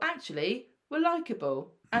people actually were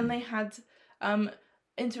likeable, and they had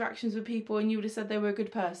interactions with people, and you would have said they were a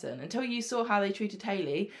good person until you saw how they treated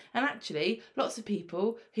Hayley. And actually lots of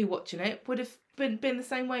people who watching it would have been the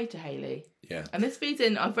same way to Hayley. Yeah. And this feeds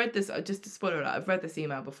in, I've read this, just to spoiler alert, I've read this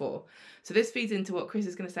email before, so this feeds into what Chris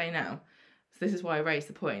is going to say now. So this is why I raised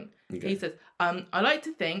the point. Okay. He says, I like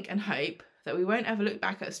to think and hope that we won't ever look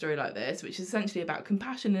back at a story like this, which is essentially about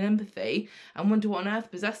compassion and empathy, and wonder what on earth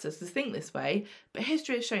possessed us to think this way. But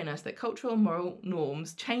history has shown us that cultural and moral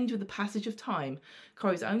norms change with the passage of time.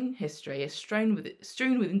 Corrie's own history is strewn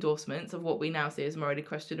with endorsements of what we now see as morally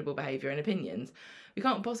questionable behaviour and opinions. We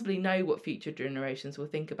can't possibly know what future generations will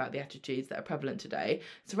think about the attitudes that are prevalent today,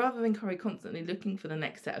 so rather than Corrie constantly looking for the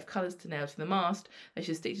next set of colours to nail to the mast, they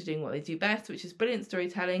should stick to doing what they do best, which is brilliant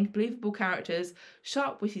storytelling, believable characters,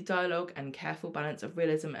 sharp witty dialogue, and careful balance of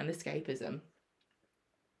realism and escapism.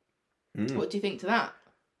 What do you think to that?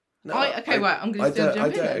 No, I'm going to jump in. I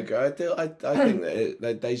don't agree. I think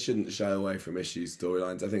that they shouldn't shy away from issues,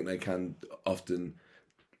 storylines. I think they can often,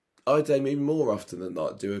 I'd say maybe more often than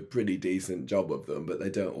not, do a pretty decent job of them, but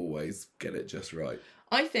they don't always get it just right.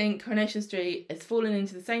 I think Coronation Street has fallen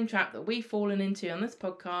into the same trap that we've fallen into on this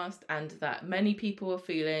podcast, and that many people are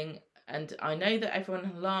feeling And I know that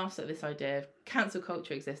everyone laughs at this idea of cancel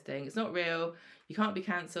culture existing. It's not real. You can't be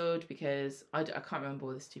cancelled because I can't remember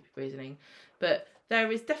all the stupid reasoning. But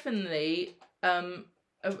there is definitely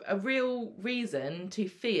a real reason to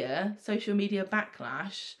fear social media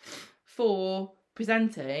backlash for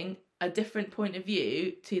presenting a different point of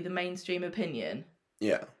view to the mainstream opinion.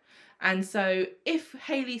 Yeah. And so if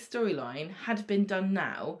Hayley's storyline had been done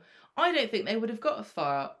now, I don't think they would have got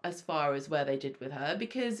as far as where they did with her,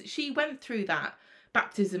 because she went through that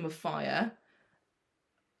baptism of fire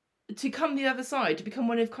to come the other side, to become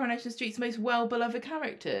one of Coronation Street's most well-beloved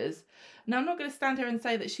characters. Now, I'm not going to stand here and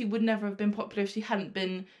say that she would never have been popular if she hadn't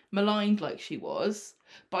been maligned like she was,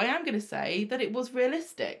 but I am going to say that it was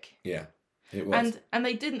realistic. Yeah. It was. And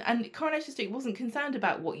they didn't, and Coronation Street wasn't concerned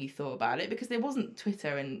about what you thought about it, because there wasn't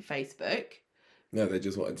Twitter and Facebook. No, they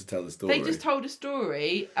just wanted to tell the story. They just told a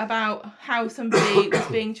story about how somebody was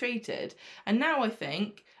being treated. And now I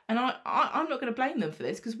think, and I'm not going to blame them for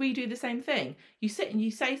this, because we do the same thing. You sit and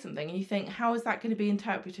you say something and you think, how is that going to be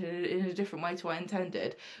interpreted in a different way to what I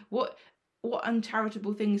intended? What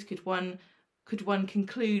uncharitable things could one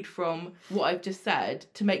conclude from what I've just said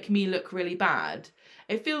to make me look really bad?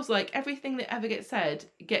 It feels like everything that ever gets said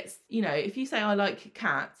gets, if you say I like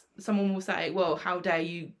cats, someone will say, well, how dare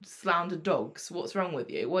you slander dogs? What's wrong with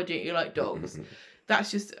you? Why don't you like dogs?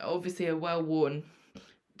 That's just obviously a well-worn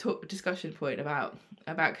discussion point about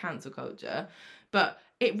cancel culture. But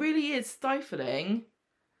it really is stifling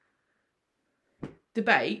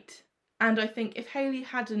debate. And I think if Hayley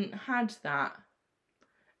hadn't had that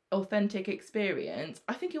authentic experience,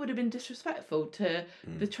 I think it would have been disrespectful to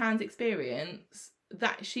the trans experience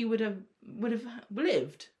that she would have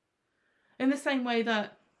lived. In the same way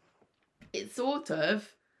that it's sort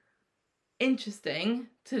of interesting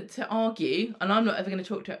to argue, and I'm not ever going to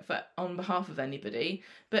talk to it on behalf of anybody,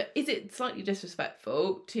 but is it slightly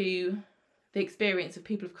disrespectful to the experience of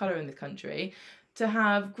people of colour in this country to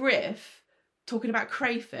have Griff talking about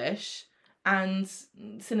crayfish and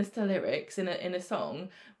sinister lyrics in a song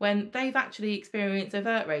when they've actually experienced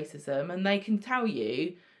overt racism, and they can tell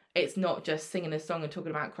you it's not just singing a song and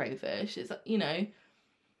talking about crayfish. It's, do you know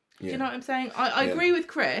what I'm saying? I agree with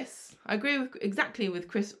Chris. I agree with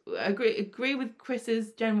Chris. I agree with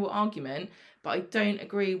Chris's general argument, but I don't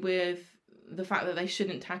agree with the fact that they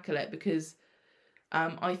shouldn't tackle it, because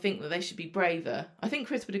I think that they should be braver. I think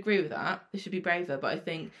Chris would agree with that. They should be braver, but I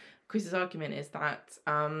think Chris's argument is that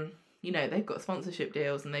they've got sponsorship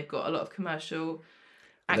deals and they've got a lot of commercial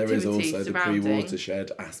activity surrounding. There is also the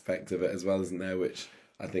pre-watershed aspect of it as well, isn't there? Which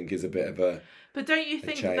I think is a bit of a. But don't you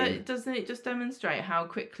think that doesn't it just demonstrate how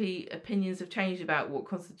quickly opinions have changed about what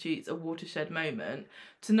constitutes a watershed moment?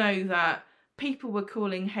 To know that people were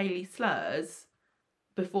calling Hayley slurs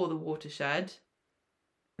before the watershed.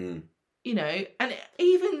 And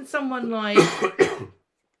even someone like.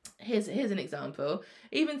 Here's an example.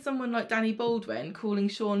 Even someone like Danny Baldwin calling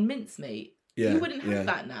Sean mincemeat. You wouldn't have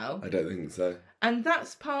that now. I don't think so. And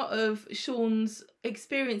that's part of Sean's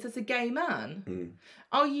experience as a gay man.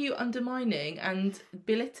 Are you undermining and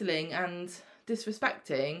belittling and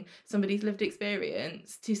disrespecting somebody's lived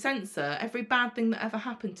experience to censor every bad thing that ever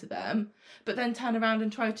happened to them, but then turn around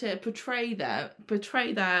and try to portray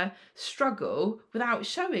their struggle without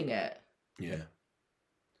showing it? Yeah.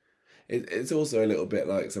 It's also a little bit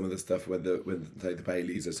like some of the stuff when the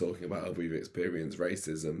Baileys are talking about how we've experienced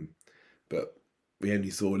racism, but we only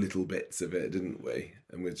saw little bits of it, didn't we?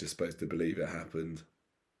 And we're just supposed to believe it happened.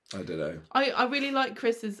 I don't know. I really like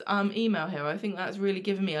Chris's email here. I think that's really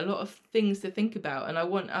given me a lot of things to think about, and I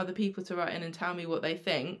want other people to write in and tell me what they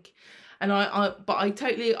think. And I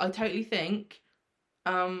totally think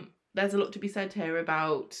there's a lot to be said here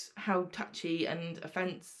about how touchy and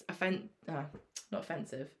offended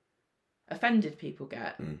people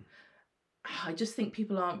get. I just think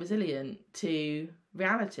people aren't resilient to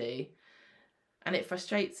reality, and it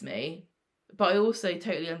frustrates me. But I also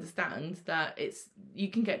totally understand that you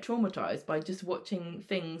can get traumatized by just watching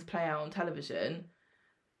things play out on television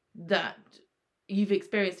that you've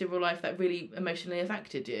experienced in real life that really emotionally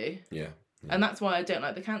affected you. Yeah. And that's why I don't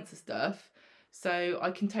like the cancer stuff. So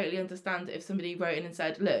I can totally understand if somebody wrote in and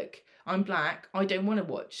said, look, I'm black, I don't want to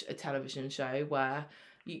watch a television show where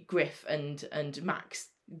Griff and Max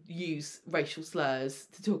use racial slurs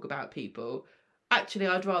to talk about people. Actually,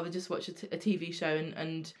 I'd rather just watch a TV show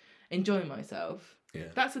and enjoy myself. Yeah.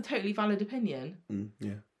 That's a totally valid opinion.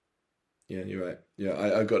 Yeah, you're right. Yeah,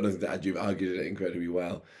 I've got nothing to add. You've argued it incredibly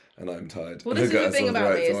well. and I'm tired. Well, this is the thing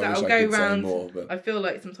about me, is that I'll go round. But... I feel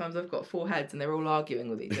like sometimes I've got 4 heads and they're all arguing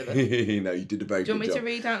with each other. No, you did a very good job. Do you want me to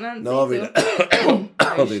read out Nancy? No, I'll read it.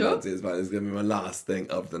 I'll do sure? Nancy as well. It's going to be my last thing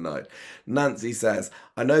of the night. Nancy says,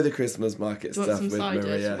 I know the Christmas market stuff with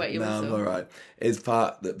Maria. No, I'm all right. Is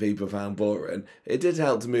part that people found boring. It did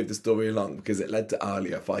help to move the story along because it led to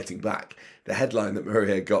Alia fighting back. The headline that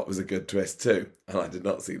Maria got was a good twist too, and I did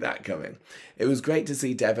not see that coming. It was great to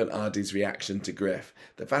see Dev and Ardy's reaction to Griff.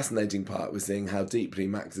 The fascinating part was seeing how deeply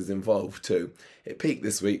Max is involved too. It peaked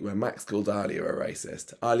this week when Max called Alia a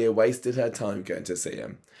racist. Alia wasted her time going to see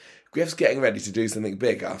him. Griff's getting ready to do something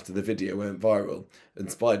big after the video went viral,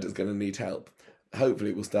 and Spider's going to need help.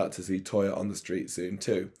 Hopefully we'll start to see Toya on the street soon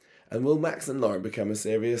too. And will Max and Lauren become a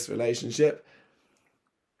serious relationship?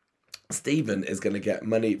 Stephen is going to get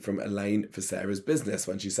money from Elaine for Sarah's business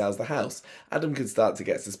when she sells the house. Adam could start to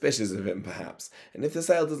get suspicious of him, perhaps. And if the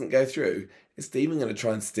sale doesn't go through, is Stephen going to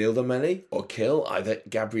try and steal the money or kill either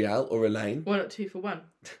Gabrielle or Elaine? Why not 2 for 1?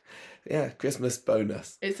 Yeah, Christmas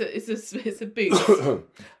bonus. It's a boost.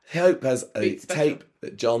 Hope has a tape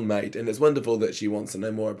that John made, and it's wonderful that she wants to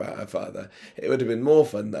know more about her father. It would have been more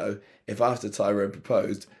fun, though, if after Tyrone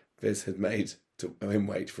proposed, Viz had made him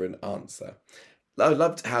wait for an answer. I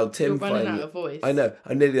loved how Tim finally... You're running out of voice. I know,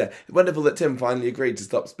 I'm nearly there. Wonderful that Tim finally agreed to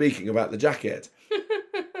stop speaking about the jacket.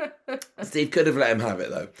 Steve could have let him have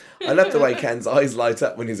it, though. I love the way Ken's eyes light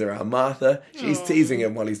up when he's around Martha. She's teasing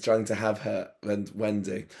him while he's trying to have her and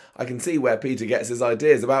Wendy. I can see where Peter gets his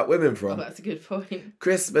ideas about women from. Oh, that's a good point.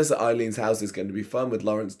 Christmas at Eileen's house is going to be fun with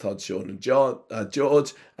Lawrence, Todd, Sean and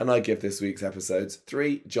George. And I give this week's episodes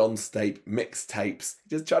 3 John Stape mixtapes.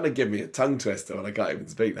 Just trying to give me a tongue twister when I can't even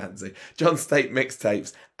speak, Nancy. John Stape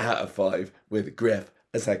mixtapes out of 5 with Griff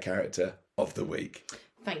as her character of the week.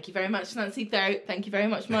 Thank you very much, Nancy. Thank you very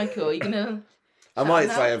much, Michael. You're gonna. I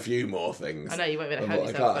might say a few more things. I know you won't be able to help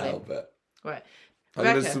yourself. I can't help it. Right.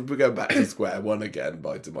 We're going back to square one again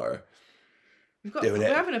by tomorrow.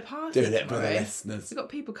 We're having a party. Doing it for the listeners. We've got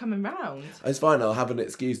people coming round. It's fine. I'll have an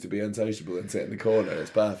excuse to be unsociable and sit in the corner.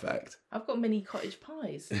 It's perfect. I've got mini cottage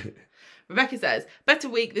pies. Rebecca says, better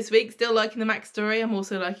week this week. Still liking the Max story. I'm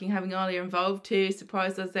also liking having Alia involved too.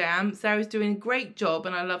 Surprised as I am. Sarah's doing a great job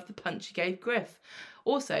and I love the punch she gave Griff.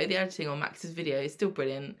 Also, the editing on Max's video is still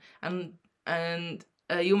brilliant, and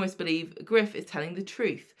you almost believe Griff is telling the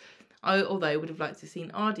truth. Although I would have liked to have seen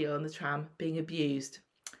Ardia on the tram being abused.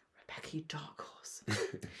 Rebecca, you dark horse.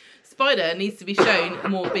 Spider needs to be shown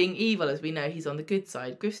more being evil, as we know he's on the good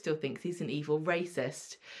side. Griff still thinks he's an evil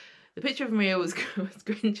racist. The picture of Maria was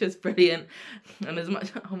Grinch was brilliant, and as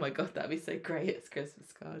much oh my god, that'd be so great as Christmas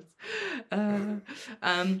cards.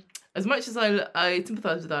 As much as I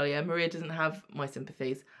sympathise with Alia, Maria doesn't have my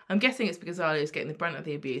sympathies. I'm guessing it's because Alia is getting the brunt of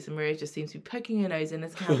the abuse, and Maria just seems to be poking her nose in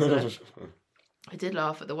as counsellor. I did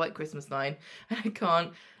laugh at the white Christmas line, and I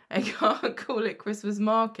can't call it Christmas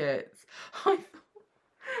markets. I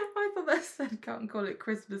thought that said can't call it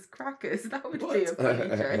Christmas crackers. That would be a funny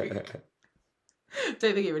joke.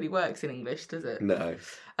 Don't think it really works in English, does it? No.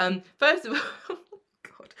 First of all,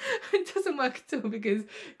 God, it doesn't work at all because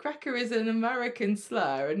cracker is an American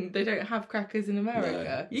slur, and they don't have crackers in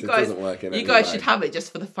America. No, you guys should have it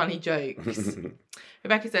just for the funny jokes.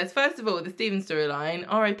 Rebecca says, first of all, the Stephen storyline,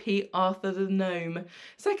 R.I.P. Arthur the Gnome.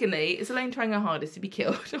 Secondly, it's Elaine trying her hardest to be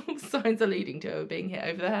killed. All the signs are leading to her being hit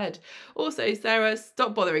over the head. Also, Sarah,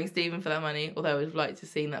 stop bothering Stephen for that money, although I would have liked to have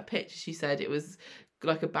seen that pitch. She said it was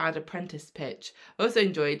like a bad apprentice pitch. I also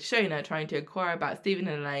enjoyed Shona trying to inquire about Stephen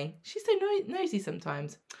and Elaine. She's so nosy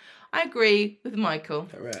sometimes. I agree with Michael.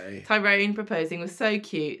 Hooray. Tyrone proposing was so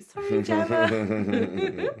cute. Sorry,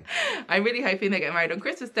 Gemma. I'm really hoping they get married on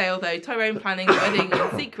Christmas Day, although Tyrone planning a wedding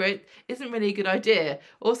in secret isn't really a good idea.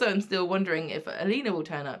 Also, I'm still wondering if Alina will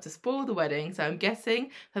turn up to spoil the wedding, so I'm guessing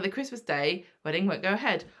that the Christmas Day wedding won't go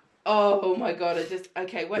ahead. Oh my god,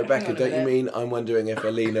 okay, wait. Rebecca, don't you mean I'm wondering if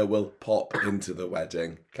Alina will pop into the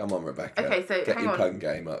wedding? Come on, Rebecca. Okay, so get your pun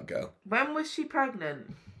game up, girl. When was she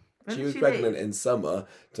pregnant? She was pregnant in summer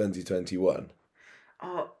 2021.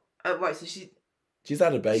 Oh, right, so she's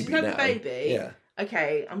had a baby now. She's had a baby? Yeah.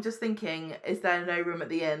 Okay, I'm just thinking, is there no room at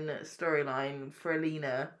the inn storyline for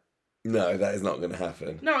Alina? No, that is not going to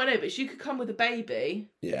happen. No, I know, but she could come with a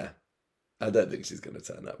baby. Yeah. I don't think she's going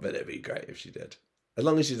to turn up, but it'd be great if she did. As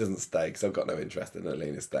long as she doesn't stay, because I've got no interest in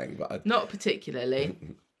Alina staying. But Not particularly.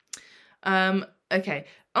 Okay,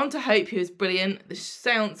 on to Hope, who was brilliant. The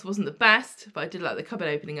seance wasn't the best, but I did like the cupboard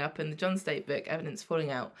opening up and the John State book, Evidence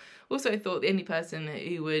Falling Out. Also, I thought it was the only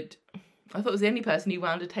person who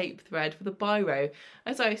wound a tape thread with a biro,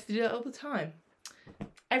 as I used to do it all the time.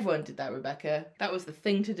 Everyone did that, Rebecca. That was the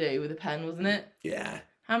thing to do with a pen, wasn't it? Yeah.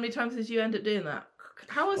 How many times did you end up doing that?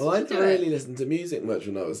 How else Well, I did you never do really it? listened to music much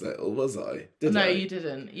when I was little, was I? Did No, I? you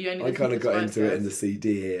didn't. You only. I kind of got into it in the Spice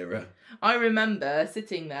CD era. I remember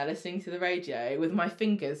sitting there listening to the radio with my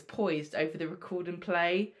fingers poised over the record and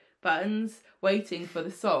play buttons, waiting for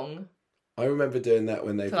the song. I remember doing that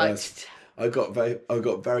when they first. I got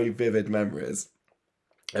very vivid memories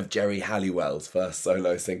of Jerry Halliwell's first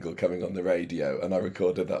solo single coming on the radio, and I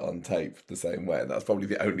recorded that on tape the same way. And that's probably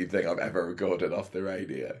the only thing I've ever recorded off the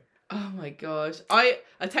radio. Oh my gosh! I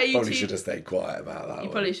tell you, probably should have stayed quiet about that. You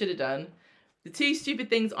probably should have done. The two stupid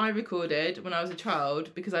things I recorded when I was a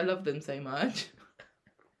child because I love them so much.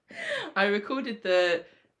 I recorded the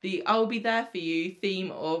 "I'll Be There for You"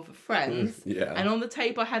 theme of Friends, yeah. And on the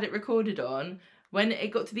tape I had it recorded on. When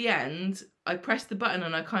it got to the end, I pressed the button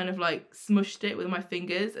and I kind of like smushed it with my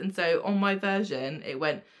fingers, and so on my version it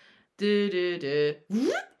went do do do.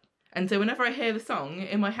 And so whenever I hear the song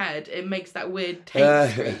in my head, it makes that weird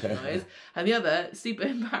tape screech noise. And the other, super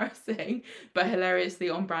embarrassing, but hilariously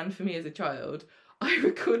on brand for me as a child, I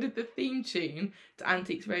recorded the theme tune to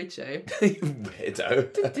Antiques Roadshow. Weirdo.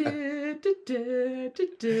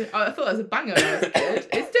 I thought it was a banger when I was a kid.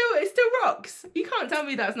 It still rocks. You can't tell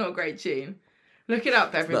me that's not a great tune. Look it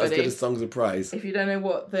up, everybody. Not as good as Songs of Praise. If you don't know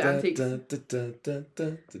what the Antiques...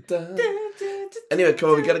 Anyway, come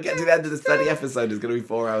on, we've got to get to the end of this bloody episode. It's going to be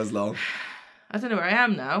 4 hours long. I don't know where I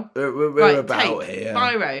am now. We're about here.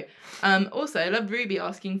 Biro. Also, I loved Ruby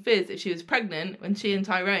asking Fizz if she was pregnant when she and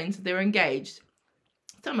Tyrone said they were engaged.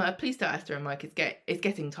 Summer, please tell Esther and Mike it's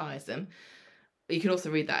getting tiresome. You can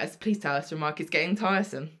also read that as please tell Esther and Mike it's getting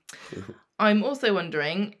tiresome. I'm also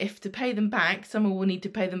wondering if to pay them back, Summer will need to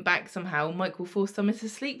pay them back somehow. Mike will force Summer to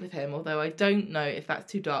sleep with him, although I don't know if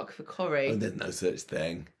that's too dark for Corrie. Oh, there's no such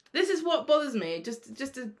thing. This is what bothers me. Just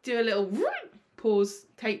to do a little pause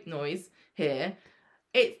tape noise here.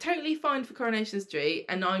 It's totally fine for Coronation Street,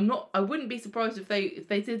 and I wouldn't be surprised if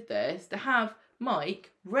they did this, to have Mike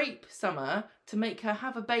rape Summer to make her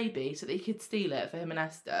have a baby so that he could steal it for him and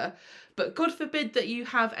Esther. But God forbid that you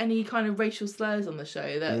have any kind of racial slurs on the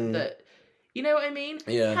show that you know what I mean?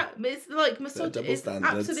 Yeah. It's like it's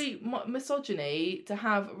absolute misogyny to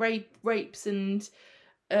have rapes and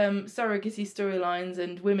surrogacy storylines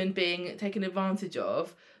and women being taken advantage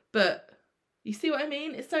of. But you see what I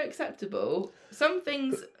mean? It's so acceptable. Some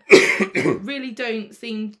things really don't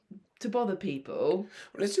seem to bother people.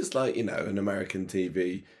 Well, it's just like, in American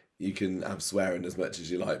TV, you can have swearing as much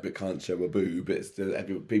as you like, but can't show a boob. It's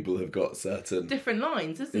people have got certain different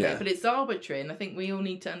lines, isn't it? But it's arbitrary, and I think we all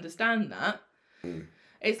need to understand that.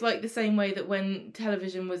 It's like the same way that when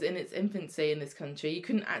television was in its infancy in this country, you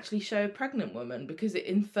couldn't actually show a pregnant woman because it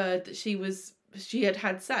inferred that she had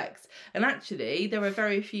had sex. And actually, there are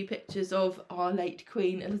very few pictures of our late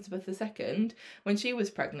Queen Elizabeth II when she was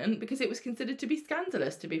pregnant, because it was considered to be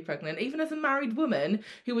scandalous to be pregnant, even as a married woman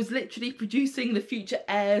who was literally producing the future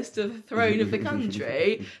heirs to the throne of the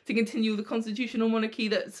country to continue the constitutional monarchy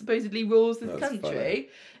that supposedly rules this country. Funny.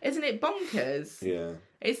 Isn't it bonkers? Yeah.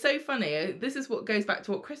 It's so funny. This is what goes back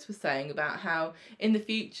to what Chris was saying about how in the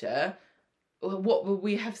future, what will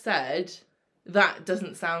we have said that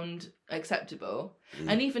doesn't sound acceptable.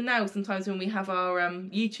 And even now, sometimes when we have our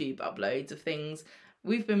YouTube uploads of things,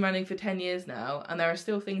 we've been running for 10 years now, and there are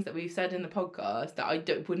still things that we've said in the podcast that I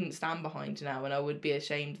wouldn't stand behind now, and I would be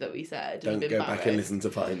ashamed that we said. Don't go back and listen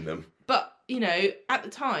to find them. But, at the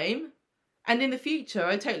time, and in the future,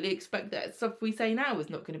 I totally expect that stuff we say now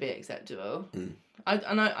is not going to be acceptable.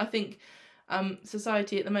 I think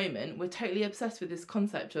society at the moment, we're totally obsessed with this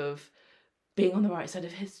concept of being on the right side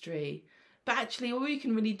of history. But actually, all you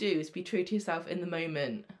can really do is be true to yourself in the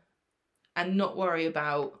moment and not worry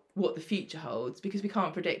about what the future holds, because we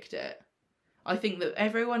can't predict it. I think that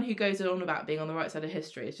everyone who goes on about being on the right side of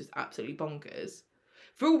history is just absolutely bonkers.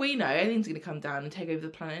 For all we know, aliens are going to come down and take over the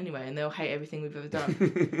planet anyway, and they'll hate everything we've ever done.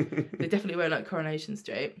 They definitely won't like Coronation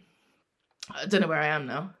Street. I don't know where I am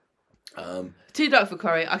now. Too dark for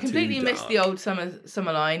Corrie. I completely missed the old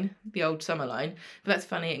summer line, but that's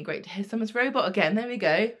funny and great to hear Summer's robot again. There we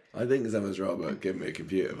go. I think Summer's robot gave me a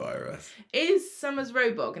computer virus. Is Summer's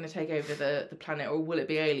robot going to take over the planet, or will it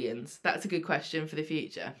be aliens? That's a good question for the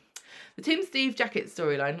future. The Tim Steve jacket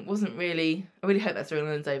storyline wasn't really... I really hope that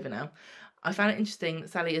storyline's over now. I found it interesting that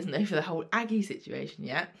Sally isn't over the whole Aggie situation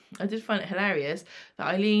yet. I did find it hilarious that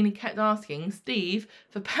Eileen kept asking Steve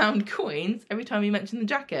for pound coins every time he mentioned the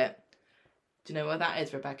jacket. Do you know what that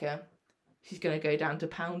is, Rebecca? She's going to go down to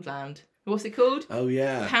Poundland. What's it called? Oh,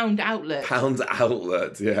 yeah. Pound Outlet. Pound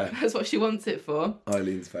Outlet, yeah. That's what she wants it for.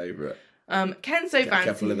 Eileen favourite. Ken's so fancy. Get a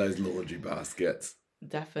couple of those laundry baskets.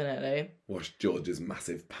 Definitely. Wash George's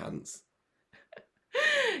massive pants.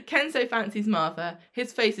 Ken so fancies Martha.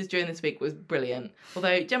 His faces during this week was brilliant.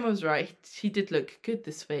 Although Gemma was right, she did look good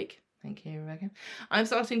this week. Thank you, Rebecca. I'm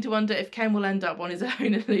starting to wonder if Ken will end up on his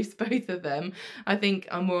own and lose both of them. I think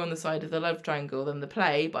I'm more on the side of the love triangle than the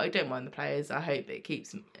play, but I don't mind the players. I hope it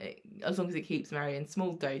keeps, as long as it keeps Mary in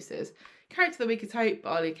small doses. Character of the week is Hope, but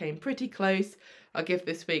Ollie came pretty close. I'll give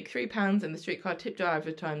this week £3 and the streetcar tip jar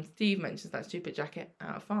every time Steve mentions that stupid jacket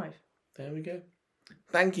out of 5. There we go.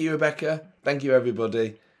 Thank you, Rebecca. Thank you,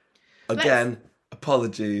 everybody. Again,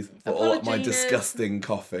 apologies for all my disgusting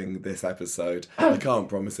coughing this episode. I can't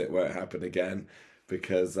promise it won't happen again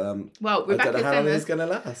because Rebecca I don't know how long it's going to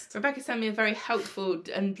last. Rebecca sent me a very helpful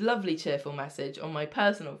and lovely, cheerful message on my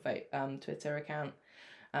personal Twitter account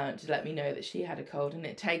to let me know that she had a cold and it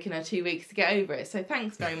had taken her 2 weeks to get over it. So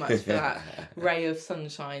thanks very much for that ray of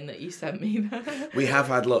sunshine that you sent me there. We have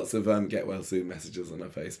had lots of get well soon messages on our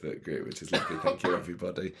Facebook group, which is lovely. Thank you,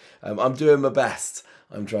 everybody. I'm doing my best.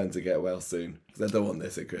 I'm trying to get well soon because I don't want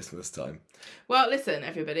this at Christmas time. Well, listen,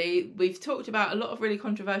 everybody. We've talked about a lot of really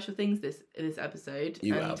controversial things this episode.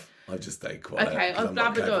 You have. I've just stayed quiet. Okay, I've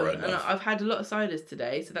blabbered on, and I've had a lot of ciders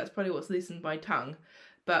today, so that's probably what's loosened my tongue.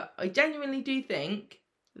 But I genuinely do think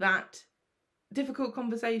that difficult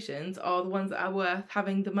conversations are the ones that are worth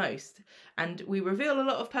having the most. And we reveal a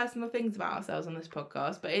lot of personal things about ourselves on this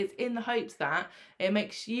podcast, but it's in the hopes that it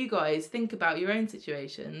makes you guys think about your own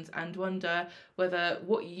situations and wonder whether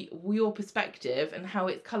your perspective and how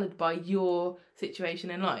it's coloured by your situation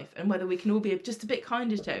in life, and whether we can all be just a bit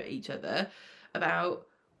kinder to each other about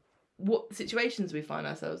what situations we find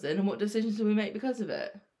ourselves in and what decisions we make because of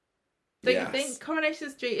it. Don't you think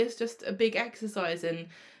Coronation Street is just a big exercise in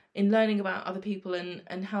learning about other people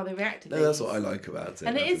and how they react to things? No, that's what I like about it.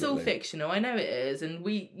 And it is all fictional. I know it is, and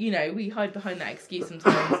we hide behind that excuse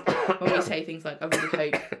sometimes when we say things like, "I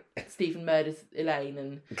really hope Stephen murders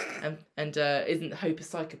Elaine," and isn't Hope a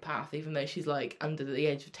psychopath, even though she's like under the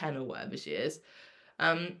age of 10 or whatever she is.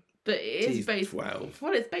 But it is based 12.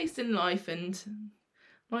 Well, it's based in life and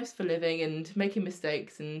life's for living and making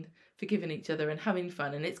mistakes and forgiving each other and having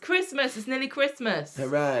fun. And it's Christmas. It's nearly Christmas.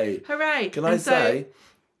 Hooray! Hooray! Can I say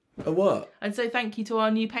a what? And so thank you to our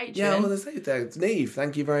new Patreon. Yeah, I want to say thanks, Neve.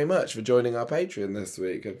 Thank you very much for joining our Patreon this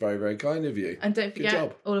week. Very, very kind of you. And don't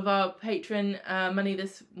forget, all of our Patreon money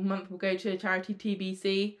this month will go to a charity,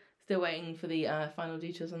 TBC. Still waiting for the final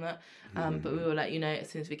details on that. But we will let you know as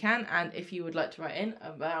soon as we can. And if you would like to write in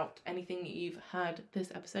about anything that you've heard this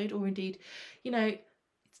episode, or indeed,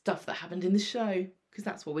 stuff that happened in the show, because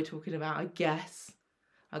that's what we're talking about, I guess.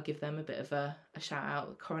 I'll give them a bit of a shout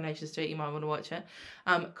out. Coronation Street, you might want to watch it.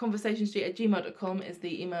 conversationstreet@gmail.com is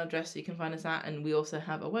the email address you can find us at, and we also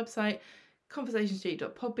have a website,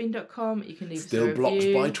 conversationstreet.podbean.com. You can leave us a review. Still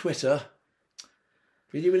blocked by Twitter.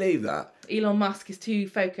 Can you believe that? Elon Musk is too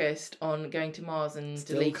focused on going to Mars and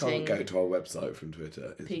deleting. Still can't go to our website from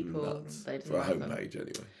Twitter. It's people nuts. For a homepage,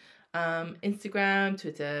 anyway. Instagram,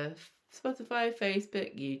 Twitter, Spotify,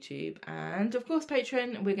 Facebook, YouTube, and of course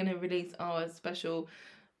Patreon. We're going to release our special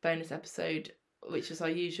bonus episode, which is our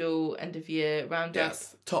usual end of year roundup.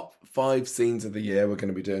 Yes, top 5 scenes of the year we're going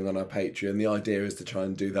to be doing on our Patreon. The idea is to try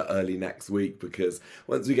and do that early next week, because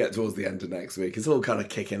once we get towards the end of next week, it's all kind of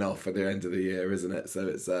kicking off for the end of the year, isn't it? So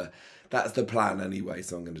it's that's the plan anyway.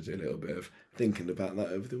 So I'm going to do a little bit of thinking about that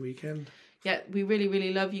over the weekend. Yeah, we really,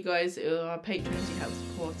 really love you guys. Our patrons, you help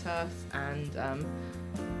support us, and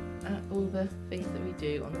all the things that we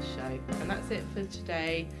do on the show. And that's it for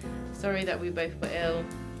today. Sorry that we both were ill.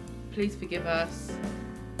 Please forgive us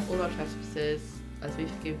all our trespasses, as we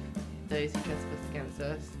forgive those who trespass against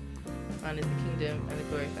us. Mine is the kingdom and the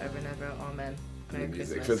glory forever and ever. Amen. Merry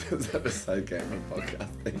Music Christmas. for this episode came on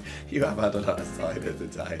podcasting. You have had a lot of cider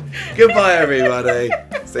today. Goodbye, everybody.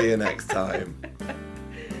 See you next time.